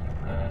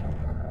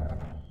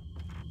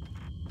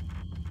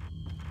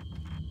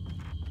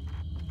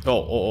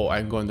 Oh,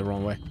 I'm going the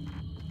wrong way.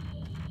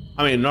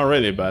 I mean, not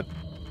really, but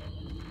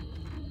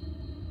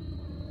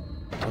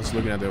I was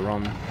looking at the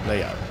wrong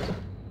layout.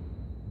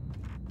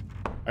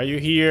 Are you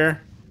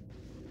here?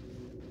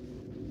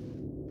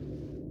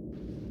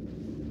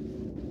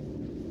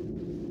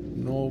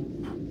 Nope.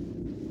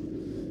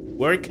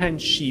 Where can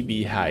she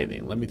be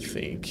hiding? Let me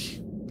think.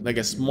 Like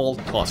a small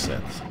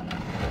closet.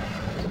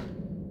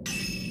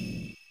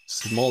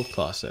 Small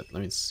closet.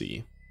 Let me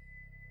see.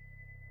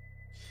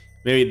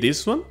 Maybe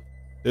this one?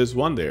 There's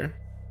one there.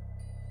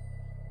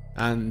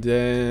 And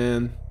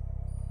then...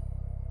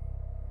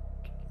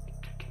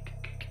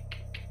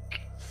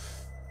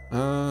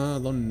 I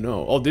don't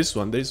know. Oh, this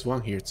one. There's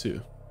one here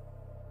too.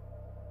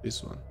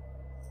 This one.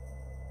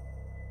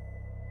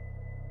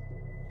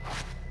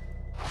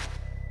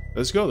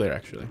 Let's go there,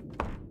 actually.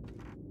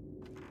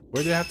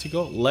 Where do I have to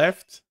go?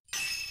 Left?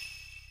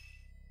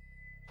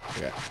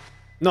 Okay.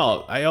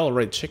 No, I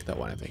already checked that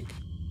one, I think.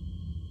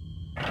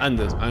 And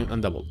this, I'm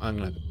double. I'm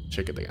gonna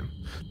check it again.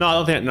 No, I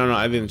don't think. No,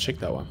 I didn't check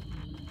that one.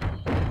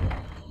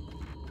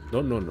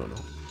 No. Yeah.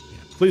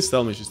 Please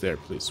tell me she's there,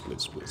 please.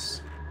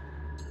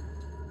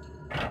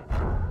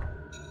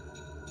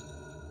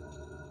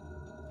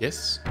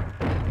 Yes.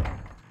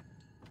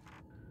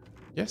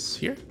 Yes,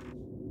 here.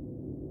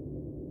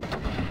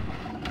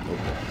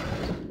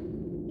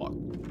 Fuck.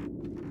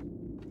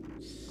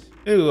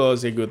 It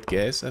was a good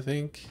guess, I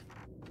think.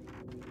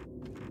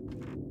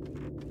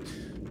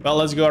 Well,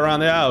 let's go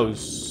around the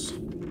house.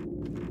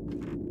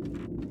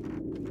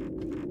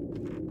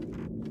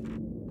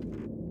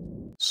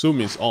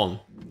 Zoom is on.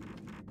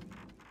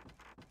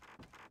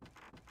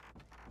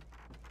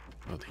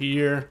 Not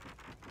here.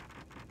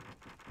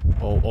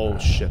 Oh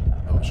shit.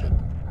 Oh shit.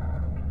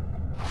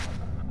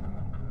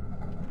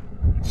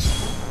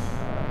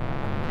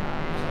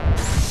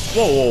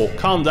 Whoa,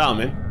 calm down,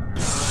 man.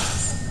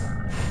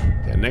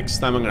 Okay, next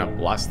time I'm gonna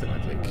blast him, I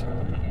think.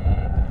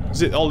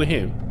 Is it only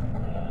him?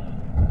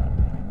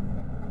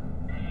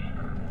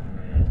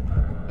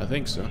 I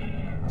think so.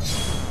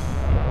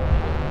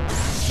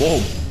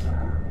 Whoa.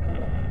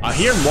 I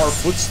hear more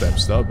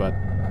footsteps though, but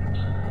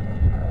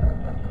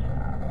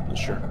not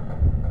sure.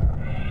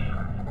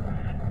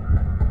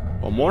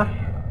 One more?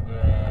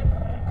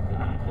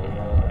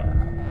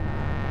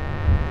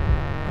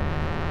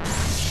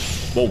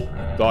 Boom.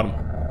 Got him.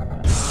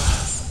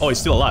 Oh, he's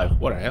still alive.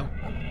 What the hell?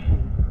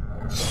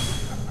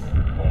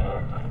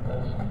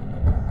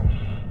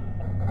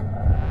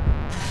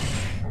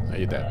 Are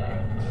you dead?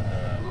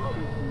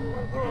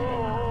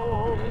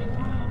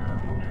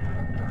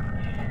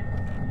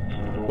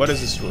 What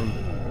is this room?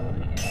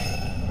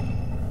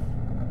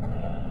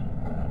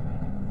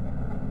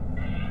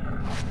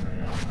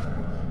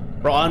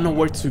 Bro, I don't know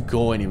where to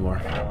go anymore,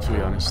 to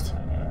be honest.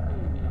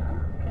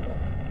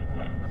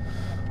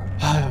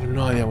 I have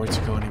no idea where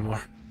to go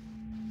anymore.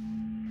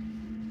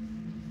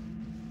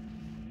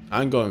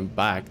 I'm going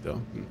back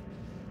though.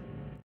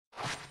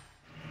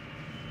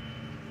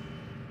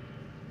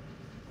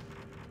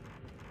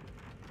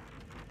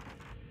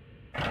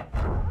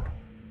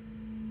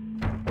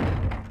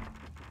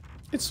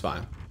 It's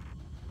fine.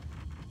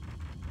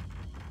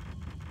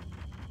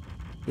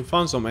 We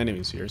found some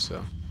enemies here,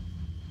 so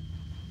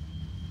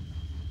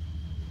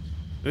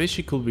maybe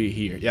she could be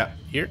here. Yeah,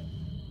 here.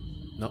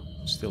 No,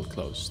 still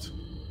closed.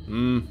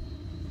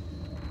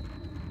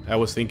 I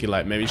was thinking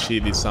like maybe she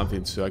did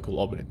something so I could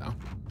open it now.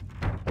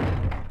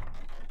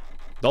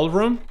 Doll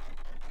room?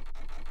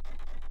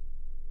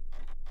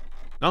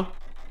 No?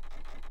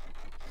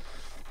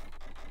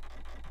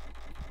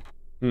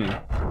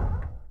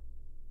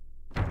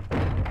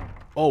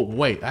 Oh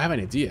wait, I have an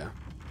idea.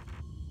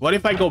 What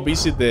if I go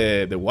visit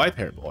the white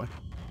hair boy?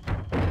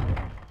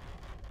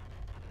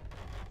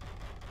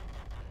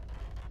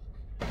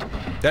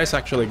 That's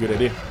actually a good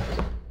idea.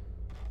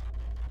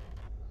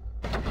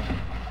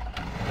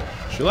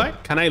 Should I?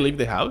 Can I leave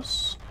the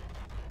house?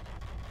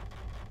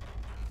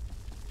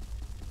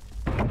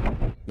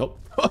 Nope.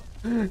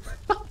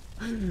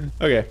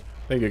 Okay,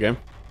 thank you, game.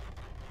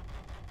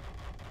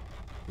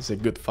 It's a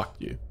good fuck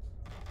you.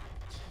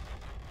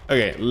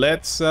 Okay,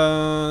 let's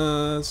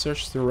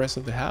search the rest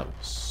of the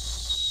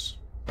house.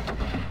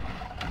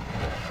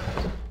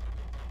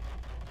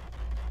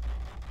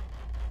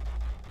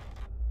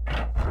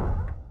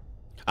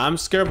 I'm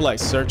scared of like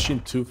searching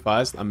too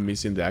fast. I'm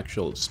missing the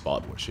actual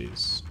spot where she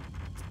is.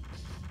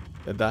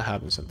 That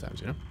happens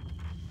sometimes, you know?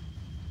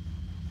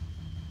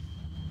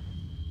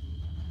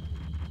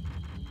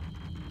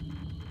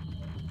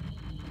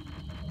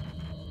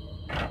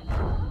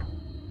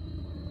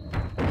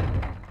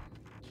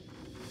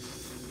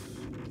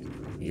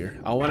 Here.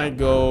 I want to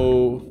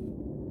go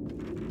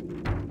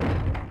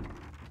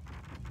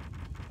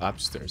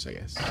upstairs, I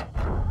guess.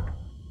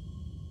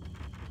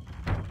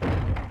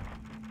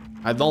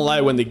 I don't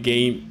like when the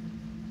game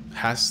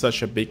has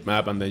such a big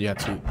map and then you have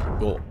to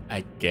go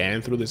again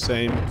through the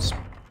same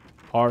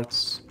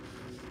parts.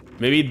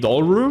 Maybe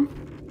doll room?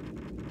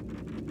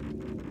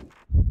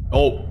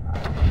 Oh.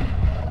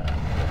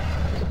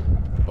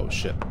 Oh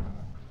shit.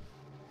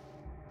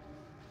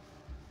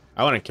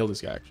 I want to kill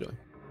this guy actually.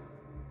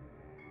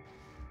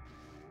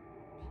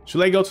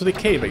 Should I go to the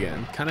cave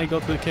again? Can I go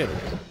to the cave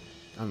again?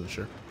 I'm not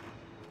sure.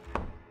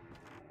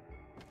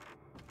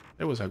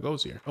 There was a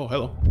ghost here. Oh,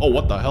 hello. Oh,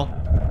 what the hell?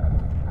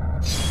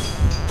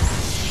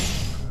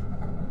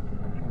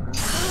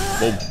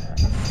 Boom.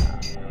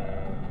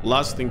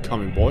 Last thing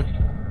coming, boy.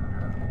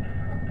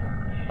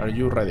 Are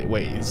you ready?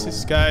 Wait, is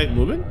this guy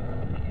moving?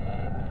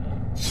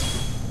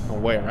 No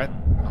way, right?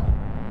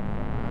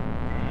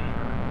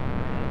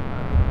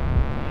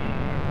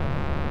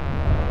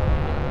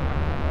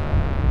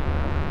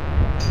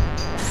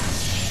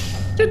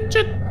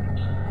 Chit.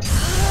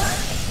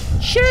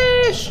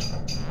 Sheesh.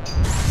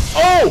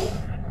 Oh!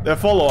 The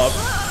follow-up.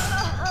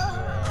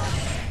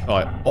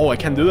 Oh, I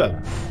can do that.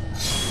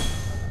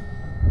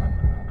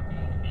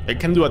 I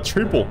can do a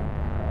triple.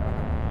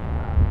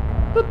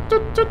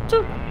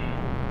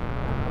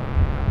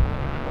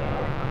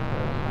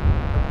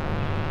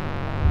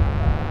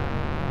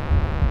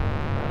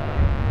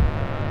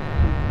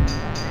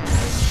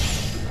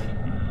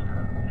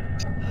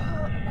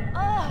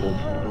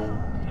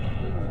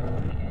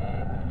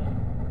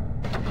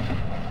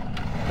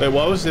 Wait,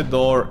 what was the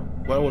door?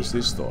 What was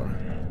this door?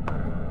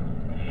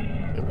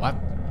 Wait, what?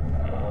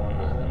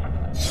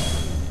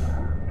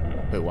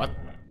 Wait, what?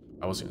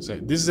 I was gonna say,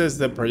 this is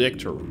the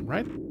projector room,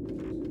 right?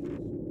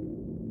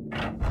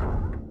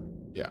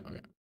 Yeah, okay.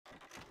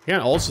 You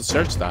can also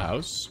search the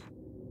house.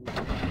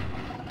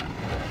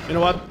 You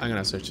know what? I'm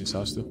gonna search this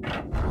house too.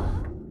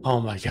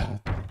 Oh my god.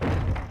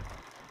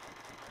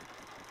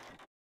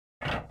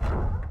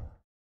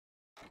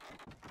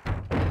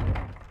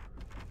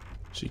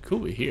 She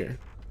could be here.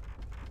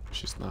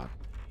 She's not.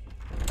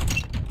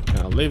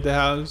 Gonna leave the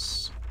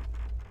house.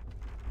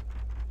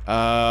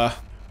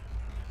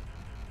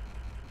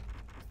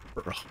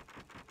 Bro.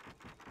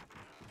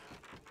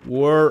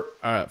 Where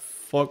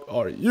fuck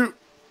are you?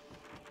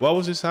 What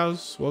was this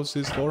house? What was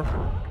this door?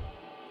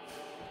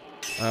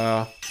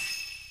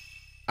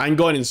 I'm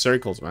going in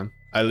circles, man.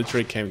 I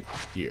literally came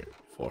here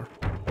before.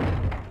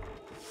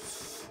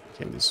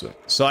 Came this way.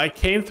 So I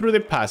came through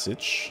the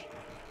passage.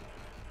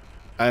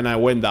 And I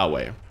went that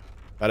way.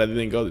 But I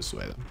didn't go this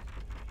way then.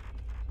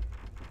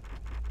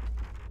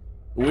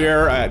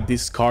 We're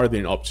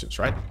discarding options,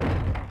 right?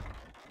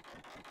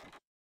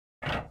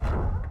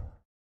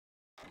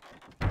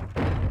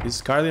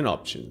 Discarding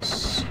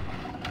options.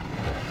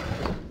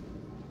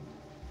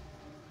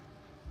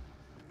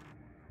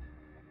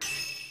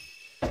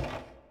 I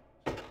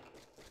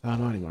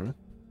don't know anymore, man.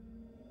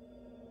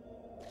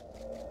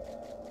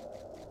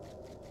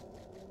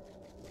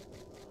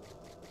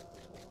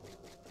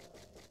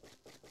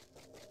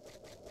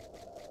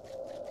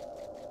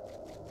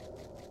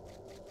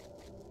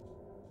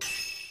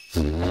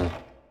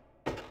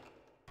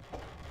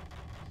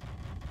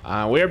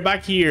 We're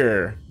back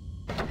here.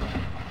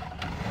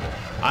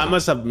 I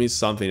must have missed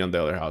something on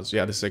the other house.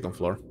 Yeah, the second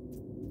floor.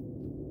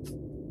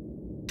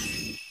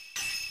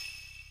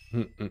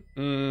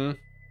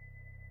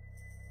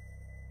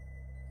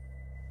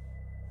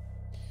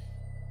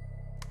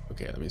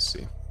 Okay, let me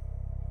see.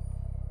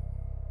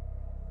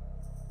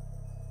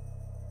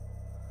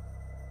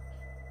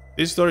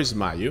 This door is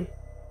Mayu.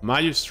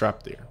 Mayu's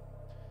trapped there.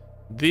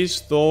 This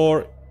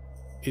door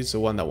is the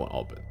one that won't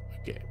open.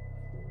 Okay.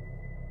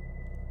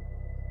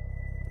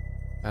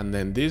 And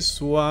then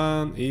this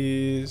one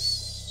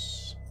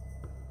is...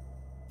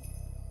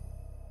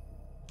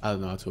 I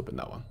don't know how to open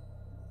that one.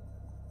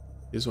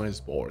 This one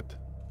is bored.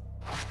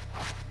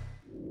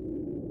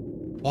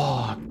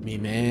 Fuck me,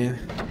 man.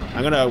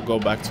 I'm gonna go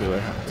back to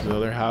the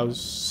other house,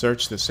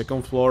 search the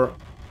second floor.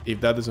 If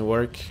that doesn't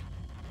work,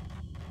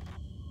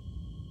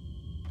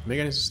 make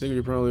any mistake,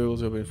 you're probably able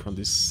to open it from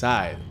this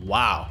side.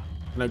 Wow.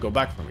 I'm gonna go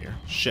back from here.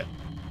 Shit.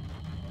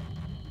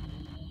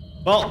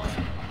 Well,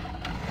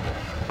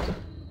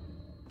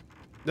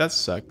 that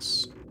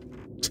sucks.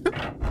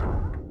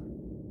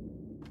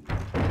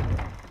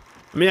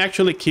 Let me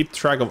actually keep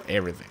track of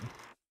everything.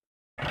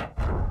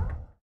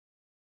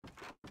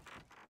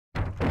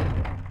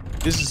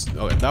 This is...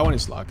 okay, that one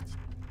is locked.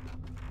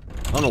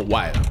 I don't know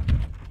why, though.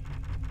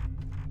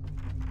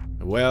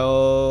 The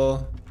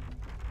well...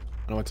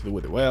 I don't know what to do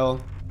with the well.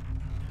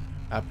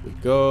 Up we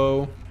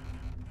go.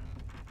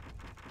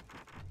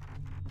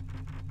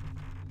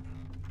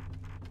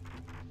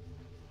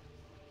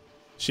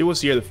 She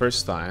was here the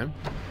first time.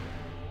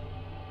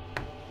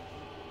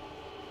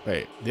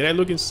 Wait, did I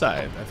look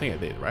inside? I think I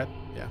did, right?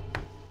 Yeah.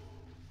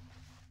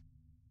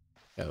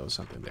 Yeah, there was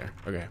something there.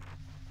 Okay.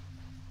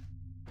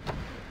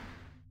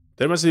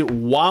 There must be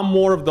one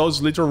more of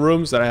those little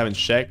rooms that I haven't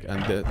checked,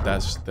 and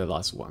that's the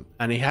last one.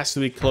 And it has to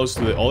be close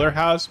to the other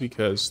house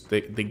because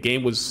the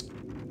game was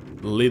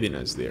leading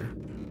us there.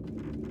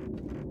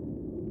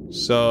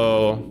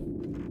 So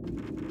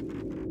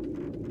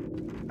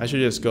I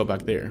should just go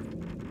back there.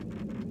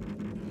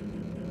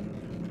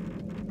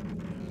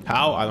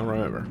 How? I don't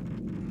remember.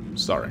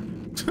 Sorry.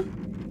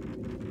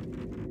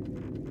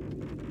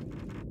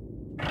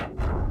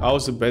 How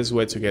was the best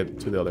way to get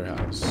to the other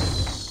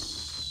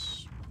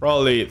house?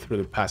 Probably through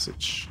the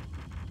passage.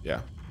 Yeah.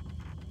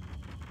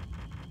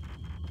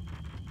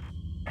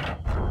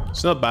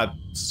 It's not bad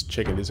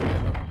checking this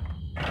again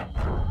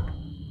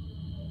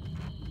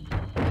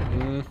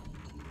though.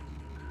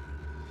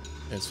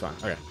 It's fine.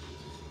 Okay.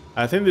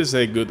 I think this is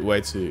a good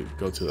way to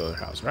go to the other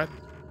house, right?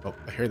 Oh,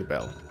 I hear the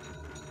bell.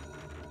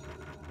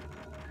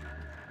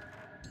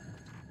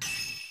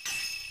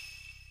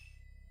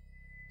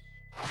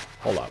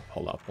 Hold up,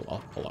 hold up, hold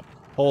up, hold up,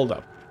 hold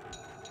up.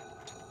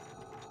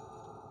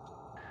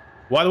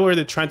 What were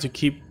they trying to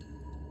keep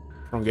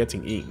from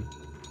getting in?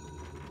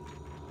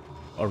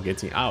 Or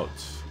getting out?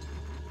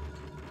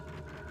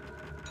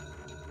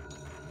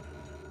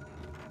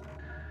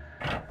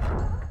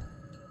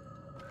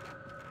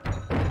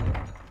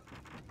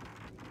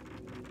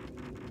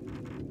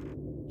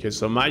 Okay,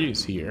 so Mayu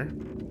is here.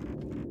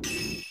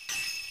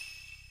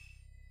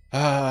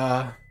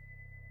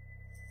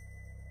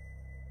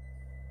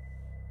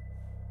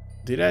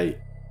 Did I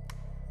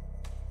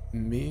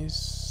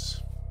miss?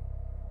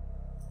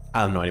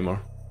 I don't know anymore,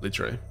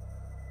 literally.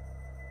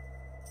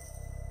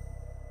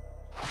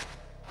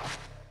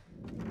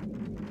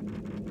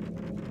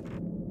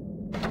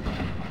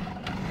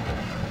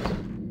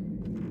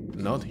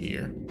 Not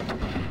here.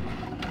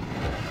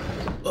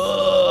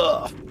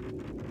 Ugh.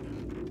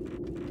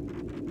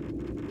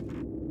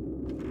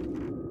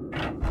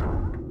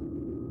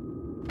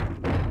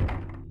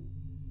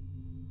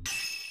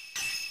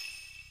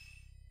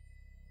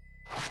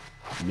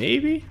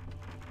 Maybe?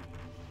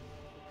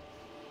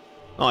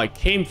 Oh, I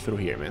came through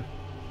here, man.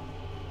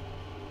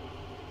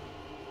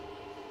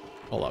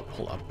 Pull up,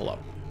 pull up, pull up.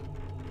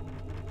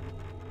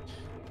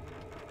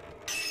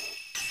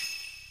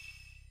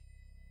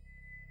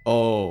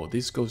 Oh,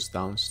 this goes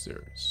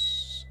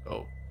downstairs.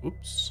 Oh,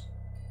 oops.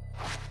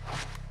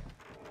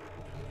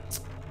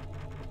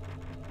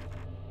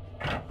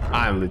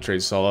 I'm literally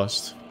so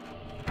lost.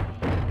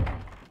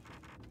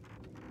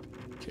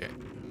 Okay.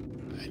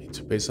 I need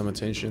to pay some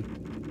attention.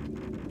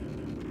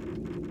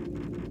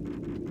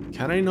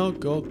 Can I not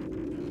go?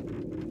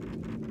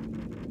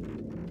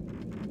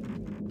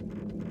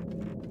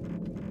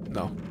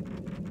 No.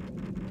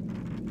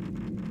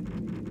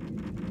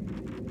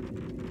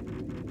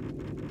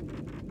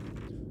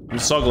 I'm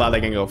so glad I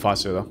can go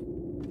faster though.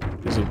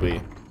 This would be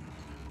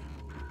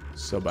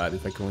so bad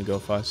if I can only go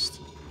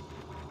fast.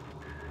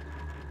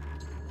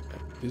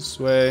 This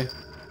way.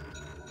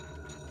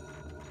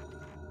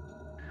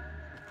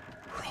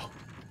 Bro.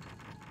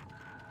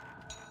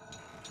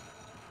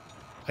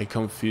 I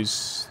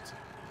confused.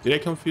 Did I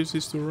confuse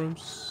these two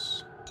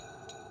rooms?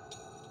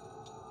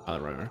 I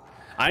don't remember.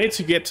 I need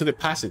to get to the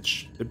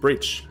passage, the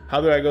bridge.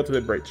 How do I go to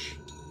the bridge?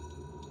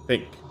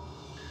 Think.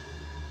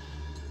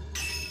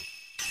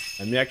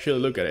 Let me actually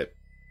look at it.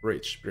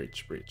 Bridge,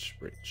 bridge, bridge,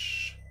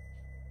 bridge.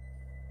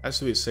 Has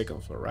to be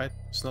second floor, right?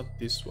 It's not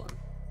this one.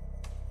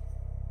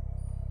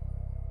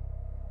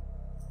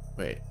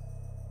 Wait.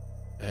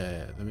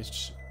 Let me.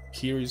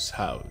 Kiri's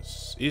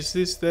house. Is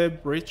this the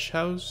bridge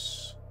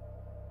house?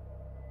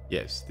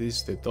 Yes, this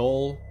is the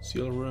doll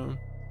seal room.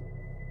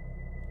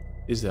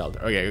 This is the elder.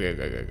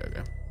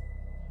 Okay.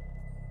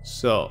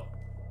 So,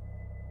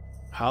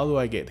 how do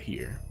I get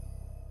here?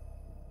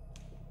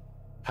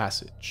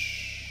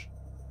 Passage.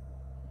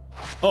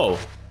 Oh,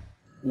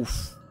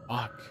 oof,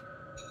 fuck.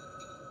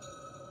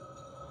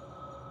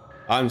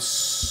 I'm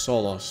so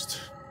lost.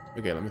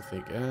 Okay, let me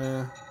think.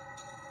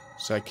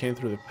 So I came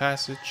through the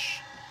passage.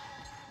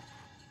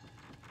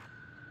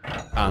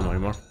 I don't know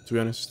anymore, to be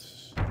honest.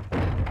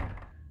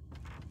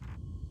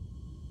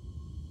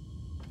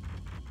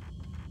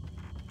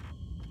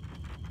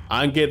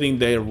 I'm getting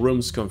the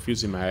rooms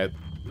confused in my head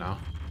now.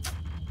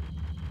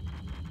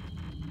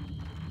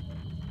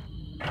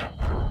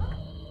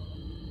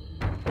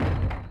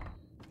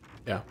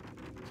 Yeah,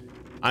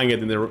 I'm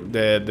getting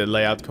the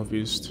layout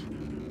confused.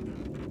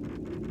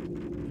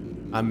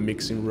 I'm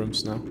mixing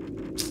rooms now.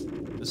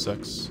 This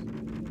sucks.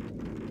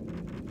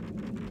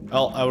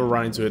 Well, I will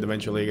run into it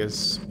eventually, I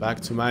guess. Back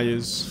to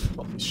Mayu's.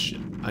 Holy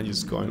shit, I'm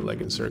just going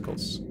like in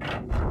circles.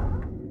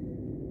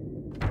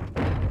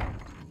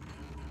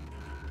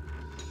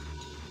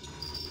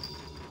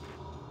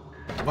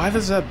 Why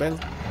does that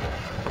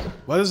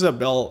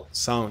bell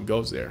sound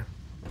goes there?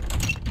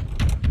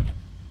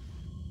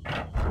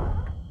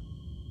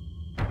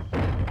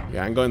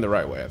 Yeah, I'm going the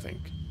right way, I think.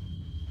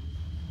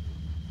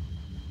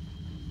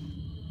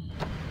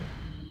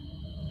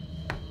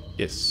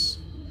 Yes.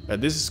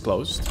 This is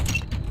closed.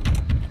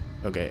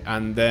 Okay,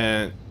 and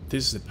then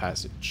this is the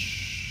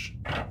passage.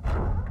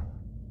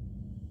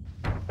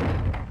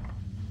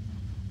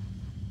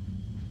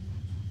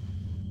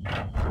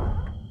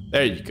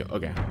 There you go.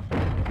 Okay.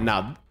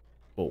 Now,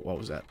 oh, what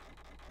was that?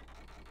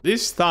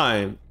 This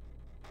time,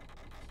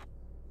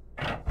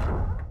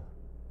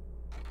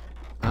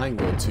 I'm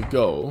going to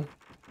go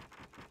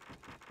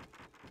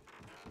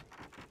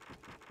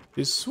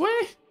this way.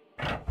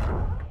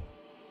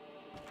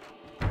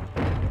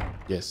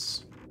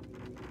 Yes.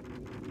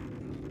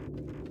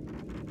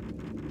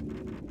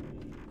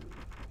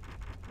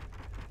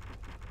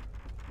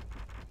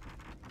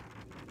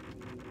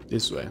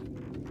 This way.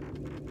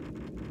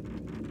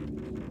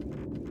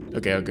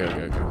 Okay. I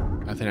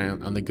think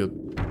I'm on the good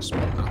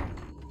spot now.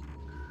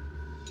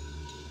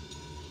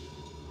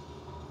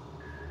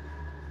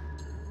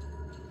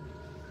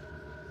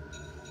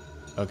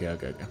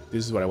 Okay.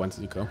 This is what I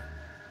wanted to go.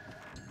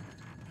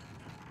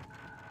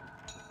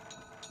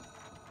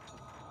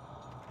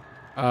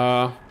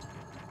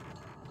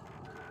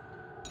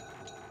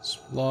 It's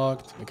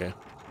locked. Okay.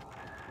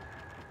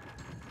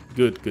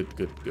 Good.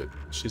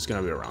 She's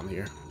gonna be around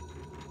here.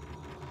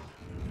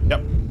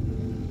 Yep.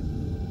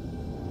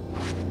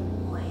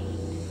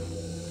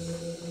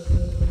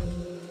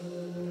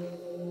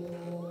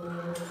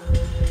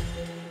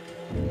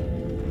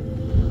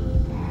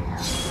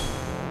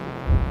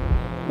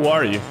 Who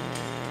are you?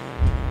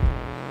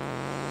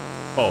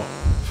 Oh.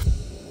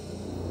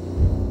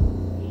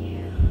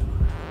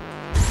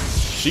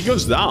 She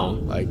goes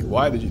down. Like,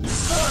 why did you do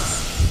that?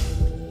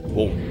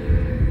 Boom.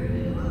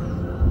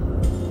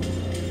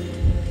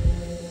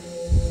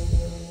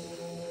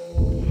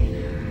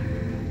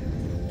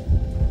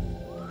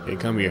 Okay,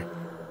 come here.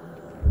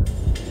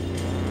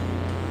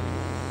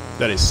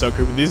 That is so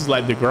creepy. This is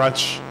like the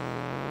garage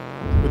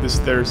with the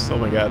stairs. Oh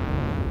my god.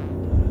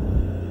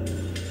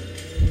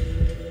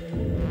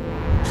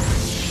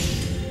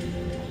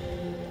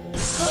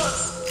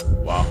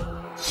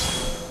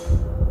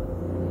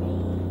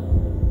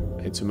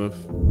 To move.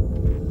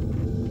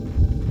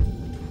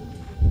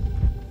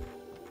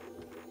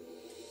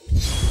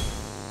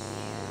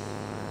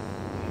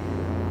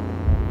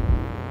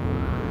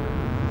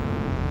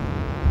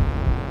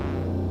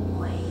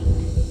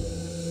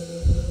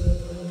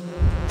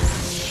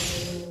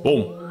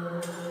 Boom.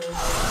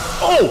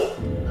 Oh!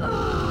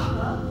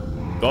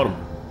 Got him.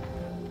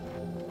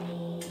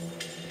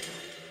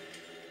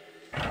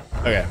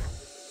 Okay.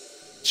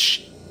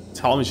 Shh.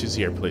 Tell me she's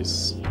here,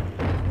 please.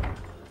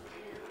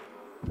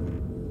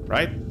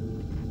 Right?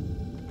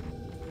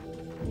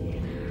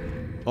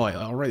 Oh, I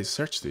already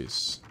searched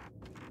this.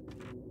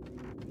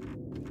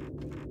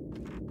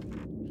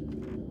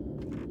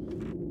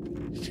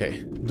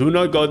 Okay. Do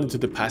not go into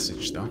the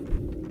passage, though.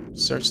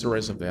 Search the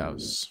rest of the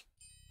house.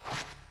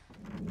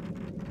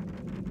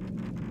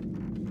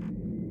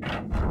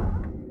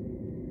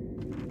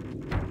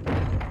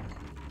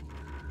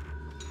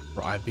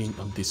 Bro, I've been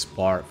on this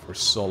part for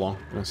so long.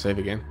 I'm gonna save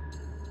again.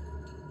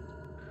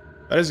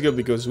 That is good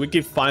because we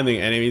keep finding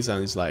enemies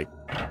and it's like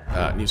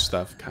new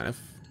stuff, kind of.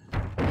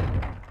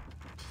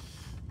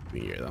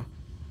 Weird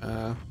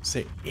though. Is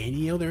there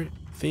any other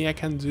thing I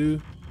can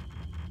do?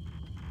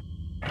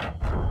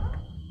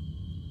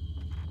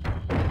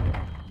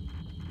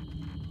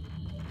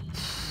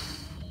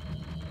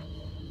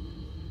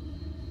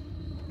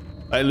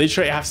 I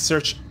literally have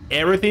searched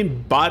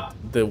everything but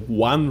the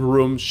one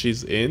room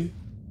she's in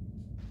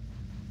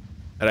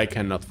that I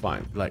cannot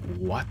find. Like,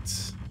 what?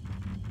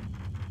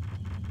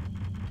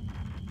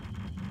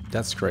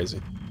 That's crazy.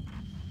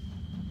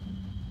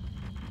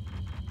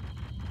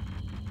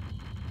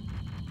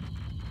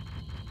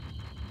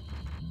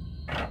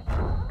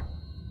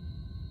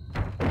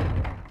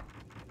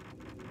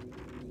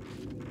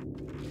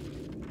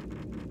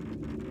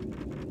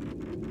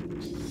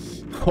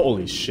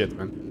 Holy shit,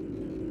 man.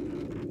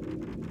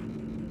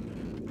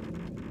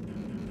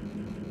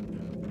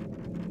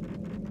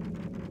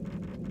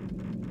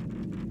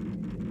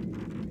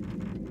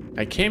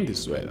 I came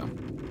this way though.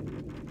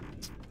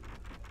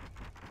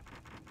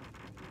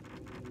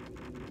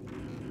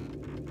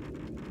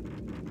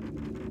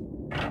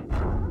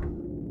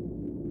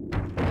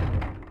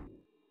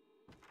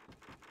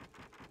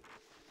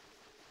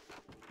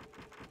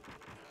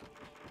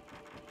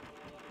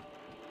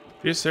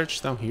 Did you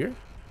search down here?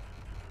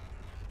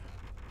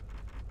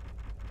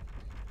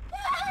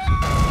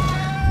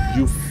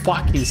 You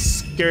fucking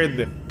scared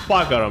the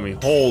fuck out of me.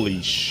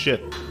 Holy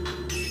shit.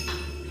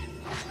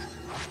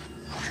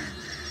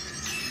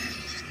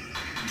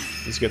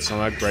 Let's get some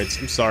upgrades.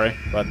 I'm sorry,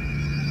 but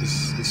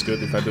it's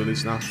good if I do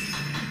this now.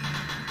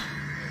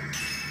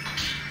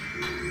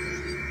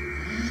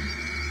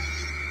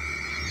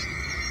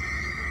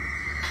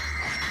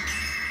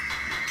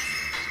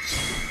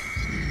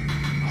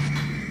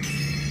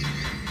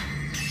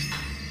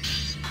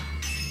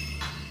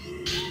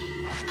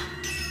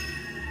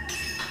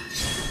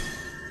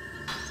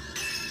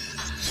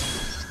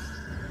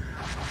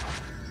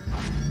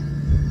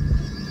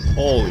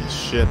 Holy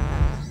shit.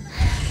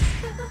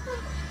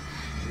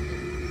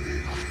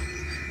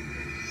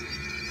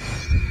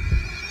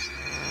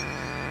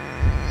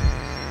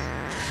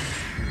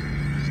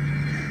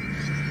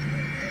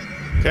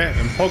 Okay,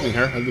 I'm poking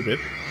her a little bit.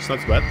 It's not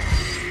too bad.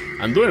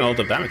 I'm doing a lot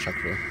of damage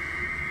actually.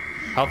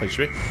 Half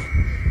HP.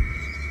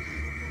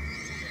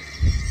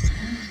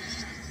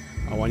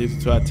 I want you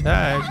to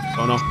attack.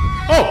 Oh no.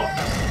 Oh!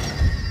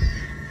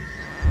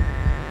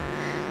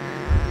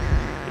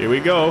 Here we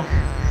go.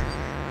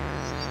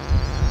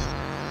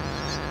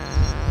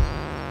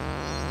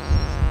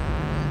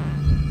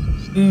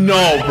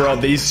 No, bro,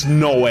 there's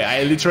no way.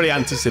 I literally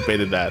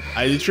anticipated that.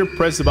 I literally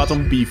pressed the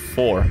button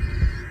before.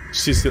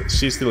 She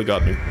still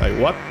got me. Like,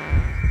 what?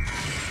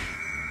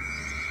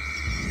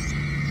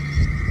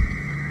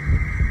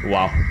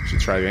 Wow, she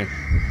tried again.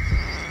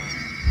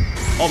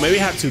 Oh, maybe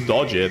I had to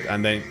dodge it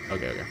and then...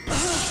 Okay.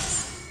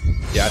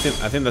 Yeah, I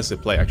think that's the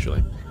play,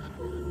 actually.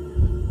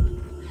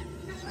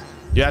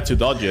 You had to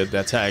dodge it, the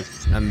attack,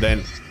 and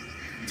then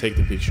take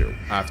the picture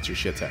after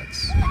she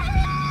attacks.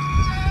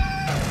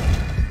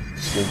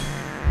 Boom.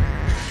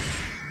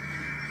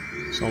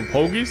 Some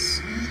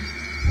pokies.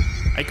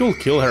 I could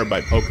kill her by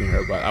poking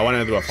her, but I want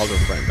to do a Fatal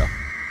Frame though.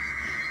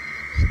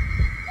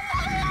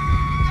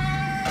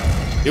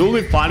 It will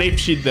be funny if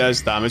she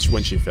does damage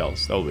when she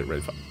fails. That will be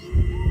really fun.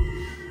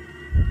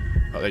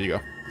 Oh, there you go.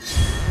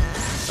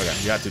 Okay,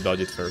 you have to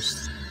dodge it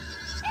first.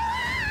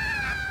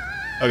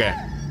 Okay.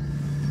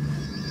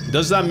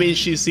 Does that mean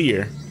she's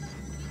here?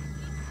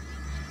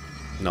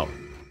 No.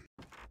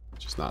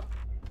 She's not.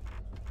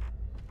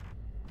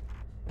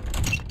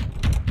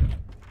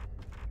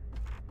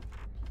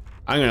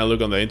 I'm gonna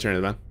look on the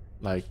internet, man.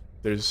 Like,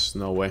 there's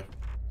no way.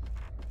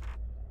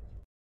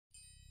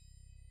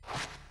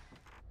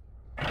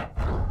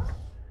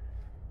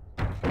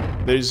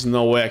 There's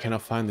no way I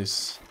cannot find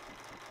this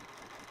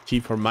key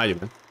for Maya,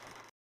 man.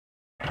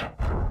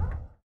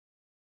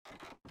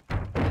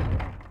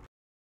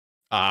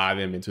 I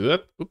didn't mean to do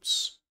that.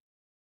 Oops.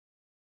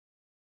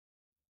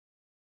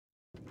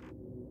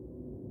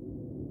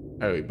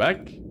 Are we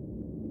back?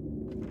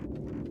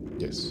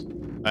 Yes.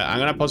 I'm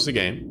gonna pause the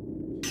game.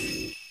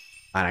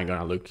 And I'm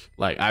gonna look.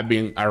 Like, I've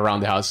been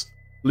around the house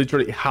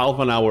literally half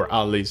an hour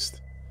at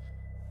least.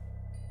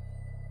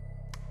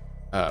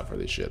 For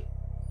this shit.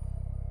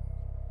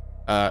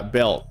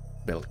 Bell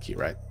key,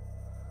 right?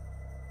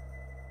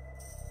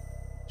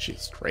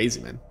 She's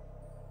crazy, man.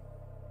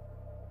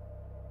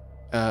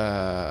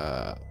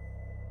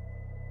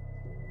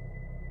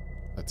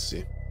 Let's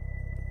see.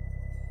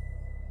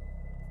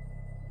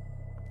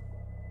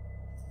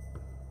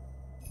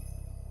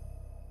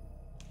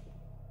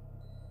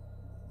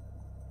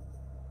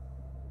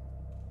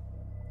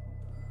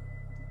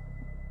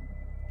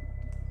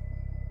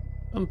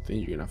 I don't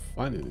think you're gonna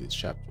find it in this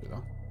chapter,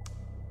 though.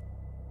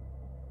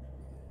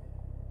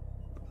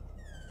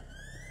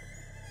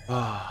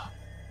 Ah.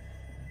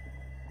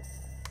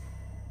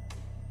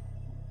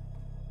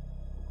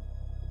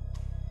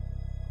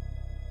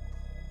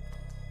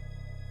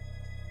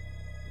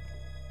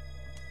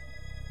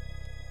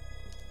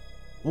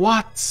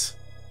 What?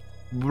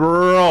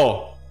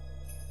 Bro.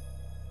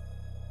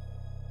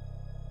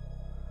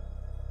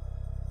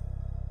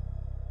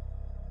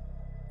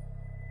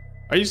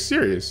 Are you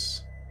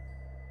serious?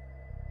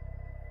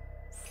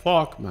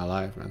 Fuck my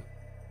life, man.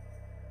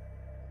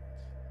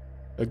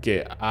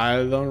 Okay,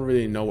 I don't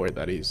really know where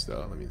that is,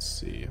 though. Let me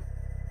see.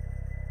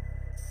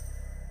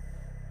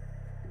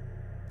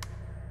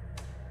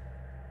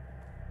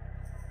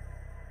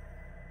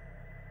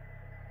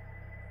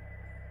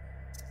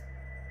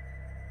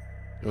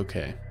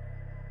 Okay.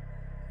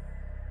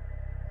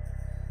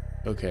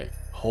 Okay.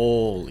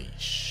 Holy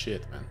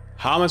shit, man.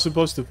 How am I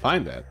supposed to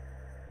find that?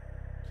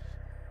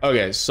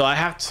 Okay, so I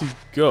have to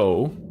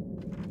go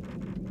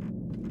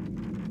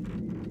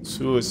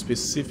to a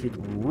specific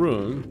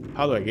room.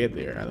 How do I get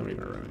there? I don't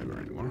even remember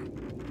anymore.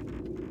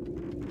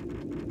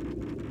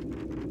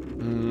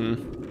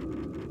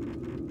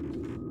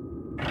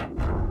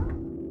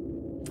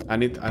 I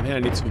think I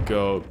need to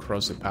go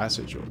across the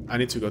passage, or I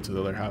need to go to the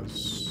other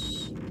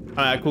house.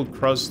 I could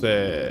cross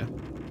the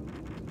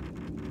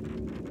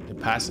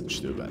passage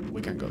too, but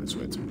we can go this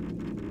way too.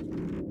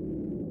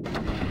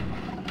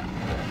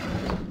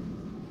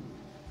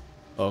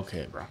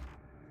 Okay, bro.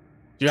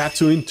 You have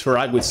to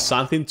interact with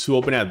something to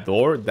open a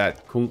door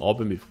that couldn't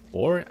open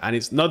before, and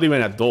it's not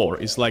even a door.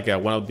 It's like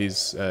one of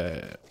these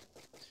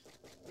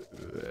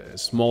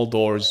small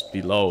doors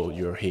below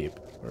your hip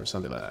or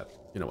something like that.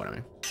 You know what I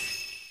mean?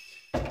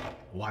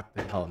 What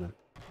the hell, man?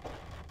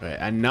 Okay,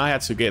 and now I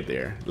have to get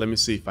there. Let me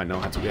see if I know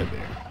how to get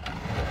there.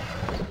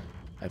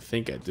 I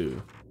think I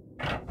do.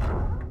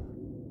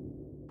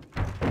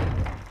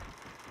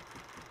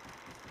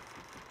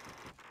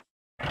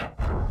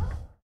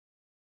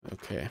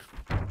 Okay.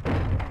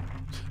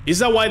 Is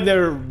that why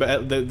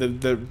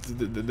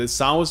the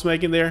sound was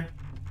making there?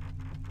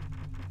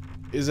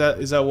 Is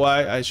that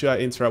why I should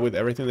interact with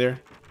everything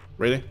there?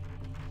 Really?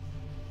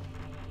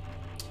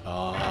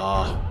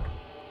 Wow.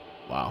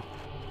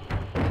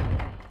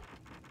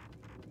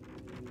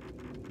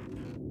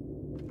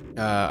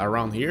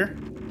 Around here?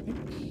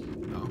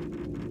 No.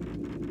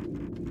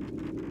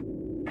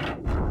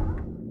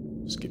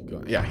 Just keep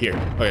going. Yeah, here.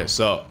 Okay,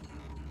 so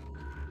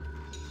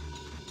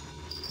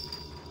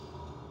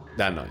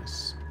That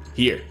noise.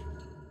 Here.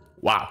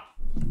 Wow.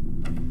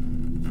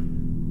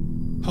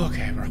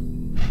 Okay, bro.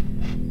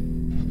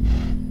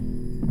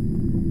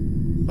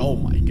 Oh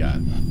my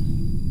god.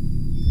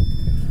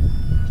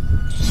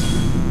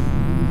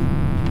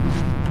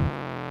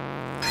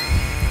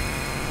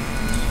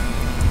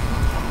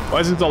 Why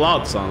is it so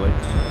loud suddenly?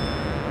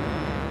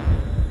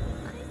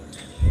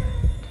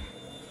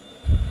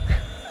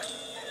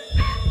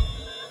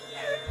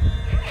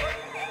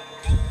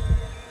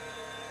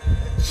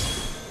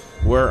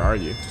 Where are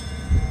you?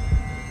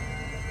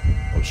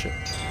 Oh shit.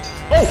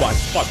 Oh my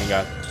fucking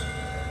god.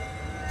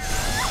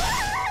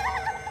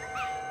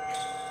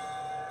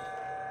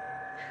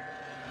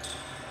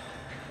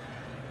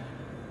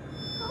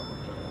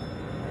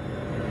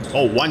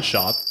 Oh, one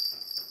shot.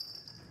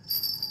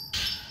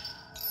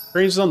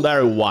 Crimson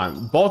Diary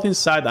 1. Both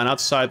inside and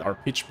outside are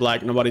pitch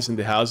black. Nobody's in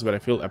the house, but I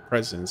feel a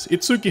presence.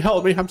 Itsuki,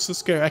 help me. I'm so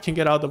scared. I can't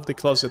get out of the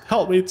closet.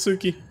 Help me,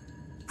 Itsuki.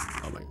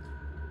 Oh my god.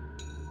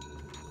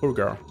 Poor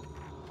girl.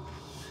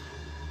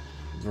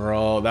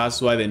 Bro,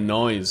 that's why the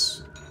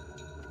noise.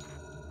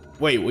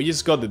 Wait, we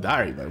just got the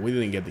diary, but we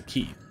didn't get the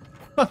key.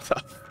 What the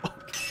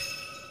fuck?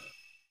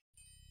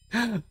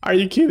 Are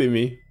you kidding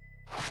me?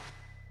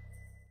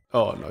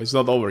 Oh no, it's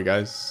not over,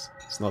 guys.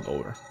 It's not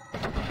over.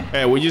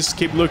 Hey, we just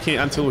keep looking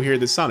until we hear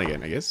the sound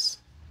again, I guess.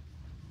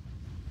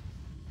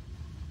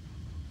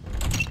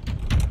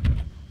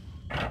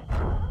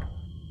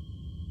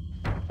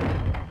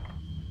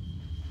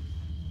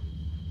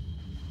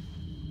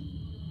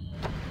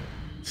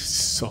 This is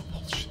so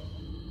bullshit.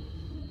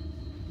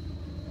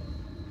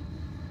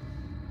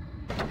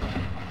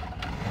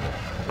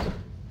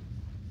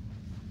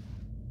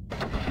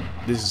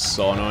 This is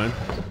so annoying.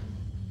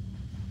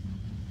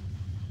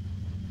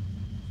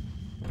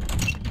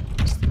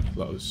 Still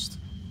closed.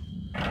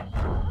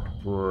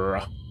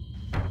 Bruh.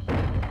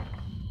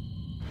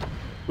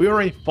 We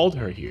already followed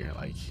her here.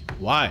 Like,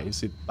 why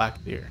is it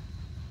back there?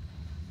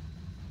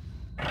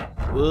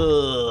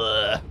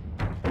 Ugh.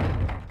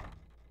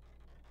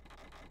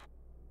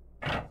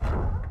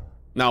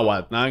 Now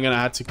what? Now I'm gonna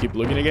have to keep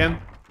looking again?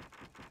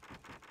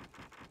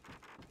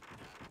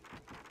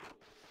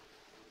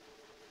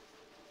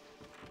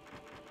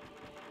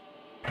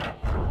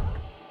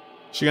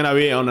 She gonna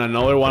be on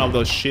another one of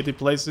those shitty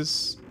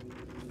places?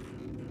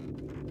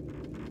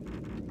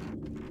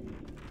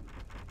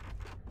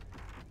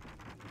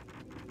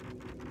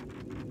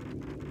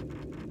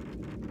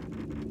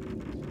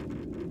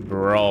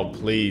 Bro,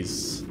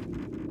 please.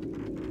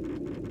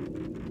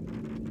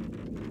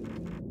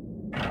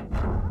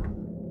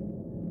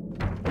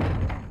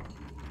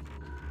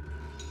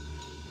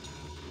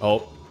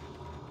 Oh.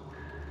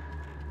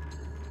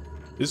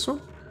 This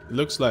one? It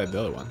looks like the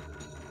other one.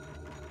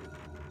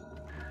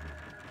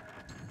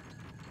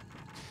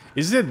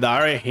 Is it a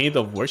direct hint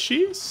of where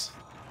she is?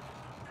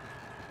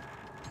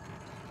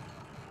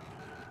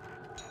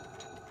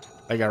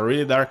 Like a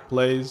really dark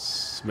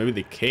place? Maybe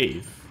the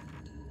cave?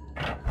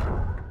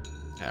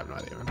 I have no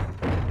idea.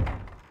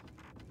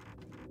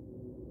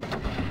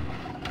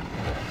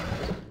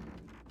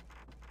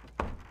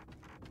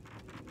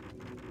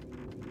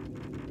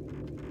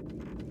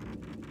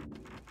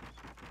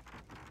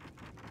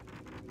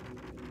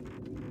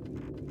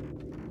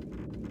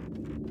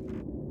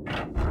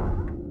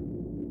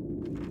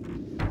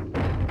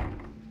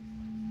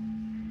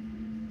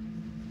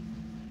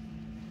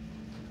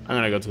 I'm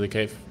gonna go to the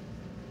cave.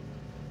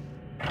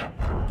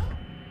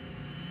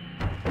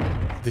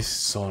 This is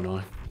so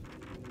annoying.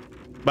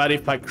 But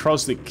if I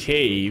cross the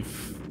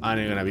cave, I'm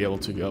not gonna be able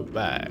to go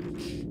back.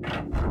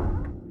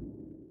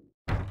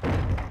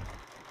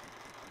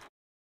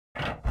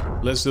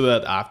 Let's do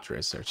that after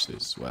I search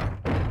this as well.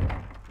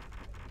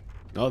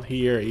 Not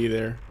here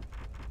either.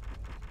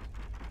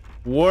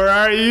 Where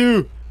are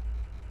you?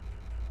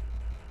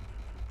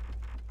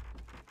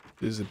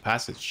 This is a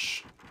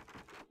passage,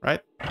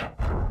 right?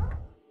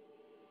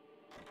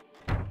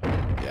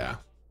 Yeah.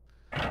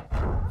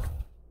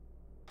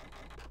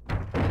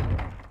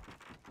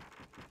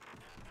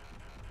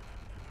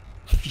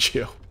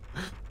 Yo,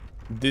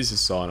 this is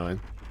so annoying.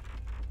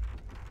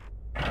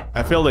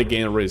 I feel the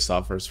game really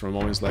suffers from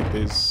moments like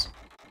this.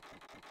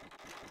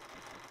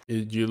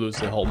 You lose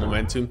the whole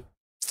momentum.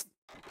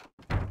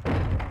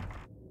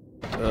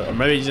 Or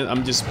maybe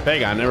I'm just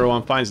pagan and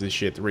everyone finds this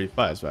shit really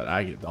fast, but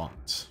I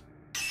don't.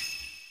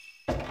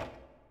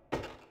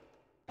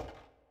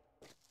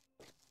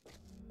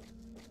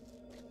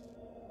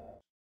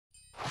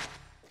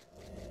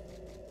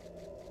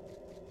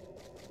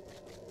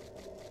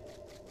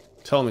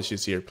 Tell me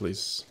she's here,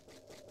 please.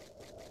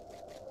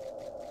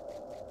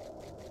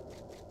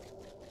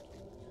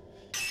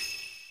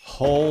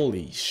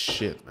 Holy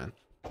shit, man.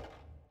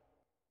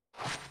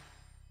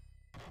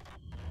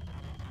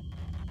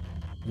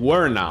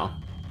 Where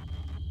now?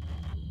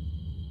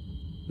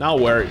 Now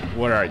where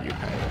are you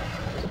headed?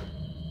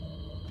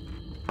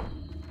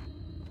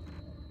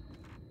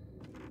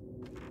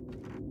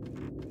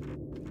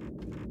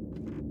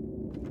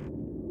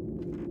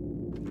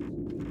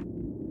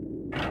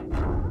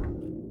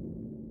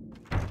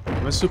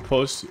 Am I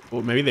supposed to...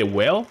 Oh, maybe they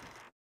will?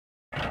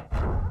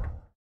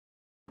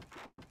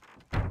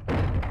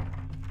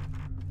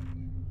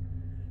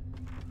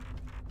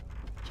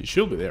 She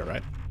should be there,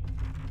 right?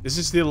 This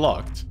is still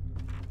locked.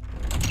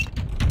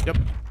 Yep.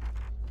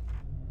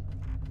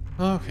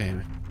 Okay.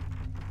 Am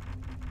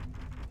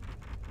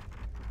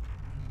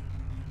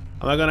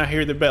I gonna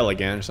hear the bell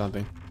again or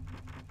something?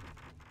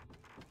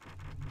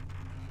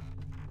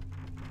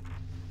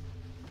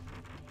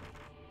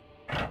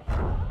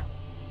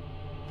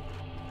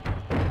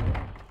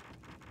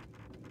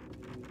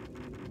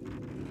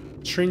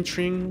 Tring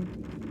tring.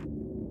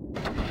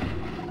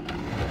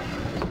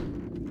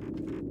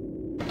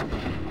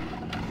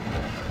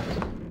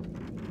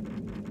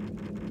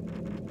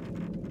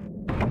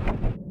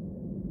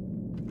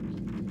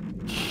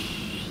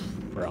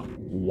 Bro,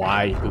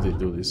 why do they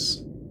do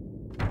this?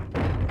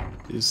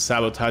 This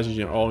sabotages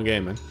your own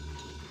game, man.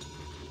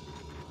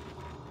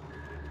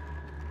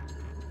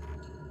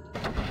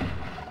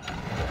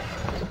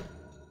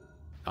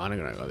 I'm not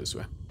gonna go this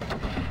way.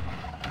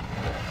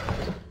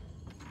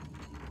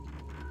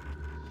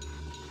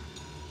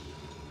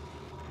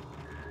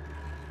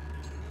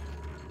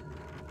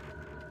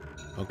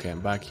 Okay,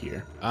 I'm back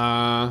here.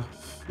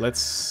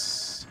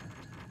 Let's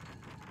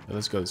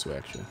go this way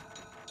actually.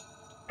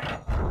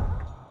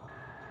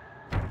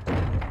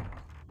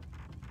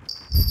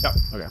 Yep,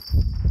 okay.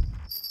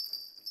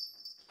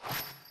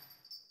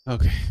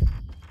 Okay.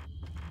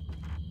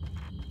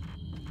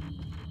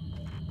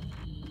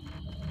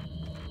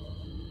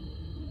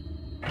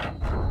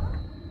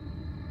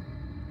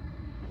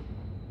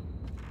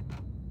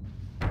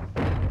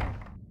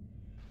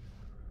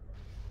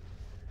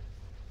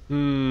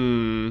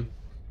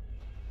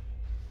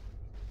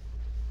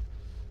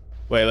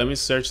 Wait, let me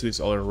search these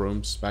other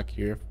rooms back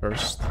here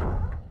first.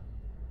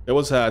 There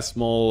was a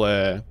small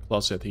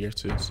closet here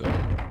too, so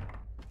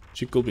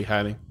she could be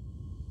hiding.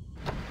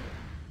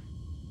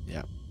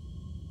 Yeah.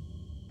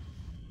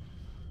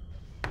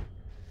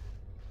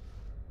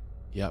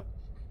 Yep.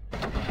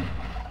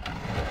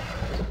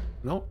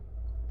 No.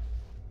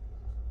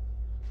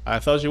 I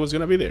thought she was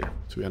gonna be there,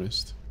 to be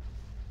honest.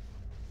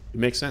 It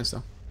makes sense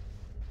though.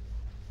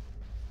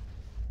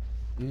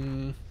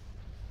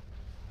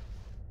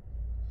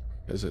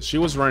 She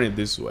was running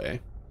this way.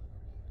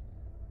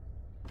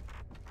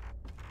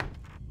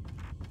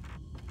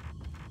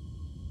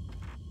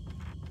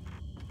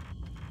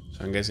 So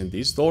I'm guessing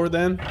this door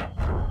then.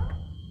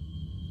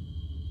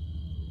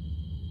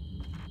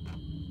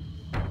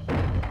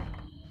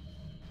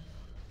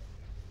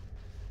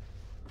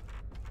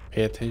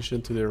 Pay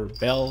attention to their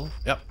bell.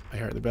 Yep, I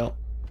heard the bell.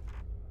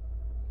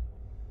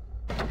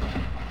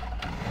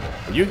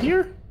 Are you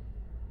here?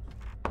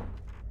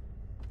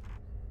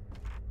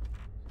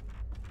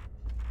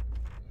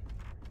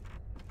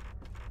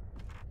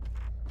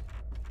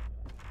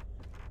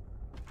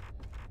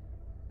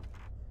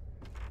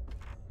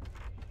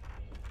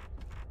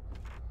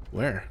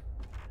 Where?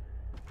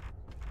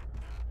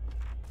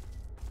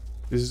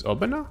 This is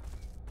open now?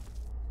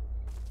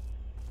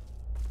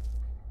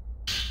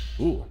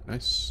 Ooh,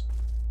 nice.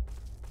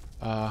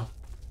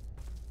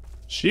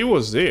 She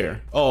was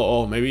there.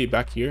 Oh, maybe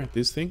back here,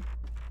 this thing?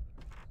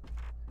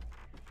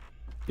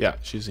 Yeah,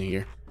 she's in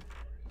here.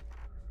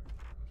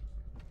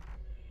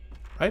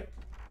 Right?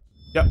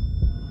 Yep.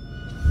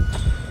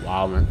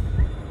 Wow, man.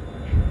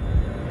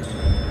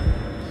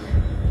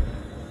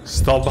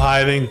 Stop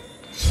hiding.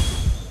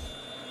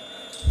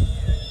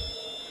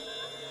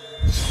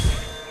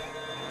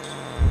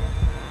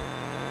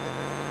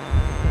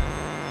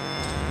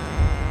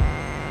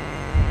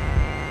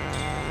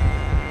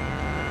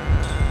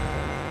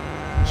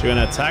 She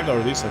gonna attack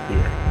or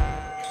disappear?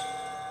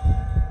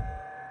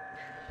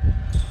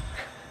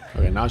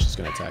 Okay, now she's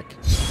gonna attack.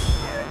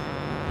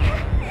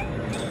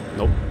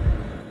 Nope.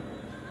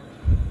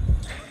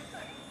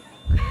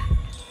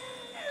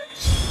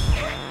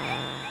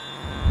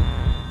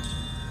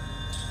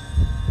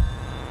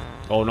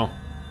 Oh no.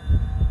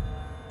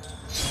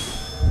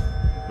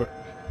 Where?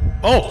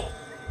 Oh!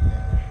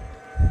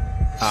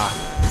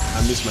 Ah,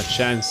 I missed my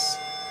chance.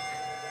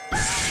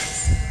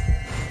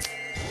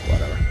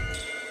 Whatever.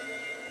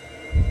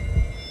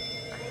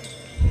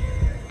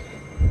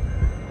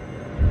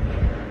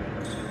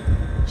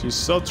 She's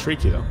so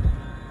tricky though.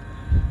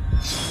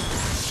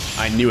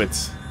 I knew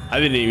it. I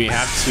didn't even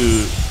have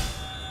to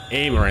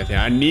aim or anything.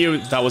 I knew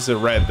that was a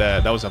red,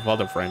 that was a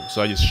photo frame,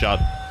 so I just shot.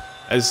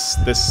 As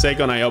the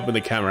second I opened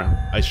the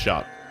camera, I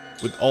shot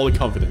with all the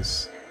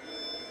confidence.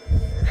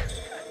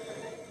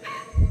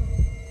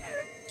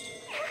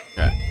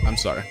 Yeah, I'm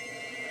sorry.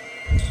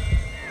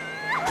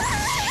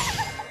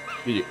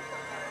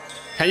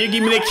 Can you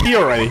give me the key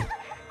already?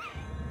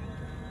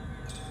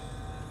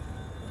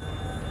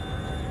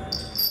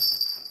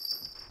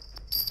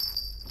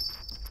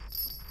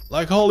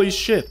 Like, holy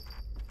shit.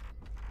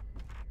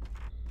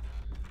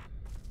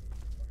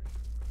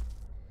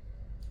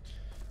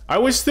 I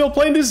was still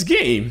playing this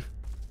game.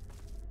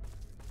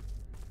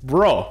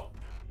 Bro.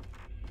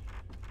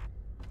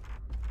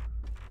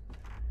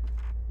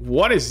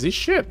 What is this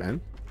shit,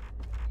 man?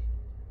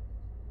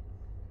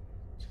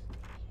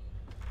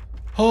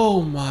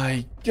 Oh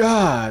my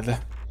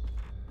god.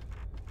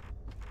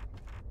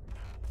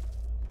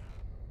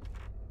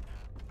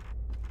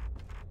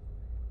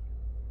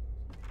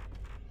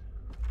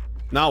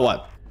 Now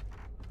what?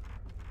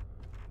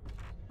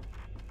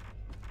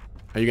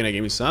 Are you gonna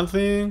give me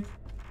something?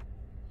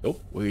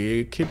 Nope,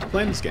 we keep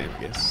playing this game,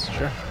 I guess.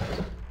 Sure.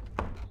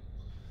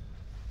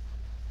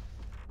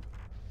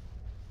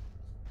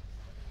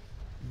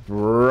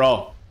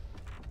 Bro.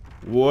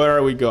 Where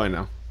are we going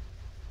now?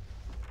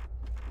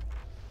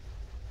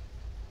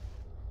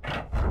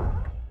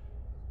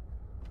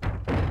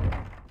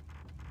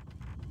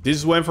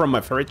 This went from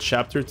my favorite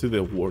chapter to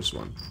the worst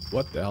one.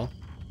 What the hell?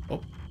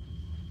 Oh.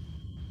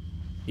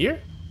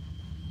 Here?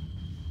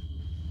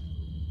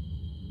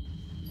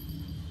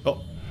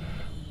 Oh.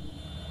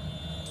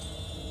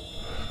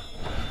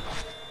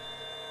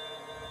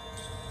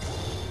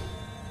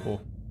 Oh.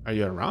 Are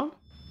you around?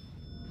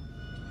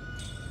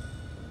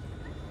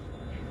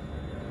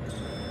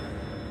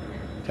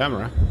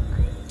 Camera.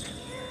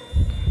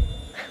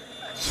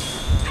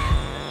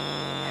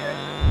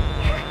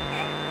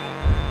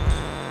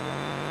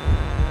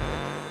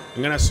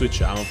 I'm gonna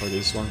switch ammo for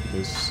this one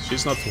because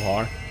she's not too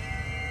hard.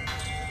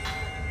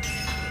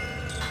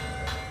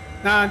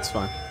 Nah, it's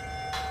fine.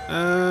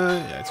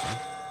 Yeah, it's fine.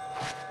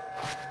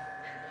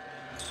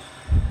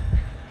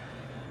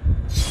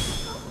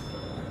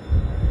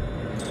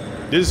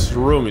 This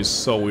room is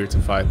so weird to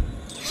fight.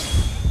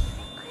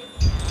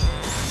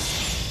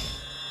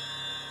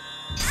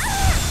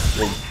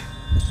 Boom.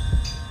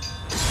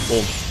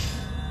 Boom.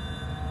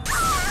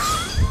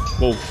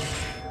 Boom.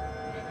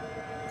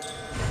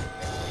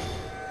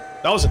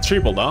 That was a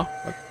triple, though.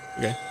 But,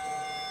 okay.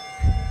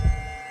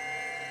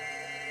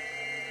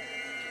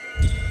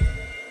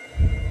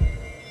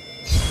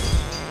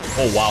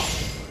 Oh, wow.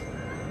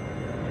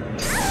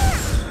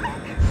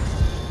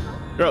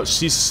 Girl,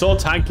 she's so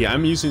tanky.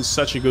 I'm using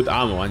such a good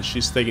ammo, and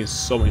she's taking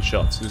so many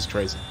shots. This is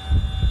crazy.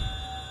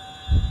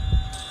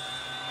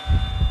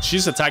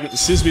 She's attacking.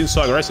 She's being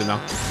so aggressive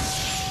now.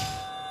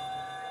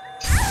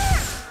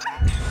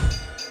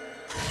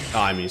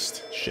 Oh, I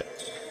missed. Shit.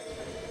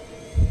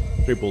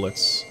 3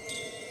 bullets.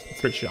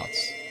 3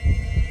 shots.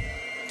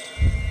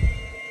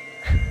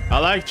 I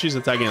like she's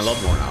attacking a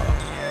lot more now, though.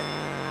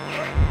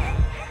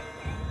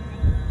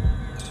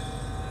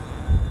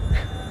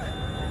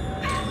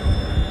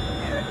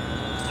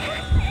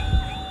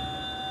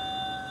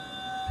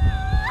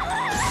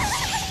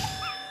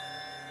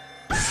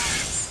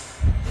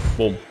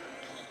 Boom.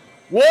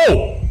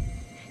 Whoa!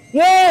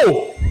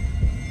 Whoa!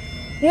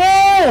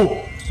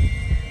 Whoa!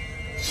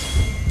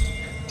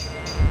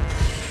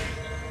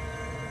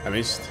 I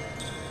missed.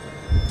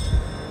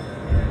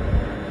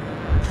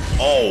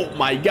 Oh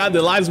my god,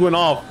 the lights went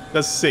off.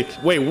 That's sick.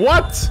 Wait,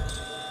 what?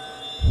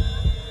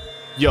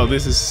 Yo,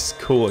 this is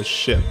cool as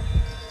shit.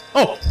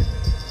 Oh!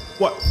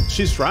 What?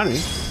 She's running.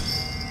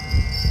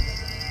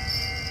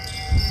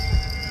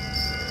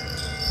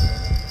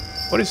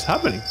 What is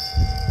happening?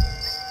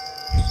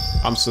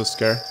 I'm so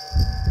scared.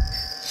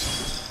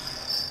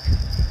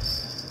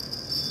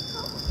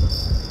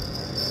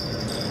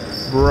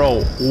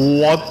 Bro,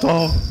 what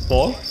the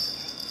fuck?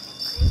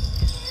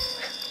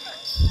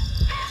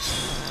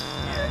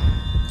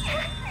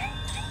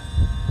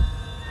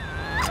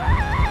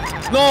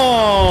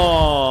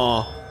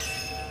 No!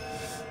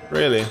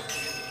 Really?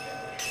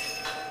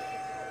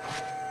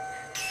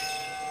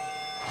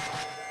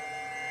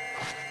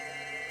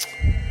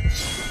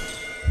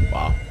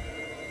 Wow.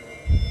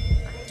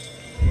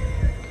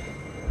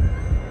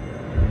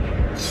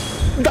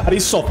 God,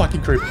 he's so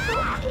fucking creepy.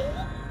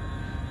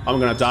 I'm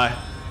gonna die.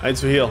 I need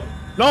to heal.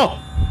 No!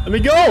 Let me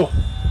go!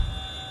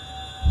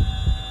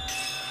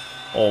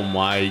 Oh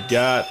my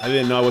god. I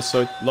didn't know I was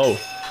so low.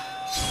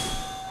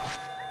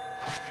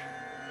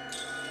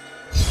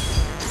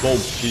 Boom.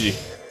 GG.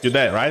 You're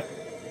dead, right?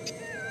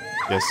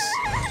 Yes.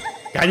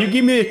 Can you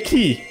give me a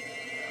key?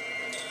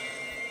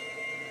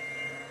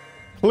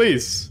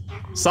 Please.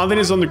 Something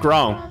is on the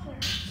ground.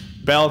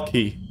 Bell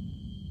key.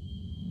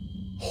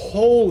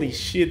 Holy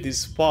shit,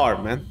 this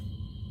part, man.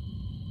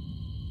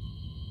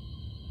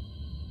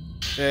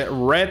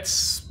 Red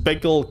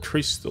speckled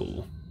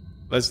crystal.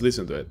 Let's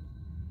listen to it.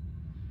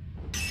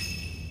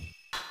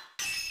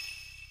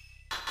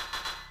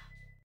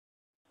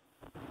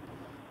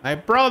 My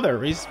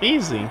brother is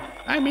busy.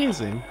 I'm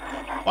busy.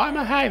 Why am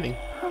I hiding?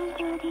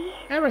 Somebody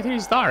Everything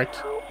is dark.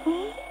 help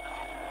me.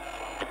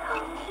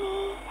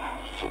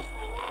 Help me.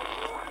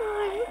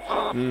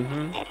 Dark.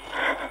 Mm-hmm.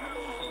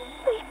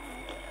 It's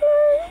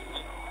good.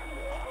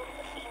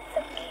 It's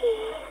okay.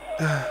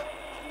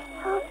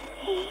 Help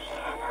me.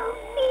 Help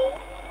me.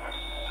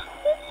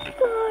 It's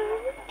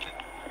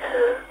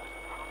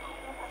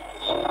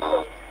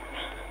dark.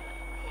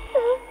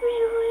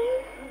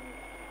 Everywhere.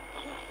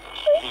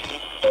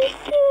 I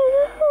can't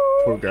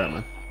hold. Poor girl,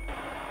 man.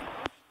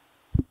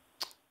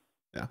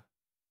 Yeah.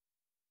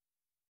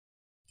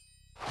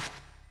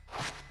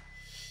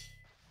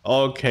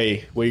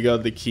 Okay, we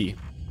got the key.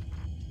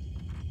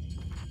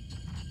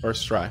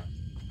 First try.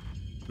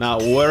 Now,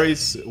 where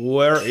is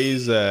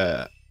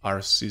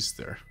our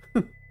sister?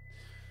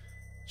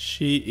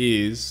 She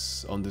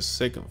is on the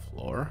 2nd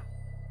floor.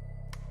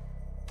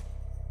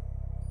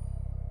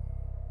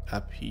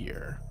 Up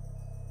here.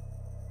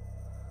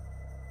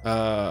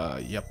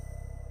 Yep.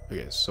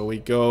 Okay, so we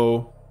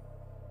go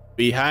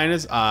behind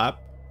us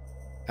up,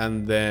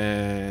 and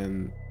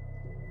then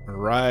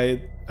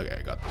right. Okay,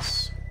 I got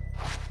this.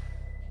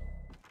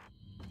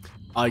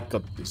 I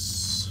got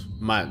this.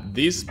 Man,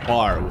 this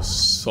part was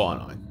so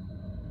annoying.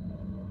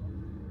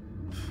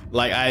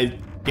 Like, I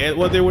get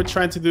what they were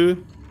trying to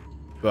do,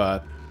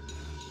 but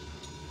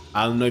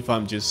I don't know if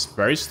I'm just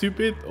very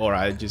stupid or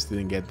I just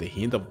didn't get the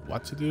hint of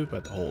what to do,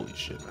 but holy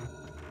shit, man.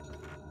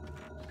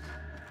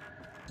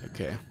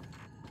 Okay.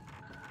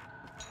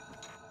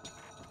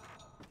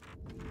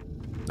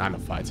 I'm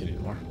not fighting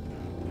anymore.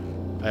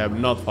 I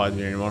am not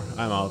fighting anymore.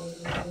 I'm out.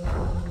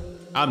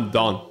 I'm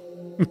done.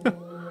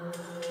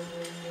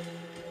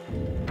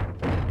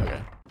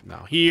 Okay.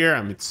 Now here,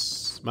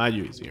 it's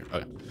Maju is here.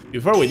 Okay.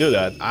 Before we do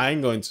that,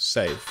 I'm going to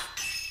save.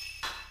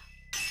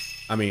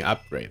 I mean,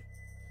 upgrade.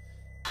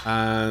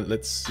 And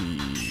let's see.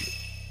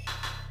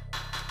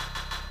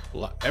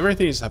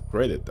 Everything is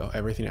upgraded though.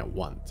 Everything I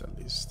want, at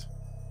least.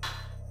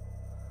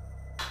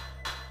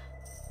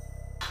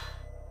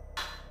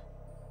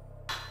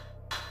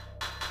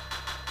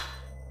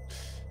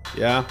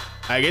 Yeah,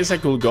 I guess I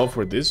could go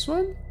for this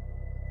one.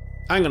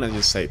 I'm gonna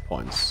just save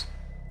points.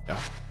 Yeah.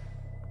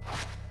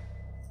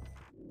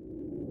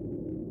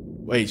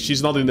 Wait,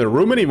 she's not in the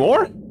room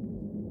anymore?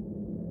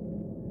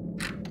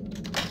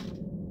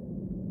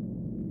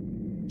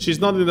 She's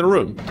not in the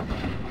room.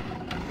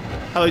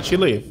 How did she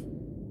leave?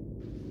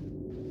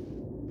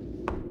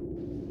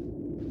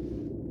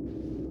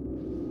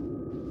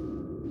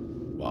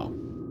 Wow.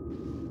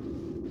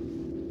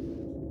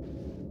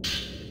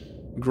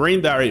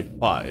 Green Diary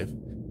 5.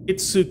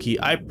 Itsuki,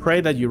 I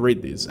pray that you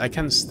read this. I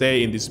can't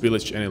stay in this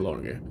village any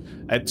longer.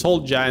 I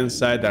told Giant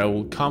Side that I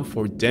will come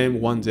for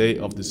them one day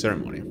of the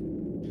ceremony.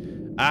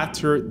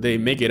 After they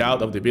make it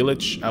out of the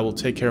village, I will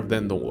take care of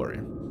them, don't worry.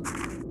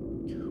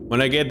 When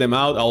I get them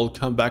out, I will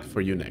come back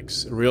for you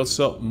next.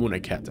 Ryoso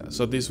Munekata.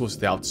 So this was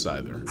the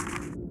outsider.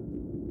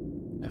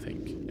 I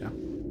think, yeah.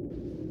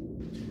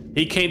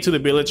 He came to the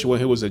village when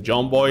he was a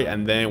young boy,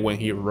 and then when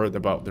he heard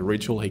about the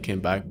ritual, he came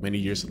back many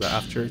years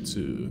after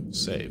to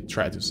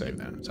try to save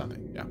them or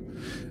something, yeah.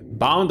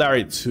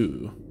 Boundary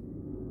 2.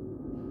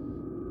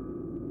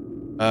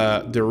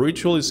 The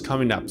ritual is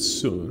coming up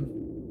soon.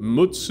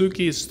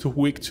 Mutsuki is too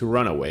weak to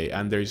run away,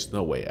 and there is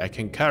no way I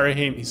can carry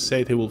him. He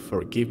said he will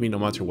forgive me no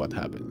matter what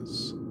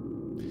happens.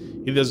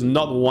 He does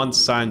not want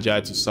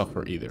Sanjay to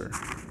suffer either.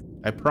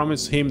 I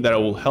promise him that I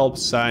will help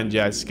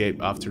Sanjay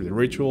escape after the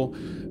ritual.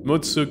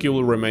 Mutsuki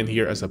will remain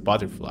here as a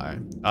butterfly.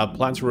 I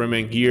plan to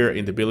remain here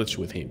in the village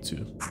with him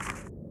too.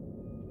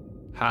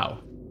 How?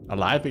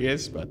 Alive, I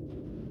guess, but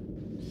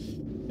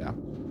yeah.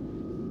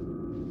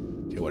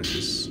 Okay, what is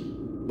this?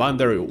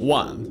 Boundary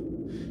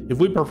 1. If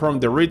we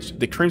perform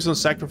the Crimson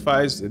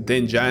Sacrifice,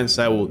 then Giant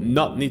Sai will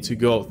not need to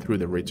go through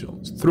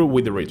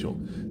with the ritual.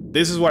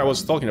 This is what I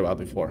was talking about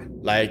before.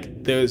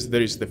 Like, there is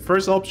the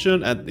first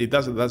option, and it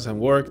doesn't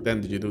work,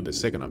 then you do the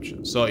second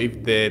option. So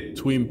if the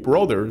twin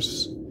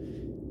brothers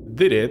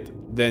did it,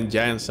 then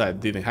Giant Sai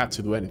didn't have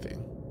to do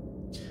anything.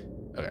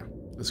 Okay,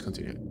 let's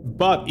continue.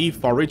 But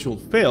if our ritual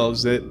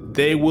fails,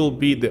 they will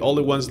be the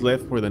only ones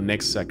left for the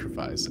next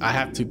sacrifice. I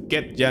have to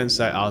get Giant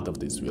Sai out of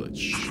this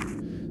village.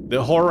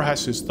 The horror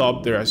has to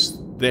stop. There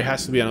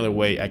has to be another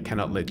way. I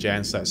cannot let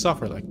Giant Sai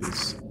suffer like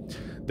this.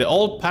 The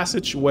old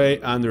passageway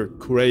under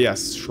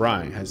Kureya's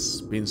shrine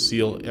has been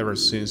sealed ever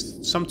since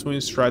some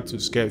twins tried to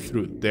escape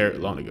through there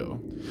long ago.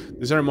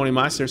 The ceremony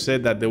master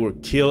said that they were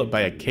killed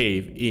by a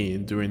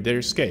cave-in during their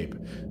escape.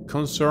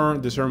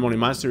 Concerned, the ceremony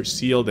master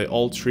sealed the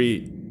old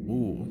tree,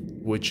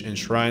 which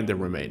enshrined the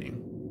remaining.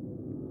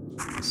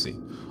 Let's see.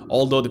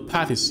 Although the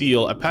path is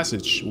sealed, a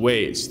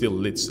passageway still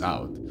leads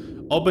out.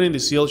 Opening the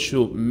seal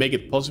should make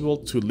it possible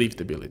to leave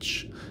the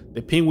village.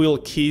 The pinwheel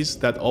keys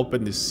that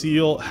open the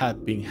seal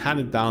had been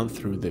handed down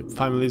through the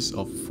families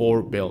of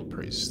 4 Veil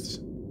priests.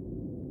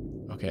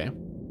 Okay.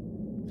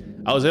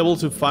 I was able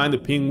to find the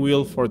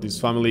pinwheel for this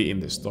family in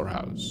the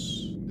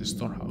storehouse.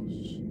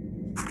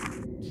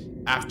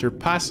 After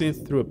passing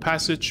through a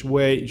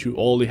passageway, you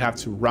only have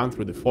to run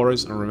through the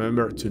forest and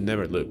remember to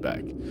never look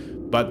back.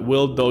 But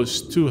will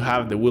those two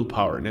have the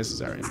willpower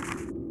necessary?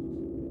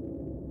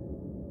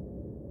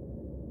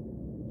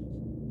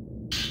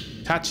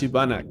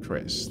 Tachibana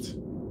Crest.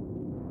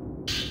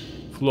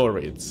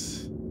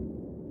 Florids.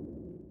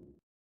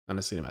 And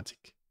a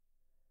cinematic.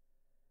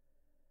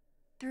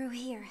 Through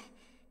here,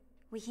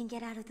 we can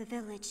get out of the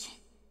village.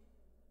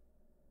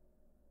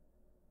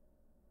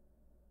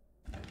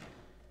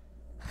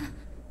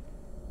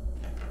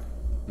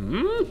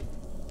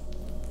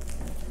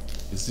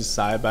 Is this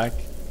Sai back?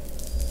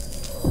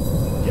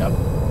 Yep.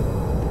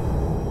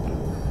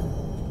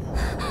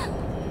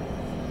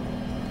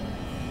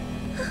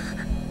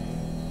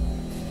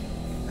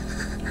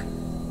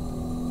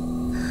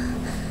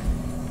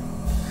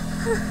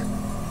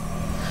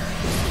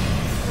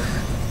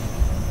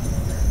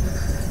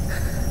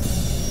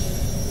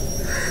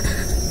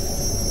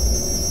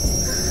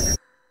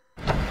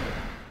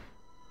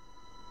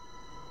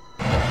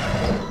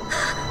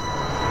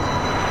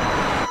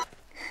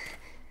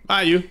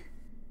 Are you?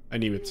 I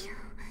knew it.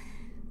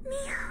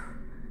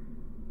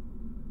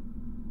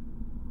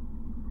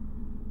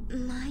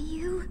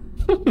 Mayu?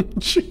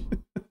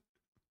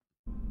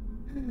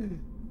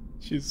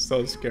 She's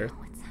so scared. I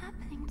don't know what's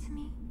happening to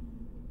me.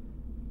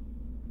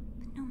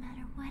 But no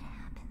matter what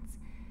happens,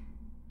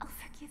 I'll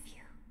forgive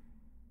you.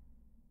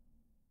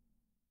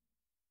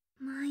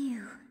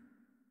 Mayu.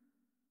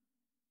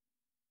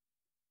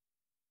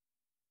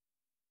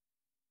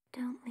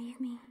 Don't leave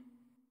me.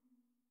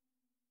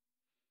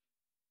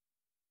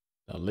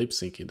 No lip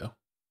syncing though.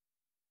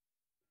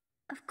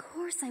 Of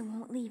course I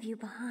won't leave you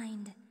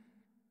behind.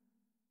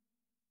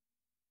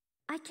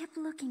 I kept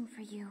looking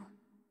for you.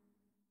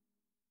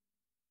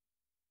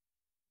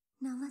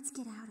 Now let's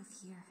get out of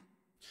here.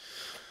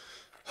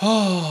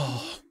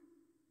 Oh.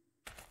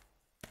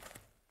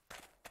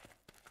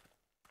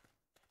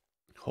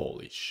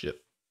 Holy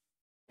shit.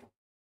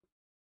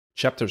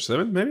 Chapter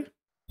 7, maybe?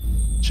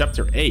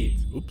 Chapter 8.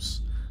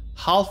 Oops.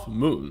 Half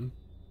Moon.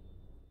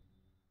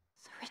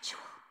 The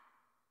ritual.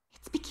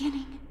 It's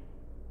beginning.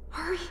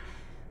 Hurry.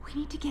 We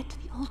need to get to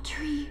the old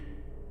tree.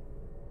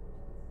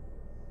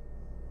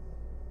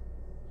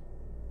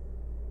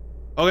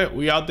 Okay,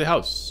 we out the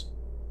house.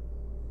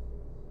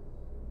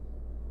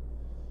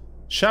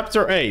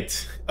 Chapter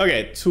 8.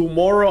 Okay,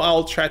 tomorrow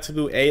I'll try to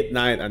do 8,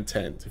 9, and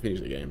 10 to finish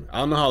the game. I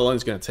don't know how long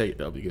it's gonna take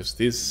though, because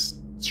this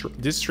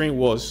stream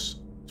was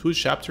 2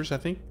 chapters, I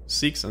think,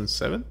 6 and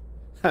 7,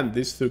 and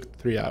this took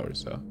 3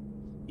 hours. So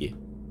yeah.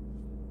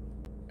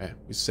 Okay,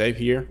 we save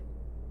here.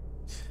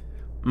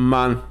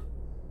 Man,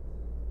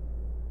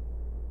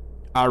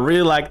 I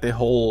really like the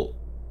whole.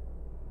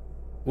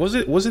 Was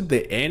it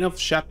the end of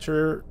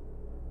chapter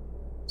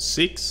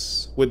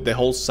 6 with the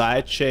whole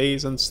side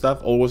chase and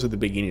stuff, or was it the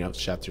beginning of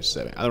chapter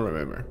 7? I don't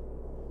remember.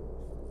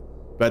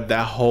 But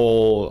that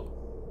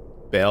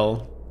whole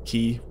bell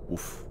key,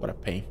 oof, what a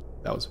pain.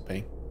 That was a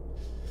pain.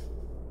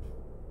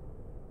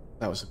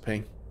 That was a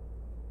pain.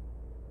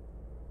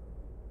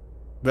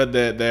 But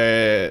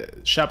the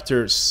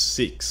chapter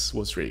 6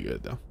 was really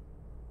good though.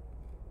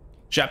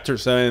 Chapter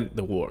 7,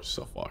 the worst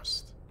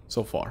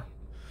so far.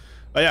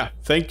 But yeah,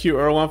 thank you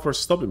everyone for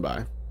stopping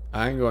by.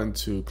 I'm going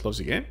to close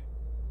the game.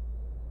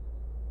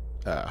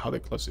 How do I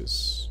close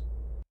this?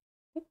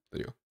 Oh,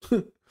 there you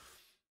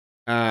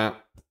go.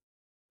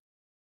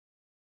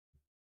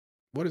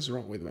 What is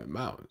wrong with my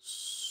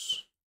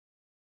mouse?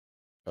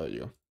 Oh, there you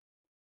go.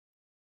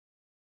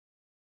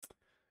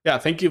 Yeah,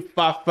 thank you,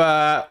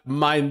 Fafa,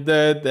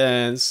 Minded,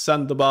 and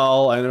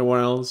Sandoval, and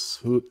everyone else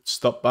who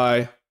stopped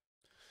by.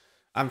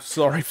 I'm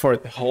sorry for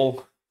the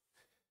whole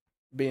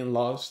being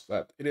lost,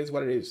 but it is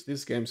what it is.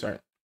 These games are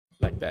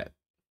like that.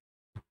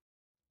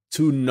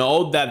 To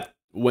know that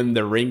when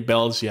the ring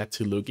bells, you had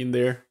to look in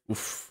there.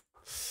 Oof.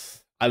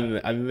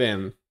 And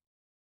then,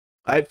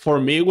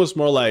 for me, it was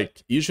more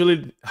like,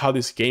 usually how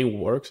this game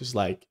works is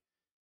like,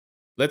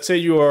 let's say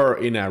you are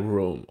in a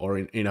room or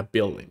in a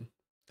building,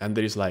 and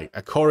there is like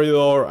a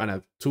corridor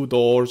and 2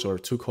 doors, or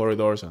 2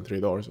 corridors and 3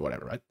 doors,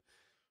 whatever, right?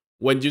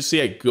 When you see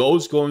a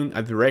ghost going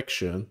a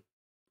direction,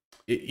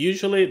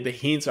 usually the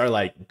hints are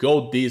like,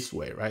 go this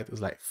way, right?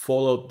 It's like,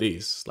 follow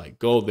this, like,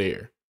 go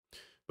there.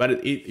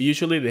 But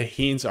usually the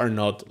hints are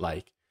not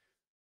like,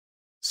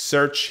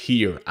 search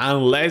here,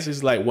 unless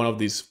it's like one of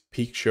these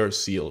picture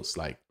seals,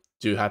 like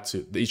you had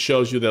to, it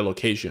shows you the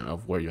location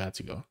of where you had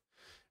to go.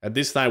 At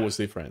this time was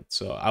different,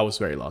 so I was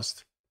very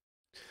lost.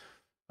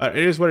 It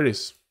is what it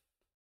is.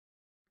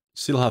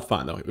 Still have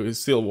fun though. It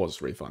still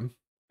was really fun.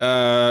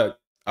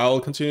 I'll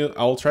continue.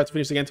 I'll try to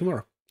finish again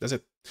tomorrow. That's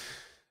it.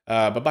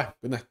 Bye bye.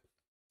 Good night.